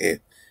tell him.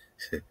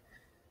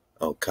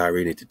 Oh,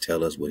 Kyrie need to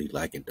tell us what he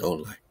like and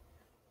don't like.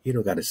 You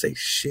don't got to say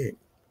shit.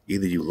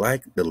 Either you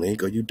like the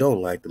link or you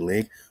don't like the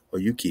link, or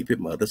you keep it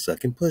mother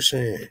sucking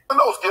pushing.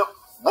 No, Skip,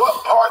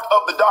 what part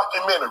of the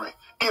documentary,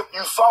 if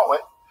you saw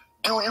it,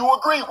 do you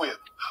agree with?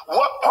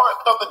 What part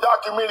of the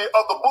documentary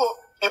of the book,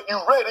 if you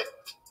read it,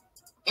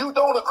 you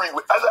don't agree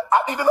with? I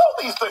need to know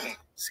these things.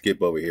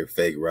 Skip over here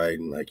fake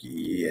writing like,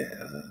 yeah,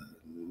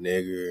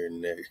 nigger.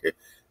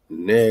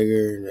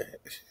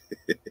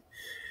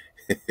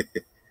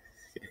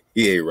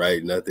 He ain't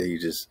writing nothing. He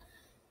just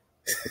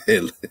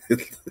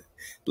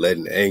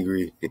letting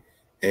angry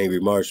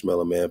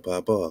Marshmallow Man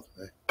pop off.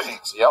 Man.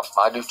 Yep,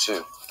 I do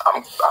too.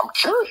 I'm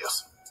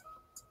curious.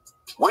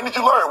 When did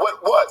you learn?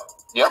 What?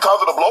 Yep.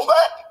 Because of the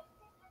blowback?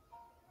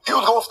 You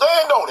was gonna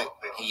stand on it.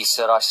 He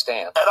said I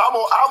stand. And I'm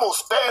gonna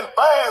stand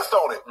fast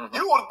on it. Mm-hmm.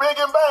 You was big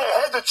and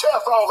bad, had your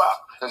chest all out.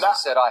 Because he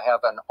said I have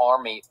an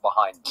army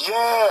behind me.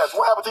 Yes.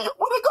 What happened to you?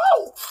 Where'd it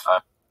go?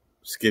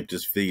 Skip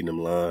just feeding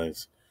them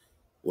lines.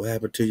 What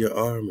happened to your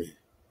army?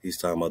 He's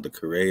talking about the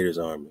Creator's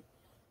army.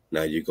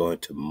 Now you're going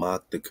to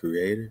mock the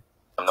Creator?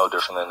 I'm no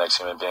different than the next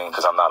human being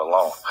because I'm not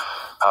alone.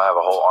 I have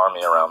a whole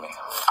army around me.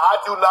 I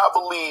do not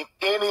believe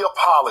any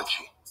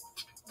apology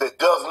that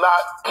does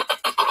not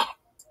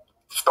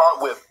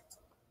start with,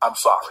 I'm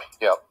sorry.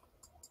 Yep.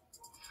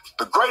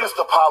 The greatest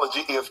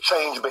apology is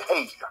change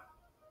behavior.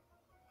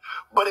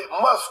 But it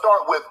must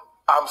start with,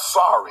 I'm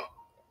sorry.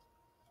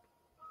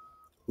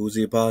 Who's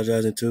he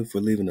apologizing to for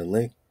leaving the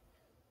link?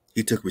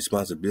 He took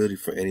responsibility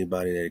for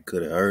anybody that it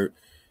could have hurt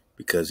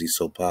because he's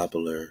so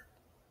popular.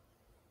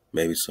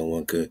 Maybe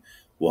someone could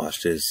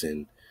watch this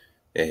and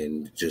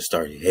just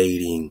start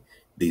hating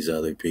these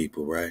other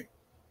people, right?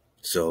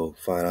 So,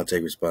 fine, I'll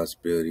take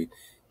responsibility.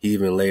 He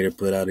even later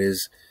put out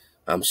his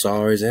I'm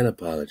sorries and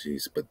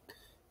apologies. But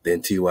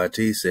then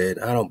TYT said,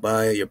 I don't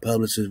buy it. Your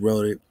publicist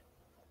wrote it.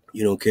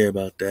 You don't care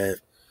about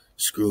that.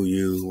 Screw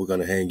you. We're going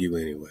to hang you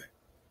anyway.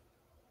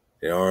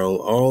 And our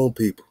own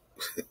people,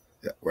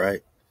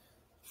 right?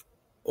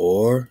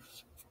 Or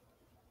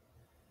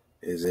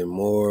is it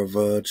more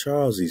of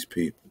Charles's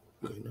people,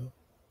 you know?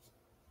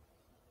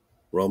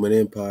 Roman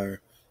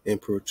Empire,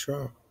 Emperor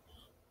Charles,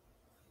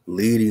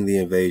 leading the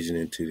invasion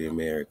into the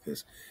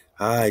Americas,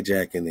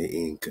 hijacking the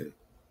Inca.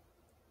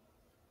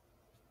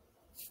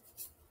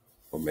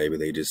 Or maybe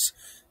they just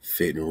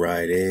fitting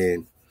right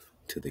in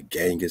to the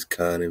Genghis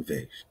Khan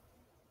invasion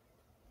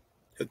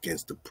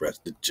against the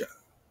Prester Pak.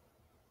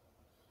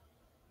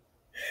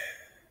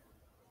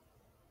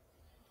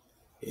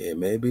 Yeah,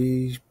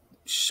 maybe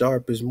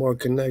Sharp is more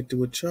connected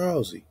with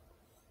Charlesy.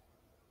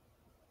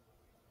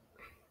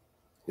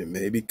 And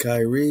maybe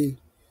Kyrie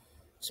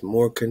is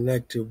more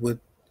connected with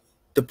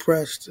the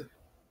Prester.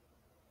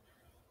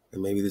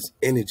 And maybe this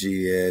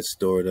energy he had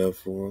stored up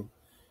for him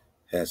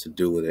has to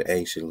do with an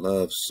ancient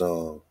love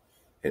song,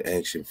 an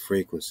ancient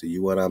frequency.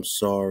 You want I'm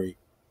sorry?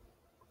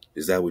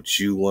 Is that what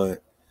you want?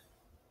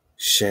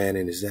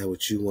 Shannon, is that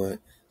what you want?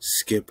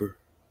 Skipper?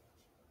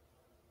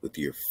 With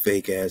your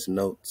fake ass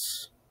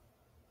notes?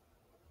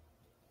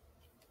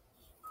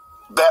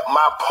 That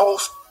my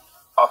post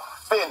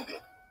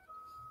offended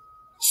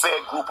said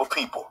group of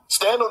people.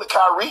 Stand on the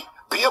Kyrie.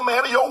 Be a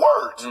man of your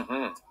words.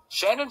 Mm-hmm.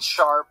 Shannon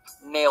Sharp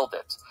nailed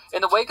it.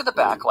 In the wake of the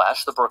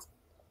backlash, the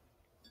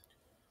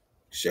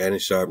Shannon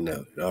Sharp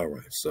noted. All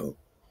right, so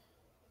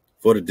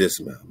for the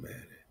dismount,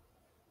 man,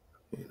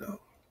 you know,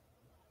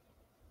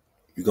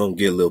 you're going to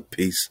get a little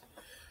piece,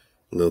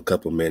 a little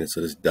couple minutes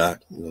of this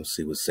doc. You're going to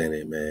see what's in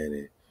it, man.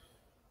 And,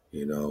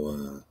 you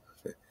know,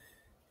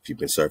 if you've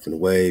been surfing the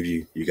wave,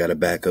 you got a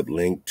backup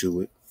link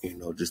to it, you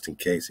know, just in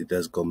case it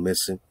does go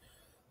missing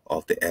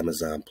off the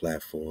Amazon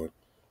platform.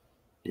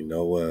 You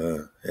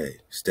know, hey,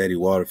 steady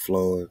water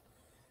flowing.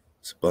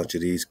 It's a bunch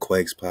of these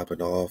quakes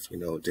popping off, you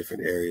know,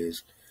 different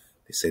areas.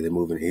 They say they're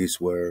moving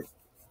eastward.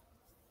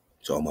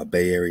 So all my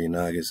Bay Area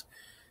niggas,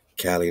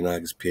 Cali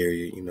niggas,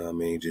 period, you know what I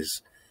mean?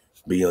 Just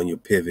be on your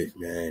pivot,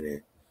 man.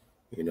 And,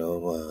 you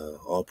know,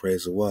 all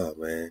praise to WA,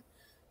 man.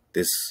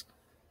 This,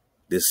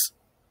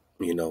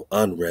 you know,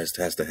 unrest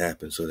has to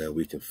happen so that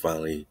we can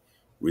finally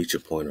reach a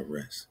point of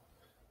rest.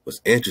 What's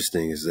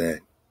interesting is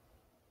that,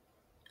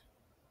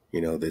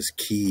 you know, this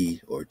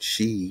key or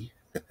chi,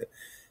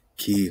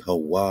 key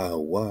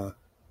Hawa,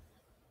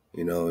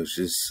 you know, it's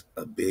just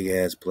a big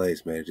ass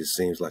place, man. It just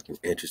seems like an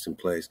interesting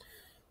place.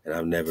 And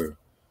I've never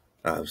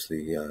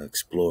obviously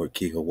explored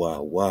key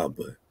Hawa,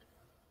 but,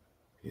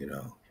 you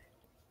know,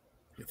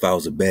 if I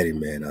was a betting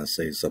man, I'd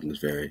say something that's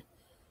very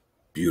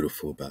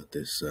beautiful about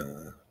this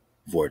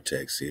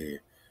vortex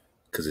here,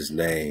 because it's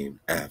named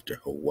after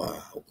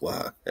Hawa.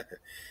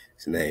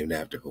 It's named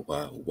after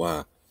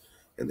Hawa.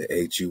 And the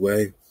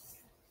H-U-A,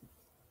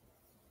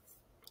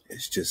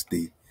 it's just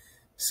the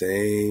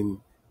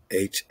same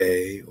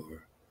H-A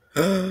or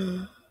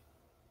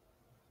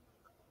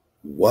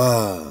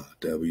WA,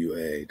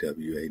 W-A-W-A-W-W-A-H,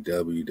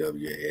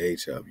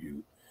 how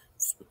you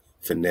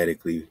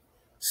phonetically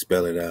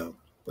spell it out.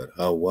 But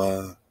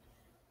Hawa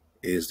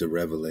is the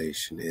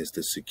revelation, is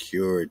the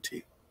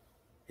security.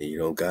 And you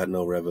don't got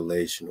no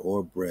revelation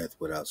or breath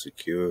without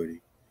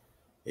security.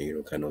 And you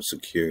don't got no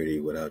security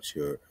without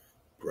your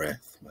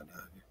breath, my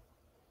nigga.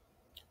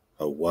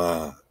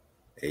 Hawa,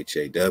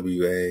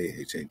 H-A-W-A,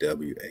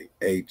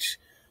 H-A-W-A-H,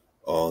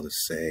 all the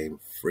same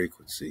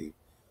frequency.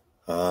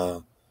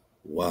 Hawa.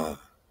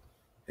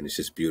 And it's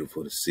just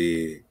beautiful to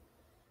see it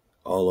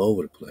all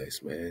over the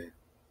place, man.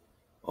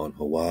 On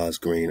Hawa's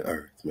green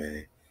earth,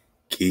 man.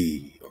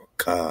 Ki or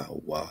Ka,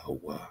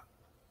 Hawa.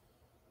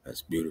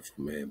 That's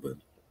beautiful, man. But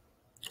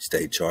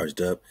stay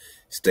charged up.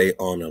 Stay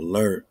on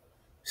alert.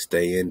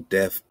 Stay in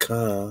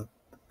DEFCON.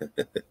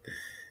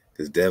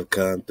 Because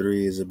DEFCON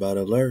 3 is about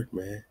alert,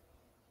 man.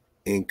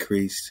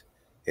 Increased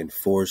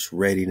enforced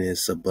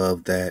readiness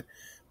above that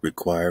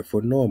required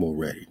for normal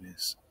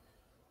readiness.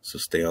 So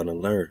stay on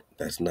alert.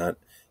 That's not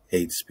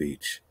hate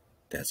speech.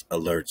 That's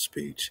alert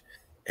speech.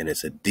 And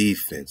it's a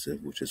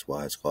defensive, which is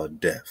why it's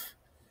called DEF.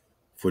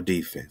 For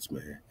defense,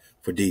 man.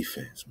 For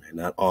defense, man.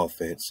 Not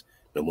offense.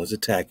 No one's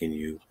attacking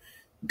you.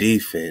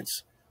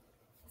 Defense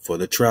for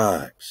the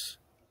tribes.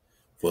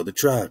 For the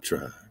tribe.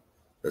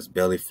 Let's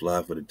belly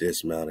fly for the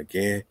dismount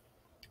again.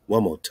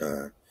 One more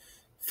time.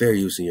 Fair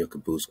use in your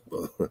caboose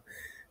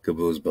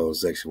bone,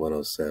 section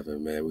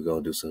 107, man. We're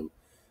going to do some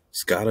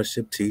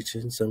scholarship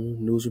teaching,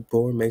 some news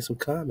report, make some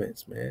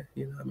comments, man.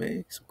 You know what I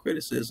mean? Some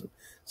criticism,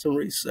 some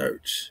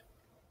research.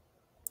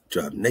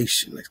 Drop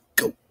Nation, let's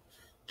go.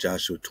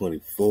 Joshua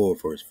 24,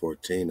 verse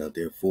 14. Now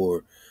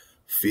therefore,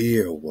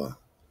 fear a while.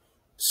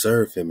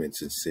 Serve him in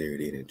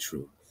sincerity and in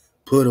truth.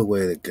 Put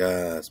away the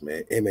gods,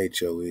 man.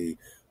 M.H.O.E,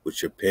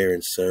 which your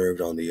parents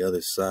served on the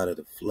other side of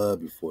the flood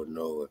before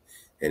Noah.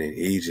 And in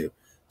Egypt,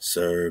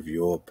 serve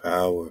your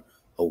power.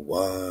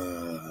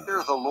 Hawa.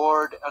 Fear the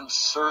Lord and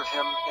serve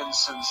him in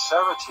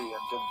sincerity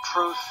and in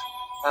truth,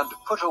 and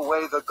put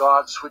away the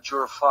gods which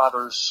your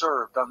fathers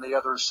served on the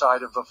other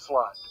side of the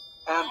flood,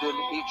 and in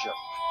Egypt,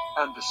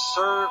 and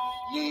serve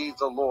ye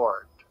the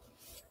Lord.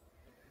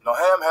 Now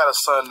Ham had a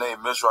son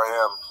named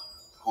Mizraim,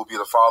 who would be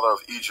the father of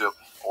Egypt,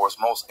 or its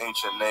most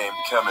ancient name,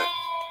 Kemet,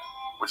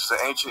 which is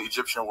the ancient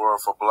Egyptian word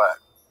for black.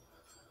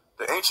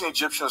 The ancient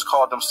Egyptians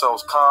called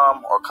themselves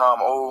Kam or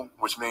M.H.O.E,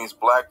 which means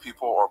black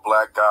people or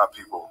black god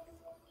people.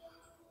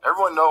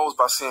 Everyone knows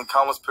by seeing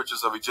countless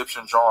pictures of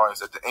Egyptian drawings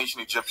that the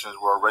ancient Egyptians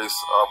were a race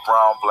of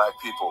brown black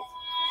people.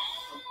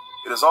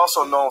 It is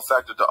also a known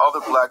fact that the other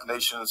black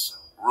nations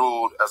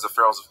ruled as the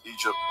pharaohs of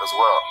Egypt as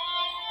well.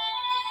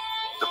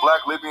 The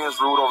black Libyans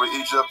ruled over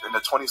Egypt in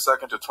the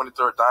 22nd to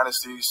 23rd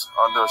dynasties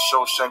under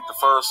Shoshenq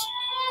I,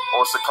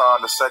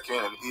 Orsakan II,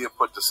 and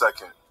Eaput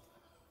II.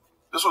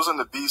 This was in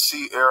the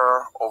BC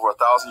era, over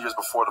 1,000 years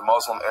before the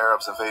Muslim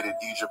Arabs invaded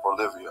Egypt or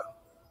Libya.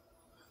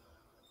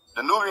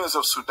 The Nubians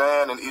of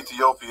Sudan and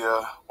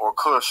Ethiopia, or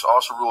Kush,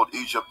 also ruled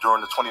Egypt during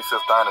the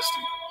 25th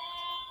dynasty.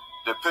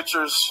 Their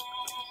pictures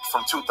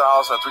from 2,000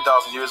 or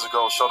 3,000 years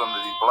ago show them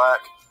to be black,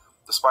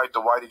 despite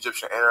the white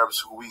Egyptian Arabs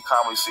who we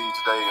commonly see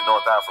today in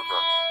North Africa.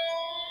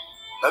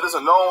 That is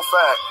a known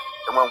fact,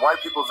 and when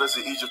white people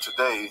visit Egypt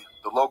today,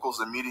 the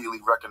locals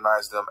immediately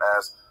recognize them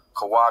as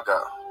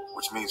Kawaga,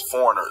 which means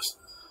foreigners,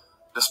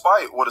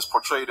 despite what is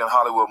portrayed in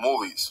Hollywood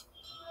movies.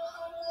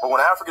 But when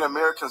African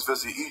Americans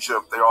visit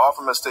Egypt, they are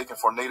often mistaken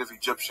for native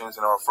Egyptians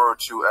and are referred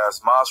to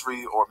as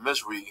Masri or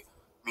Mizri,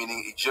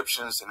 meaning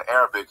Egyptians in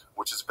Arabic,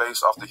 which is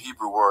based off the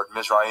Hebrew word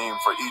Mizraim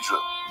for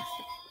Egypt.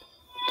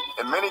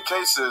 In many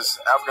cases,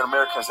 African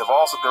Americans have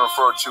also been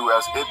referred to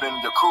as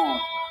Ibn Yaqub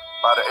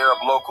by the Arab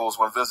locals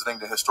when visiting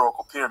the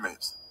historical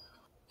pyramids.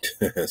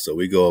 So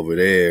we go over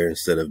there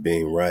instead of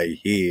being right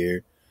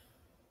here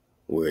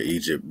where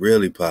Egypt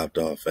really popped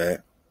off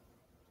at.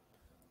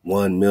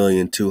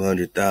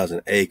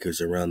 1,200,000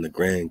 acres around the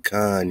Grand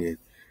Canyon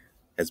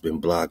has been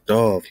blocked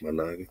off, my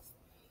nigga.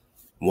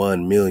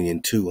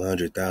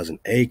 1,200,000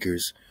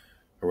 acres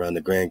around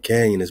the Grand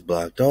Canyon is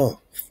blocked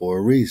off for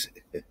a reason.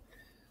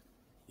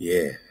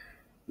 Yeah,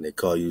 and they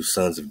call you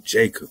sons of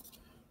Jacob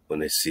when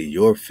they see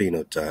your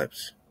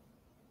phenotypes.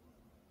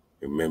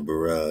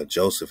 Remember,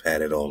 Joseph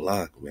had it on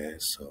lock,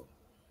 man, so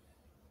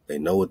they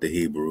know what the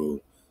Hebrew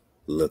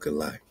looking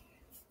like.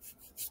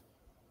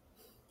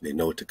 They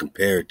know what to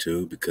compare it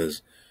to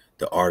because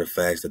the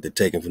artifacts that they're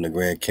taking from the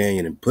Grand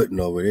Canyon and putting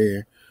over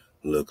there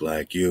look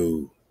like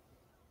you.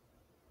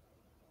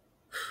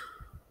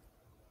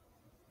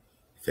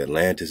 If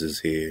Atlantis is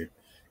here,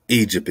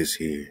 Egypt is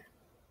here.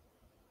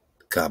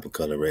 The copper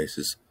color race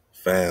is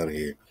found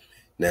here.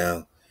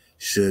 Now,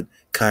 should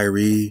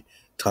Kyrie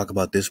talk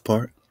about this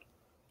part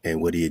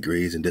and what he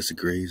agrees and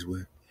disagrees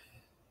with?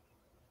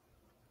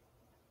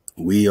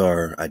 We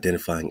are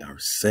identifying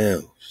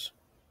ourselves.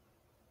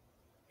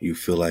 You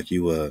feel like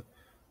you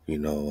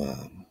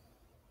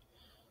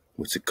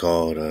what's it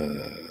called?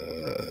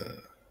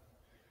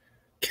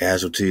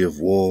 Casualty of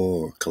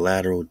war or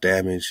collateral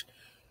damage.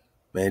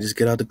 Man, just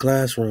get out the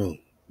classroom.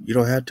 You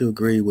don't have to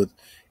agree with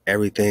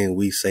everything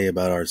we say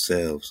about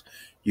ourselves.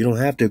 You don't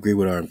have to agree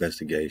with our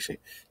investigation.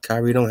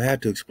 Kyrie don't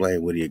have to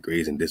explain what he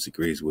agrees and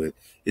disagrees with.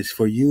 It's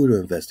for you to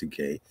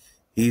investigate.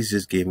 He's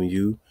just giving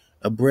you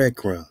a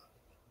breadcrumb.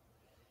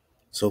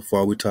 So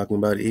far, we're talking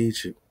about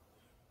Egypt.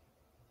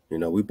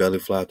 We belly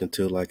flopped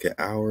until like an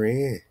hour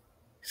in.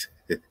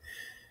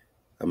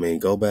 I mean,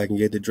 go back and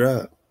get the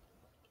drop.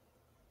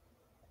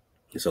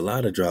 It's a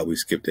lot of drop we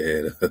skipped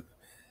ahead of.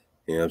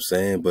 You know what I'm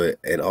saying? But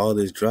in all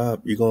this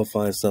drop, you're going to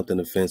find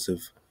something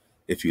offensive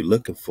if you're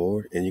looking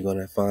for it, and you're going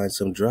to find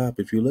some drop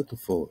if you're looking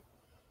for it.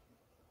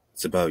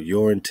 It's about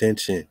your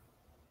intention.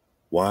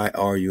 Why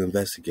are you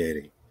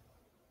investigating?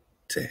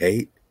 To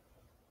hate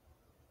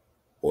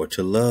or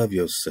to love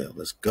yourself?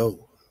 Let's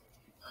go.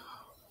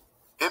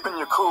 Ibn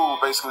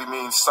Yaqub basically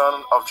means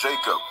son of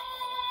Jacob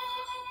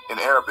in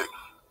Arabic.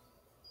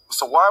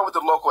 So why would the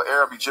local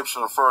Arab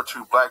Egyptians refer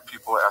to black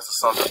people as the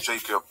sons of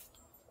Jacob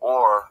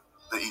or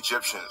the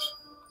Egyptians?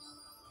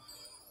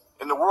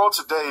 In the world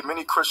today,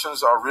 many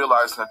Christians are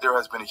realizing that there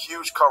has been a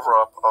huge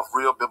cover-up of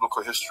real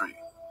biblical history.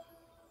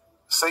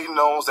 Satan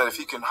knows that if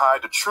he can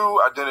hide the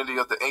true identity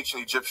of the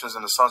ancient Egyptians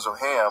and the sons of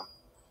Ham,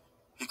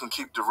 he can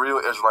keep the real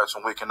Israelites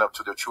from waking up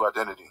to their true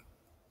identity.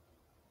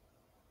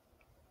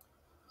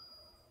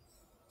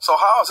 So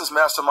how has this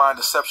mastermind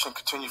deception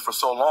continued for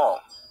so long?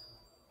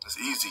 It's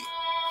easy.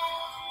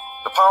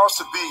 The powers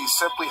to be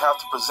simply have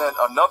to present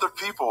another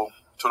people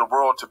to the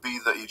world to be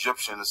the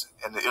Egyptians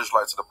and the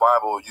Israelites of the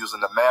Bible using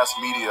the mass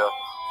media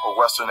or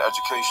Western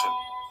education.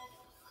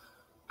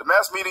 The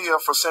mass media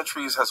for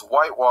centuries has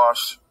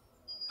whitewashed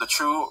the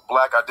true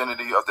black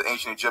identity of the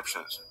ancient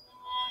Egyptians.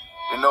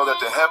 They know that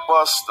the head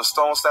busts, the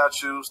stone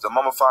statues, the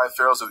mummified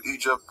pharaohs of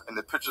Egypt, and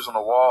the pictures on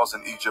the walls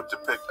in Egypt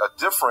depict a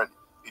different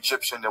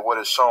Egyptian than what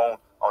is shown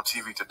on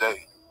TV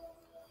today.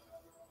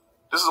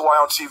 This is why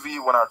on TV,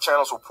 when our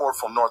channels report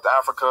from North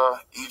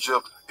Africa,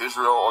 Egypt,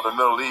 Israel, or the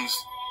Middle East,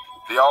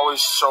 they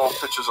always show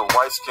pictures of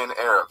white-skinned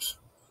Arabs.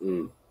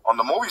 On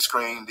the movie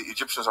screen, the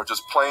Egyptians are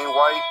just plain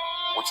white,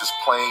 which is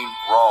plain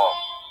wrong.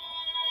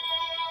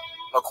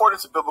 According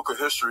to biblical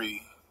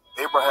history,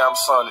 Abraham's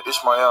son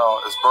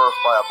Ishmael is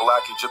birthed by a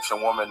black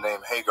Egyptian woman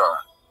named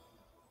Hagar.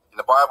 In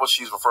the Bible,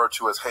 she's referred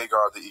to as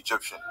Hagar the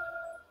Egyptian.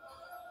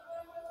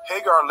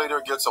 Hagar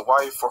later gets a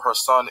wife for her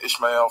son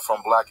Ishmael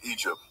from black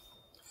Egypt.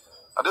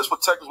 Now, this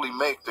would technically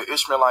make the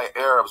Ishmaelite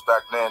Arabs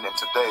back then and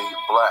today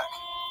black.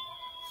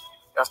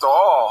 After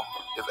all,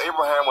 if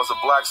Abraham was a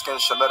black-skinned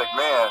Shemitic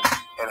man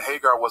and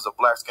Hagar was a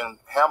black-skinned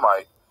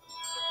Hamite,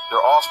 their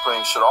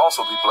offspring should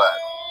also be black.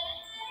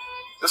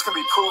 This can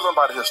be proven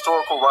by the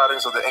historical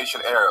writings of the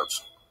ancient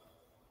Arabs.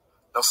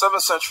 The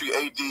 7th century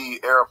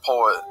AD Arab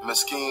poet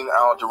Miskeen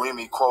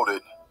al-Darimi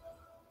quoted,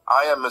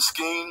 "I am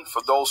Miskeen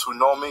for those who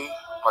know me.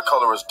 My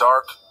color is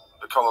dark,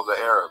 the color of the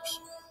Arabs."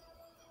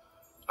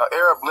 Now,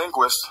 Arab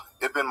linguist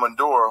Ibn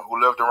Mandur, who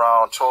lived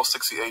around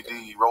 1260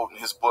 AD, wrote in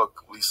his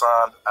book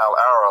Lisan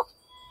al-Arab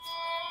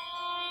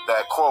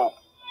that, quote,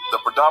 "The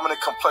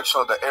predominant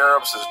complexion of the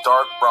Arabs is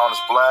dark brownish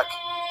black,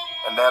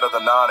 and that of the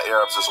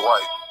non-Arabs is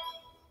white."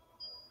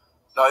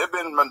 Now,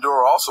 Ibn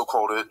Mandur also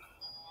quoted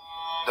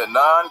that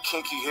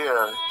non-kinky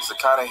hair is the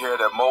kind of hair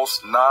that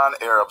most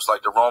non-Arabs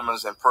like the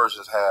Romans and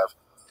Persians have,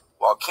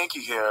 while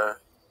kinky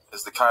hair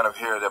is the kind of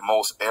hair that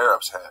most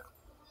Arabs have.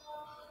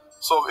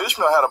 So if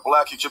Ishmael had a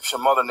black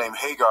Egyptian mother named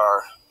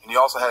Hagar, and he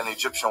also had an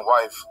Egyptian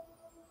wife,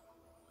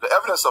 the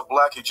evidence of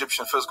black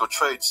Egyptian physical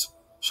traits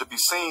should be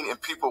seen in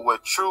people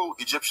with true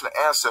Egyptian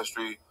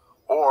ancestry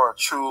or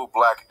true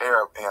black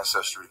Arab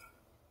ancestry.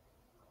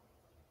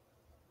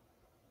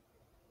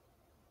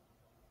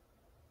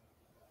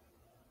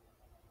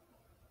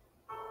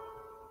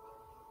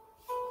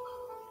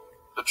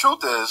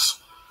 Truth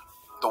is,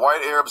 the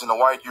white Arabs and the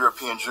white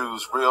European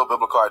Jews' real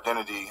biblical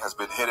identity has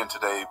been hidden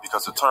today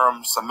because the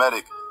term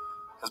Semitic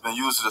has been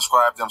used to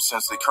describe them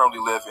since they currently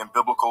live in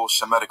biblical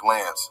Shemitic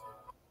lands.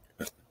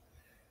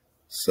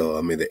 So,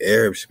 I mean, the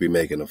Arabs should be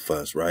making a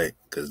fuss, right?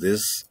 Because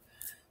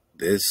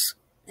this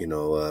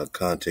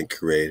content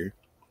creator,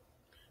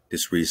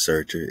 this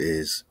researcher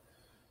is,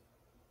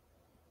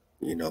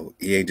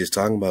 he ain't just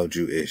talking about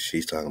Jewish.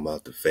 He's talking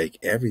about the fake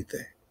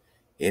everything.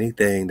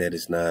 Anything that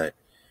is not,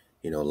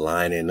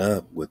 lining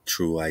up with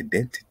true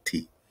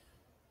identity.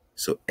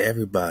 So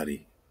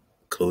everybody,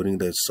 including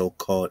the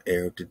so-called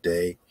Arab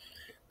today,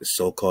 the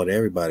so-called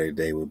everybody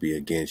today will be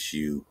against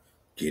you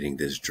getting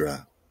this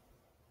drop,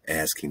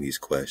 asking these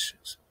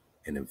questions,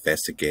 and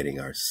investigating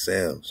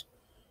ourselves.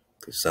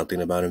 Because something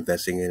about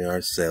investigating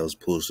ourselves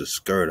pulls the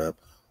skirt up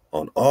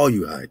on all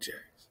you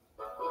hijackers.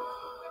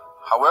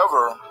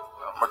 However,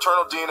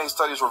 maternal DNA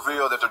studies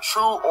reveal that the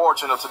true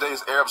origin of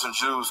today's Arabs and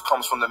Jews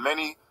comes from the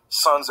many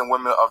sons and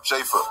women of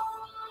Japheth,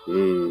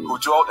 who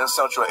dwelt in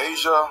Central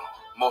Asia,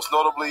 most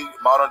notably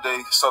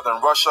modern-day southern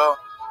Russia,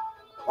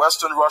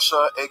 western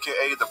Russia,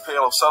 aka the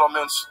Pale of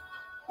Settlements,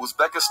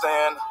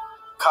 Uzbekistan,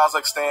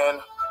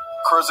 Kazakhstan,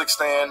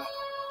 Kyrgyzstan,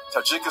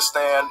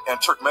 Tajikistan, and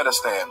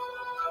Turkmenistan.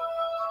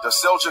 The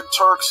Seljuk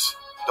Turks,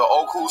 the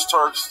Oghuz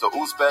Turks, the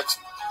Uzbeks,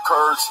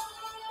 Kurds,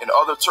 and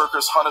other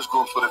Turkish Hunnish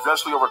groups would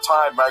eventually over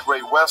time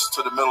migrate west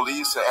to the Middle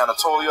East and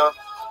Anatolia,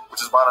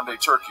 which is modern-day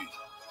Turkey.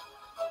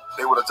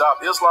 They would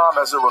adopt Islam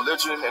as their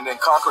religion and then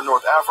conquer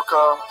North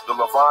Africa, the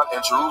Levant,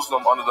 and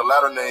Jerusalem under the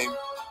latter name,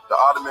 the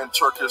Ottoman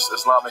Turkish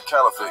Islamic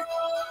Caliphate.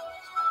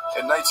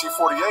 In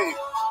 1948,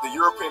 the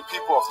European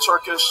people of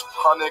Turkish,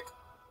 Hunnic,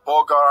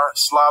 Bulgar,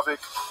 Slavic,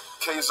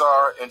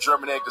 Khazar, and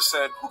Germanic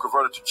descent who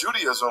converted to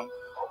Judaism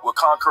would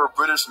conquer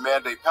British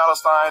Mandate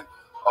Palestine,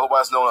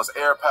 otherwise known as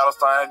Arab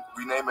Palestine,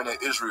 renaming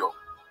it Israel.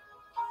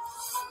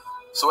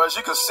 So as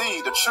you can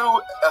see, the true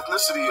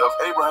ethnicity of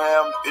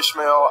Abraham,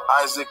 Ishmael,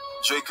 Isaac,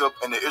 Jacob,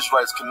 and the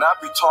Israelites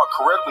cannot be taught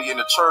correctly in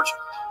the church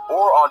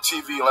or on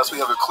TV unless we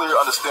have a clear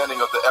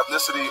understanding of the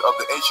ethnicity of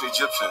the ancient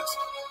Egyptians.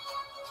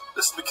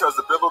 This is because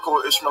the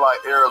biblical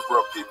Ishmaelite Arabs were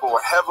a people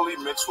heavily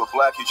mixed with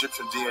black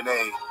Egyptian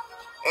DNA,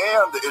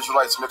 and the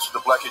Israelites mixed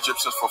with the black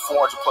Egyptians for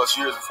 400 plus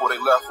years before they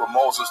left with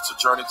Moses to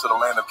journey to the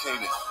land of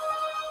Canaan.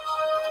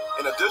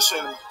 In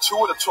addition,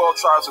 2 of the 12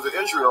 tribes of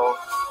Israel,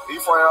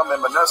 Ephraim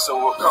and Manasseh,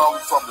 will come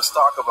from the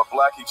stock of a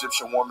black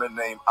Egyptian woman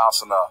named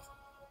Asenath.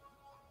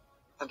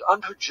 And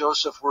unto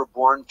Joseph were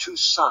born 2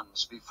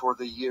 sons before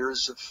the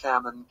years of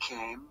famine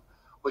came,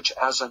 which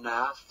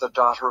Asenath, the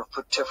daughter of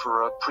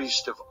Potiphera,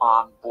 priest of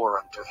On, bore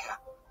unto him.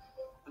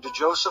 And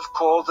Joseph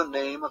called the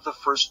name of the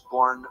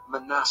firstborn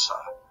Manasseh,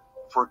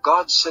 for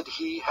God, said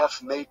he,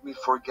 hath made me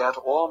forget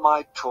all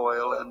my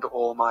toil and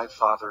all my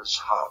father's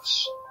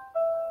house.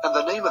 And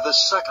the name of the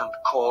second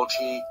called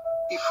he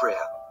Ephraim,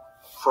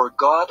 for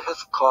God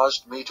hath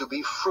caused me to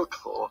be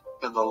fruitful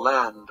in the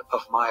land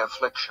of my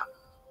affliction.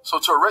 So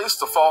to erase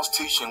the false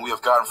teaching we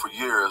have gotten for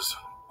years,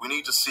 we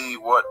need to see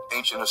what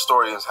ancient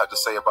historians had to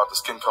say about the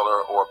skin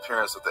color or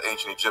appearance of the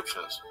ancient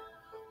Egyptians.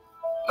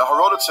 Now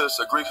Herodotus,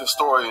 a Greek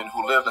historian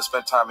who lived and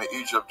spent time in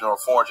Egypt during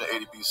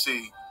 480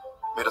 BC,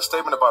 made a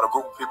statement about a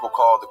group of people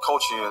called the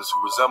Colchians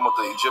who resembled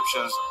the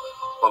Egyptians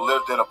but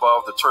lived in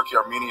above the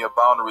Turkey-Armenia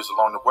boundaries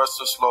along the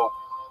western slope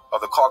of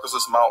the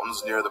Caucasus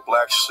Mountains near the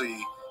Black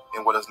Sea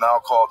in what is now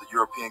called the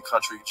European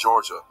country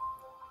Georgia.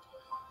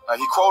 Now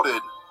he quoted,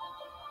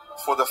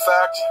 "For the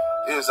fact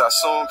is I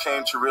soon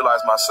came to realize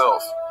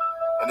myself,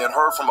 and then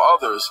heard from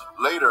others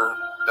later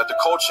that the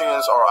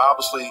Colchians are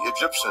obviously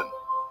Egyptian.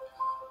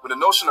 When the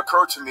notion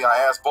occurred to me, I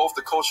asked both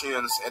the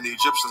Colchians and the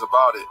Egyptians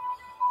about it,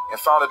 and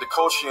found that the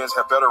Colchians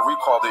had better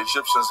recall the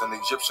Egyptians than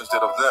the Egyptians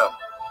did of them.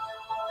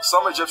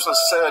 Some Egyptians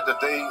said that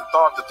they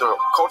thought that the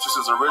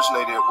Colchians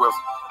originated with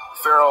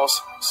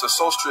Pharaoh's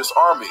Sesostris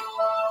army,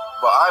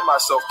 but I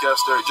myself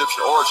guessed their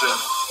Egyptian origin,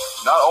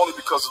 not only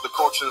because of the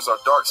Colchians are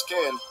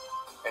dark-skinned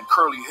and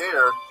curly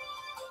hair,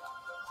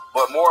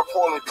 but more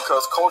importantly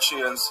because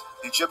Colchians,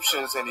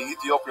 Egyptians, and the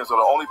Ethiopians are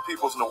the only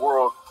peoples in the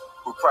world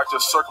who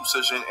practice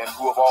circumcision and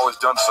who have always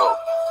done so."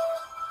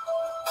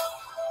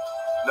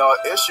 Now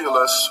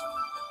Aeschylus,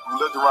 who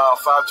lived around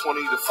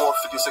 520 to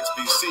 456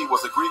 BC,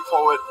 was a Greek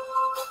poet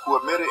who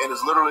admitted in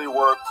his literary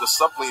work, The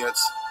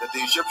Suppliants, that the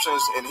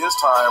Egyptians in his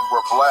time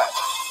were black.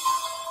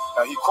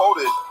 Now he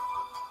quoted,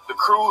 "The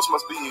crews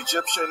must be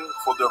Egyptian,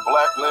 for their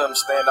black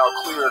limbs stand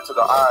out clear to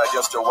the eye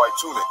against their white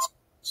tunics."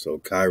 So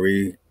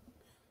Kyrie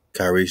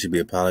should be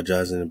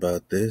apologizing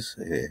about this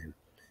and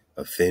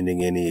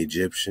offending any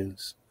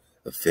Egyptians,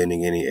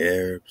 offending any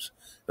Arabs,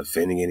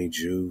 offending any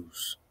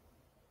Jews.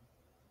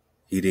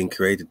 He didn't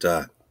create the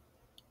doc.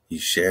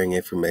 He's sharing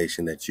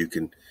information that you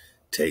can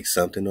take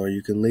something or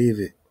you can leave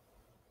it.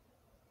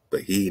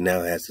 But he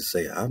now has to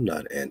say, I'm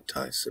not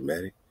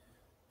anti-Semitic.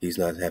 He's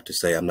not have to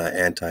say, I'm not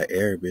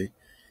anti-Arabic.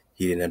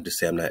 He didn't have to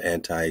say, I'm not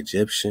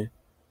anti-Egyptian.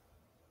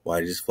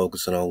 Why just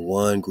focusing on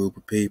one group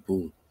of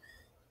people?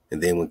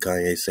 And then when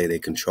Kanye say they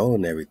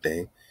controlling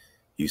everything,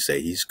 you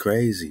say he's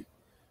crazy.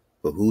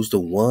 But who's the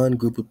one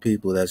group of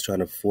people that's trying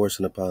to force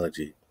an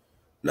apology?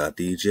 not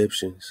the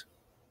Egyptians,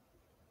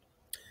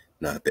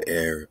 not the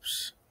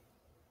Arabs.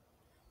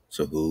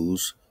 So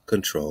who's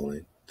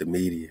controlling the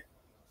media?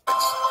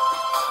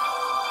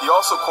 He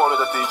also quoted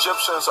that the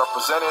Egyptians are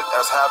presented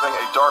as having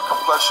a dark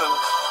complexion.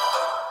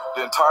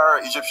 The entire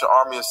Egyptian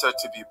army is said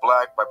to be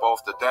black by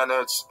both the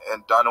Danids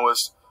and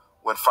Danois.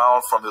 When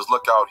found from his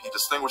lookout, he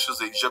distinguishes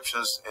the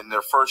Egyptians in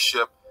their first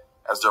ship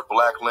as their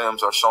black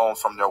limbs are shown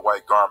from their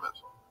white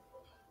garments.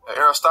 And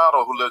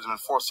Aristotle, who lived in the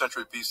 4th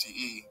century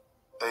BCE,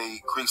 a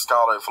Greek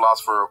scholar and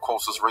philosopher,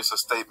 quotes this racist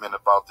statement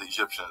about the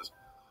Egyptians.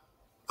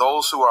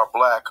 Those who are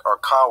black are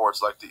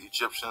cowards like the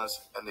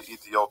Egyptians and the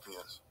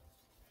Ethiopians.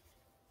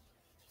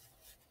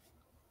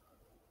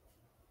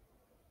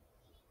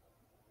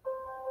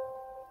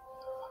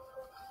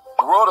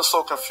 The world is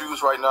so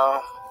confused right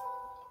now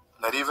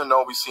that even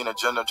though we see an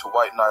agenda to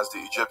whitenize the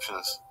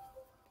Egyptians,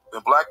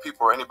 when black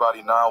people or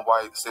anybody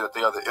non-white say that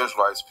they are the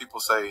Israelites, people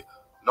say,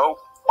 nope,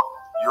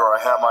 you are a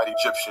Hamite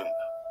Egyptian,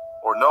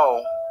 or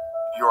no,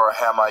 you are a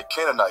Hamite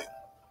Canaanite.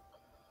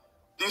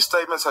 These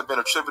statements have been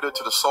attributed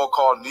to the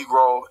so-called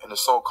Negro and the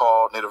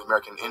so-called Native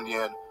American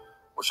Indian,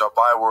 which are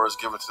bywords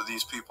given to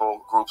these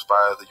people groups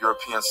by the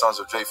European sons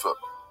of Japheth.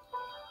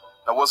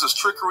 Now, was this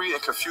trickery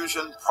and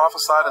confusion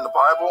prophesied in the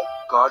Bible?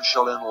 God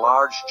shall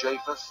enlarge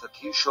Japheth, that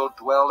he shall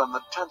dwell in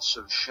the tents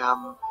of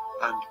Shem,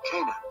 and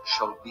Canaan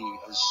shall be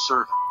his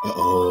servant.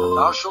 And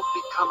thou shalt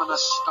become an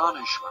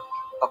astonishment,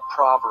 a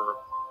proverb,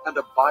 and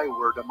a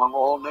byword among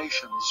all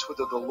nations,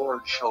 whither the Lord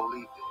shall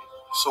lead thee.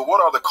 So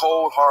what are the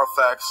cold, hard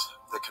facts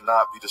that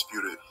cannot be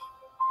disputed?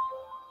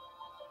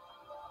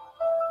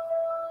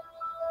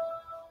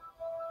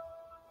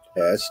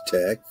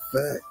 Hashtag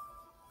fact.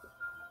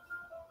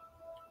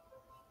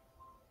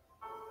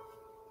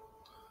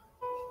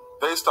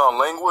 Based on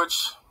language,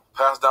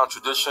 passed down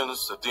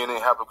traditions, the DNA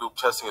haplogroup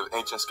testing of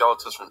ancient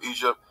skeletons from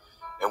Egypt,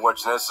 and what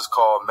geneticists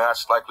call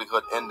match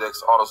likelihood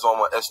index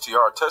autosomal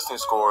STR testing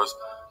scores,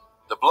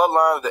 the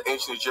bloodline of the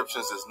ancient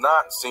Egyptians is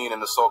not seen in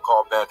the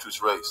so-called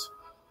Bantus race.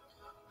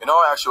 In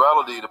all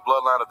actuality, the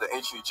bloodline of the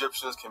ancient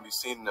Egyptians can be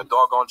seen in the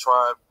Dogon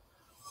tribe,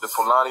 the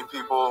Fulani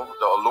people,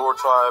 the Alur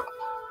tribe,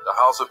 the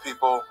Hausa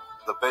people,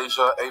 the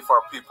Beja,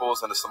 Afar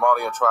peoples, and the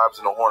Somalian tribes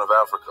in the Horn of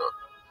Africa.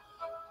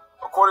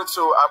 According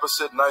to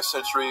Abbasid 9th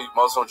century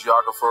Muslim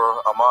geographer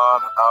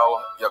Ahmad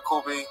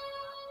al-Yaqubi,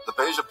 the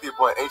Beja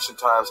people in ancient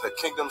times had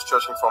kingdoms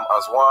stretching from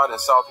Aswan in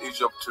South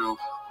Egypt to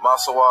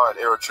Massawa in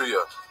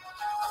Eritrea.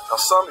 Now,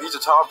 some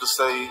Egyptologists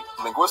say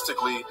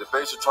linguistically the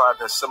Beja tribe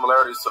has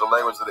similarities to the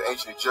language of the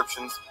ancient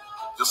Egyptians,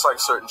 just like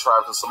certain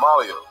tribes in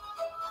Somalia.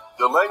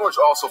 Their language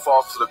also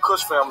falls to the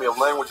Kush family of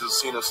languages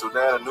seen in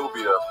Sudan and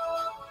Nubia,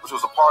 which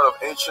was a part of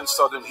ancient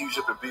southern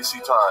Egypt in BC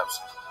times.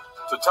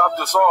 To top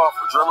this off,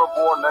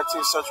 German-born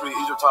 19th century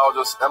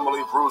Egyptologist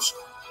Emily Bruce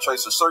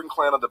traced a certain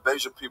clan of the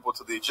Beja people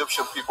to the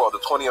Egyptian people of the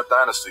 20th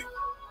dynasty.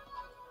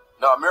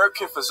 Now,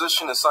 American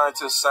physician and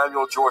scientist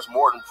Samuel George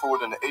Morton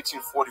proved in the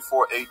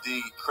 1844 AD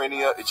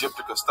Crania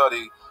Egyptica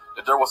study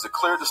that there was a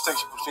clear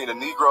distinction between the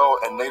Negro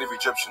and native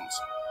Egyptians.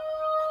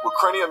 With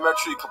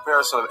craniometry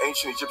comparison of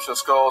ancient Egyptian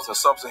skulls and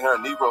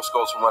sub-Saharan Negro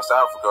skulls from West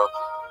Africa,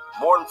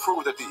 Morton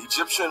proved that the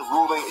Egyptian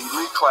ruling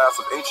elite class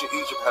of ancient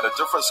Egypt had a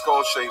different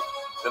skull shape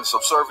than the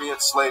subservient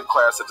slave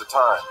class at the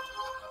time.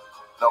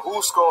 Now,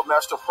 whose skull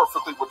matched up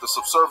perfectly with the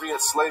subservient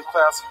slave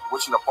class,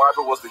 which in the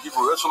Bible was the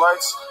Hebrew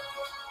Israelites?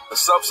 The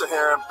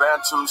sub-Saharan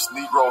Bantus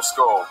Negro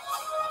skull.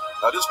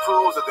 Now, this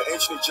proves that the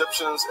ancient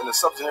Egyptians and the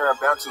sub-Saharan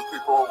Bantus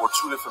people were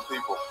two different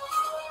people.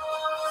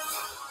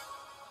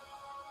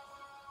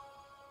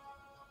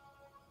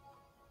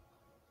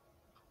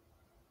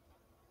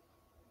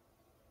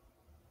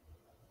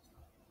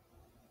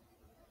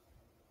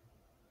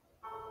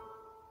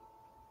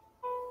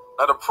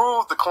 Now, to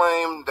prove the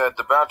claim that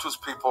the Bantus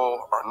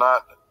people are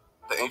not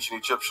the ancient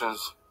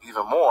Egyptians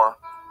even more,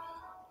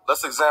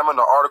 let's examine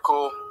the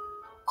article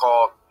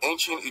called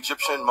Ancient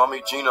Egyptian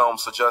Mummy Genome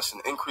Suggests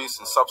an Increase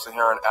in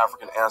Sub-Saharan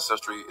African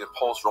Ancestry in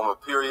Post-Roman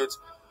Periods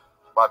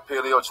by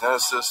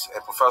paleogeneticist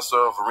and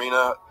Professor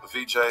Verena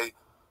V.J.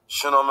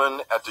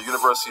 Schinnemann at the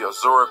University of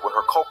Zurich with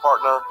her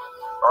co-partner,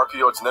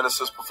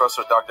 archaeogeneticist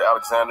Professor Dr.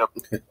 Alexander.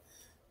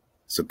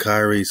 So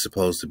Kyrie's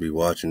supposed to be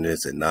watching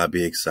this and not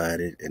be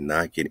excited and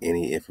not get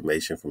any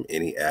information from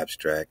any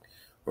abstract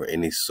or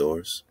any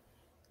source.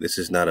 This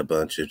is not a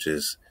bunch of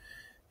just,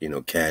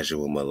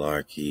 casual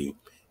malarkey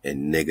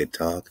and nigga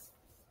talk.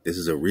 This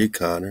is a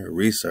reconner, a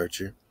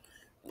researcher,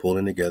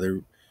 pulling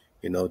together,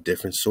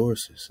 different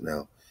sources.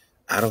 Now,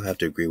 I don't have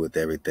to agree with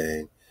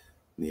everything,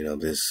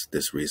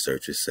 this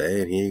researcher say,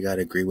 and he ain't got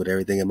to agree with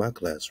everything in my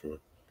classroom.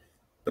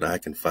 But I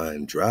can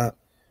find drop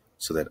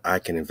so that I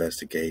can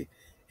investigate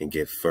and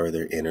get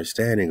further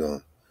understanding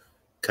on.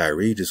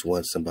 Kyrie just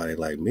wants somebody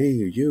like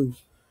me or you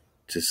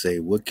to say,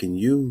 what can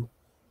you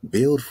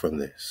build from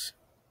this?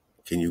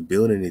 Can you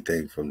build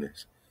anything from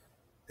this?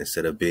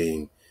 Instead of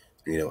being,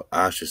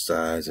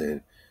 ostracized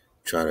and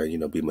try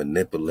to, be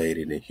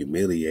manipulated and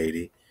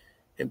humiliated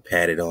and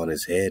patted on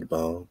his head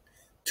bone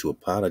to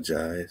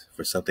apologize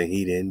for something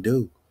he didn't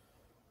do.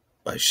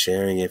 By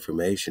sharing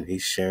information,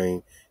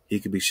 he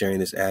could be sharing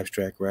this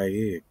abstract right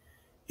here.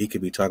 He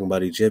could be talking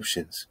about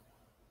Egyptians,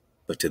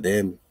 but to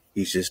them,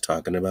 he's just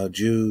talking about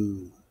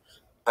Jews.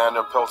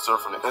 Daniel Peltzer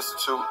from the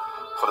Institute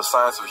for the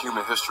Science of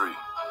Human History.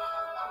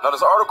 Now,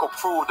 this article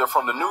proved that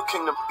from the New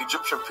Kingdom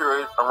Egyptian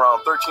period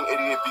around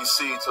 1388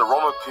 BC to the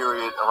Roman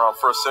period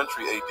around 1st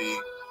century AD,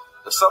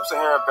 the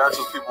sub-Saharan Bantu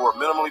people were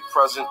minimally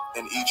present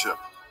in Egypt.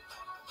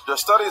 Their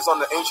studies on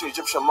the ancient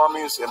Egyptian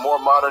mummies and more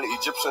modern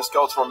Egyptian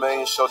skeletal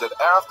remains show that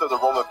after the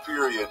Roman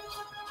period,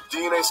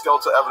 DNA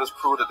skeletal evidence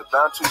proved that the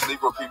Bantu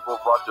Negro people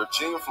brought their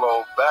gene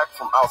flow back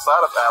from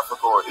outside of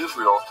Africa or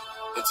Israel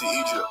into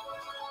Egypt.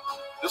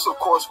 This, of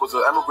course, was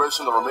the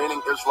emigration of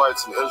remaining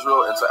Israelites in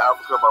Israel into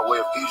Africa by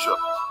way of Egypt.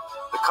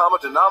 The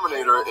common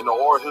denominator in the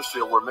oral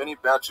history of where many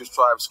Bantu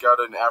tribes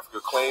scattered in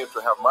Africa claim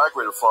to have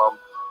migrated from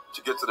to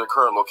get to their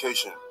current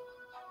location.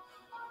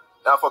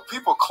 Now, if a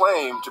people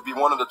claim to be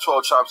one of the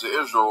 12 tribes of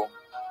Israel,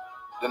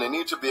 then they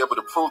need to be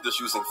able to prove this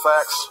using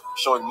facts,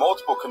 showing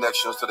multiple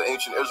connections to the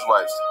ancient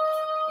Israelites,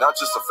 not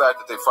just the fact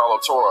that they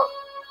follow Torah.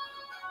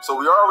 So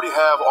we already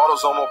have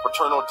autosomal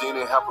paternal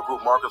DNA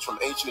haplogroup markers from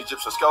ancient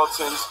Egyptian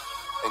skeletons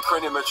and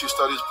craniometry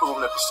studies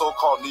proving that the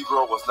so-called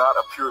Negro was not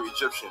a pure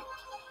Egyptian.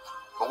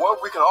 But what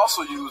if we can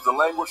also use the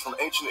language from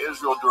ancient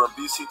Israel during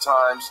BC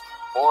times,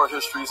 oral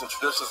histories and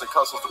traditions and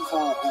customs to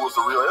prove who was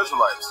the real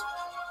Israelites?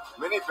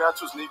 Many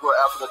Bantu's Negro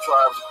African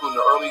tribes, including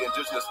the early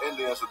indigenous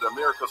Indians of the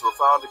Americas, were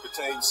found to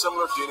contain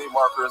similar DNA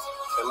markers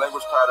and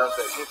language patterns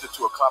that hinted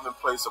to a common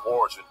place of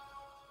origin.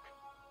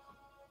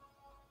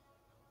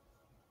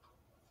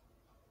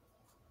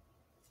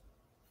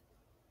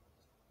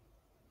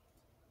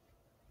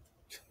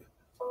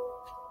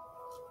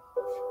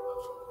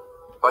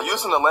 By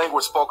using the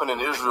language spoken in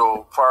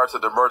Israel prior to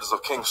the emergence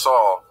of King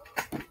Saul,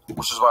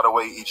 which is, by the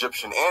way,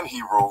 Egyptian and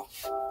Hebrew,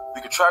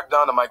 we could track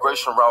down the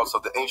migration routes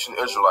of the ancient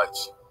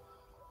Israelites.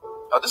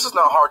 Now, this is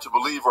not hard to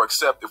believe or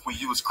accept if we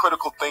use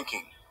critical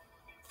thinking,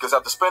 because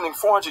after spending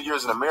 400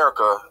 years in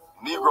America,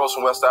 Negroes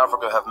from West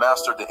Africa have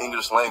mastered the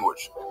English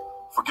language,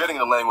 forgetting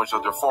the language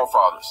of their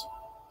forefathers.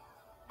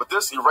 But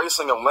this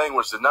erasing of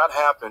language did not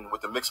happen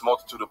with the mixed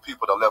multitude of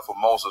people that left with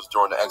Moses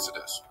during the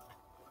Exodus.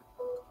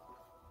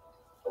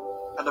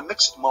 And a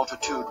mixed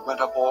multitude went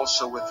up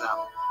also with them,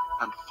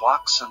 and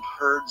flocks and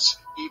herds,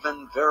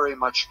 even very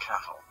much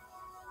cattle.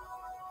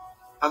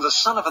 And the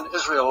son of an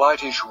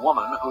Israelitish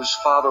woman, whose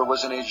father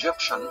was an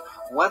Egyptian,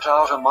 went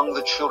out among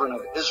the children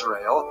of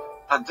Israel,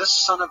 and this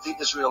son of the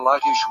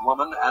Israelitish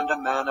woman and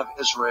a man of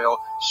Israel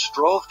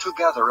strove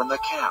together in the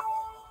camp.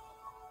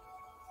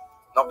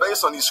 Now,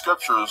 based on these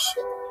scriptures,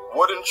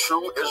 wouldn't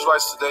true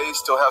Israelites today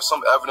still have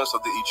some evidence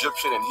of the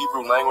Egyptian and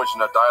Hebrew language in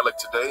their dialect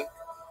today?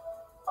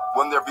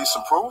 Wouldn't there be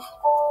some proof?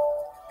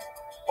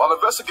 While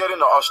investigating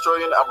the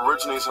Australian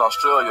Aborigines in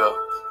Australia,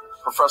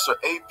 Professor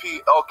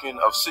A.P. Elkin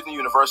of Sydney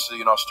University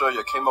in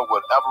Australia came up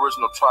with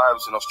Aboriginal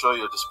tribes in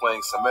Australia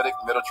displaying Semitic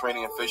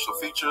Mediterranean facial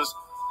features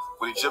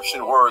with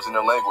Egyptian words in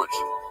their language.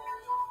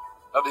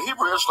 Now, the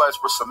Hebrew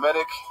Israelites were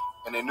Semitic,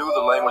 and they knew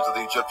the language of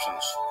the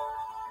Egyptians.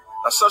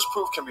 Now, such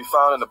proof can be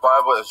found in the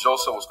Bible, as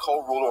Joseph was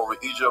co-ruler over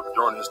Egypt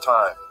during his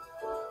time.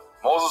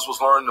 Moses was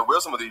learning the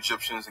wisdom of the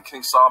Egyptians, and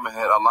King Solomon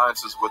had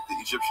alliances with the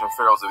Egyptian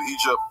pharaohs of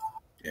Egypt.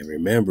 And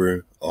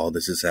remember, all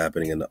this is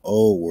happening in the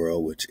old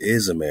world, which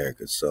is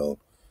America. So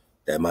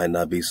that might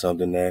not be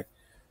something that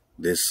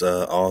this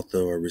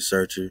author or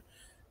researcher,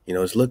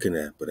 is looking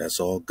at. But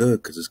that's all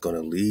good, because it's going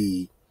to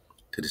lead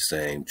to the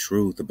same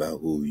truth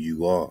about who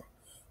you are.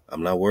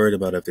 I'm not worried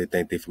about if they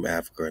think they're from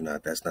Africa or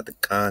not. That's not the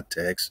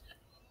context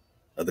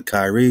of the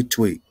Kyrie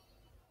tweet.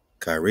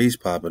 Kyrie's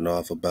popping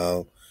off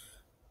about,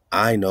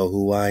 I know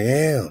who I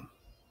am.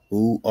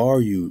 Who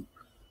are you,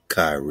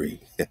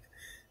 Kyrie?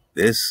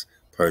 This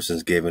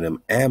person's giving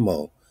him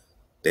ammo.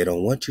 They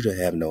don't want you to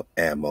have no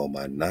ammo,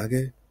 my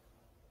nigga.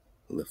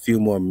 A few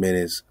more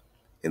minutes,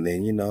 and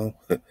then,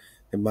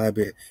 we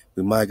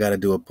might got to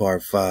do a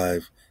part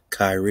 5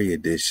 Kyrie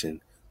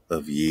edition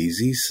of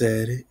Yeezy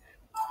Said It.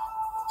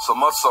 So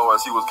much so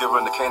as he was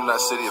given the Canaanite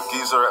city of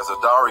Gezer as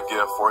a dowry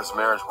gift for his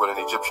marriage with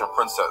an Egyptian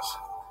princess.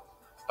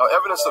 Now,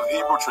 evidence of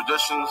Hebrew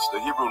traditions, the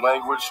Hebrew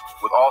language,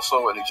 with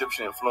also an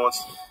Egyptian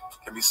influence,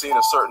 can be seen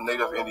in certain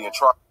native Indian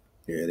tribes.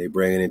 Yeah, they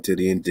bring it into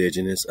the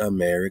indigenous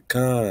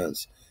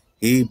Americans,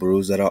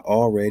 Hebrews that are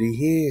already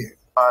here.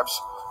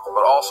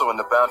 But also in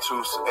the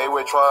Bantus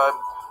Awe tribe,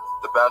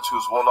 the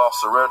Bantus Wolof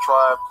Serer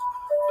tribe,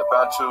 the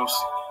Bantus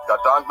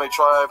Gadangme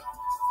tribe,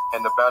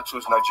 and the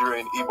Bantus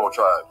Nigerian Igbo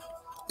tribe.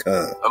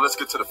 Now let's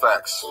get to the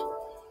facts.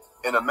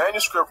 In a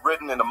manuscript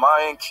written in the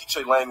Mayan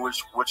Quiche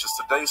language, which is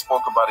today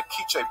spoken by the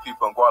Quiche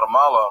people in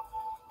Guatemala,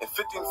 in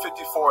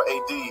 1554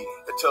 AD,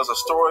 it tells a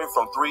story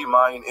from 3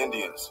 Mayan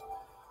Indians.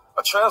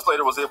 A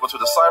translator was able to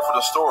decipher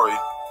the story.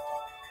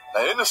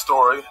 Now, in the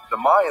story, the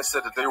Mayans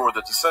said that they were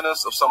the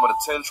descendants of some of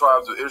the 10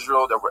 tribes of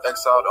Israel that were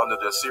exiled under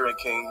the Assyrian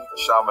king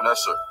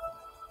Shalmaneser.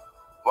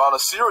 While in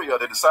Assyria,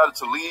 they decided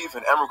to leave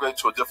and emigrate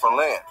to a different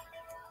land.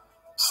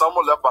 Some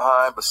were left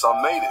behind, but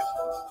some made it.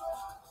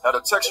 Now,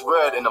 the text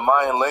read in the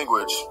Mayan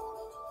language,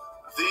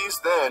 these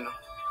then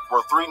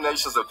were 3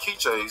 nations of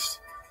Quiches,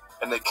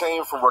 and they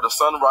came from where the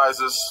sun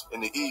rises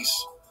in the east,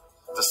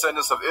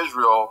 descendants of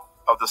Israel,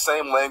 of the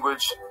same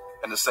language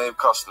and the same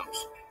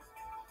customs.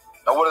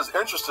 Now, what is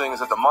interesting is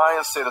that the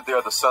Mayans say that they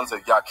are the sons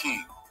of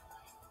Yaqui,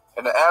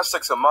 and the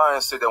Aztecs and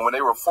Mayans say that when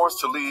they were forced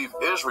to leave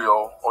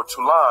Israel or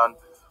Tulan,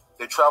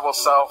 they traveled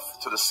south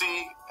to the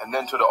sea and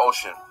then to the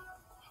ocean.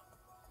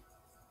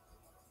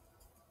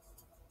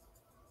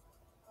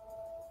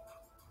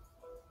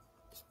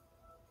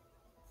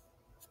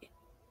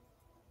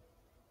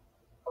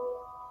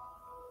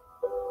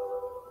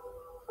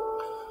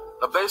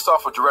 Now, based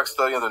off a direct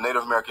study of the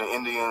Native American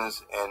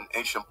Indians and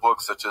ancient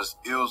books such as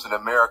Ills in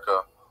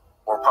America,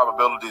 or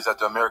Probabilities that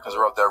the Americans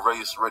are of that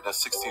race, written in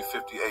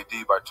 1650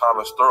 AD by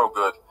Thomas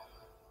Thorogood,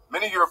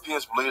 many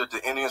Europeans believed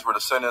that the Indians were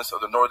descendants of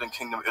the Northern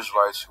Kingdom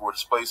Israelites who were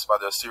displaced by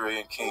the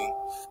Assyrian king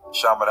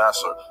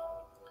Shalmaneser.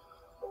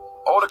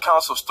 Old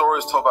accounts of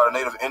stories told by the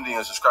native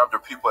Indians describe their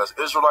people as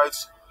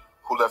Israelites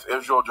who left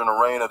Israel during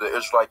the reign of the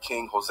Israelite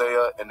king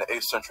Hosea in the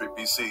 8th century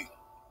BC.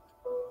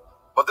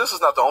 But this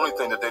is not the only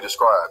thing that they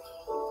describe.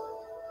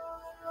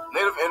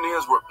 Native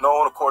Indians were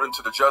known, according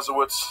to the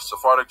Jesuits,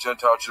 Sephardic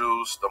Gentile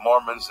Jews, the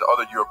Mormons, and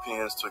other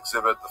Europeans, to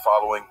exhibit the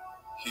following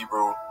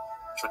Hebrew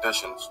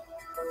traditions.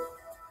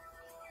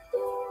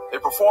 They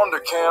performed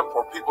their camp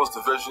or people's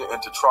division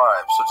into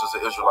tribes, such as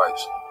the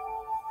Israelites.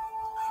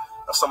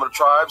 Now, some of the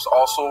tribes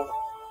also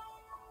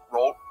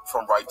wrote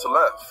from right to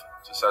left,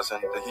 just as in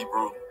the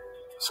Hebrew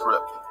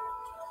script.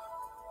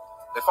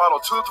 They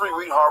followed 2 or 3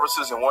 wheat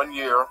harvests in 1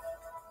 year.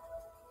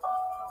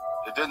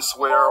 They didn't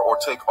swear or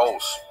take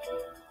oaths.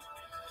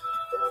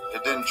 They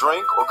didn't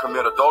drink or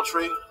commit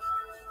adultery,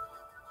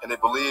 and they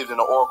believed in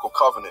the Oracle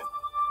Covenant.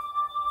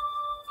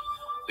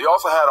 They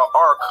also had an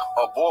Ark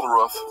of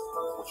Bulruth,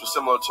 which was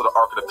similar to the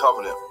Ark of the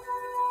Covenant.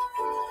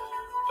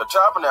 The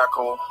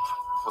tabernacle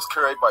was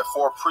carried by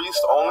 4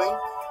 priests only,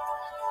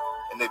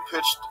 and they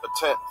pitched a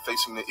tent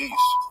facing the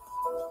east.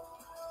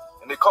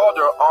 And they called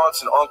their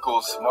aunts and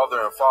uncles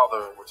mother and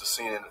father, which is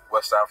seen in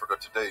West Africa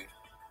today.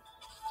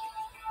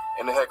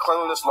 And they had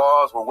cleanliness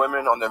laws where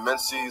women on their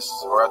menses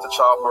or after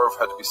childbirth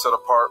had to be set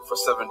apart for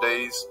 7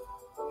 days.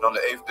 And on the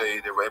 8th day,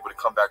 they were able to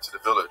come back to the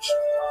village.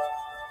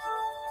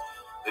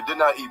 They did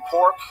not eat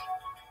pork.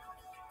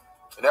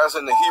 And as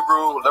in the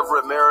Hebrew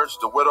levirate marriage,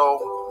 the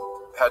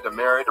widow had to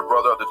marry the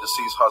brother of the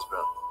deceased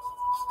husband.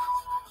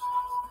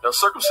 Now,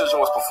 circumcision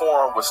was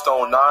performed with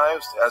stone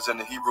knives, as in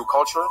the Hebrew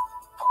culture.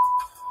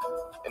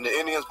 And the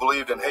Indians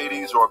believed in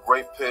Hades, or a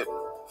great pit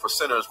for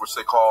sinners, which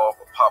they call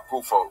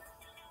Papufo.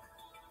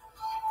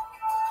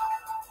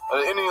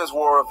 The Indians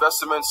wore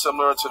vestments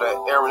similar to the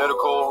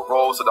Aaronitical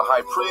robes of the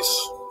high priest,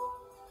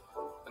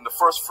 and the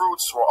first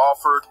fruits were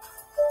offered,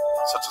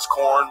 such as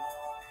corn,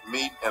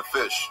 meat, and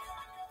fish.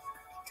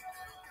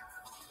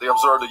 They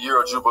observed the year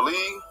of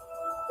Jubilee,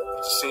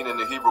 which is seen in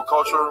the Hebrew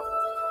culture,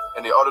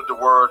 and they uttered the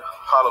word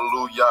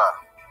Hallelujah.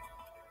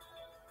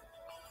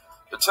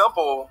 The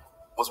temple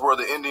was where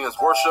the Indians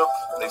worshiped,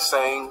 they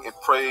sang and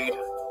prayed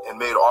and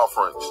made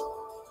offerings.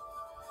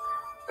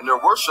 And their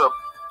worship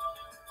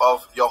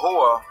of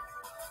Yahuwah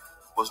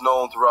was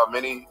known throughout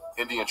many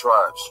Indian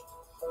tribes.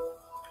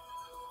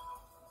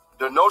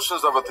 Their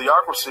notions of a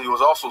theocracy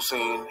was also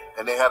seen,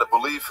 and they had a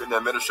belief in the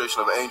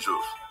administration of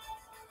angels.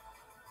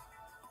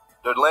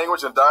 Their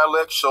language and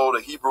dialect showed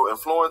a Hebrew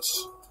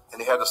influence,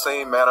 and they had the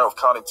same manner of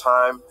counting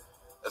time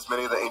as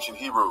many of the ancient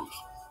Hebrews.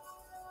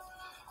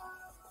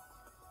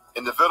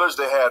 In the village,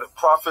 they had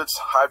prophets,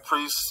 high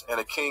priests, and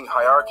a king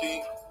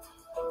hierarchy,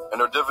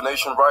 and their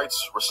divination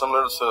rites were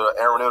similar to the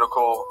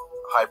Aaronitical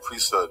high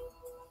priesthood.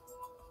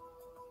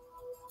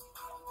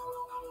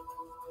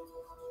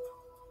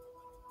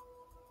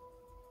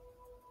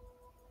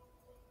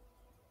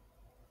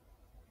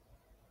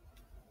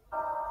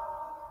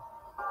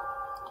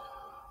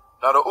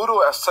 Now, the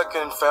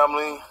Udo-Aztecan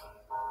family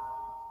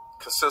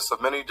consists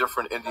of many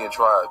different Indian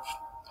tribes.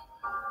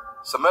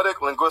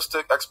 Semitic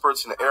linguistic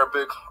experts in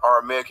Arabic,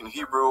 Aramaic, and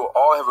Hebrew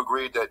all have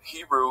agreed that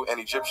Hebrew and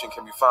Egyptian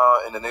can be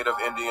found in the native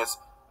Indians'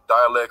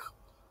 dialect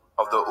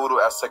of the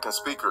Udo-Aztecan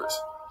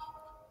speakers.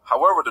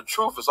 However, the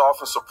truth is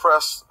often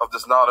suppressed of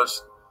this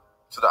knowledge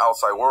to the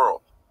outside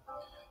world.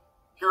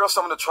 Here are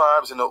some of the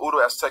tribes in the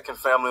Udo-Aztecan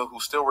family who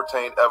still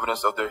retain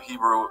evidence of their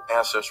Hebrew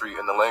ancestry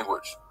in the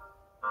language.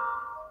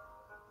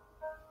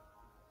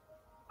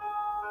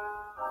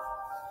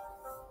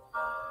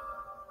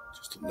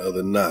 Just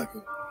another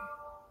knocker.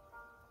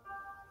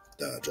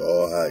 Dodge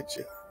all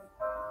hijack.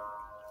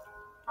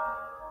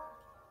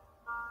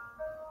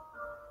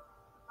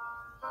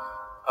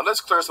 Now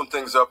let's clear some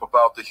things up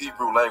about the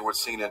Hebrew language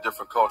seen in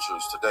different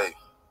cultures today.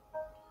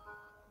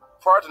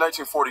 Prior to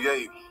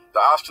 1948, the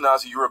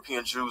Ashkenazi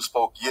European Jews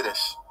spoke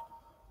Yiddish,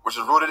 which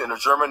is rooted in the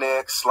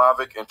Germanic,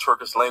 Slavic, and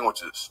Turkish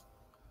languages.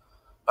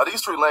 Now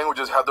these 3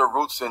 languages have their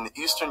roots in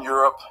Eastern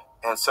Europe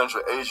and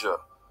Central Asia,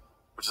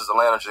 which is the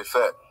land of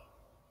Japhet,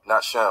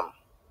 not Shem.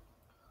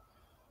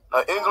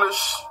 Now, English,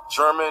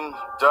 German,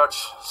 Dutch,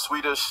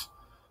 Swedish,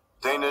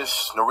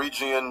 Danish,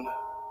 Norwegian,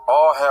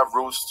 all have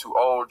roots to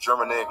old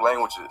Germanic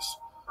languages.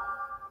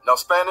 Now,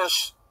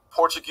 Spanish,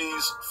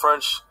 Portuguese,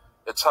 French,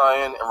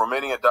 Italian, and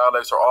Romanian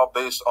dialects are all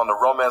based on the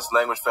Romance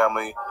language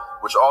family,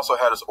 which also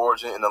had its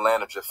origin in the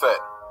land of Japhet.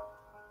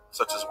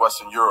 such as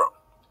Western Europe.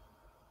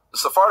 The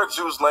Sephardic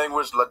Jews'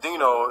 language,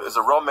 Ladino, is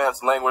a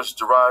Romance language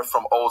derived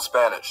from Old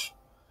Spanish.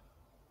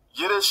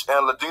 Yiddish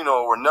and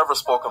Ladino were never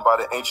spoken by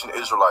the ancient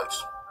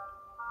Israelites.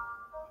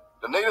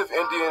 The native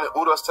Indian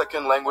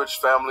Udo-Aztecan language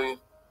family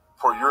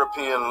for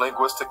European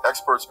linguistic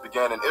experts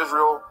began in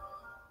Israel,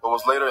 but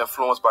was later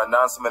influenced by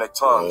non-Semitic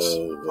tongues,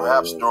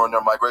 perhaps during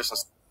their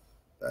migrations.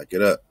 Back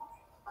it up.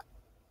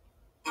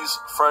 These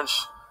French,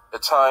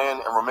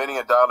 Italian, and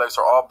Romanian dialects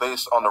are all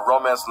based on the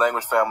Romance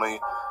language family,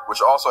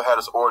 which also had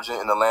its origin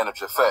in the land of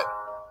Japhet,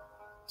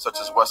 such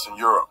as Western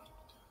Europe.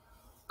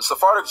 The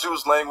Sephardic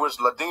Jews' language,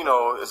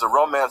 Ladino, is a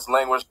Romance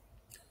language.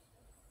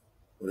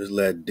 What does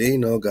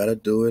Ladino got to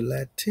do with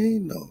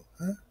Latino,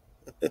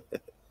 huh?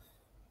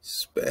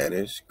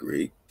 Spanish,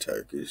 Greek,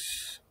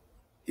 Turkish,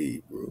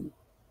 Hebrew.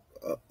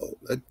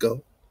 Let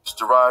go. It's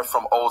derived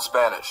from Old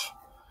Spanish.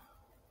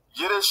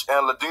 Yiddish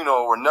and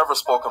Ladino were never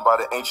spoken by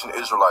the ancient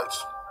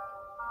Israelites.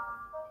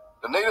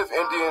 The native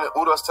Indian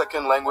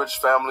Udo-Aztecan language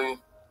family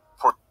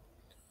for...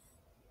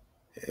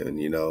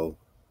 And, you know,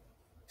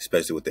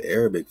 especially with the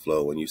Arabic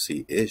flow, when you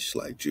see ish,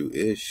 like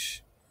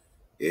Jewish,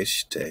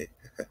 ishte,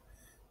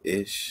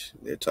 ish,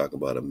 they're talking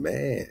about a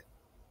man.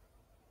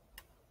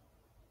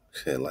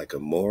 And like a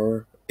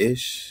more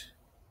ish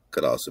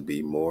could also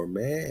be more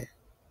man.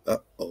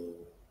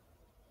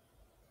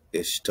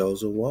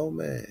 Ishto's a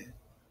woman.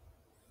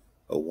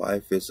 A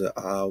wife is a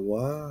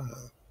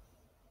awa.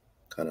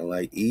 Kind of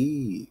like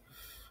Eve.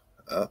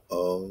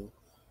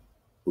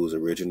 Whose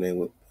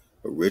original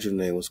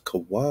name was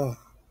Kawa.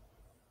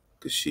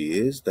 Because she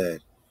is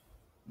that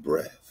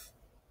breath.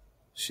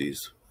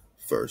 She's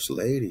first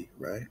lady,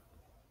 right?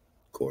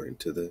 According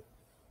to the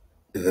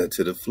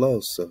to the flow.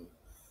 So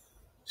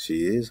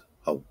she is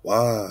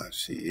Hawa.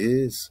 She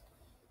is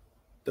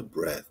the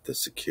breath, the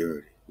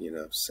security. You know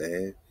what I'm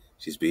saying?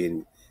 She's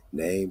being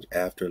named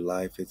after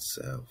life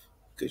itself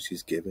because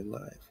she's given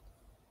life.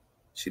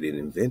 She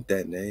didn't invent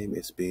that name.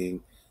 It's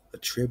being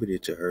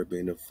attributed to her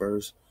being the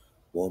first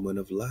woman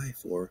of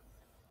life or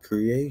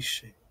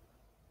creation.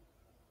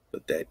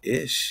 But that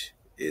ish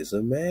is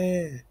a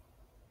man.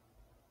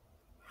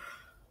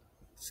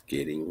 It's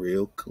getting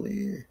real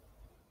clear.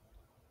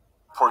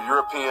 For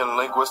European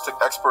linguistic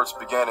experts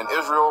began in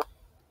Israel.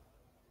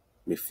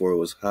 Before it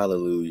was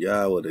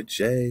hallelujah with a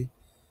J,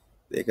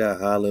 they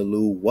got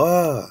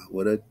hallelujah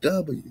with a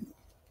W.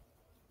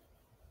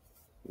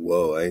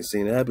 Whoa, I ain't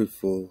seen that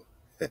before.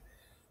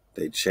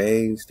 They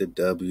changed the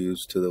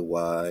W's to the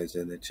Y's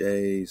and the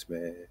J's,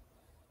 man.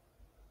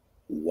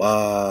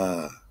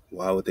 Why?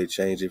 Why would they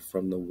change it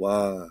from the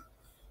why?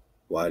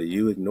 Why do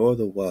you ignore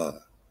the why?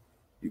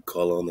 You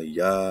call on the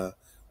ya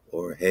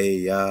or hey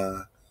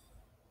ya,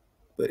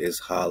 but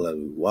it's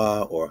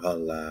hallelujah or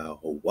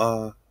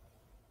halal.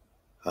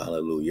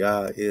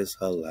 Hallelujah is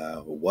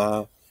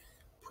halal.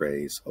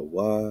 Praise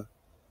Hawa.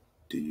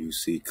 Do you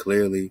see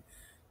clearly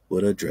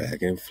with a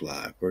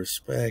dragonfly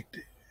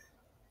perspective?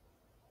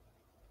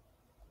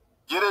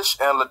 Yiddish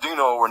and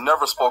Ladino were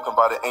never spoken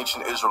by the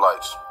ancient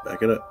Israelites.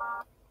 Back it up.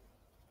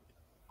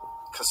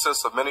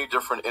 Consists of many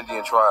different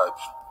Indian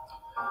tribes.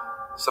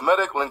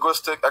 Semitic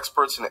linguistic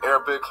experts in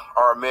Arabic,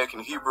 Aramaic,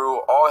 and Hebrew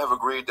all have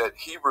agreed that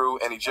Hebrew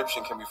and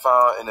Egyptian can be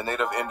found in the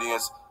native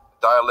Indians'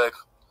 dialect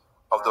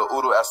of the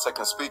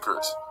Udo-Aztecan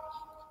speakers.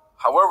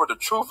 However, the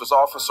truth is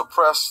often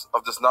suppressed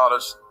of this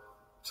knowledge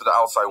to the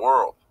outside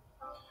world.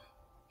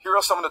 Here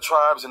are some of the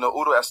tribes in the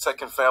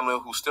Udo-Aztecan family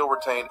who still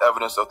retain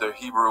evidence of their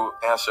Hebrew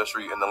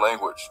ancestry in the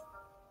language.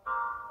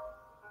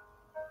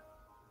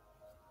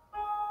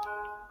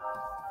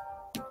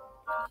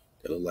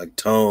 They look like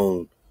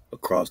Tone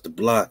across the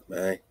block,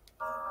 man.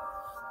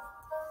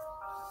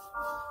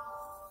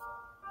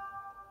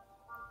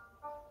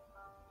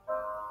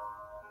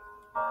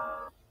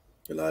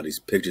 A lot of these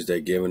pictures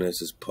they're giving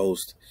us is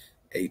post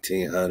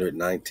 1800s,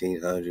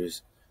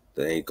 1900s.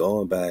 They ain't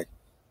going back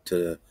to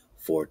the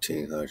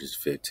 1400s,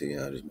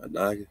 1500s, my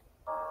nigga.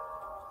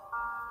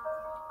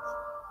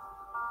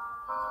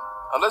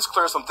 Now let's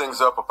clear some things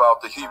up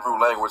about the Hebrew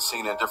language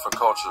seen in different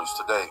cultures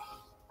today.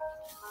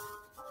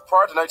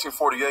 Prior to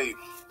 1948,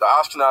 the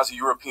Ashkenazi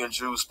European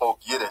Jews spoke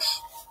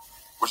Yiddish,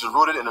 which is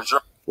rooted in the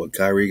German. What,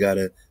 Kyrie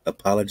gotta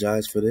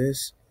apologize for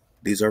this?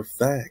 These are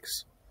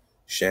facts.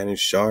 Shannon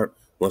Sharp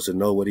wants to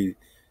know what he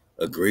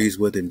agrees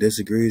with and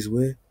disagrees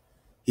with.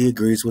 He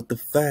agrees with the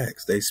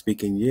facts. They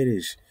speak in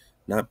Yiddish,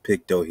 not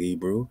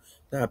Picto-Hebrew,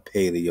 not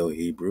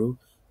Paleo-Hebrew,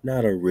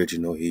 not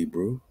original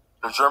Hebrew.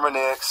 The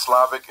Germanic,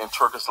 Slavic, and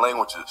Turkish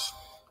languages.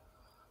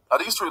 Now,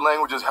 these three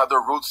languages have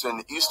their roots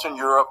in Eastern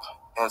Europe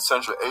and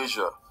Central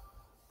Asia,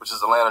 which is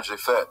the land of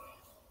Japhet,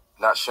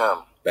 not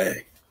Shem.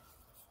 Bang.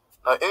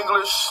 Now,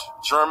 English,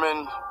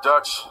 German,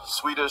 Dutch,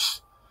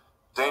 Swedish,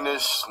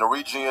 Danish,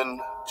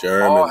 Norwegian,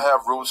 German. all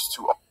have roots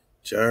to...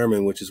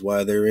 German, which is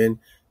why they're in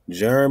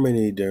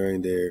Germany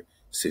during their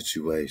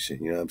situation.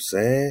 You know what I'm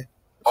saying?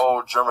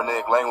 Old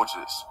Germanic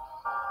languages.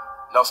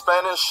 Now,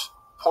 Spanish,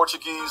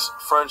 Portuguese,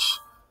 French,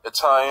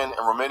 Italian, and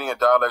Romanian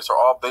dialects are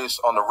all based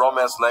on the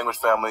Romance language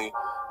family,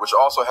 which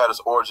also had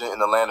its origin in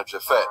the land of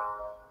Japhet,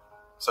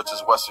 such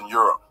as Western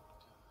Europe.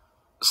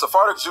 The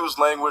Sephardic Jews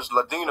language,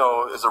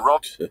 Ladino, is a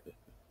Roman.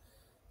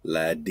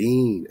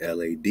 Ladin,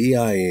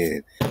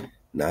 Ladin,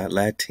 not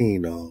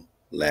Latino,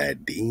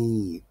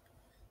 Ladin,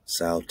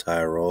 South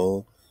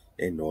Tyrol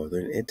in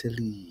northern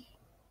Italy.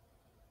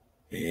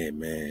 Yeah,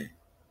 man.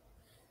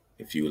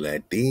 If you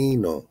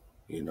Latino,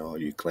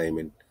 you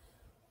claiming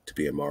to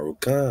be a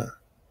Marucan.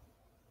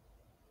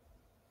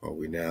 Or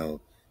we now,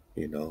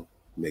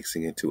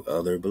 mixing into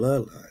other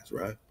bloodlines,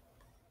 right?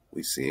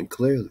 We see him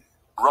clearly.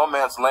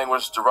 Romance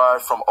language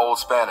derived from Old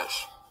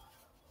Spanish.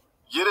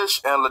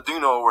 Yiddish and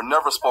Ladino were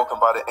never spoken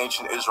by the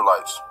ancient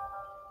Israelites.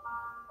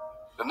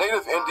 The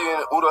native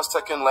Indian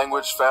Udas-Tekin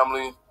language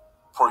family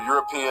for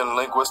European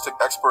linguistic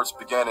experts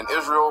began in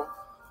Israel,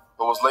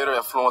 but was later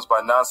influenced by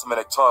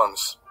non-Semitic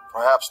tongues,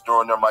 perhaps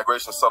during their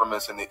migration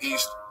settlements in the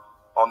East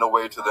on their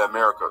way to the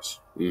Americas.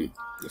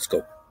 Let's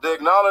go. They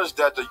acknowledged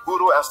that the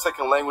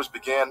Udo-Aztecan language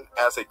began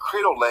as a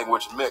Creole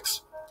language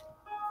mix,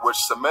 which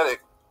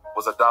Semitic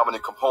was a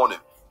dominant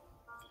component.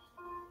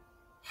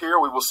 Here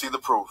we will see the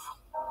proof.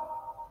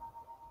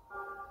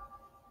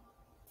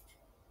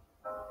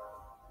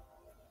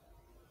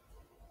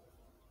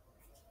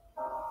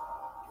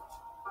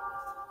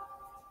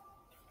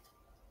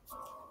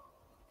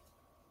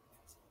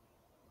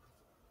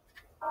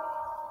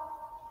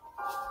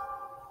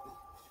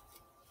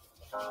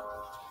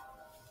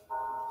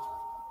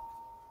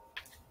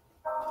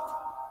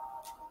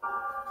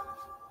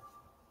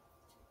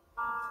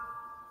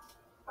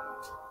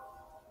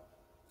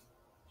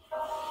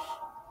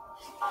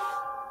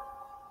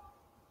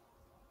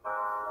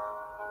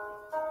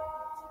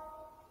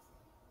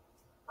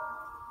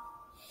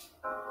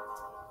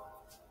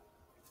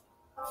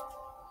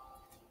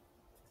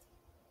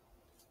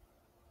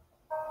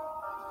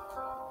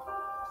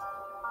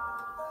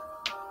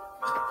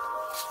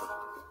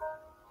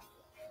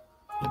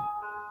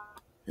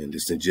 And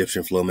this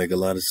Egyptian flow make a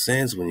lot of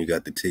sense when you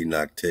got the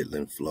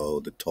Tenoch-Titlin flow,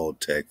 the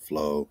Toltec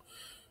flow,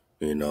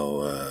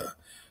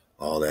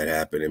 all that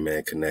happening,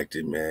 man,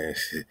 connected, man,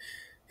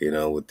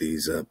 with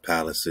these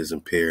palaces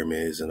and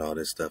pyramids and all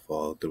this stuff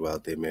all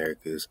throughout the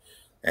Americas.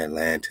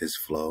 Atlantis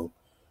flow.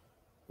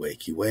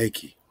 Wakey,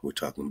 wakey. We're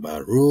talking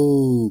about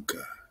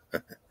Ruka.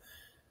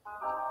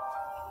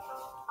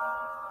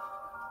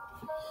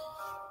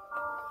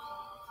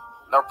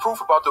 Now,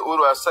 proof about the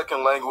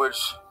Udo-Aztecan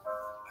language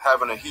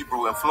having a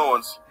Hebrew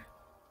influence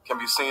can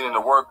be seen in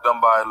the work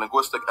done by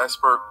linguistic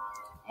expert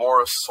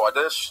Morris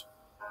Swadesh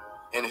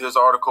in his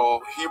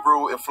article,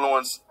 Hebrew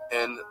Influence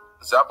in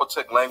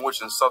Zapotec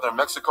Language in Southern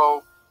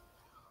Mexico.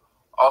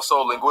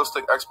 Also,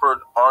 linguistic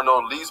expert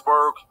Arnold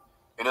Leesburg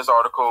in his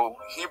article,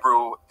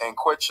 Hebrew and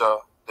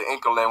Quechua, the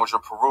Inca language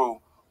of Peru,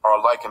 are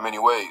alike in many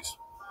ways.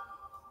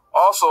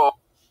 Also,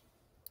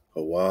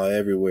 Hawaii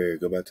everywhere.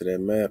 Go back to that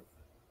map.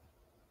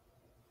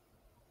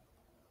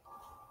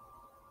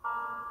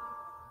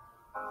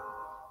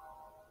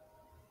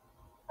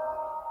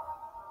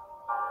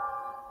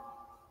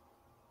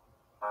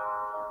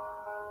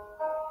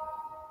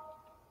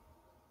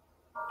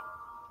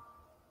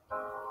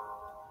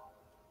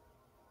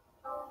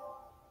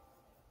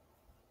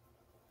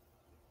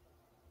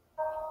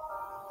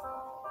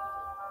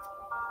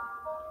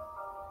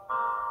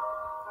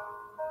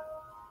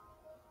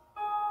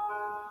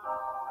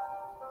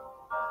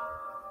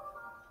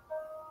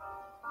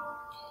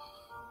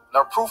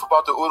 Now, proof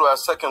about the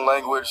Udo-Aztecan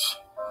language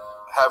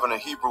having a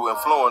Hebrew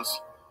influence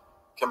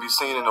can be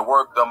seen in the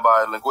work done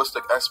by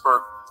linguistic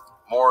expert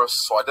Morris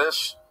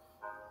Swadesh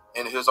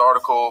in his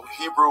article,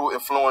 Hebrew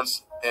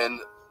Influence in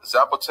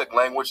Zapotec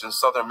Language in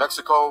Southern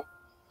Mexico.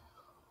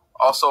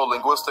 Also,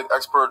 linguistic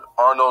expert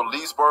Arnold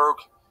Leesburg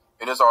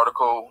in his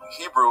article,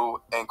 Hebrew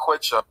and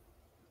Quechua.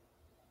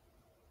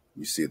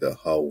 You see the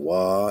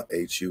Hawa,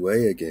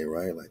 H-U-A again,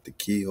 right? Like the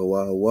key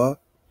Hawa Hawa.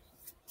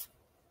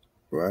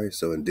 Right?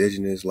 So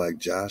indigenous like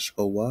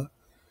Joshua.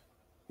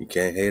 You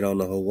can't hate on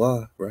the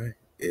Hawa, right?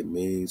 It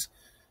means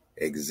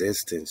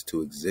existence,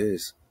 to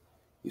exist.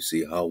 You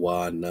see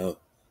Hawa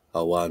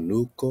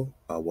Nuko,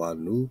 Hawa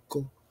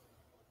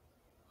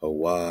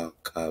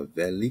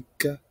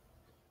Kavelika.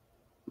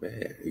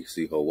 Man, you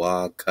see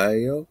Hawa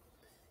Kayo.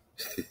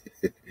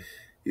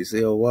 You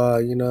see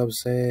Hawa, you know what I'm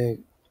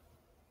saying?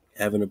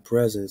 Having a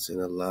presence in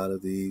a lot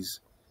of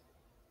these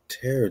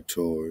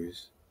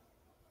territories.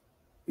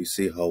 You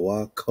see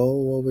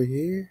Hawa-Ko over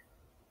here?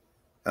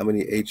 How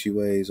many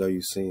HUAs are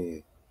you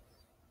seeing?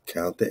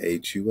 Count the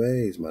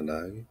HUAs, my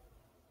nigga.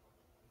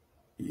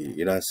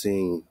 You're not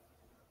seeing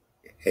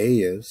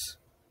Hayas.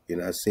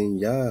 You're not seeing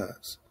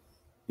Yas.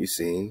 You're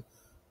seeing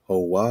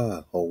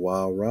Hawa,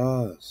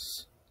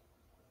 Hawa-Ras.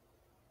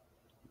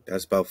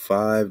 That's about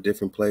 5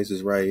 different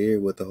places right here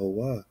with the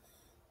Hawa.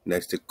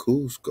 Next to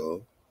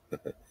Cusco,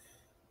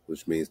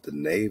 which means the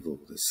navel,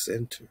 the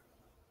center.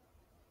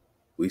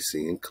 We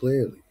seeing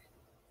clearly.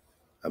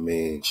 I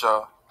mean,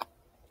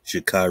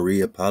 should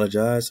Kyrie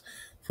apologize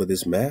for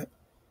this map?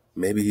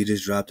 Maybe he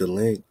just dropped a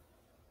link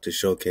to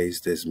showcase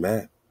this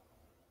map.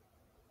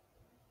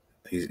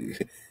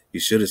 You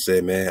should have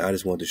said, man, I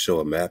just wanted to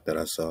show a map that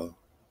I saw.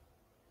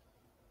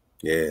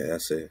 Yeah,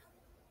 that's it.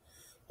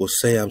 Well,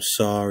 say I'm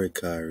sorry,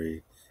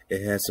 Kyrie.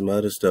 It had some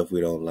other stuff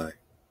we don't like.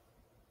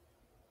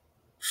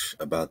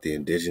 About the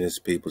indigenous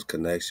people's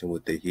connection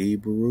with the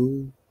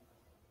Hebrew.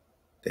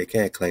 They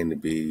can't claim to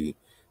be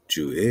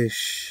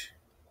Jewish,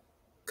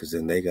 because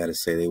then they got to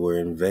say they were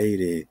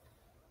invaded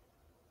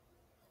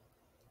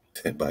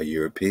by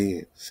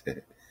Europeans.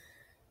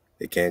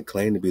 They can't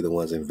claim to be the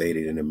ones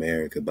invaded in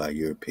America by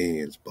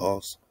Europeans,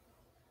 boss.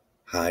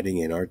 Hiding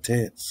in our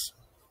tents.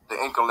 The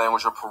Inca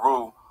language of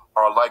Peru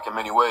are alike in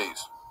many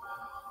ways.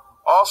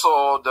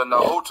 Also, the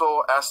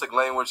Nahuatl Aztec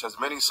language has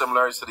many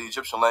similarities to the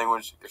Egyptian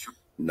language. If you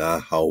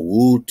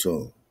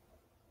Nahuatl.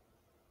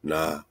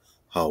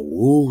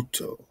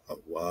 Nahuatl.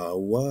 Wow.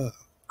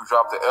 You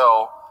drop the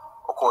L,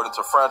 according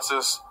to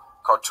Francis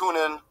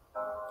Cartoonin,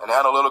 an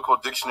analytical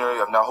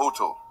dictionary of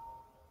Nahuatl.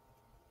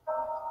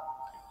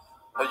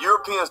 The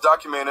Europeans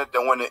documented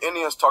that when the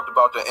Indians talked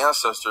about their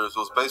ancestors, it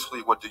was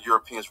basically what the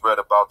Europeans read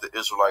about the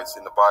Israelites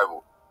in the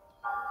Bible.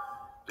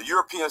 The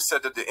Europeans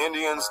said that the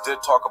Indians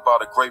did talk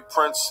about a great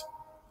prince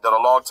that a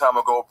long time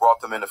ago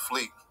brought them in a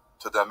fleet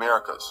to the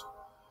Americas.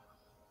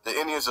 The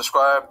Indians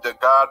described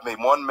that God made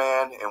one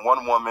man and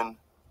one woman,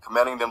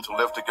 commanding them to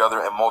live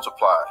together and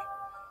multiply.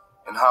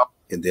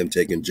 And them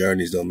taking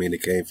journeys don't mean they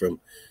came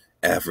from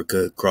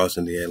Africa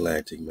crossing the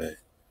Atlantic, man.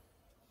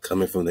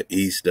 Coming from the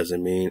East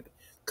doesn't mean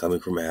coming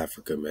from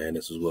Africa, man.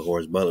 This is what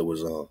Horace Butler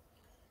was on.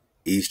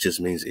 East just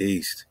means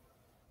East.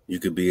 You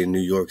could be in New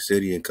York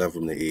City and come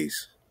from the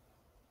East.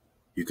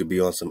 You could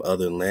be on some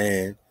other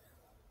land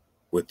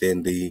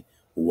within the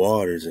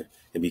waters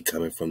and be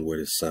coming from where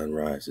the sun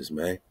rises,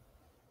 man.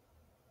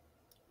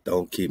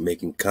 Don't keep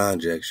making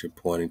conjecture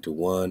pointing to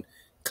one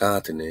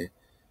continent.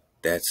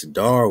 That's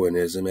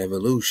Darwinism,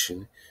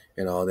 evolution,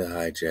 and all the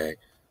hijack.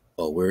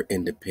 Oh, we're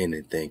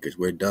independent thinkers.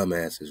 We're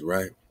dumbasses,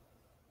 right?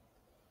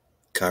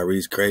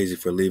 Kyrie's crazy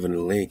for leaving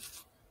the link.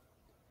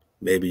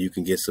 Maybe you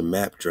can get some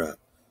map drop.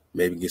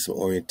 Maybe get some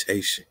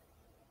orientation.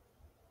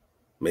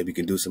 Maybe you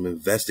can do some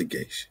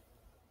investigation.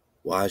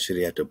 Why should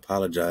he have to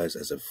apologize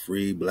as a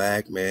free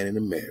black man in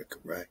America,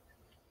 right?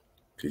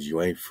 Because you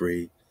ain't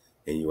free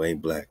and you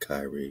ain't black,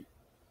 Kyrie.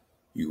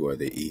 You are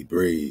the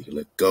E-breed.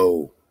 Let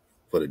go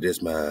for the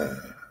dismount.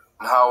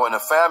 And how in a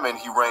famine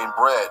he rained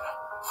bread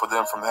for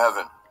them from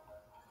heaven.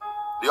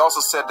 They also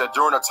said that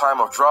during a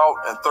time of drought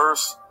and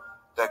thirst,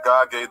 that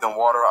God gave them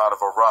water out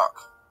of a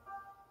rock.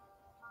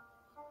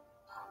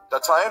 The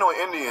Taino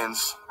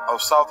Indians of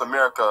South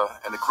America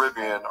and the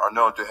Caribbean are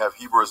known to have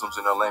Hebrewisms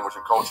in their language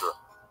and culture.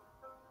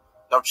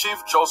 Now,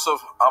 Chief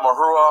Joseph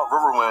Amahura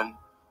Riverwind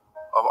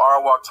of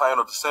Arawak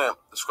Taino descent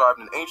described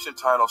an ancient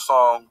Taino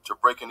song to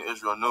breaking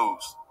Israel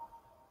news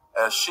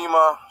as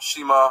Shema,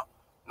 Shema,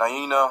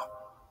 Naina,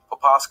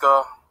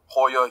 Papaska,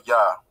 Hoya,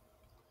 Ya.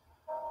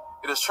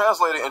 It is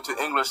translated into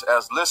English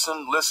as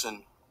listen,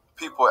 listen,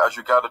 people, as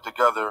you gather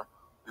together,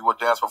 we will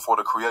dance before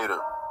the Creator.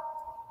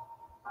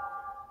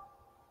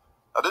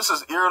 Now, this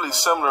is eerily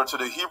similar to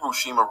the Hebrew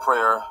Shema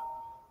prayer,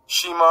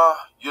 Shema,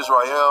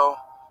 Yisrael,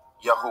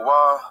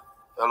 Yahuwah,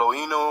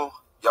 Eloheinu,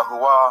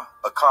 Yahuwah,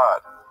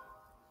 Akkad,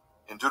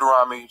 in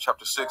Deuteronomy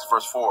chapter 6,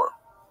 verse 4.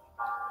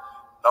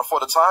 Now, for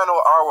the Taino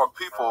Arawak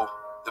people,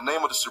 the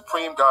name of the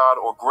supreme God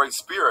or Great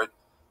Spirit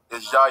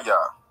is Yahya.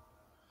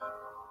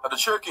 Now, the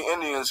Cherokee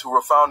Indians, who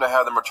were found to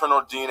have the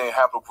maternal DNA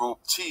haplogroup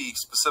T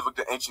specific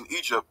to ancient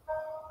Egypt,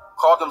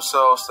 called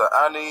themselves the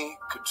Ani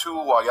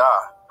Ketu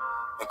Waya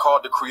and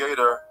called the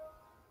Creator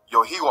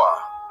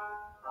Yohiwa.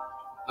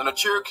 Then the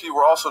Cherokee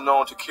were also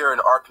known to carry an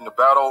ark in the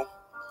battle,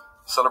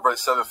 celebrate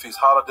 7 feast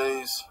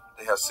holidays.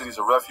 They had cities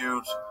of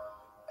refuge,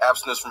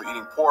 abstinence from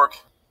eating pork.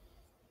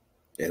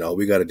 And all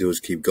we got to do is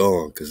keep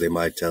going, because they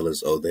might tell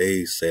us, oh,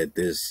 they said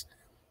this.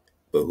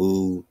 But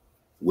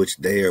which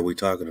day are we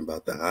talking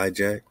about? The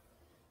hijack?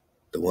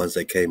 The ones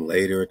that came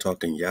later are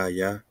talking ya.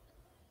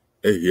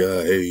 Hey,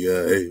 ya, hey,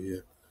 ya, hey,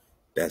 ya.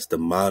 That's the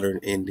modern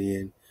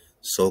Indian,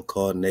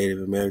 so-called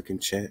Native American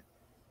chant.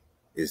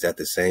 Is that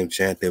the same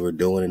chant they were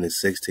doing in the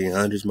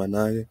 1600s, my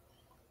nigga?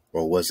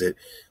 Or was it,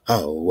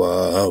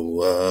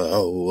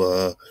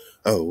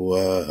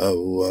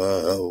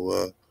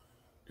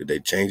 Did they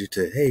change it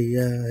to, hey,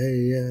 ya, hey,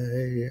 ya,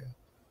 hey, ya?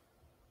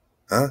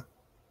 Huh?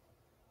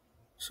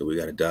 So we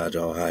got to dodge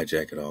all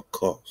hijack at all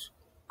costs.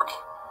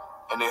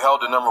 And they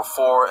held the number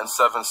 4 and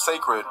 7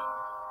 sacred,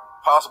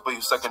 possibly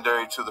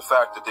secondary to the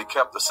fact that they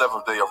kept the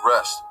 7th day of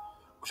rest,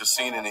 which is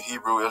seen in the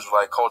Hebrew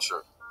Israelite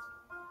culture.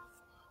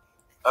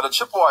 Now, the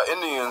Chippewa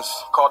Indians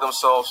called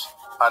themselves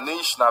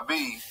Anish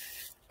Nabi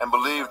and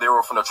believed they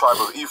were from the tribe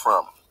of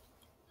Ephraim.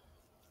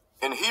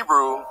 In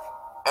Hebrew,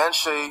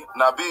 Anshe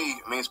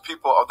Nabi means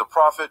people of the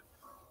prophet,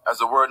 as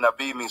the word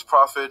Nabi means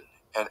prophet,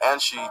 and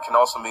Anshi can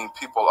also mean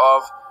people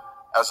of,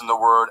 as in the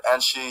word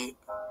Anshi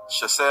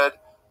Shesed,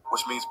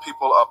 which means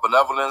people of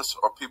benevolence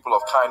or people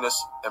of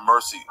kindness and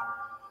mercy.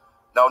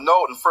 Now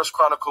note in 1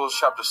 Chronicles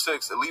chapter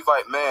 6, a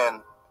Levite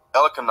man,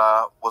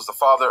 Elkanah, was the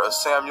father of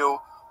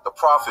Samuel, the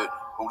prophet,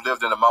 who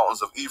lived in the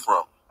mountains of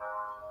Ephraim.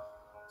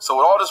 So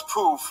with all this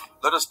proof,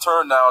 let us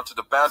turn now to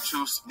the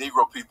Bantu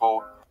Negro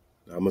people.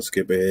 I'm going to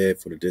skip ahead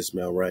for the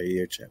dismount right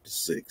here, chapter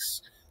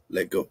 6.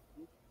 Let go.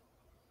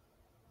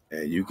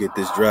 Hey, you get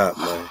this drop,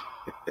 man.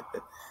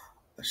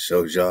 I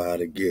showed y'all how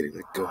to get it.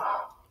 Let's go.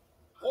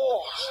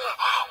 Wars,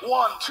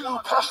 1, 2,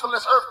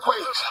 pestilence,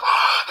 earthquakes,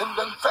 and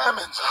then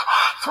famines.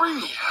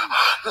 3,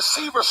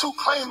 deceivers who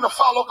claim to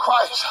follow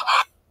Christ.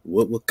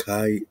 What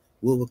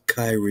would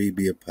Kyrie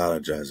be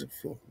apologizing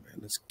for, man?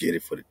 Let's get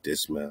it for the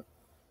dismount.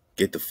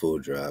 Get the full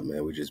drive,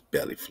 man. We just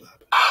belly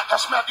flopping.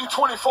 That's Matthew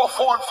 24,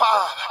 4 and 5.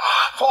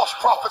 False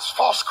prophets,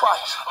 false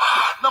Christ.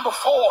 Number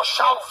 4,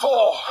 shout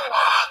for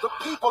the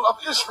people of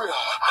Israel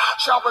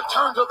shall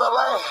return to the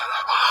land.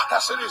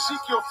 That's in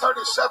Ezekiel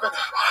 37,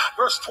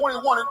 verse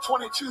 21 and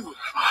 22.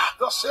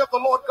 Thus saith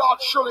the Lord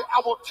God, surely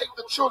I will take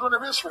the children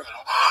of Israel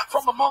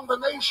from among the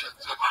nations,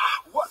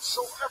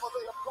 whatsoever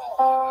they have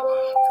gone.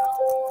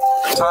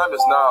 The time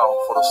is now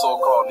for the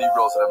so-called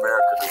Negroes in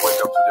America to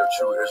wake up to their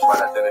true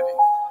Israelite identity.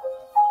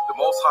 The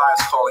Most High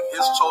is calling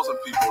his chosen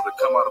people to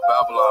come out of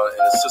Babylon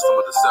in a system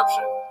of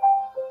deception.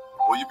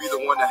 Will you be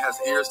the one that has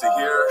ears to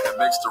hear and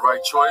makes the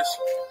right choice?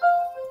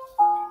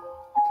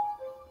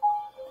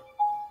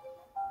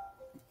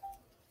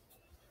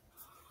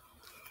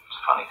 It's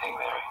a funny thing,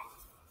 Mary.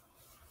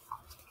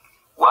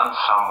 Once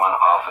someone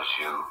offers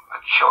you a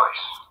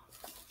choice,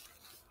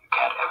 you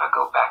can't ever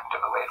go back to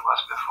the way it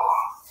was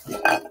before.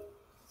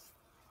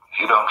 If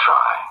you don't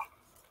try,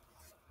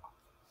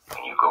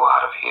 when you go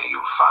out of here,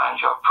 you'll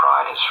find your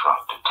pride has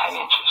shrunk to 10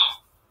 inches.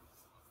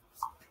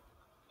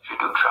 If you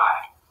do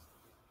try,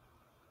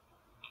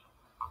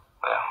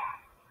 well,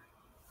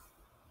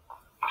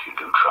 if you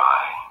do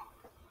try,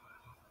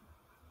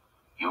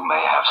 you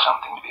may have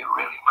something to be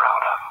really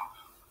proud of.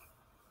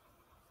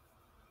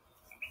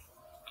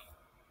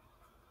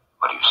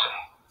 What do you say?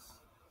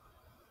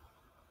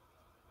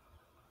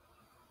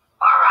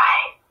 All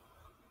right.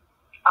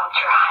 I'll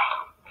try.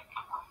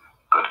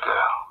 Good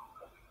girl.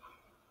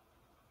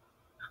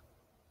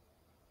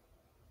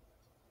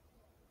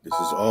 This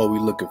is all we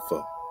looking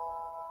for.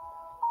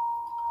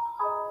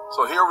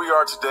 So here we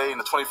are today in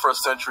the 21st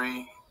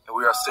century, and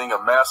we are seeing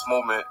a mass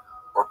movement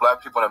where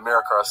black people in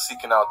America are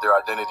seeking out their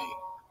identity.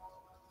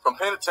 From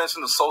paying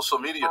attention to social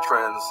media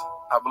trends,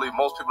 I believe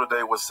most people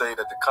today would say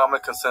that the common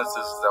consensus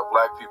is that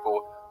black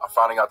people are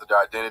finding out that their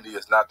identity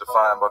is not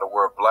defined by the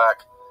word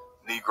black,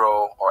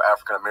 Negro, or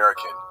African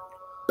American,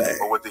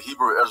 but with the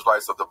Hebrew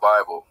Israelites of the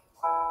Bible.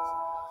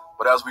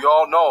 But as we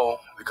all know,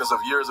 because of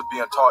years of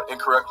being taught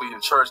incorrectly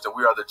in church that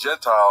we are the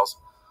Gentiles,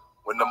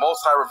 when the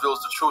Most High reveals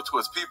the truth to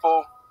his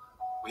people,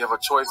 we have a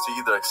choice to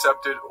either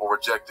accept it or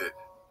reject it.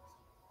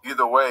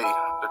 Either way,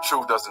 the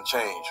truth doesn't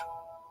change.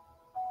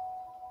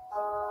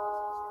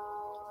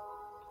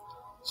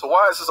 So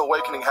why is this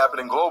awakening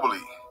happening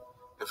globally?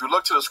 If you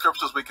look to the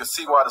scriptures, we can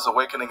see why this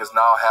awakening is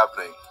now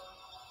happening.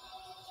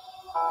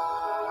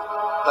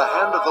 The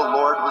hand of the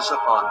Lord was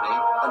upon me,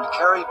 and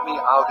carried me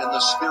out in the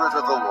spirit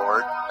of the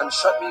Lord, and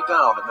set me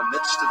down in the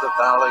midst of the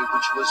valley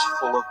which was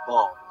full of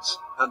bones,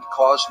 and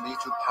caused me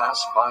to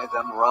pass by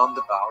them round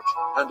about.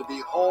 And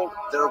behold,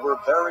 there were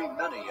very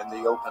many in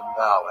the open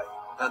valley,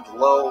 and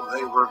lo,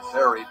 they were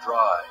very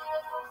dry.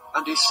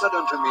 And he said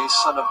unto me,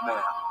 Son of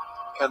man,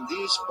 can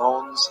these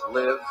bones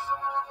live?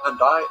 And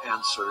I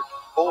answered,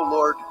 O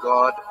Lord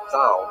God,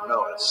 thou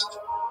knowest.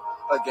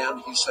 Again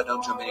he said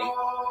unto me,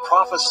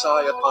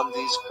 Prophesy upon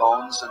these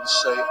bones, and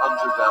say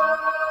unto them,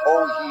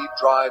 O ye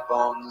dry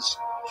bones,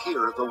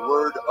 hear the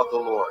word of the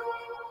Lord.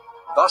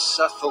 Thus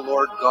saith the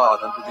Lord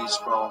God unto these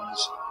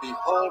bones,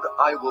 Behold,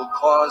 I will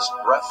cause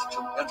breath to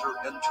enter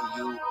into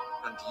you,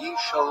 and ye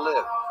shall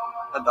live.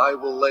 And I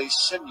will lay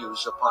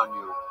sinews upon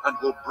you, and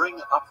will bring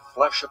up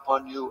flesh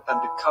upon you,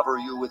 and cover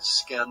you with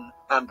skin,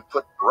 and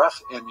put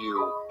breath in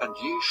you, and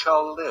ye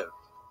shall live,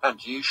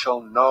 and ye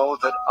shall know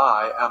that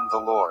I am the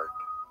Lord.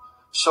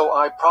 So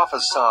I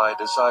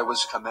prophesied as I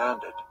was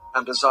commanded,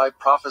 and as I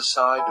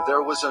prophesied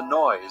there was a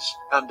noise,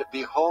 and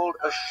behold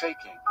a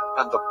shaking,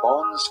 and the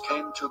bones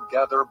came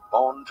together,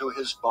 bone to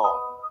his bone.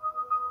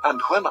 And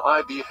when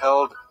I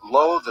beheld,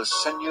 lo, the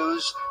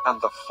sinews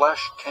and the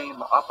flesh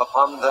came up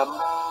upon them,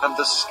 and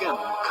the skin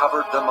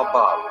covered them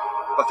above,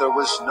 but there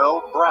was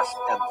no breath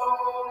in them.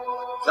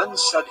 Then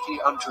said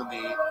he unto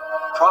me,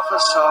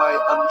 Prophesy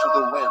unto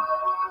the wind,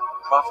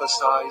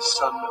 prophesy,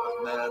 Son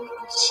of man,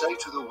 and say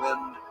to the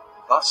wind,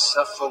 Thus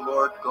saith the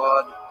Lord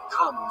God,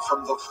 Come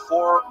from the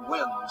four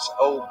winds,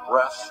 O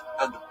breath,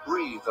 and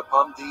breathe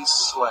upon these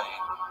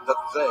slain, that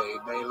they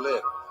may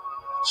live.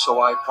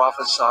 So I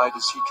prophesied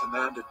as he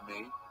commanded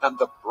me, and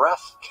the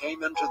breath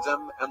came into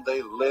them, and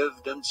they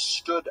lived and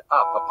stood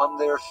up upon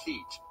their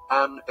feet,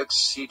 an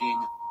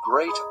exceeding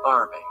great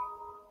army.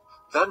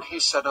 Then he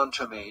said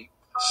unto me,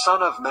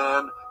 Son of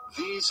man,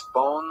 these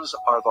bones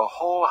are the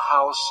whole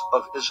house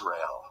of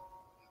Israel.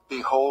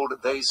 Behold,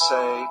 they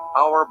say,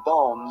 Our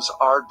bones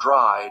are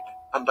dried,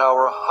 and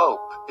our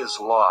hope is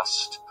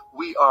lost.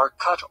 We are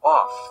cut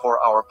off for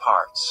our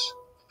parts.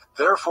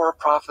 Therefore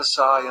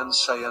prophesy and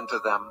say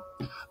unto them,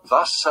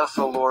 Thus saith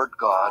the Lord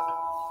God,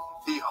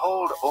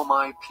 Behold, O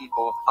my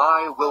people,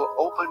 I will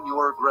open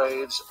your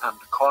graves and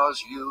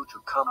cause you to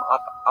come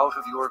up out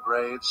of your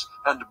graves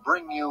and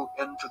bring you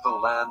into the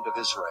land of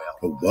Israel.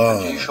 Wow.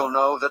 And ye shall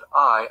know that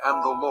I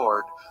am the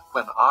Lord,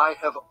 when I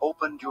have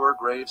opened your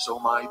graves, O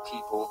my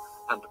people,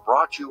 and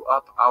brought you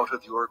up out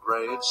of your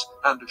graves,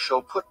 and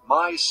shall put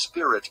my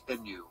spirit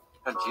in you,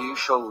 and ye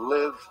shall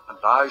live, and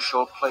I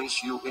shall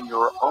place you in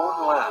your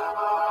own land.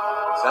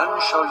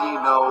 Then shall ye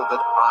know that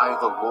I,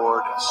 the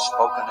Lord, have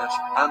spoken it,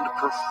 and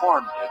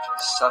performed it,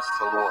 saith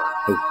the Lord.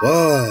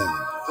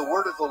 Wow. The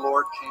word of the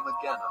Lord came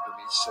again unto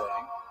me,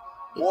 saying,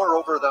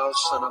 Moreover, thou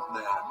son of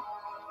man,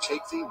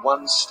 take thee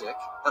one stick,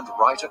 and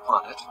write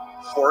upon it,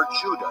 for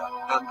Judah,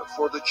 and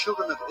for the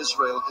children of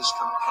Israel his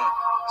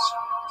companions.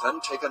 Then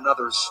take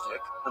another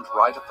stick, and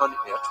write upon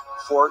it,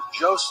 for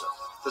Joseph,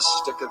 the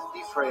stick of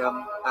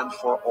Ephraim, and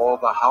for all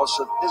the house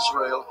of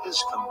Israel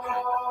his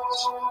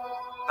companions.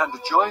 And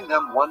join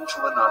them one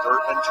to another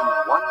into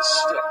one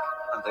stick,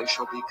 and they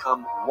shall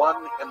become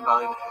one in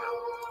thine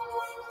hand.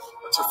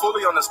 To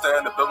fully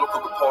understand the biblical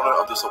component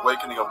of this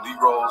awakening of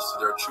Negroes to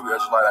their true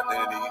Israelite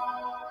identity,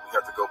 we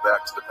have to go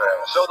back to the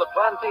past. So the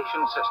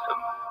plantation system,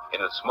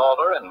 in a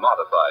smaller and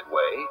modified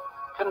way,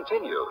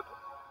 continued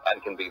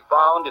and can be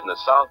found in the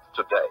South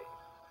today.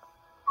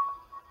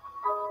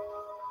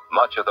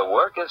 Much of the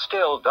work is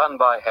still done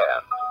by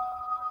hand.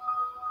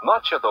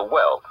 Much of the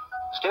wealth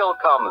still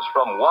comes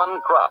from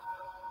one crop,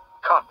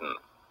 cotton.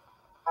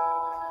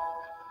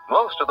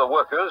 Most of the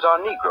workers are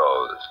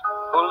Negroes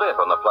who live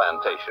on the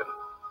plantation.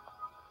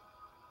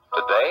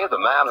 Today, the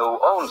man who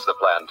owns the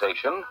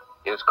plantation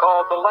is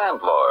called the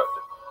landlord.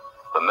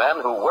 The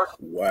men who work...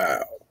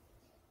 Wow.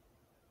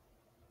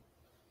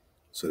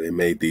 So they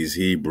made these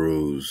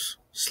Hebrews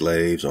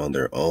slaves on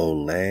their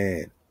own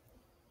land.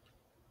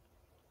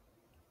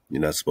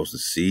 You're not supposed to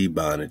see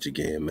bondage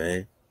again,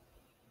 man.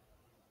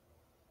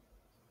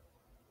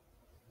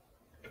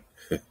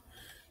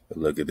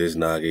 Look at this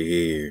nigga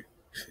here.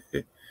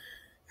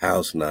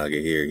 House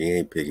nigga here. He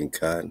ain't picking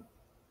cotton.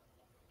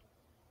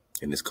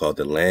 And it's called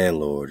the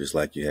landlord, just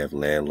like you have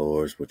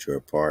landlords with your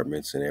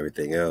apartments and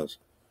everything else.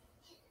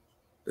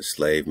 The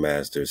slave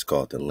master is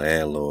called the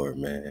landlord,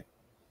 man.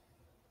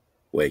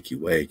 Wakey,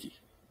 wakey.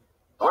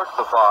 Work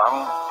the farm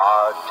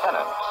are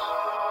tenants.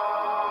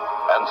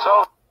 And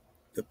so...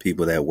 The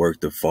people that work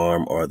the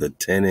farm are the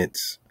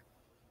tenants.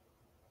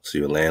 So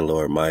your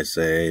landlord might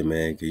say, hey,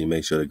 man, can you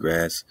make sure the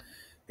grass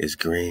is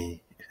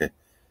green?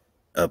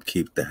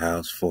 Upkeep the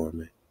house for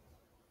me.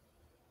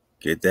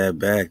 Get that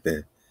back.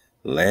 The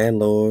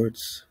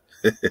landlords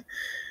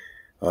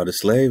are the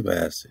slave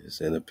masters,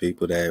 and the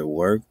people that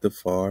work the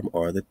farm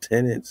are the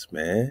tenants,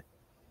 man.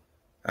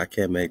 I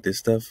can't make this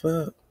stuff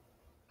up.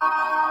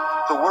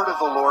 The word of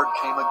the Lord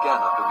came again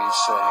unto me,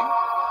 saying,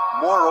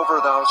 Moreover,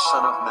 thou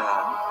son of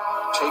man,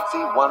 take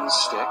thee one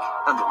stick,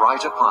 and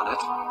write upon it,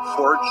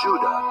 for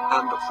Judah,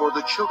 and for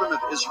the children of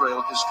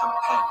Israel his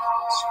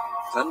companions.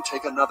 Then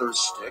take another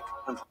stick,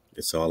 and...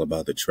 It's all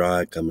about the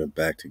tribe coming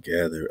back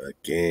together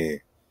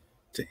again,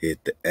 to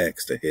hit the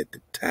X, to hit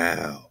the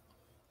Tau,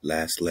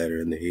 last letter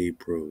in the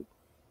Hebrew,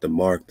 the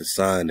mark, the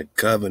sign, the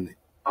covenant.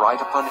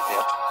 Write upon it,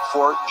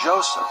 for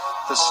Joseph,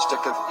 the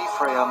stick of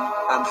Ephraim,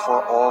 and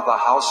for all the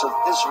house of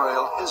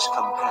Israel his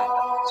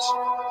companions.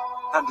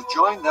 And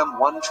join them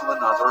one to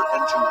another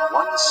into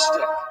one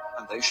stick,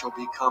 and they shall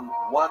become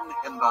one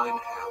in thine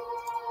hand.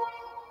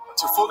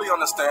 To fully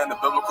understand the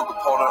biblical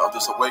component of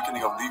this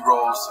awakening of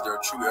Negroes to their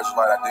true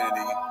Israelite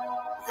identity,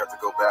 we have to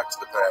go back to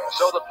the past.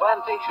 So the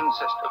plantation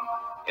system,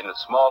 in a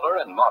smaller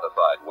and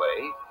modified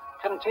way,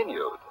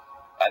 continued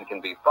and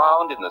can be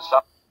found in the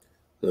South.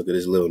 Look at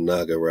this little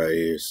naga right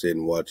here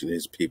sitting watching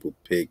his people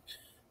pick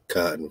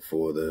cotton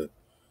for the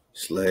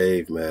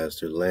slave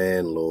master,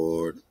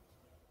 landlord.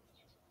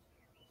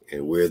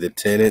 And we're the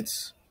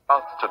tenants.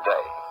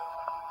 Today.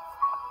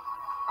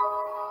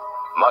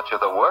 Much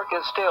of the work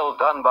is still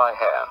done by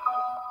hand.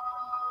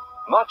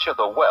 Much of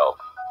the wealth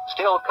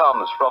still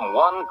comes from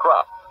one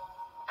crop,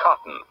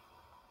 cotton.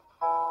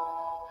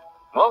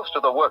 Most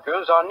of the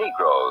workers are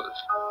Negroes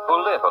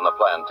who live on the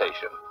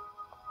plantation.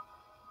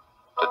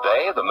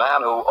 Today, the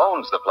man who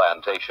owns the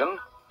plantation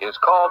is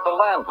called the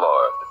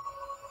landlord.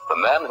 The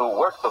men who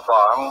work the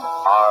farm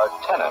are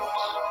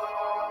tenants.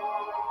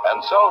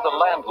 And so the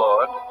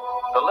landlord,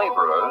 the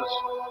laborers,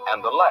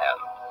 and the land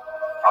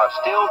are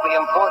still the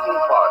important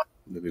part.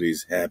 Look at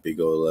these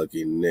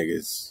happy-go-lucky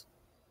niggas.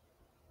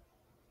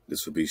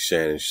 This would be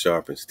Shannon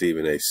Sharp and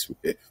Stephen A.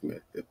 Smith,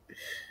 man.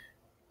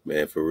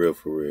 Man, for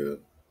real.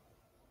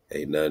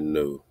 Ain't nothing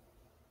new.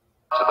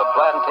 To the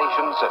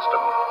plantation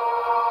system.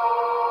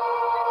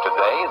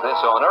 Today,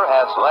 this owner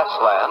has less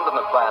land than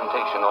the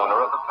plantation owner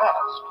of the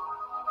past,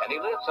 and he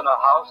lives in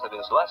a house that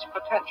is less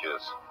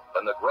pretentious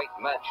than the great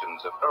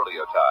mansions of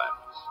earlier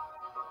times.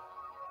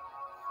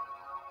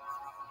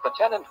 The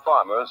tenant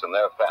farmers and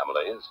their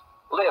families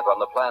live on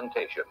the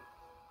plantation.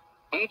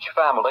 Each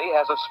family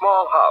has a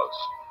small house,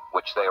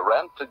 which they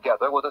rent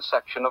together with a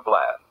section of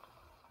land.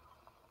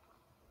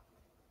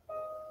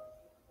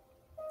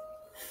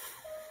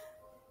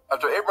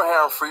 After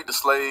Abraham freed the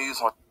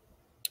slaves...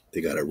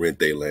 They got to rent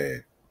their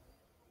land.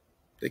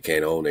 They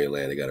can't own their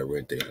land. They got to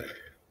rent their land.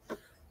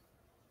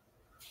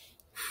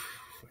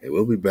 Hey,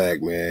 we'll be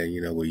back, man,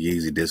 with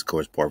Yeezy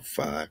Discourse Part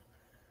 5.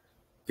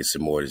 Get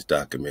some more of this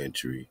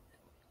documentary.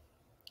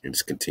 And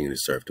just continue to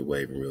surf the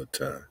wave in real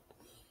time.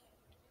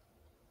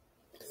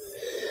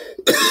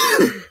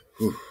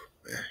 Whew,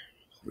 man.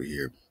 Over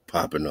here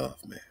popping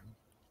off, man.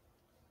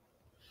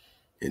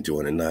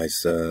 Enjoying a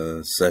nice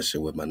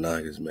session with my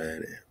Nagas,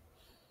 man.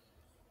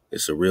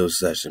 It's a real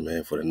session,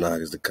 man, for the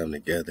Nagas to come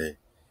together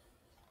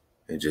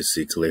and just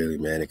see clearly,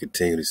 man, and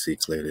continue to see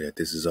clearly that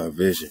this is our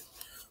vision.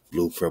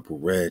 Blue, purple,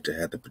 red, to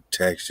have the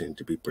protection,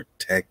 to be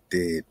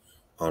protected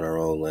on our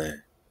own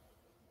land.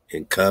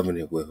 In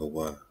covenant with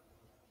Hawaii.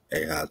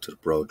 Ahab to the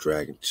bro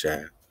dragon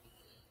child.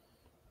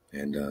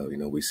 And,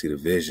 we see the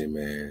vision,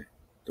 man.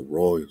 The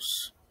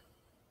royals,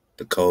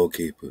 the code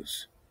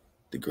keepers,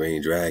 the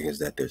green dragons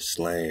that they're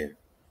slaying.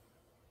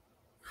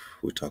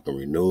 We're talking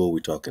renewal, we're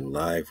talking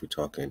life, we're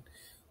talking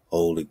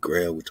holy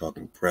grail, we're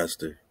talking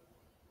Prester.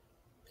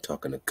 We're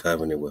talking the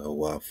covenant with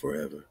Hawaii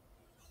forever.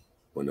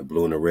 When the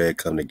blue and the red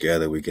come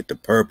together, we get the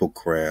purple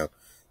crown,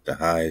 the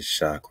highest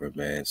chakra,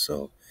 man.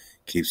 So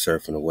keep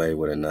surfing away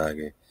with a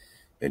noggin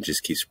and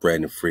just keep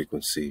spreading the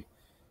frequency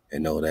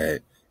and know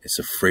that it's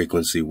a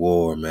frequency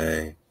war,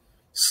 man.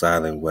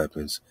 Silent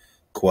weapons,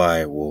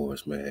 quiet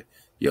wars, man.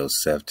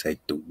 Yourself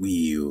take the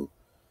wheel.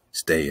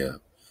 Stay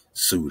up,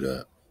 suit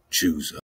up, choose up.